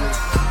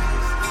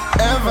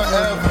 Ever,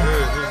 ever.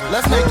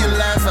 Let's make it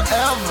last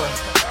forever.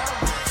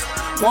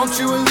 Want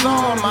you is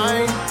all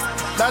mine.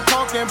 Not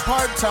talking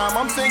part-time,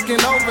 I'm thinking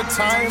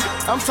overtime.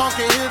 I'm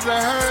talking his or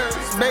hers.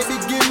 Baby,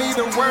 give me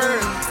the word.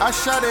 I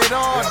shut it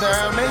all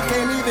down. They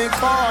can't even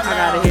call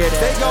now. gotta hear that,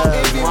 They gon'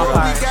 envy one what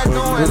part. we got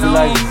going It's on.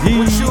 like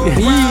With you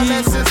around,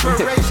 that's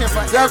inspiration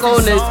for Suck every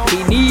on this song.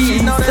 penis. She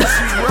know that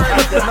she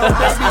worth it. No,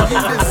 baby, you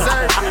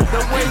deserve it.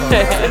 The way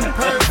you is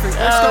perfect.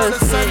 Let's go to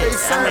Sunday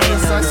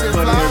service. I said,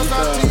 flowers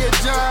out to your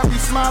job. You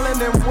smiling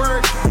and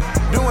work.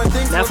 Doing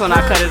things That's with when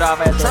I cut it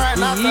off at the Try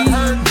not to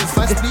hurt this.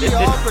 Let's be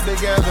awkward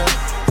together.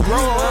 Grow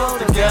up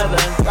together.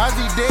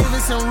 Ozzy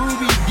Davis and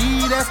Ruby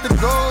D. That's the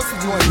goal. So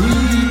you and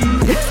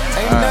me.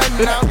 Ain't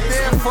nothing out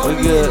there for We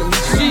me. good.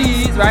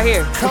 Cheese right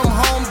here. Come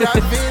home,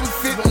 dive in,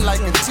 fitting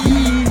like a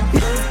T.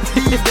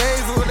 These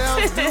days, what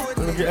else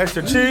do it? Get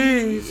extra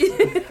cheese.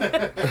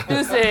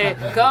 You said,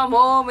 come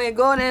home and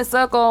go and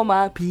suck on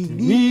my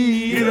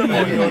penis.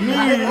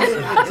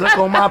 Suck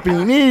on my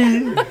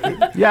penis.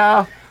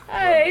 Yeah.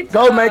 Hey,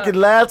 Go make it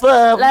last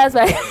forever. Last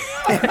night.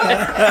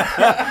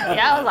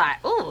 Yeah, I was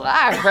like, ooh,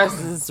 our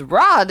versus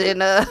raw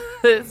than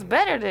it's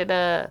better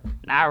than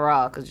Not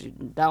raw, because you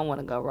don't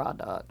want to go raw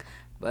dog.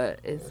 But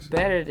it's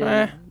better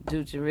than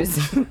Dooch and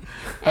Rizzy.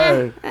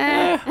 Hey,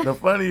 the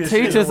funniest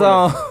Teach shit us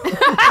was-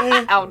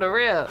 on. On the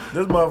real.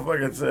 This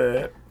motherfucker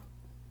said,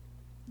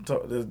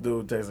 this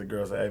dude texted a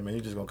girl, said, hey, man,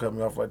 you just gonna cut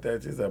me off like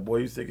that? She said, boy,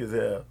 you sick as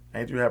hell.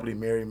 Ain't you happily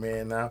married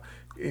man now?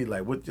 He's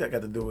like, what that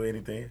got to do with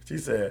anything? She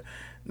said,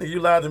 nigga, you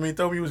lied to me.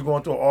 Told me you was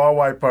going to an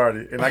all-white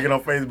party. And I get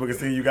on Facebook and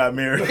see you got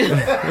married. Oh,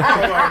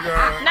 my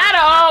God. Not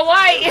an all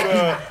white.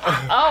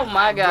 Oh,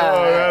 my God.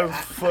 Oh,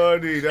 that's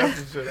funny.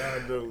 That's the shit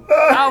I do.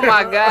 Oh,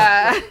 my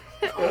God.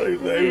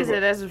 He You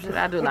said that's some shit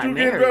I do what like you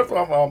getting married. dressed for?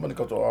 I'm going to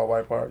go to an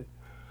all-white party.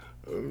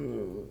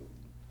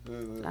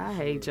 I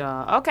hate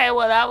y'all. Okay,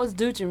 well, that was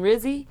Dooch and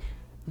Rizzy.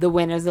 The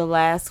winners of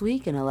last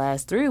week and the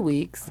last 3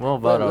 weeks. We'll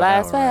vote But on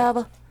last that one,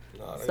 right? forever.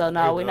 So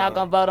we're not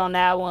gonna vote on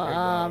that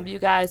one. You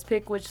guys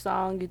pick which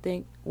song you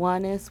think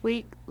won this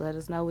week. Let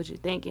us know what you're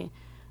thinking.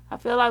 I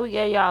feel like we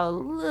gave y'all a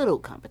little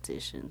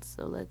competition,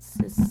 so let's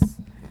just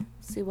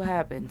see what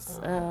happens.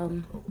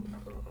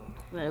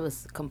 It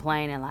was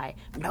complaining like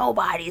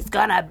nobody's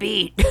gonna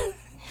beat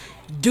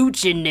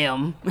Dooching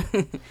them.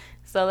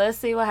 So let's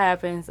see what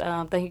happens.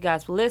 Thank you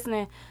guys for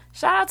listening.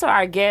 Shout out to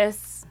our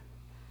guests.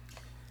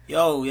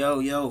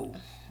 Yo.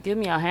 Give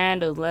me your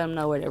handles. Let them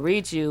know where to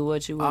reach you.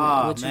 What you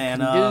want. What you can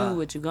do.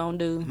 What you gonna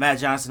do. Matt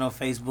Johnson on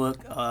Facebook.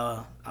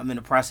 I'm in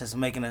the process of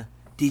making a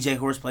DJ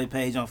Horseplay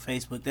page on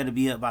Facebook. That'll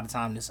be up by the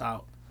time this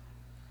out.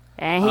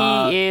 And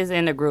he is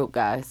in the group,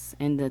 guys,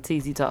 in the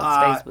TZ Talks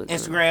Facebook group.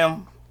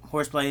 Instagram,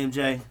 Horseplay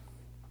MJ.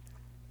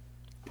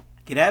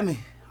 Get at me.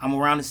 I'm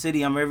around the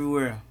city. I'm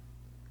everywhere.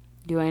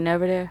 You ain't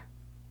never there?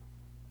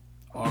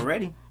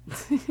 Already.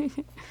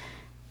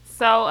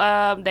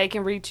 So they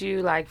can reach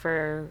you like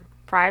for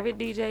private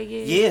DJ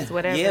gigs?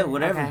 Whatever. Yeah,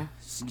 whatever. Okay.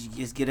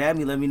 Just get at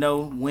me. Let me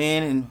know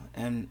when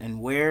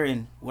and where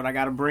and what I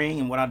got to bring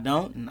and what I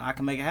don't, and I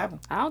can make it happen.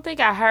 I don't think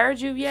I heard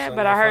you yet,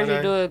 but I heard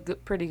you do a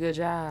pretty good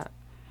job.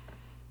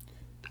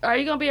 Are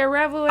you gonna be at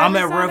Revel? I'm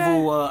at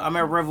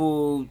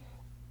Revel.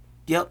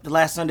 Yep, the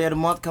last Sunday of the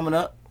month coming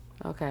up.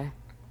 Okay.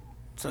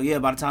 So yeah,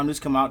 by the time this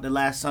come out, the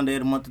last Sunday of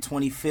the month, the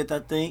 25th, I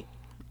think.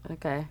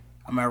 Okay.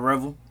 I'm at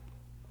Revel.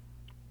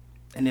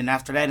 And then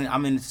after that,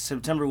 I'm in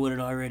September with it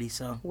already.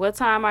 So. What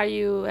time are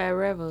you at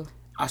Revel?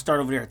 I start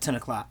over there at 10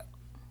 o'clock.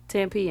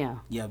 10 p.m.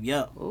 Yep.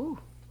 Ooh,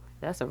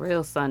 that's a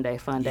real Sunday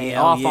fun day.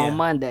 Off on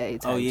Monday.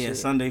 Oh yeah, shit.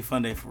 Sunday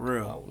fun day for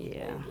real.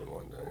 Yeah.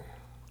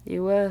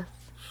 You will.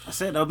 I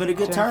said it'll been a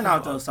good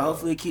turnout though, so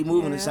hopefully it keep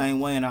moving the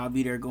same way, and I'll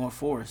be there going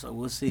forward. So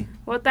we'll see.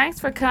 Well, thanks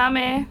for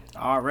coming.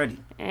 Already.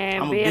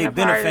 And I'm a being big a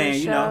Benner part of fan, the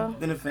you know. show.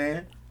 Benner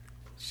fan.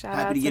 Shout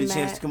Happy out to get a Matt.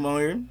 chance to come on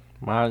here.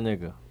 My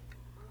nigga.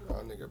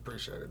 Nigga,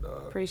 appreciate it,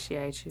 dog.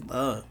 Appreciate you.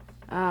 Love.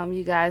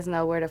 You guys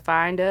know where to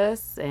find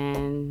us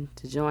and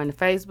to join the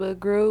Facebook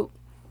group.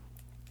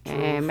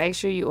 And make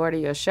sure you order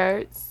your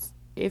shirts.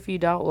 If you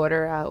don't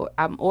order,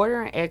 I'm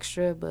ordering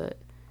extra, but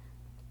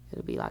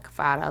it'll be like a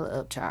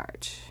 $5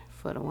 upcharge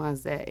for the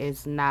ones that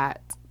is not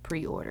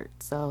pre-ordered.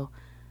 So,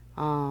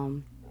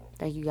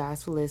 thank you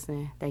guys for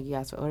listening. Thank you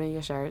guys for ordering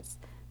your shirts.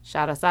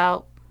 Shout us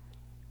out.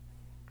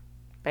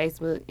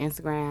 Facebook,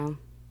 Instagram,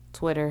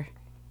 Twitter,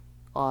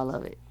 all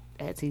of it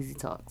at TZ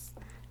Talks.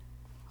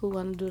 Who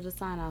want to do the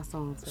sign-out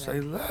song today?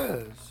 Say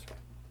less.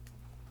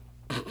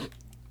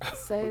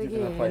 Say it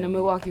again in the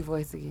Milwaukee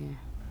voice again.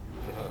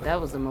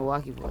 That was the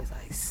Milwaukee voice.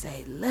 Like,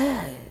 say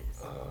less.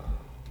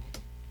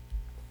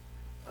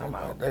 I'm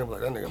like, damn,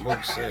 like, that nigga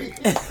move sick.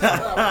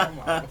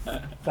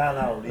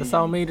 That's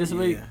on me this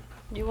week.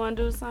 You want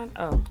to do the sign?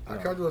 Oh. I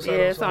can't do a sign Yeah,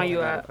 it's on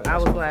you. I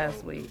was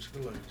last week.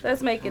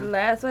 Let's make it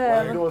last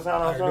forever. I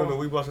ain't doing it.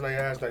 We busting their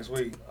ass next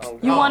week.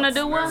 You want to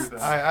do one?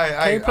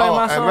 Hey, play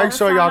my song? make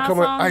sure y'all come.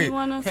 Hey,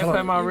 Can't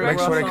play my make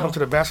sure they song? come to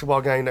the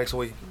basketball game next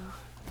week.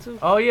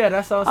 Oh yeah,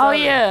 that's on Oh,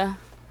 Sunday. yeah.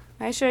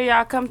 Make sure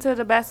y'all come to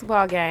the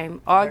basketball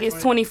game. August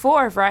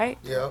 24th, right?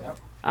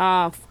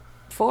 Yeah.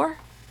 4?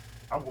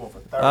 I'm going for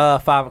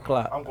 30. 5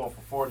 o'clock. I'm going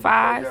for 40.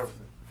 5?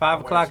 5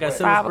 o'clock at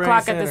Silver 5 Spring o'clock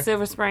at Center. the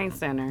Silver Spring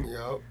Center.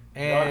 Yep.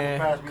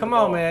 And come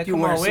on, man. You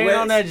Come wearing on. We ain't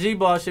on sweats? that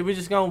G-ball shit. We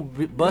just gonna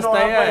bust You know, I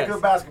play their good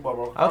ass. basketball,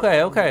 bro.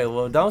 Okay.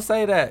 Well, don't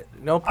say that.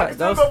 No, I can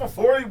still go for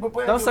 40, but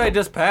playing don't good. say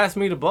just pass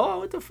me the ball.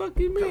 What the fuck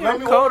you mean? Let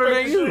I'm me colder walk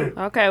than back you. to shit.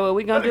 Okay, well,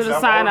 we're going to do the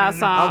I'm sign-out older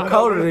than you. I'm song.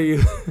 colder than you.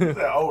 You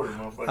said older,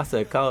 motherfucker. I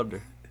said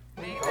colder.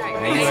 And you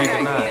ain't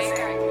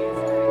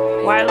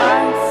denying. White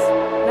lines?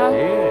 No?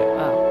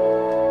 Yeah. Oh.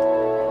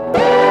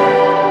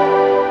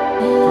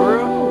 For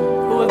real?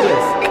 Who is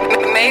this?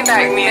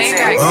 Maybach music.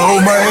 I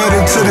hold my head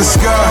up to the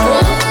sky,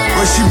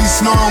 but she be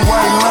snoring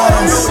white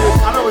lines.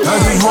 I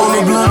just roll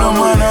a blunt on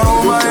mine, I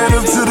hold my head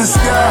up to the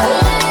sky,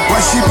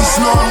 but she be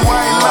snoring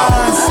white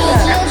lines.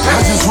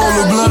 I just roll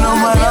a blunt on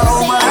mine, I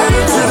hold my head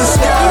up to the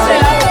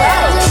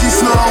sky. She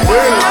snoring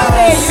white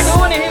lines.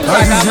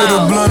 I just hit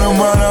a blunt on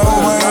mine, I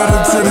hold my head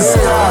up to the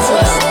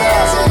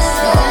sky.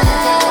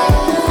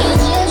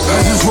 I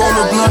just roll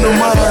a blunt on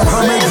mine,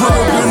 I may pull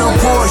up in a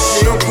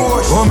Porsche,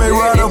 or may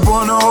ride up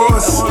on a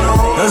horse.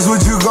 That's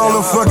what you call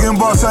a fucking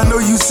boss. I know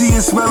you see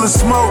and smell the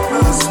smoke.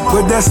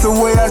 But that's the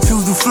way I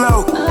choose to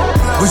float.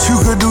 But you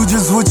could do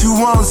just what you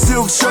want,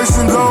 silk shirts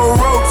and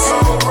gold ropes.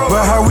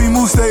 But how we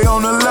move, stay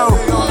on the low.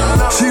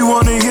 She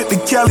wanna hit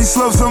the Cali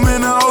slopes, I'm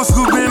in the old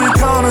school bending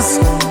corners.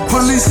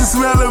 Police can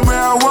smell the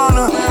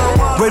marijuana,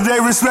 but they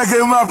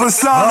respected my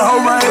persona.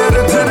 Hold my head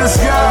up to the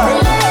sky,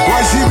 why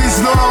she be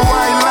snoring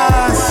white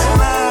lines?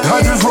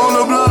 I just roll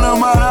a blunt,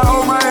 I'm out, I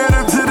hold my head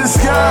up to the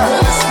sky.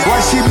 Why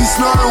she be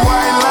snoring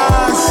white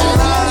lines?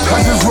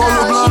 I just roll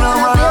a blunt,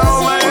 I'm out, I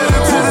hold my head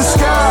up to the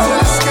sky.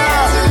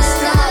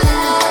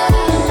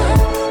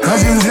 I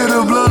just hit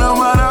a blunt,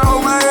 I'm out, I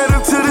hold my head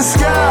up to the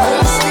sky.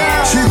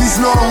 She be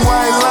snoring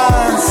white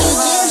lines.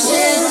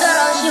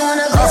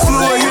 I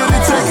flew her here to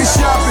take her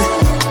shopping.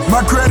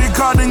 My credit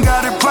card done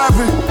got it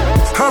poppin'.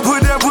 I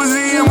put that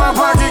pussy in my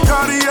pocket,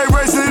 Cartier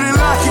bracelet and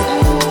lock it.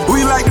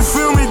 We like to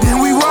film it, then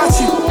we watch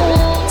it.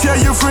 Tell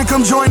your friend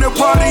come join the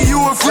party, you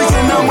a freak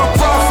and I'm a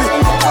prophet.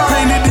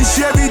 Painted the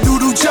Chevy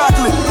doo-doo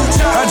chocolate.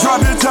 I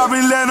dropped the top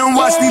and let them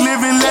watch me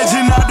living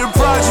legend out the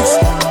projects.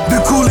 The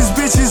coolest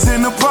bitches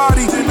in the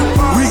party.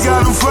 We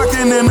got them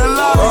fucking in the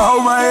lobby. I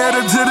hold my head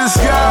up to the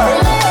sky.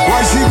 Why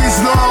she be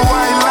snoring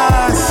white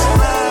lines?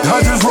 I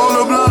just roll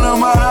a blunt,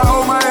 I'm out, I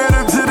hold my head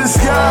up to the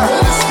sky.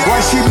 Why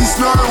she be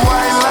snoring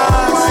white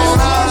lines?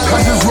 I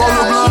just roll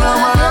a blunt,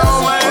 I'm out, I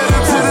hold my head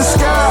up to the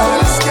sky.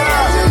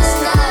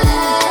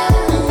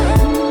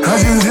 I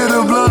just hit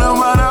a blunt,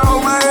 I'm out, I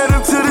hold my head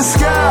up to the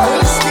sky.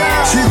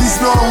 She be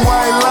snoring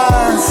white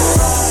lines.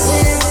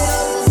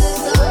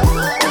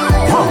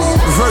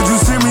 Virgil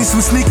sent me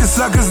some sneakers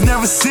suckers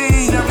never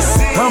seen.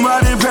 I'm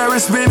out in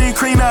Paris spinning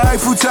cream, the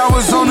Eiffel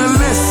Tower's on the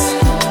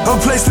list. A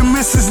place the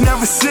missus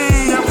never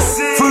seen.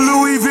 For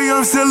Louis V,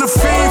 I'm still a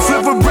fiend.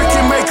 Flip a brick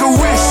and make a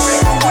wish.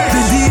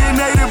 The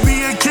DNA to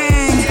be a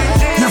king.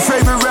 Your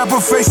favorite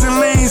rapper facing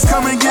leans.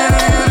 Come and get a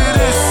hit of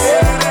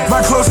this.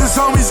 My closest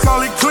homies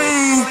call it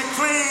clean.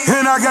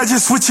 And I got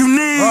just what you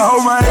need. I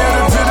hold my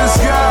head up to the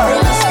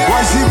sky.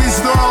 Why she